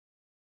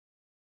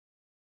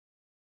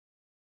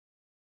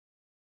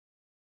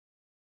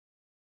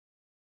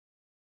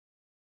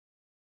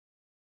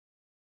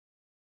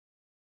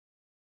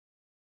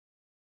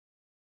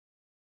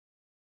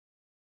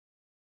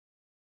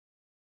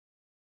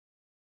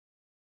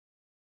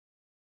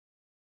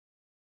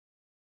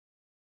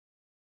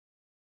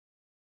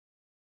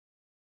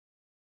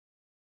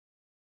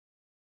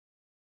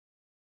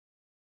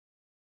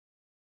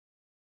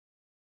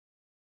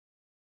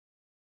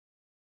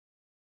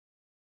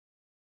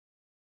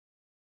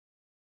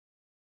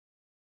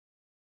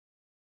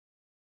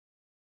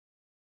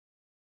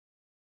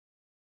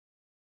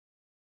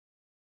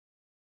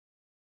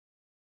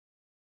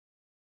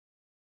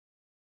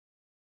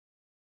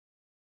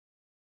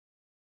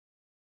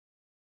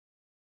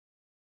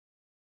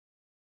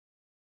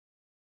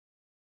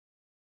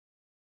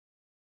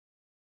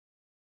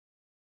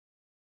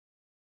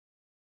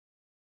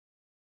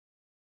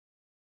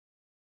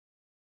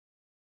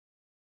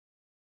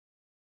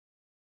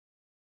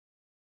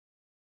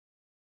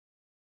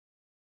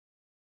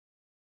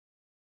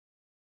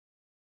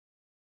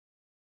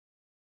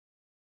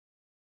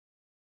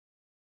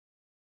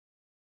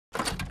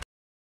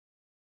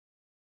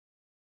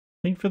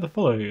 Thank you for the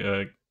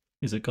follow.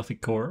 Is it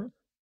Gothic Core?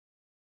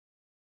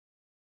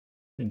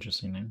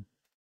 Interesting name.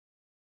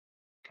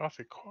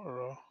 Gothic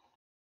horror.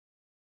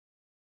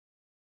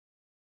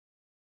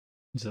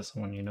 Is that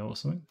someone you know or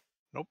something?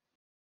 Nope.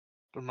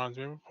 Reminds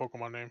me of a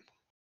Pokemon name.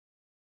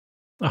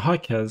 Oh, hi,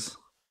 Kaz.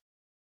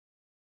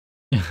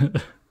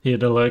 Here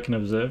to lurk and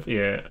observe.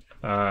 Yeah.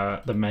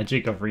 The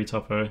magic of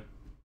Retopo.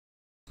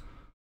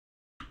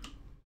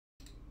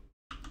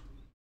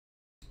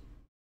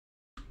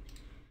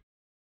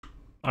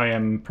 I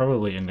am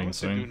probably ending Unless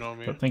they do soon, know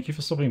me. but thank you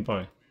for stopping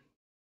by.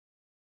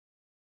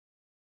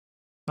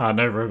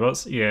 No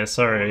robots. Yeah, I wouldn't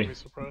sorry. be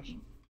surprised.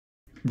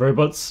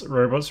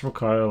 Robots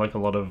require like a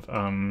lot of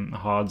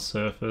hard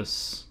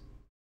surface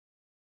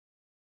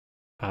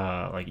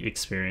like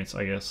experience,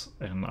 I guess,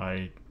 and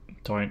I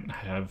don't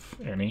have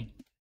any.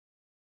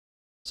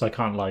 So I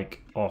can't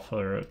like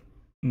offer it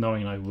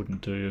knowing I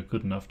wouldn't do a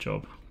good enough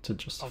job to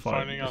justify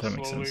finding it, if out that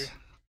makes slowly. sense.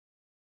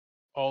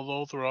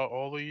 Although throughout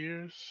all the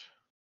years,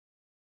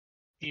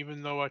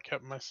 even though I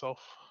kept myself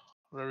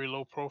very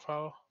low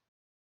profile,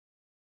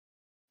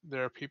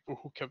 there are people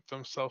who kept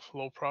themselves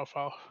low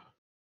profile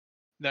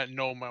that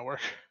know my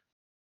work.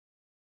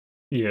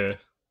 Yeah.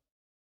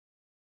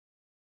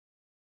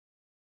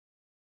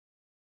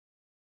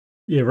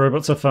 Yeah,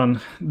 robots are fun.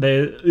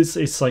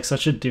 It's like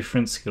such a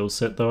different skill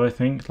set though, I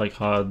think, like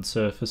hard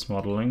surface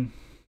modeling.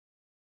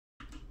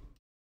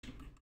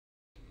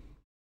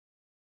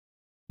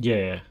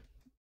 Yeah.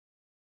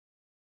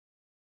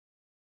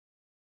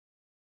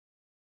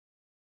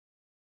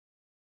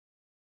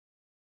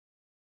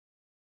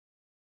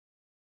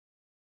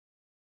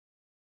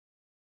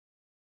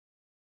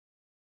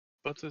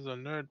 But as a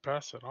nerd,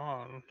 pass it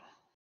on.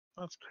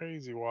 That's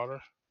crazy,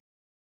 Water.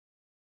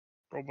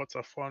 Robots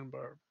are fun,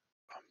 but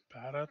I'm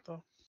bad at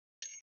them.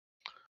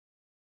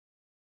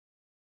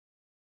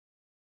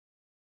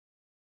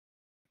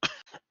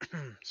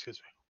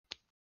 Excuse me.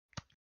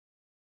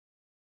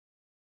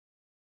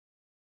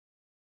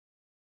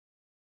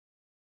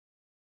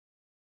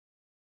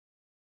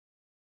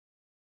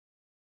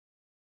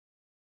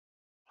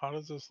 How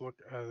does this look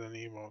as an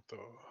emote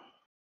though?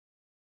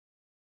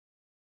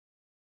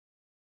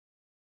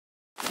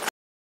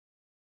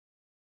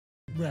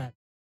 Rap.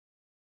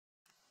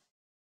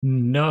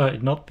 No,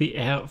 not the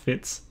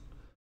outfits.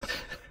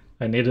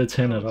 I need to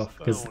turn it off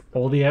because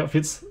all the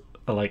outfits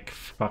are like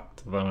fucked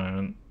at the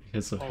moment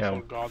because of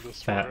how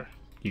fat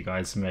you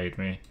guys made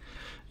me.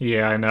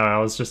 Yeah, I know. I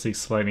was just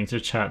explaining to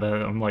chat that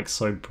I'm like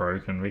so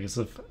broken because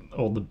of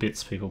all the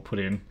bits people put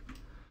in.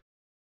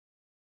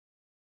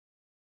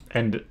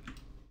 And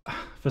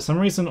for some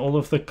reason, all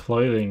of the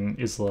clothing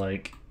is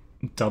like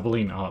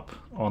doubling up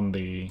on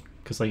the.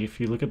 Because, like, if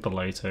you look at the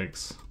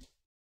latex.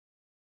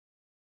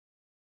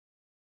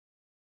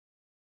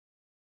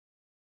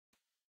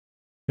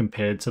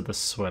 Compared to the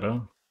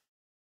sweater.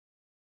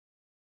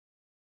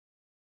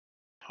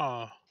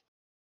 Huh.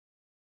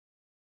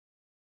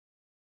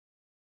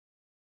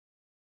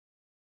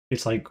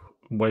 It's like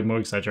way more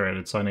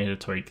exaggerated, so I need to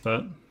tweak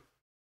that.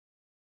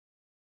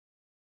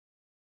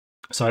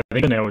 So I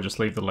think now we'll just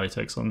leave the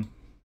latex on.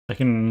 I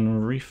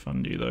can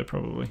refund you though,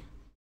 probably.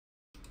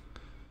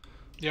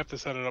 You have to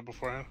set it up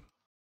beforehand.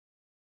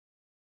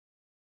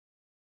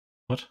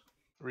 What?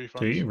 Refunds.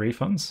 Do you?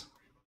 Refunds?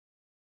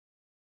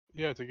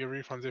 Yeah, to get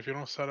refunds. If you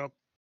don't set it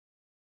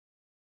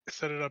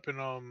up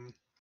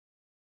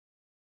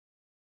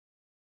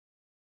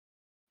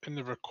in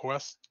the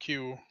request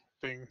queue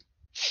thing,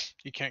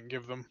 you can't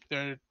give them.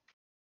 Their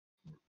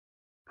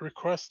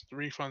request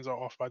refunds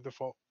are off by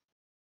default.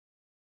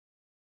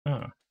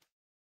 Oh.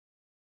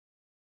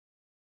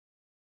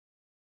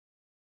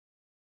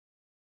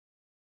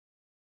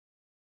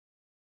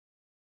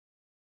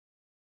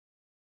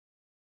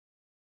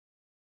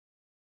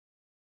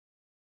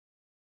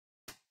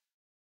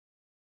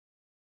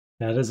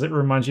 How does it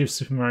remind you of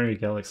Super Mario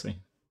Galaxy?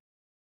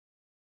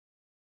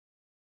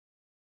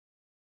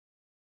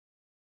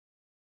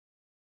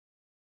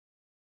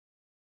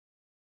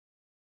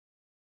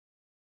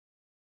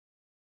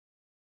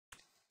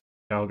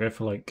 I'll go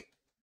for like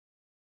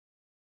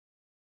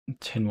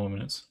 10 more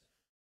minutes.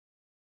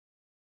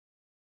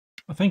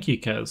 Oh, thank you,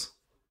 Kaz.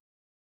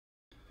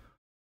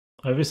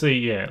 Obviously,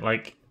 yeah,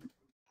 like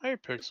I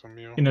pick some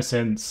you. in a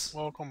sense,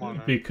 Welcome on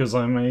in. because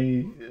I'm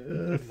a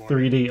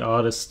 3D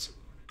artist,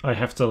 I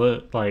have to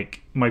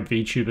like my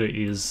VTuber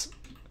is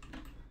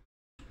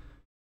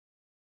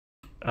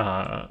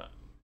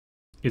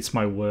it's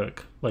my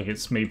work. Like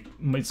it's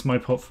my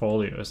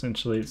portfolio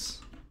essentially.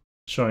 It's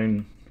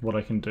showing what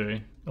I can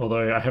do.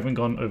 Although I haven't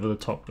gone over the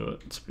top with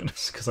it, to be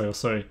honest, because I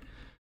also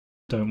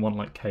don't want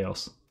like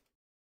chaos.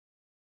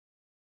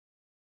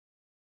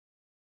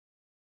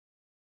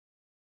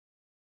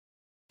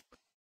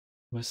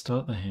 Where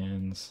start the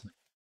hands?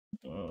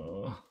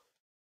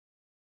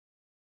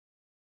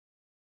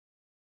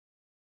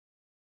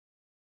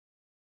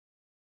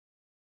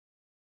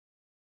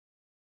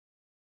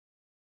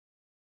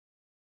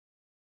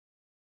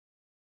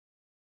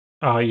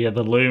 Oh yeah,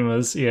 the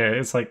Lumas. Yeah,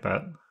 it's like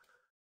that.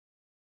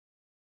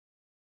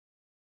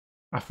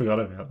 I forgot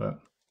about that.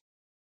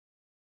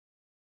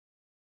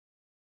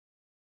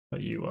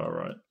 But you are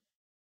right.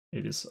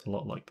 It is a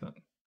lot like that.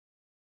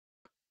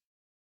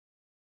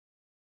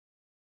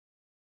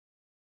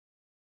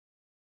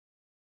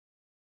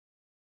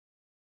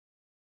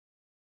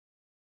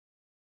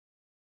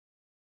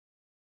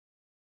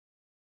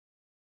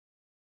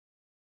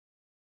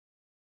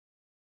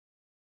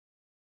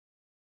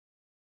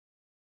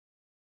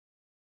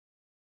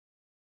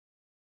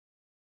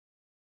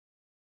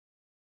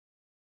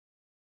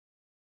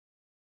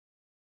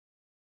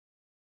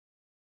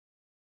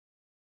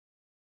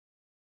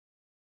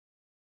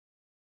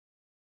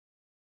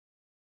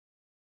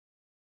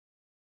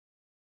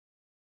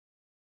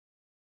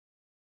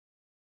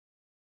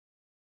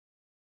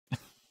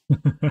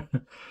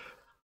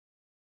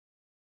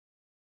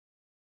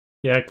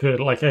 Yeah, I could.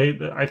 Like,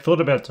 I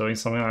thought about doing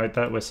something like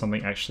that where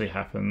something actually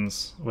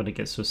happens when it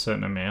gets to a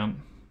certain amount.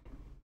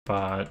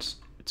 But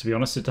to be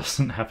honest, it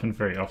doesn't happen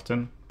very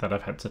often that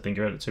I've had to think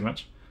about it too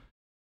much.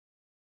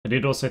 I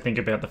did also think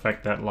about the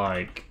fact that,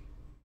 like,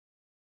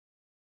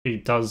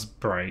 it does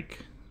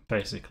break,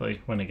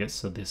 basically, when it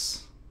gets to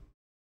this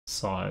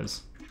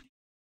size.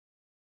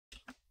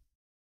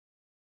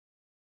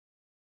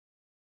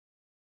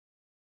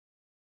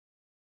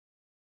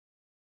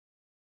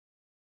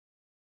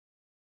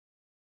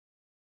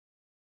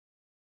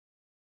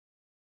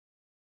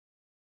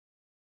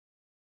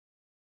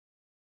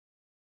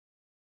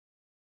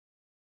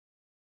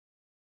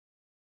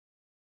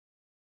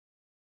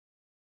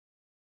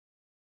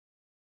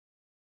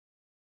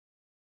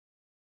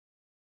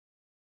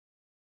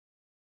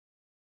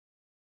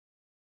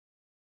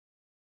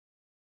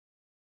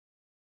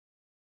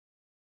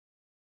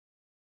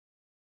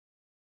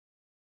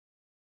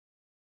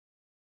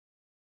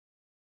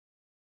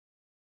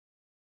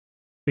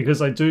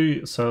 Because I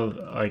do, so,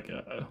 like,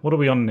 what are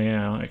we on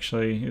now,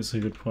 actually, is a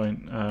good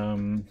point.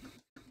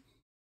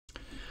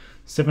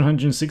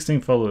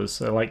 716 followers.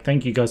 So, like,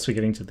 thank you guys for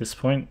getting to this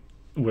point.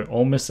 We're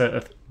almost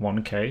at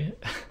 1k,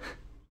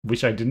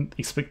 which I didn't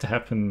expect to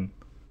happen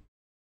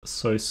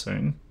so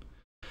soon.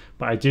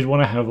 But I did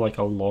want to have, like,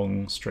 a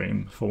long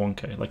stream for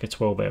 1k, like a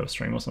 12-hour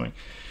stream or something,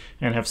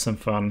 and have some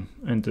fun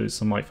and do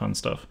some, like, fun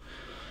stuff.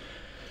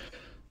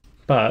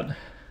 But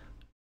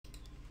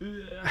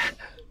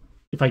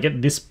if I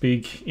get this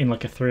big in,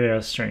 like, a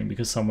 3-hour stream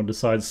because someone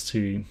decides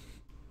to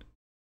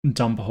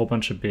dump a whole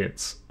bunch of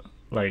bits,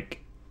 like,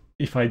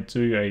 if I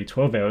do a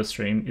 12-hour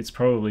stream, it's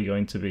probably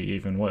going to be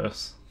even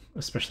worse,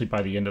 especially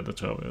by the end of the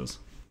 12 hours.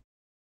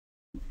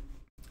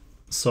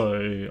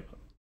 So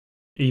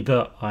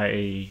either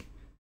I,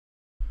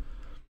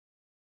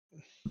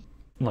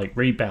 like,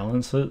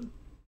 rebalance it.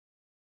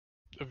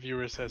 A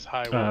viewer says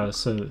hi.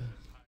 So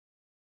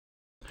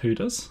who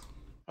does?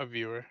 A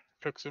viewer.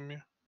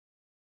 Pixum.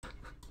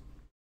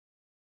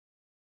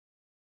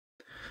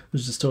 I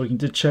was just talking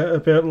to chat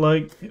about,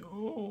 like,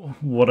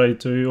 what I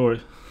do, or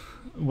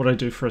what I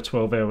do for a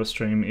 12-hour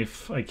stream.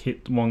 If I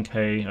hit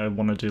 1k, I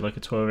want to do, like, a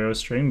 12-hour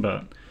stream,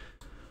 but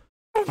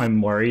I'm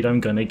worried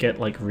I'm gonna get,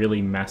 like,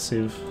 really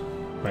massive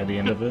by the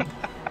end of it.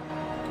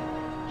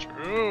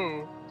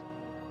 True.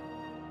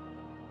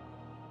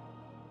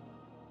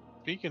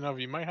 Speaking of,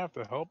 you might have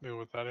to help me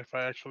with that if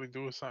I actually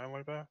do something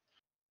like that.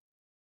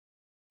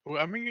 Well,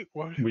 I mean,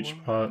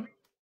 Which part?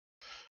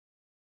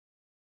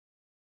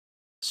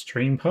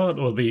 Stream part,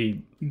 or the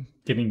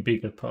getting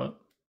bigger part?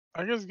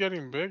 I guess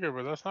getting bigger,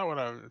 but that's not what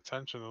I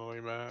intentionally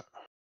meant.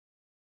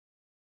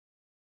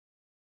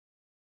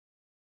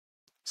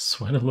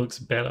 Sweater looks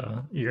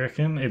better. You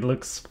reckon? It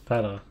looks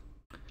fatter.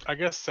 I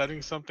guess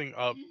setting something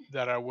up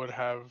that I would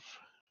have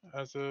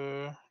as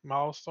a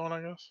milestone,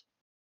 I guess.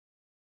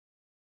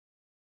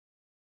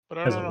 But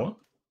I As don't a know. what?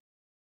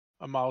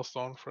 A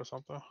milestone for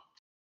something.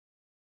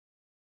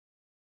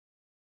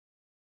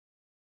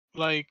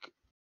 Like,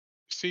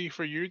 see,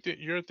 for your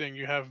thing,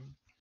 you have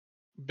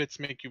bits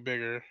make you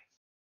bigger.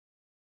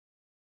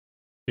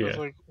 I was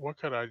Yeah. like, what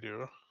could I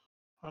do?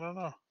 I don't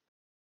know.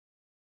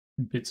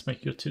 Bits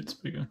make your tits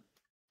bigger.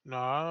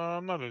 Nah,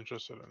 I'm not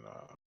interested in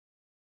that.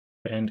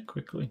 Banned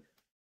quickly.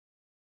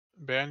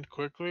 Banned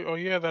quickly? Oh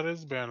yeah, that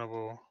is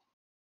bannable.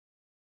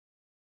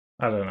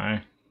 I don't know.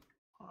 I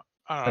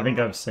I don't think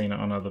know. I've seen it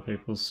on other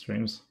people's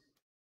streams.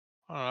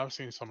 I don't know. I've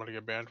seen somebody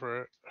get banned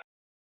for it.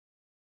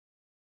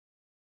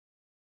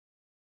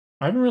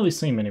 I haven't really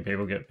seen many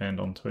people get banned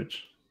on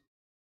Twitch.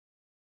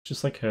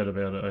 Just, like, heard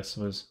about it, I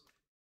suppose.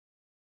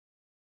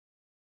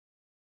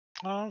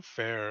 Oh,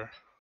 fair.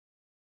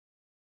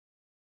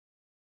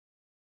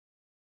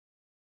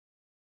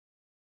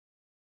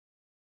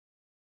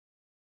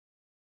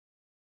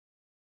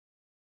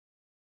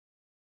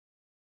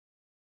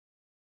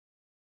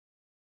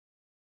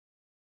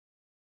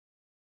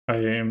 I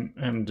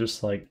am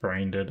just, like,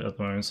 brain dead at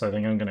the moment, so I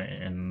think I'm gonna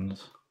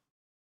end.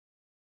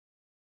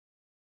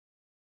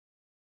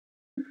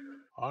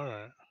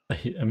 Alright.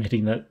 I'm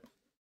hitting that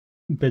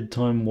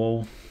bedtime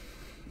wall.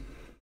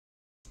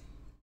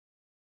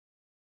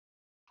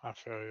 I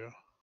feel you.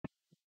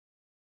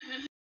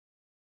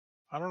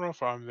 I don't know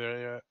if I'm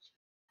there yet.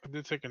 I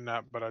did take a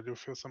nap, but I do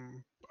feel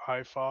some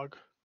eye fog.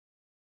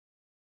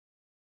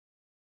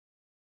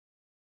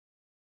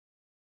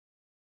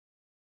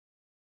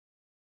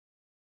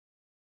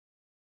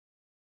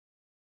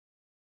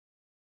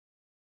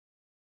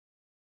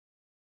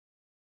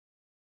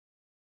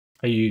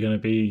 Are you gonna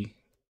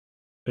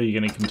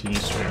continue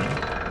streaming?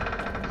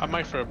 I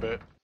might for a bit.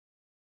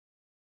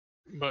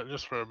 But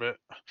just for a bit.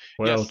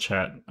 Well, Yes.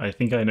 chat, I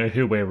think I know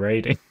who we're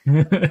raiding.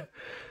 Rap.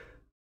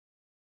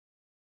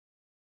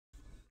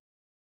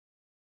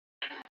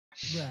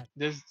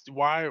 There's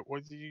why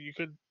what you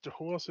could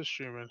who else is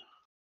streaming?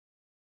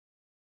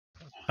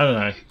 I don't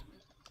know.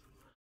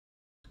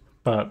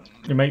 But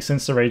it makes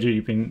sense to raid you.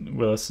 You've been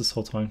with us this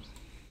whole time.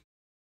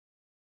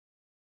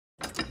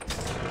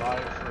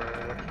 Live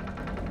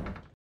for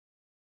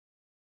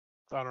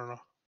I don't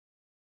know.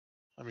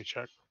 Let me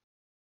check.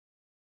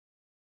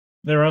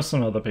 There are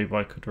some other people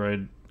I could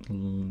raid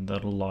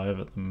that are live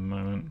at the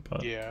moment,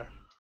 but Yeah.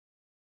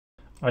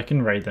 I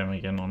can raid them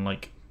again on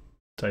like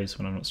days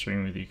when I'm not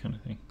streaming with you, kind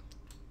of thing.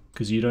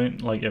 Because you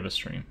don't like ever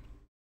stream,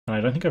 and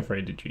I don't think I've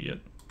raided you yet.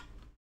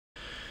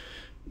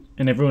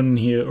 And everyone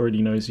here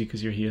already knows you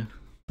because you're here.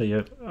 But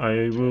yeah,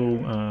 I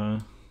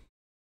will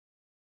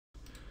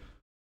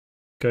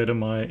go to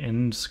my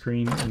end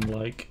screen and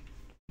like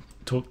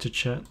talk to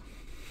chat.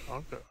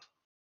 Okay.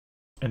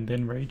 And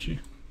then raid you.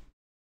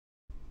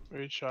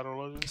 Raid Shadow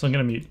Legends. So I'm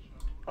gonna mute.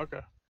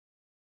 Okay.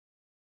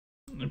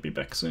 I'll be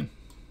back soon.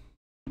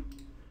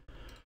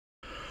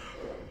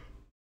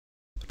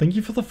 Thank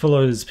you for the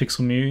follows, Pixel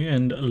Mew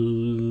and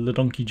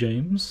Ladonky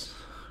James.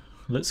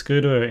 Let's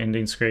go to our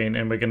ending screen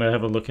and we're gonna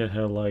have a look at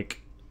how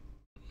like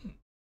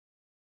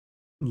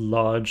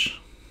large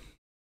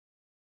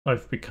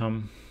I've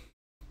become.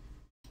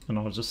 And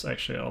I'll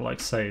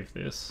like save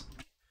this.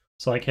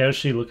 So like how's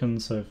she looking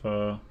so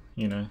far,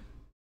 you know?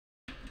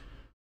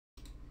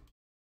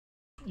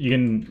 You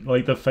can,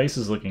 like, the face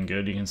is looking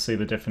good. You can see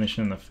the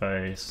definition in the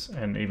face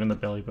and even the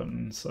belly button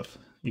and stuff.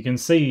 You can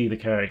see the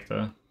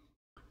character.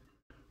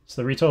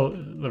 So the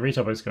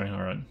retopo is going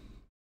alright.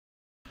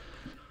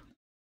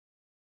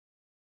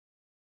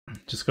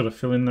 Just got to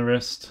fill in the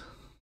rest.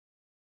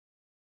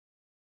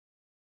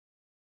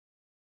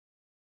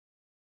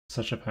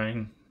 Such a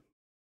pain.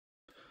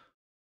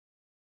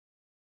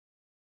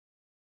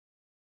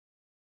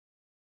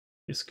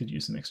 This could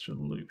use an extra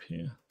loop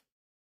here.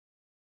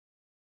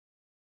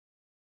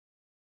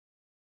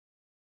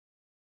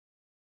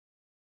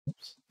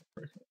 Oops.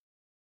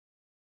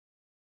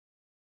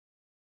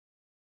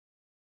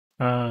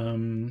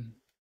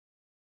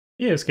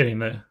 Yeah, it's getting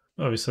there.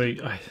 Obviously,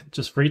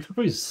 just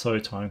Retopology is so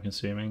time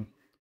consuming.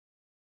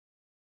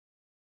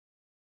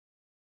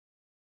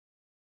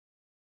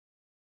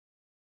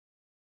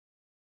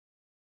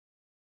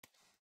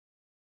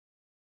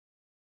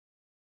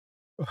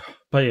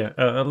 But yeah,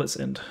 let's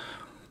end.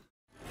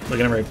 We're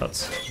gonna raid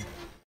butts.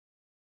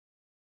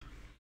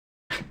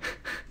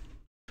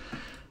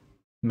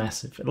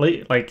 Massive. At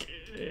least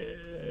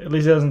it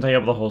doesn't take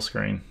up the whole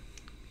screen.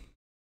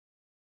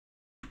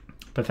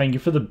 But thank you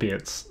for the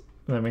bits.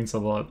 That means a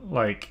lot.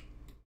 Like,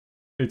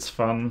 it's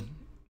fun.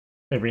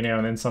 Every now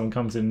and then someone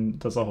comes in,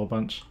 does a whole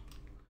bunch.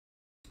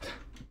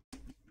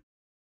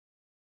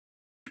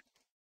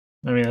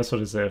 I mean, that's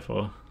what it's there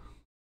for.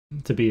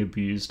 To be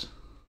abused.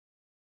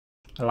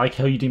 I like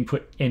how you didn't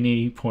put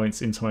any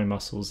points into my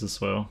muscles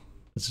as well.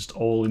 It's just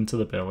all into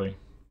the belly.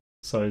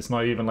 So it's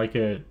not even like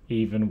a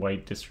even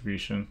weight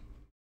distribution.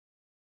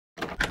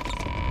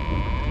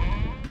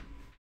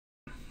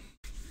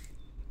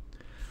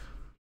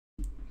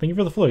 Thank you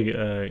for the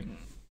follow.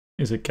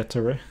 Is it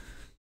Getare?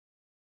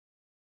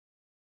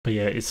 But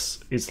yeah,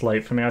 it's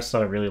late for me. I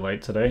started really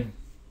late today.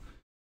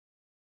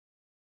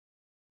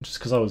 Just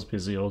because I was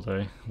busy all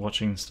day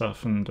watching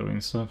stuff and doing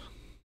stuff.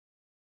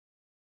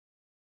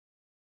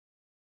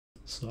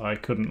 So I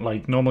couldn't,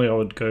 like, normally I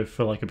would go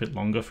for like a bit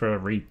longer for a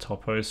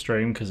Retopo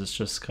stream because it's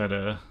just kind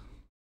of,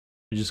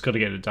 you just got to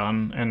get it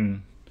done.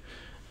 And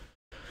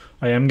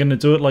I am going to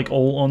do it like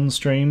all on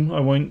stream.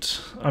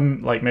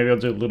 I'm like, maybe I'll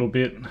do a little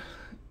bit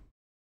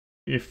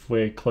if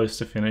we're close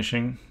to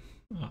finishing,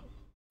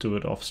 do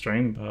it off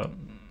stream, but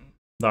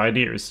the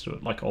idea is to do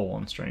it like all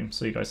on stream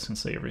so you guys can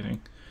see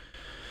everything.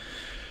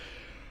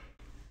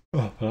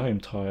 Oh, but I am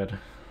tired.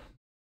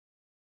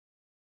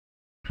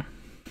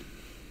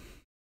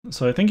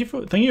 So thank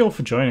you all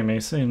for joining me.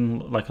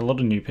 Seeing like a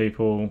lot of new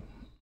people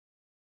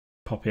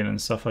pop in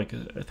and stuff. Like,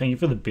 thank you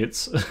for the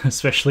bits,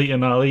 especially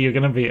Inali. You're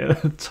gonna be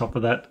at the top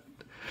of that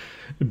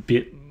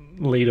bit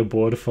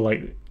leaderboard for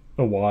like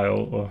a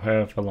while or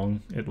however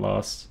long it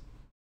lasts.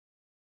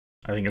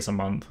 I think it's a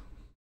month.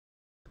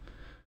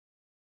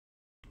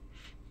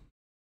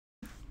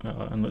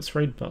 And let's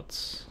raid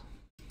butts.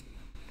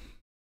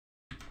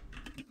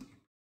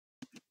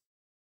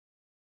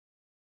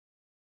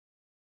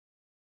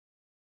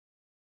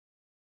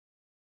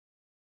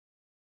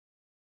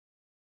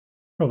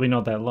 Probably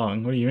not that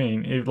long. What do you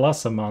mean? It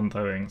lasts a month,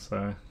 I think,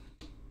 so.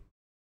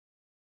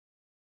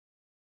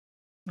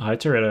 Hi,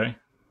 Toretto.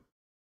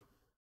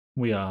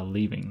 We are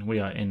leaving. We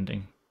are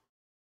ending.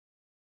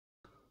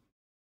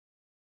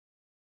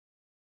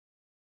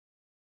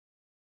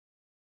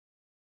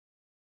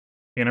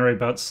 Raid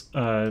Butts,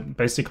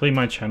 basically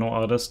my channel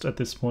artist at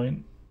this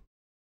point.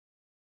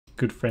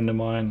 Good friend of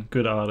mine,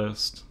 good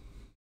artist.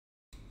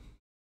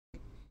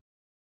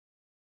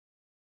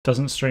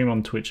 Doesn't stream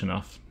on Twitch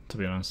enough to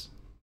be honest.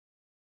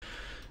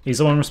 He's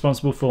the one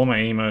responsible for all my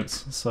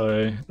emotes,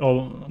 so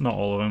not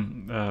all of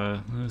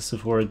them.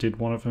 Sephora did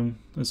one of them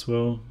as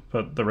well,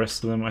 but the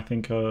rest of them I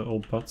think are all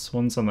butts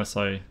ones, unless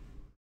I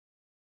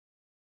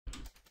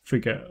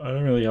forget. I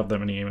don't really have that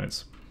many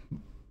emotes.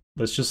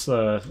 Let's just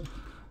I'm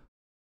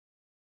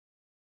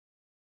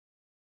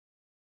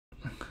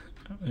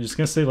just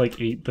gonna say like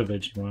eat the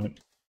Vegemite.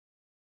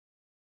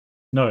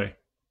 No.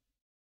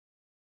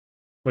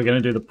 We're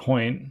gonna do the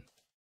point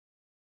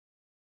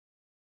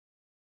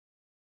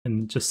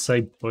and just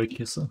say boy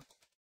kisser.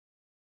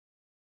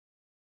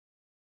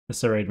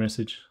 That's the raid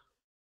message.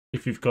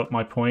 If you've got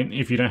my point,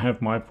 if you don't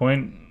have my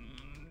point,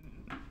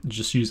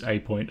 just use a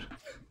point.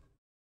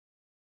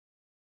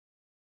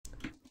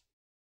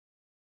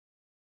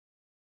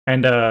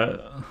 And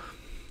the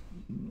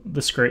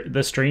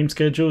stream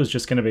schedule is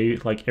just going to be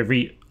like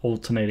every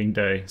alternating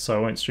day. So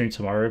I won't stream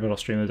tomorrow, but I'll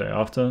stream the day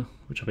after,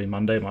 which will be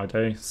Monday, my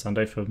day,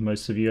 Sunday for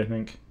most of you, I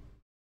think.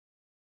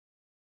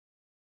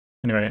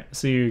 Anyway,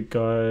 see you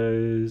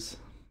guys.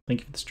 Thank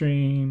you for the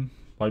stream.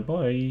 Bye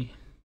bye.